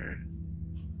higher.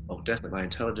 Oh, definitely. My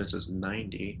intelligence is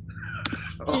 90.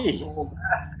 Oh.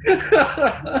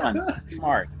 Come on,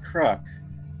 smart crook.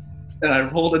 And I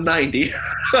rolled a 90.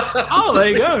 Oh, there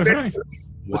you go. Right.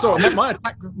 Wow. So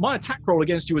my attack roll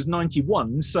against you was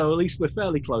 91, so at least we're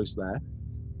fairly close there.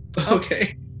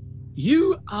 Okay.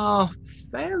 You are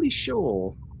fairly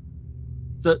sure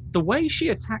that the way she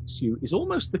attacks you is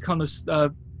almost the kind of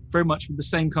very much with the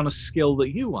same kind of skill that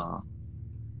you are.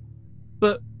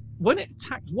 But when it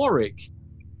attacked Warwick,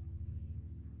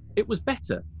 it was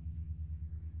better.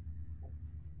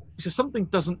 So something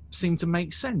doesn't seem to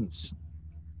make sense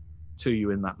to you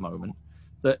in that moment.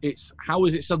 That it's how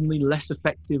is it suddenly less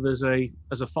effective as a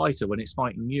fighter when it's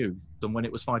fighting you than when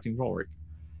it was fighting Warwick?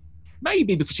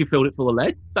 Maybe because you filled it full of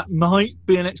lead. That might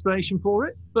be an explanation for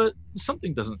it, but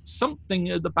something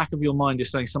at the back of your mind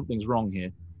is saying something's wrong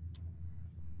here.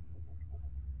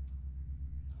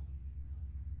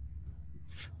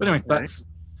 But anyway, that's...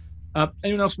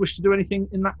 anyone else wish to do anything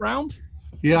in that round?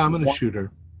 Yeah, I'm going to shoot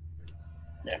her.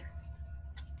 Yeah.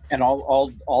 And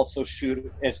I'll also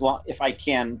shoot if I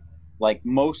can,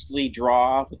 mostly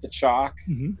draw with the chalk.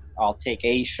 Mm-hmm. I'll take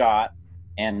a shot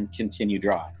and continue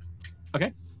drawing.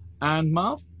 Okay. And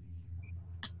Marv?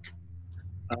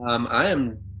 I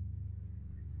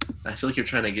feel like you're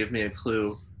trying to give me a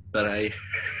clue. but I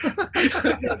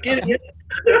don't get it.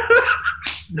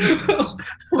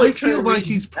 I feel like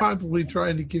he's probably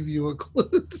trying to give you a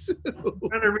clue. I'm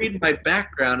trying to read my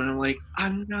background, and I'm like,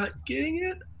 I'm not getting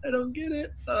it. I don't get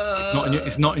it.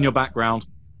 It's not in your background,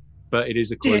 but it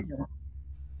is a clue.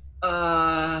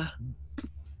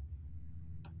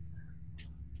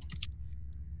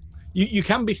 You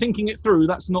can be thinking it through.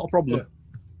 That's not a problem. Yeah.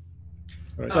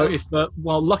 Right. So if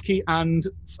Lucky and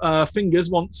Fingers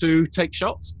want to take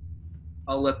shots,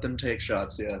 I'll let them take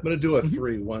shots. Yeah. I'm gonna do a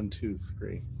 3. 1, 2,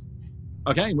 3.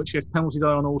 okay. In which case, penalty die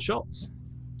on all shots.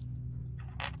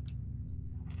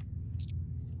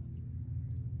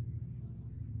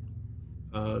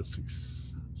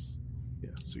 Success. Yeah,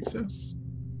 success.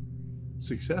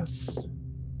 Success.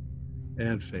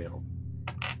 And fail.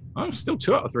 Oh, still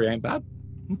 2 out of 3 ain't bad.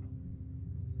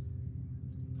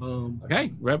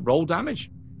 Okay, roll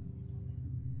damage.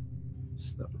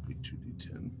 So that would be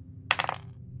 2d10.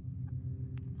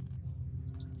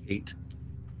 8.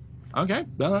 Okay,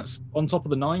 well that's on top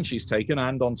of the 9 she's taken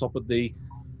and on top of the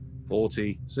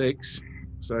 46.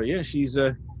 So yeah, she's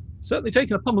certainly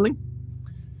taken a pummeling.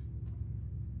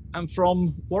 And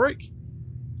from Warwick?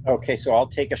 Okay, so I'll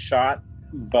take a shot,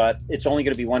 but it's only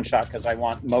going to be 1 shot because I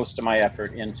want most of my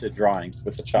effort into drawing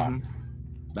with the chalk.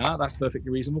 That's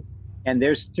perfectly reasonable. And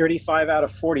there's 35 out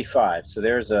of 45, so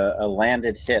there's a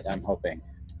landed hit, I'm hoping.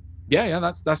 Yeah,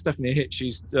 that's definitely a hit.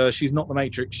 She's not the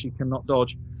Matrix. She cannot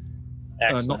dodge.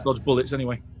 Not dodge bullets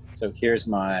anyway. So here's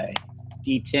my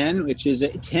D10, which is a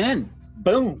 10.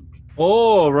 Boom.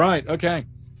 Oh, right. Okay.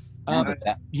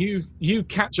 You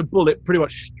catch a bullet pretty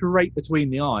much straight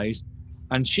between the eyes,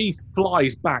 and she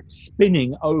flies back,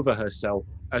 spinning over herself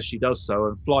as she does so,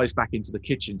 and flies back into the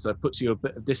kitchen. So it puts you a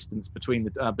bit of distance between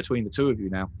the two of you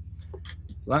now.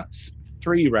 So that's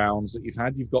 3 rounds that you've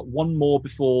had. You've got 1 more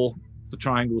before the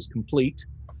triangle's complete.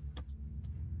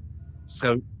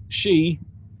 So she,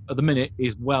 at the minute,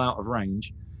 is well out of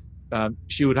range.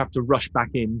 She would have to rush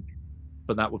back in,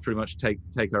 but that would pretty much take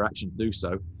her action to do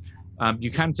so.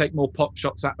 You can take more pot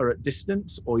shots at her at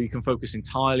distance, or you can focus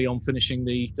entirely on finishing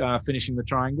the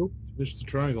triangle. Finish the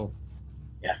triangle.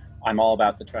 Yeah, I'm all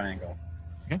about the triangle.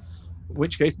 Okay. In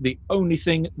which case, the only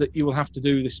thing that you will have to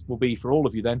do, this will be for all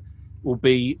of you then, will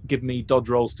be give me dodge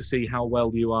rolls to see how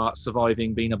well you are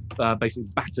surviving being basically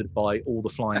battered by all the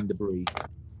flying debris.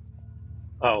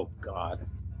 Oh, God.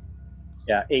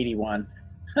 Yeah, 81.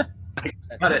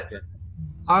 Got it.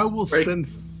 I will spend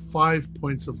 5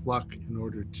 points of luck in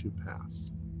order to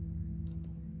pass.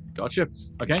 Gotcha.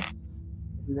 Okay.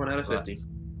 1 out of 50.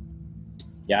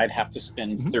 Yeah, I'd have to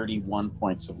spend 31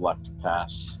 points of luck to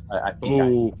pass. I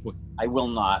think I will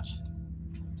not.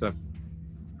 So,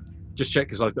 just check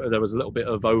because there was a little bit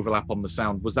of overlap on the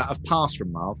sound. Was that a pass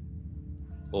from Marv?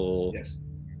 Or yes.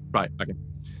 Right. Okay.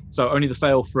 So only the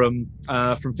fail from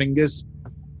Fingers.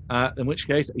 In which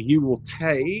case you will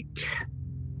take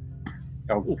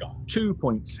 2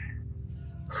 points.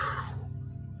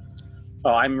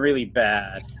 Oh, I'm really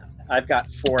bad. I've got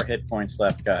 4 hit points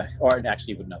left, guy. Or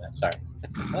actually, you would know that. Sorry.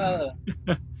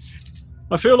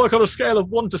 I feel like on a scale of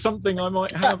 1 to something, I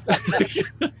might have.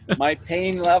 My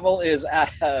pain level is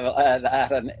at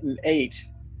an 8.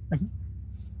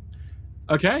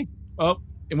 Okay. Well,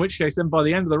 in which case, then by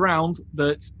the end of the round,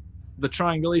 that the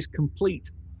triangle is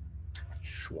complete.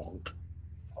 Schwonk.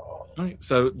 Right.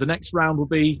 So the next round will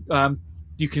be.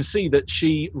 You can see that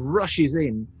she rushes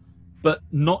in, but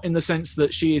not in the sense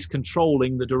that she is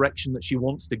controlling the direction that she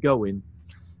wants to go in.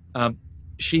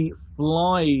 She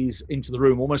flies into the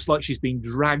room almost like she's being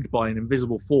dragged by an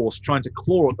invisible force, trying to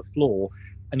claw at the floor.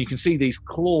 And you can see these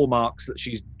claw marks that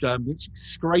she's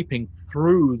scraping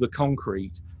through the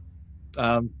concrete,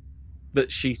 that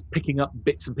she's picking up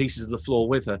bits and pieces of the floor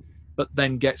with her, but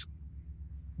then gets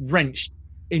wrenched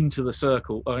into the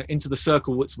circle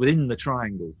that's within the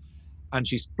triangle. And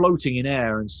she's floating in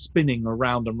air and spinning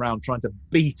around and round, trying to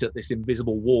beat at this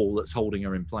invisible wall that's holding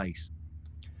her in place.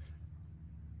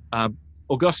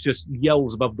 Augustus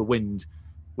yells above the wind,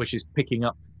 which is picking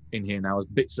up in here now as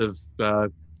bits of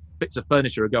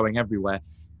furniture are going everywhere.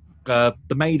 The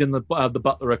maid and the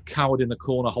butler are cowered in the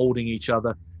corner, holding each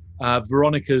other.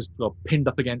 Veronica's pinned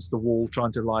up against the wall,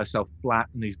 trying to lie herself flat,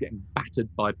 and he's getting battered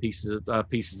by pieces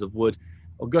of wood.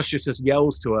 Augustus just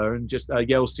yells to her and just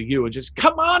yells to you and just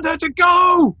command her to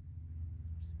go.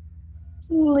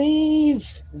 Leave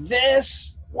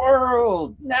this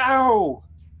world now.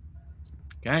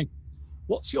 Okay.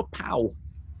 What's your POW?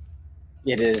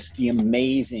 It is the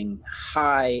amazing,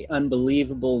 high,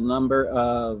 unbelievable number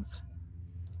of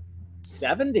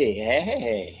 70.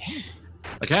 Hey.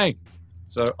 Okay.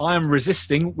 So I am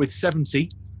resisting with 70.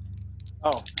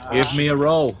 Oh. Give me a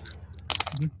roll.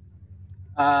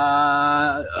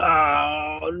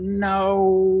 Oh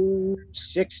no,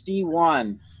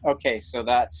 61. Okay, so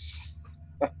that's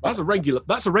That's a regular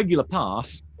pass. regular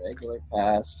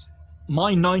pass.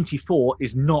 My 94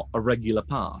 is not a regular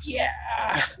pass.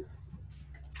 Yeah.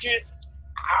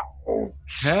 Ow.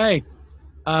 Okay.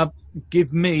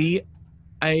 Give me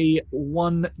a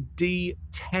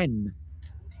 1d10.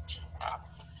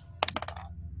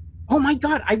 Oh my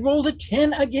god, I rolled a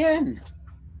 10 again.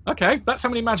 Okay, that's how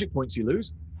many magic points you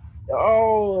lose.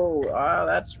 Oh,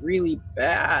 that's really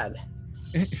bad.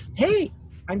 Hey,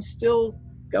 I'm still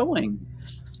going.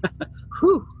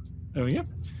 Whew. Oh yeah.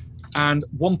 And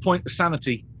 1 point of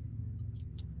sanity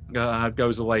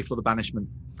goes away for the banishment.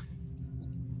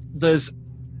 There's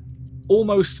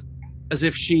almost as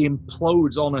if she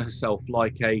implodes on herself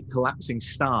like a collapsing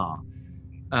star.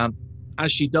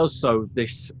 As she does so,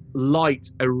 this light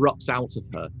erupts out of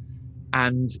her,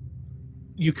 and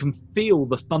you can feel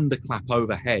the thunderclap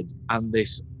overhead and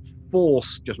this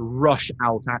force just rush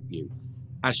out at you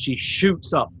as she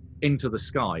shoots up into the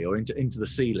sky or into the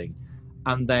ceiling,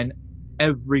 and then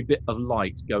every bit of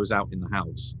light goes out in the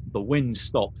house. The wind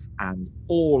stops, and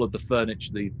all of the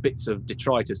furniture, the bits of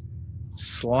detritus,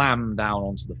 slam down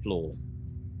onto the floor,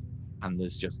 and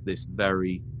there's just this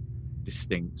very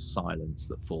distinct silence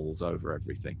that falls over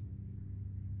everything.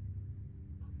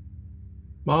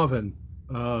 Marvin,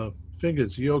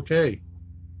 Fingers, you okay?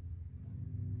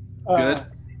 Good.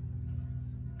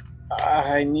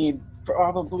 I need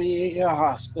probably a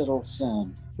hospital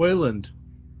soon. Wayland,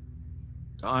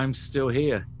 I'm still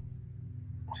here.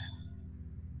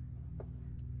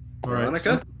 all right.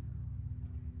 Veronica?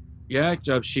 Yeah,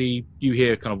 you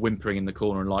hear kind of whimpering in the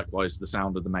corner, and likewise the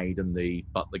sound of the maid and the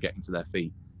butler getting to their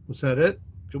feet. Was that it?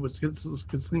 Let's get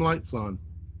some lights on.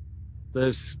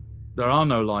 There are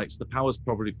no lights. The power's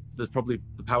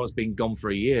the power's been gone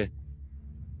for a year.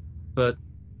 But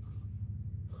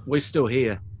we're still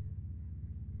here.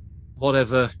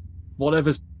 Whatever's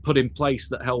put in place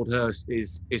that held her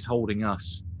is holding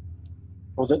us.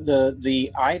 Well,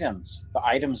 the items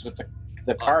with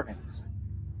the carvings.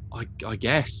 I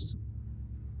guess.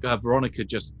 Veronica,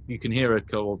 you can hear her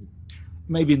call.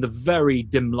 Maybe in the very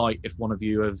dim light, if one of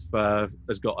you has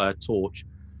got a torch.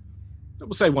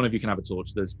 We'll say one of you can have a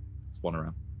torch. There's one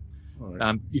around. All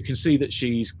right. You can see that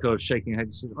she's kind of shaking her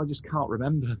head. She says, I just can't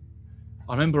remember.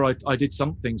 I remember I did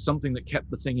something that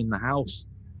kept the thing in the house,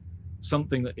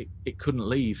 something that it couldn't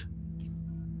leave.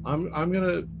 I'm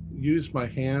gonna use my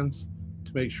hands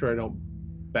to make sure I don't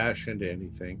bash into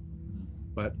anything,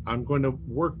 but I'm going to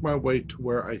work my way to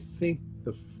where I think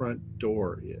the front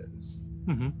door is.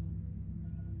 Mm-hmm.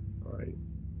 All right.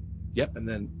 Yep. And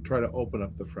then try to open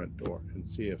up the front door and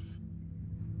see if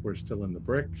we're still in the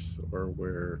bricks or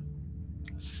we're...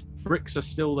 Bricks are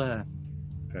still there.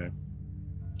 Okay.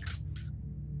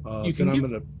 You can then I'm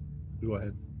gonna go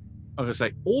ahead. I'm gonna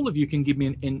say all of you can give me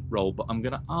an int roll, but I'm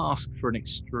gonna ask for an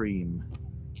extreme.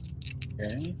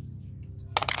 Okay.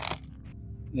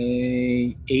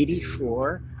 A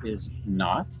 84 is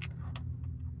not.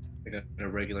 I got a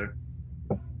regular.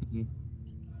 Mhm.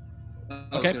 I was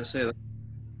Okay. going to say that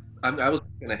I was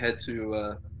going to head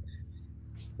to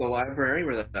the library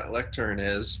where that lectern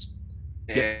is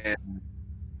and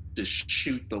just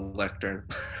shoot the lectern.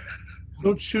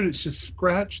 Don't shoot it, just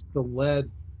scratch the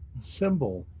lead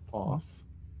symbol off.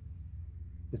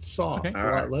 It's soft. Okay. The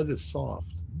All right. lead is soft.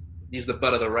 Use the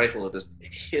butt of the rifle to just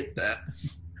hit that.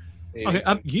 Okay,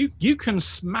 you can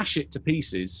smash it to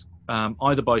pieces,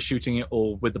 either by shooting it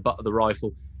or with the butt of the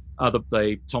rifle,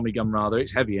 the Tommy gun rather.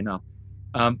 It's heavy enough.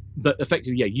 But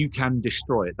effectively, yeah, you can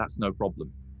destroy it. That's no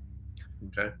problem.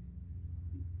 Okay.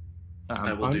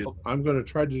 I will do. I'm going to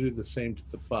try to do the same to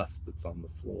the bust that's on the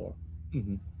floor.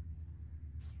 Mm-hmm.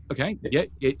 Okay, yeah,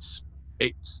 it's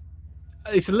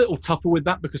a little tougher with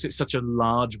that because it's such a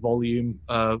large volume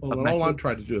of Well, metal. all I'm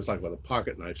trying to do is like with a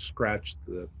pocket knife, scratch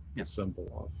the symbol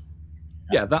off.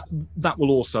 Yeah, that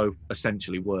will also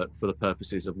essentially work for the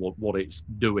purposes of what it's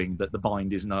doing. That the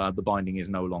binding is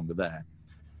no longer there.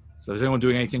 So is anyone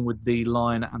doing anything with the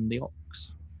lion and the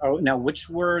ox? Oh, now which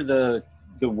were the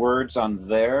words on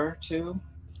there too?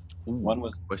 One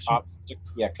was Question. obstacle.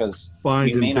 Yeah, because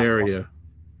Bind and barrier.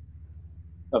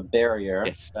 a barrier.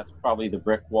 Yes. That's probably the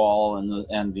brick wall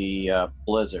and the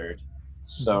blizzard.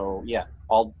 So yeah,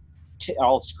 I'll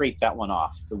scrape that one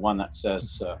off. The one that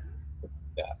says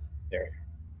that barrier.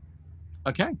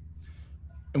 Okay.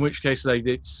 In which case,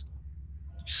 it's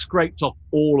scraped off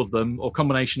all of them, or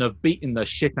combination of beating the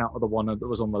shit out of the one that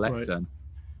was on the lectern.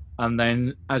 Right. And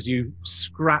then as you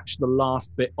scratch the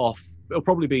last bit off, it'll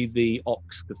probably be the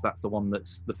ox, because that's the one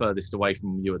that's the furthest away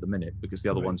from you at the minute, because the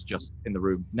other one's just in the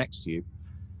room next to you.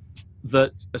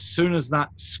 that as soon as that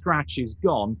scratch is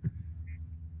gone,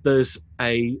 there's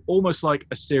almost like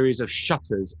a series of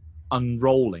shutters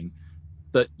unrolling,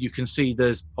 that you can see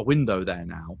there's a window there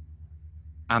now,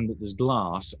 and that there's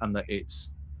glass, and that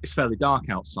it's fairly dark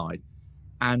outside,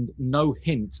 and no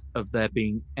hint of there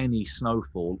being any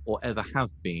snowfall or ever have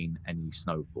been any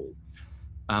snowfall.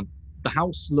 The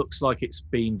house looks like it's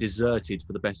been deserted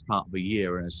for the best part of a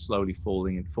year and is slowly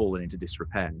fallen into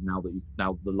disrepair now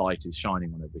the light is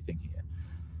shining on everything here.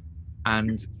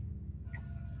 And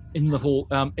in the hall,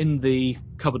 in the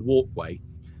covered walkway,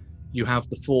 you have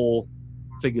the 4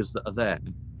 figures that are there,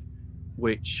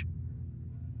 which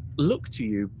look to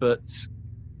you, but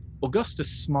Augustus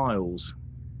smiles.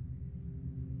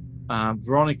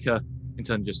 Veronica, in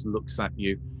turn, just looks at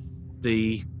you.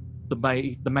 The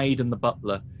maid and the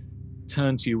butler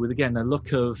turn to you with, again, a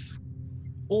look of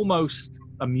almost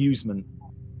amusement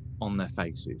on their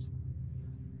faces.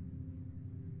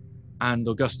 And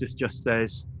Augustus just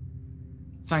says,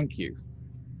 "Thank you.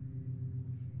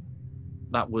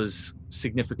 That was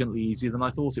significantly easier than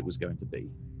I thought it was going to be."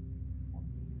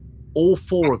 All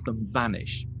 4 of them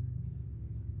vanish,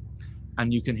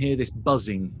 and you can hear this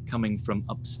buzzing coming from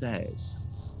upstairs.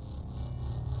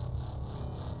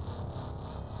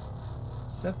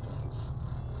 Set those.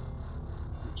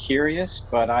 Curious,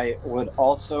 but I would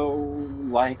also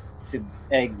like to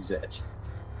exit.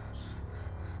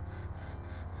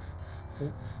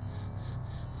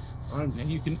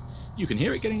 And you can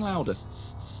hear it getting louder.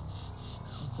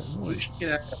 What's that We noise? should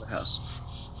get out of the house.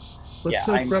 Let's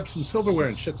Yeah, grab some silverware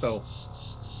and shit, though.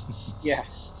 Yeah,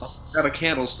 I'll grab a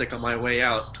candlestick on my way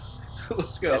out.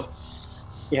 Let's go.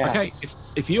 yeah. Okay,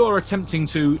 if you are attempting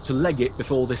to leg it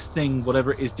before this thing,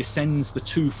 whatever it is, descends the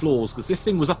 2 floors, because this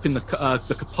thing was up in the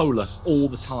cupola all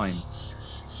the time.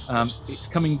 It's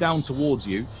coming down towards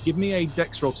you. Give me a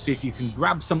dex roll to see if you can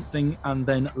grab something and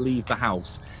then leave the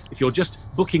house. If you're just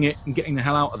booking it and getting the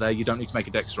hell out of there, you don't need to make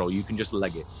a dex roll. You can just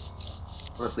leg it.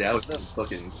 Honestly, I was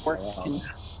fucking. Fourth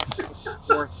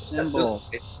symbol.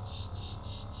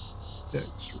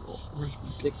 Dex roll. Where's my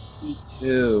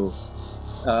 62.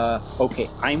 Okay,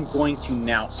 I'm going to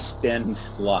now spend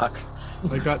luck.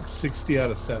 I got 60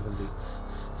 out of 70.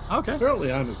 Okay.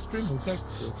 Apparently, I'm extremely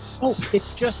dexterous. Oh,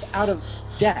 it's just out of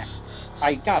dex.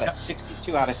 I got it.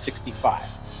 62 out of 65.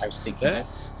 I was thinking.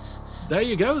 There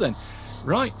you go then.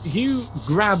 Right, you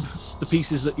grab the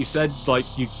pieces that you said, like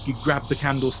you grab the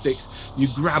candlesticks, you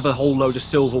grab a whole load of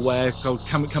silverware,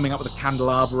 coming up with a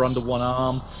candelabra under one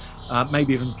arm,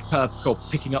 maybe even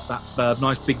picking up that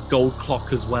nice big gold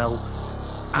clock as well,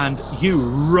 and you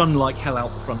run like hell out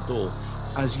the front door.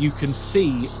 As you can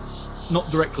see, not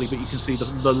directly, but you can see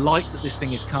the light that this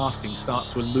thing is casting starts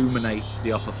to illuminate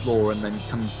the upper floor and then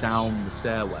comes down the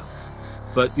stairwell.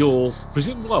 But you're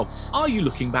presumably, well, are you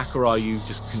looking back or are you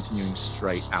just continuing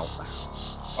straight out the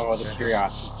house? Oh, the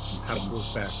curiosity. Have to look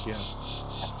back, yeah.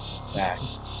 Back.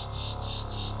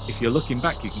 If you're looking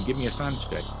back, you can give me a sand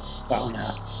check. Oh no.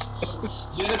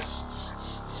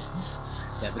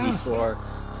 74.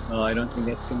 Well, I don't think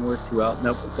that's going to work too well.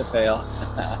 Nope, it's a fail.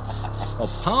 Well,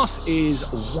 pass is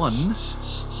 1,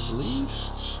 I believe.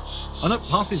 Oh no,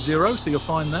 pass is 0, so you're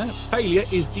fine there. Failure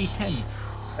is D10.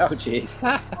 Oh, jeez.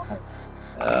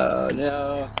 Oh,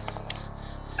 no.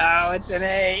 Oh, it's an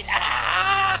 8.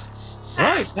 Ah!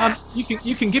 Right,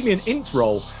 you can give me an int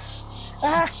roll.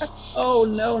 Ah! Oh,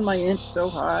 no, my int's so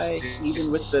high,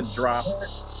 even with the drop.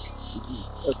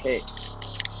 Okay.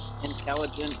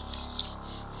 Intelligence.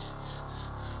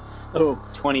 Oh,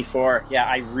 24. Yeah,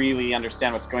 I really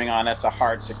understand what's going on. That's a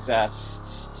hard success.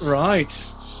 Right.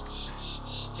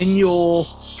 In your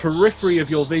periphery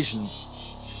of your vision,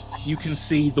 you can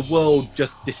see the world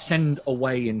just descend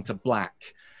away into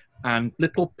black, and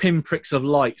little pinpricks of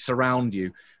light surround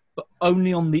you, but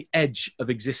only on the edge of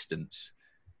existence.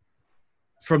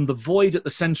 From the void at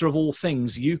the center of all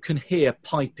things, you can hear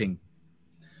piping.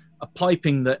 A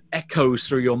piping that echoes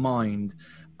through your mind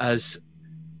as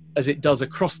it does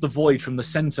across the void from the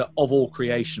center of all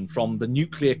creation, from the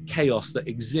nuclear chaos that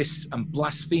exists and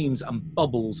blasphemes and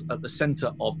bubbles at the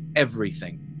center of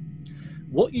everything.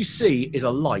 What you see is a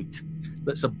light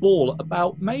that's a ball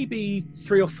about maybe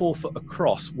 3 or 4 foot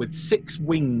across, with 6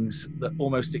 wings that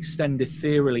almost extend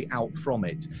ethereally out from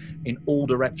it in all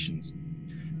directions.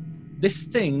 This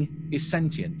thing is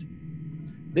sentient.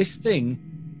 This thing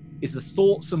is the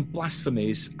thoughts and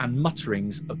blasphemies and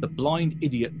mutterings of the blind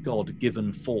idiot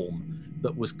God-given form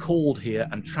that was called here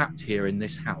and trapped here in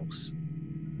this house.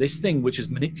 This thing which has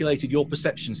manipulated your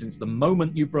perception since the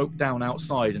moment you broke down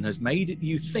outside and has made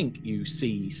you think you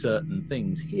see certain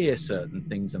things, hear certain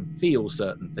things, and feel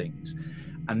certain things.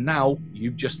 And now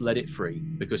you've just let it free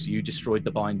because you destroyed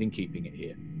the binding keeping it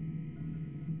here.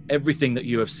 Everything that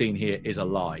you have seen here is a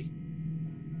lie.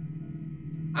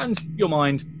 And your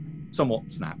mind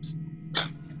somewhat snaps.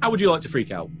 How would you like to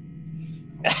freak out?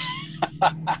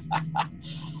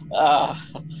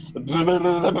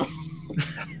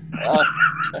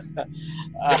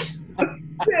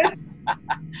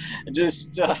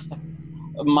 Just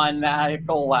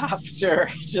maniacal laughter,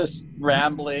 just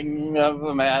rambling of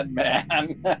a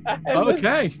madman.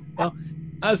 Okay. Well,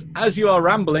 as you are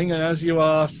rambling and as you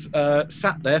are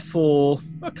sat there for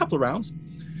a couple of rounds,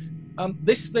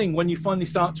 this thing, when you finally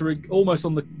start to almost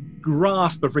on the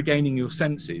grasp of regaining your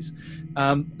senses,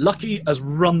 Lucky has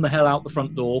run the hell out the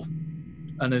front door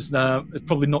and is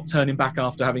probably not turning back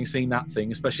after having seen that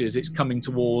thing, especially as it's coming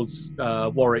towards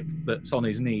Warwick that's on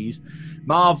his knees.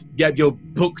 Marv, yeah, you're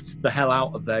booked the hell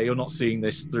out of there. You're not seeing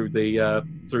this through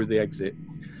the exit.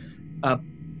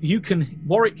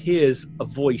 Warwick hears a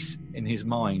voice in his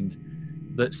mind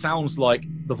that sounds like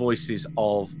the voices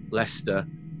of Lester,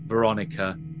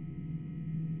 Veronica,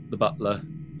 the butler,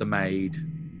 the maid,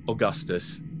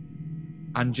 Augustus,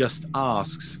 and just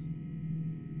asks,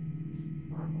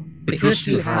 because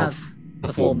you have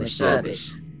performed this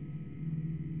service,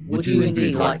 would you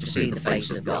indeed like to see the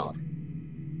face of God?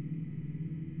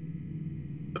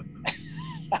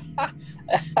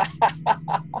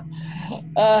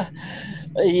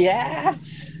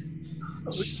 Yes.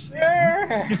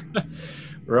 Sure.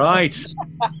 Right.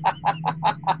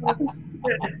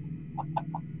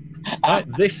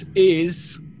 This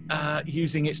is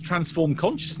using its transform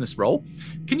consciousness roll.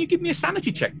 Can you give me a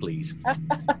sanity check, please?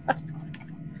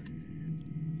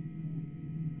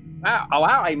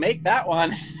 Wow, I make that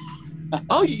one.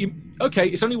 Oh, okay.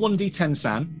 It's only 1d10,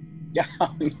 San. Yeah.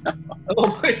 No.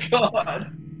 Oh my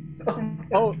god.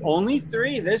 Oh, only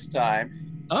 3 this time.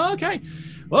 Okay.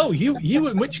 Well, you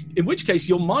in which case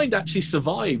your mind actually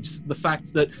survives the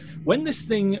fact that when this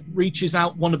thing reaches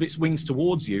out one of its wings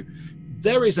towards you,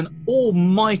 there is an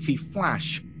almighty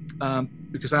flash,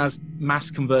 because as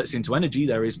mass converts into energy,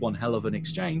 there is one hell of an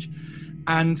exchange,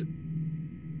 and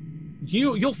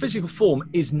your physical form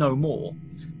is no more.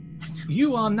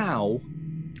 You are now,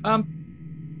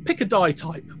 pick a die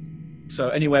type, so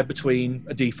anywhere between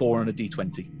a D4 and a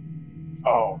D20.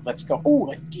 Oh, let's go.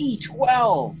 Oh, a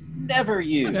D12. Never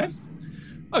used.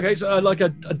 Okay, so like a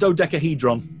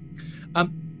dodecahedron.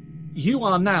 You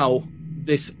are now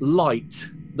this light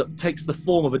that takes the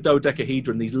form of a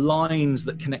dodecahedron, these lines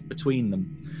that connect between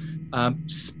them,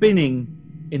 spinning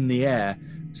in the air,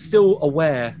 still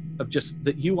aware of just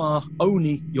that you are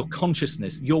only your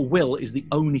consciousness, your will is the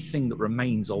only thing that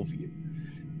remains of you.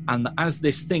 And as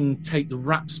this thing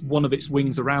wraps one of its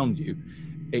wings around you,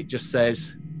 it just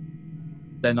says,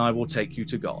 then I will take you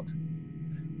to God,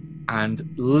 and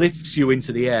lifts you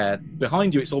into the air.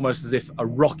 Behind you, it's almost as if a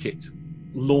rocket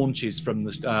launches from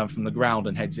the ground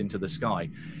and heads into the sky,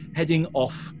 heading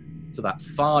off to that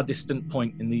far distant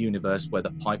point in the universe where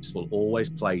the pipes will always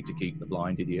play to keep the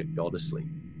blind idiot God asleep.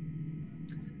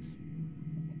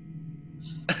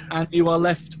 And you are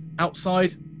left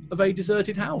outside of a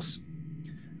deserted house.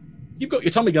 You've got your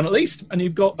Tommy gun at least, and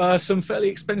you've got some fairly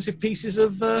expensive pieces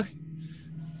of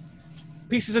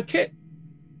kit.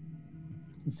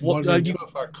 Wondering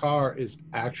if our car is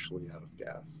actually out of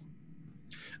gas.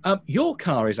 Your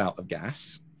car is out of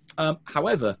gas.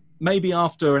 However, maybe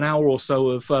after an hour or so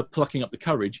of plucking up the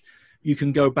courage, you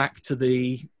can go back to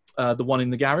the one in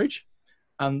the garage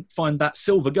and find that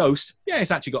silver ghost. Yeah,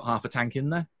 it's actually got half a tank in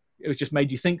there. It was just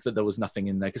made you think that there was nothing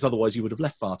in there, because otherwise you would have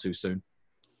left far too soon.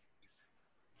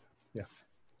 Yeah.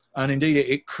 And indeed,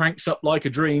 it cranks up like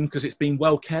a dream because it's been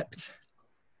well kept.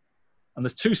 And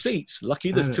there's 2 seats.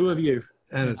 Lucky there's 2 of you.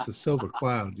 And it's a silver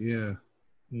cloud, yeah.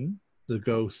 Hmm? The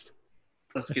ghost.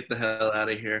 Let's get the hell out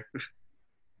of here.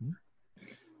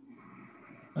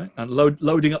 Right. And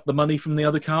loading up the money from the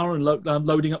other car and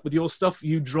loading up with your stuff,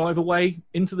 you drive away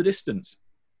into the distance.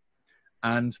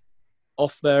 And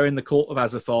off there in the court of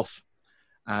Azathoth,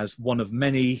 as one of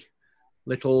many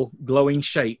little glowing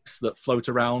shapes that float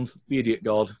around the idiot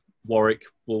god, Warwick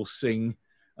will sing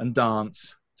and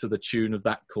dance to the tune of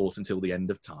that court until the end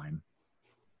of time.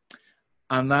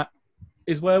 And that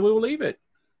is where we will leave it.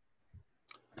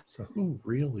 So who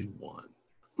really won?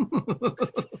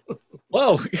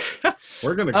 Well,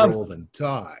 we're going to roll and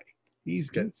die. He's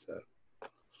gets that.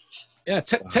 Yeah,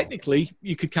 technically,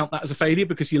 you could count that as a failure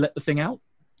because you let the thing out.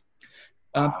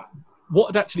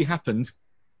 What had actually happened,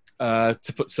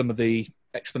 to put some of the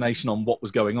explanation on what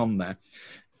was going on there,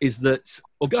 is that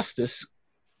Augustus,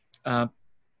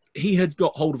 he had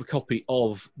got hold of a copy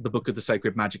of the Book of the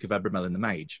Sacred Magic of Abramelin the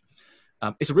Mage.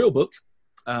 It's a real book.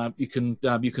 You can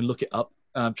look it up.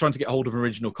 Trying to get hold of an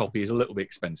original copy is a little bit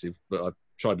expensive, but I've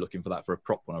tried looking for that for a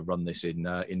prop when I run this in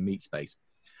Meatspace.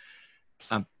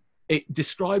 It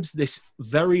describes this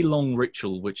very long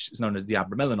ritual, which is known as the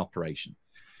Abramelin operation,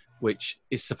 which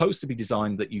is supposed to be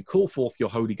designed that you call forth your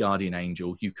holy guardian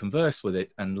angel, you converse with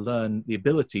it, and learn the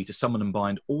ability to summon and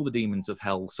bind all the demons of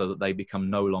hell so that they become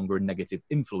no longer a negative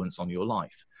influence on your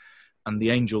life. And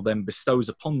the angel then bestows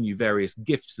upon you various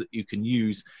gifts that you can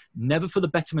use, never for the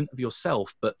betterment of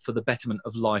yourself, but for the betterment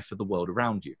of life of the world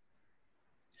around you.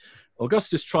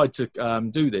 Augustus tried to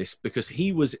do this because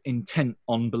he was intent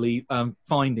on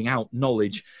finding out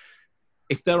knowledge.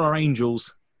 If there are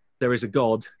angels, there is a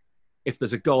God. If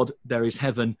there's a God, there is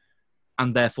heaven,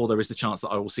 and therefore there is the chance that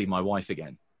I will see my wife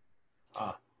again.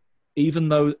 Even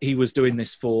though he was doing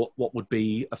this for what would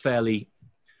be a fairly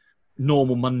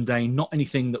normal, mundane, not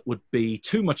anything that would be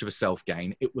too much of a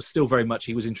self-gain, it was still very much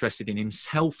he was interested in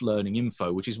himself learning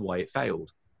info, which is why it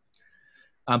failed.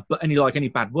 But like any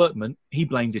bad workman, he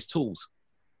blamed his tools.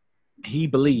 He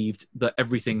believed that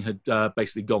everything had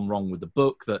basically gone wrong with the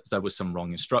book, that there was some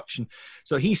wrong instruction.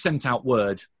 So he sent out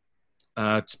word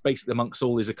basically amongst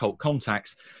all his occult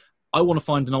contacts, I want to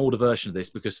find an older version of this,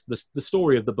 because the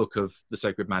story of the book of the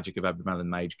Sacred Magic of Abramelin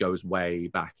Mage goes way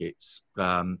back. It's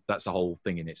that's a whole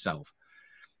thing in itself.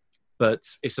 But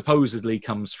it supposedly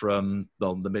comes from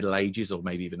the Middle Ages, or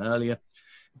maybe even earlier,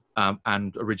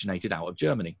 and originated out of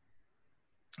Germany.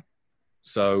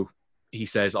 So he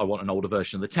says, I want an older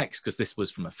version of the text, because this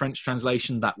was from a French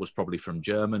translation, that was probably from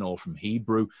German or from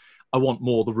Hebrew. I want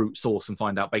more the root source and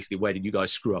find out basically where did you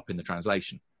guys screw up in the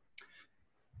translation.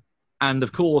 And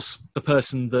of course, the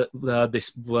person that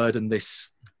this word and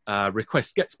this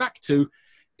request gets back to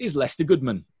is Lester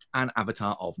Goodman, an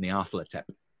avatar of Nyarlathotep.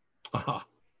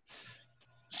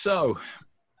 So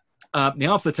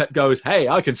Nyarlathotep goes, hey,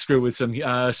 I can screw with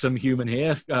some human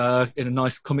here in a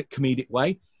nice comedic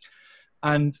way.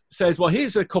 And says, well,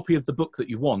 here's a copy of the book that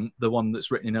you want, the one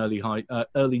that's written in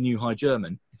early New High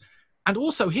German. And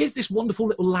also, here's this wonderful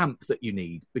little lamp that you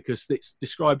need, because it's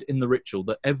described in the ritual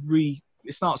that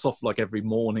it starts off like every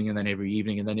morning and then every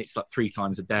evening, and then it's like 3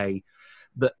 times a day,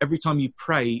 that every time you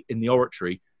pray in the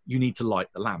oratory, you need to light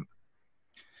the lamp.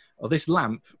 Well, this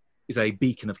lamp is a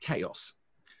beacon of chaos.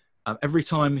 Every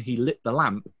time he lit the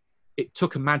lamp, it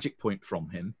took a magic point from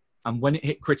him, and when it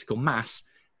hit critical mass,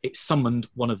 it summoned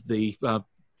one of the,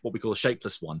 what we call a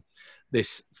shapeless one,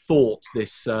 this thought,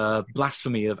 this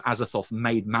blasphemy of Azathoth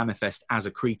made manifest as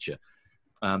a creature.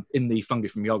 In the Fungi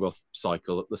from Yoggoth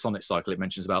cycle, the sonnet cycle, it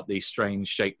mentions about these strange,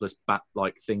 shapeless,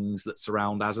 bat-like things that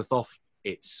surround Azathoth.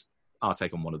 It's our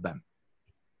take on one of them.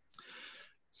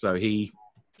 So he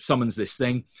summons this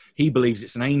thing. He believes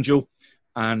it's an angel.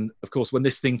 And, of course, when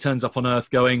this thing turns up on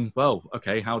Earth going, well,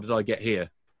 okay, how did I get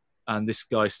here? And this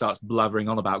guy starts blathering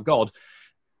on about God.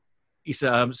 He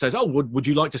says, oh, would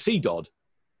you like to see God?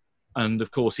 And, of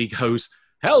course, he goes,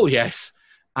 hell yes,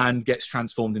 and gets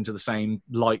transformed into the same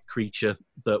light creature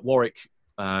that Warwick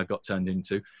got turned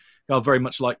into. Very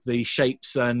much like the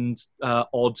shapes and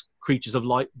odd creatures of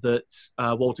light that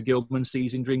Walter Gilman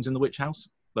sees in Dreams in the Witch House,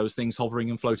 those things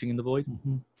hovering and floating in the void.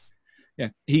 Mm-hmm. Yeah,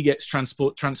 he gets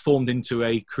transformed into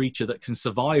a creature that can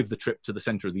survive the trip to the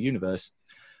center of the universe,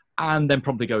 and then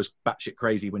promptly goes batshit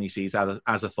crazy when he sees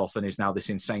Azathoth and is now this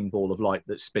insane ball of light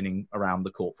that's spinning around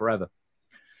the court forever.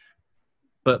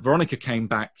 But Veronica came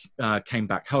back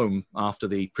home after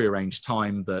the prearranged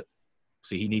time that,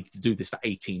 see, he needed to do this for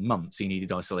 18 months. He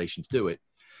needed isolation to do it.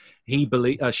 She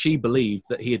believed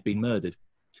that he had been murdered,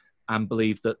 and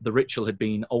believed that the ritual had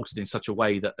been altered in such a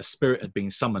way that a spirit had been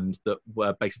summoned that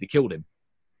basically killed him.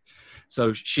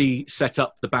 So she set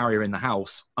up the barrier in the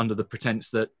house under the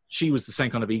pretense that she was the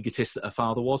same kind of egotist that her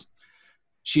father was.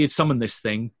 She had summoned this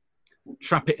thing,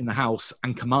 trap it in the house,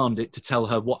 and command it to tell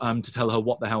her what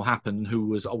the hell happened, and who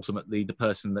was ultimately the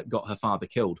person that got her father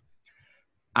killed.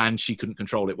 And she couldn't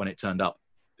control it when it turned up.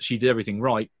 She did everything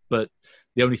right, but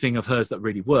the only thing of hers that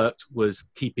really worked was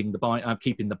keeping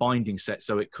the binding set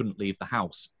so it couldn't leave the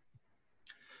house.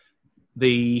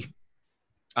 The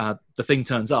thing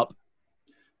turns up,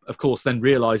 of course, then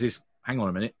realizes, hang on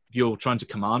a minute, you're trying to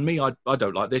command me? I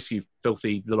don't like this, you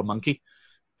filthy little monkey.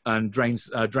 And drains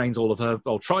all of her,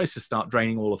 or tries to start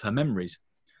draining all of her memories.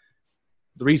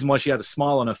 The reason why she had a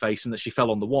smile on her face and that she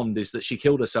fell on the wand is that she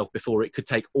killed herself before it could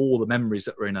take all the memories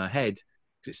that were in her head,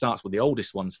 because it starts with the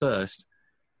oldest ones first.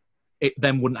 It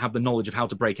then wouldn't have the knowledge of how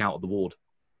to break out of the ward.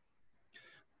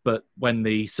 But when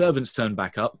the servants turn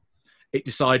back up, it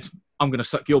decides, I'm going to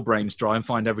suck your brains dry and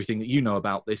find everything that you know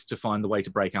about this to find the way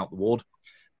to break out the ward.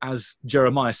 As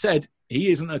Jeremiah said,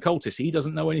 he isn't an occultist. He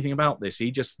doesn't know anything about this. He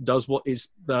just does what his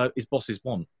bosses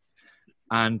want.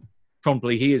 and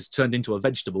promptly he is turned into a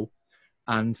vegetable,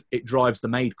 and it drives the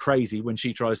maid crazy when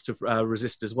she tries to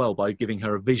resist as well by giving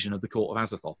her a vision of the court of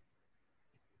Azathoth.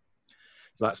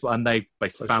 So that's what, and they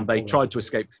basically found they tried to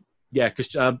escape. Yeah,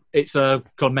 because it's a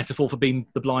kind of metaphor for being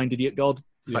the blind idiot god.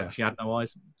 The fact she had no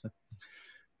eyes. So.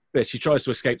 But she tries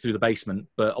to escape through the basement,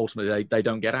 but ultimately they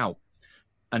don't get out.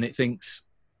 And it thinks,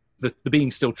 the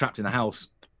being still trapped in the house,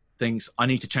 thinks, I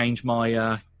need to change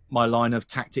my my line of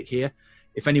tactic here.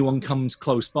 If anyone comes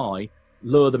close by,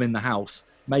 lure them in the house,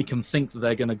 make them think that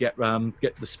they're going to get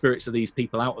the spirits of these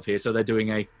people out of here, so they're doing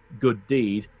a good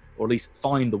deed, or at least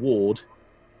find the ward.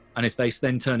 And if they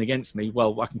then turn against me,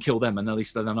 well, I can kill them, and at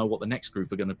least then I know what the next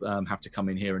group are going to have to come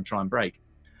in here and try and break.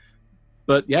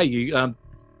 But yeah, you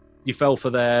fell for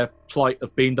their plight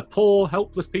of being the poor,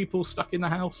 helpless people stuck in the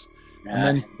house,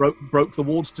 and then broke the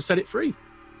wards to set it free.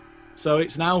 So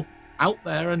it's now out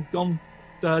there and gone,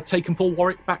 taken Paul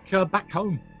Warwick back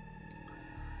home.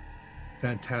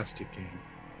 Fantastic game.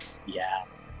 Yeah.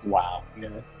 Wow.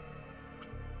 Yeah.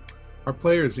 Our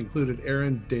players included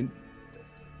Aaron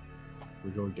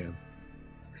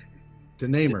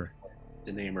Denamer.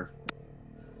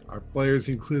 Our players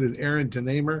included Aaron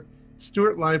Denamer,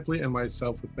 Stuart Lively, and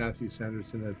myself, with Matthew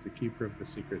Sanderson as the keeper of the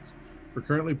secrets. We're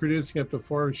currently producing up to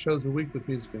 4 shows a week with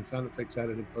music and sound effects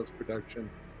added in post-production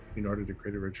in order to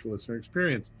create a richer listener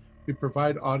experience. We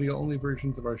provide audio-only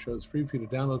versions of our shows free for you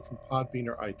to download from Podbean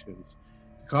or iTunes.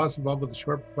 The costs involved with the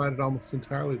show are provided almost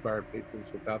entirely by our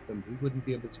patrons. Without them, we wouldn't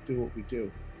be able to do what we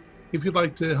do. If you'd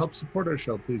like to help support our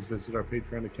show, please visit our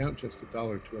Patreon account. Just $1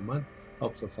 or $2 a month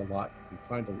helps us a lot. You can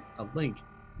find a link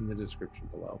in the description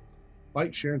below.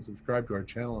 Like, share, and subscribe to our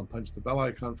channel, and punch the bell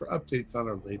icon for updates on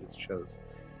our latest shows.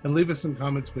 And leave us some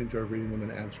comments. We enjoy reading them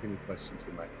and answering any questions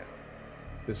you might have.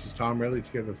 This is Tom Rayleigh,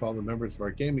 together with all the members of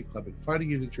our gaming club, inviting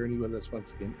you to journey with us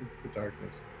once again into the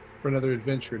darkness for another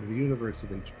adventure into the universe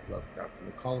of H.P. Lovecraft and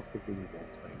the Call of Cthulhu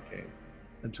role-playing game.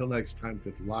 Until next time,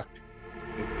 good luck,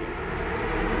 good game.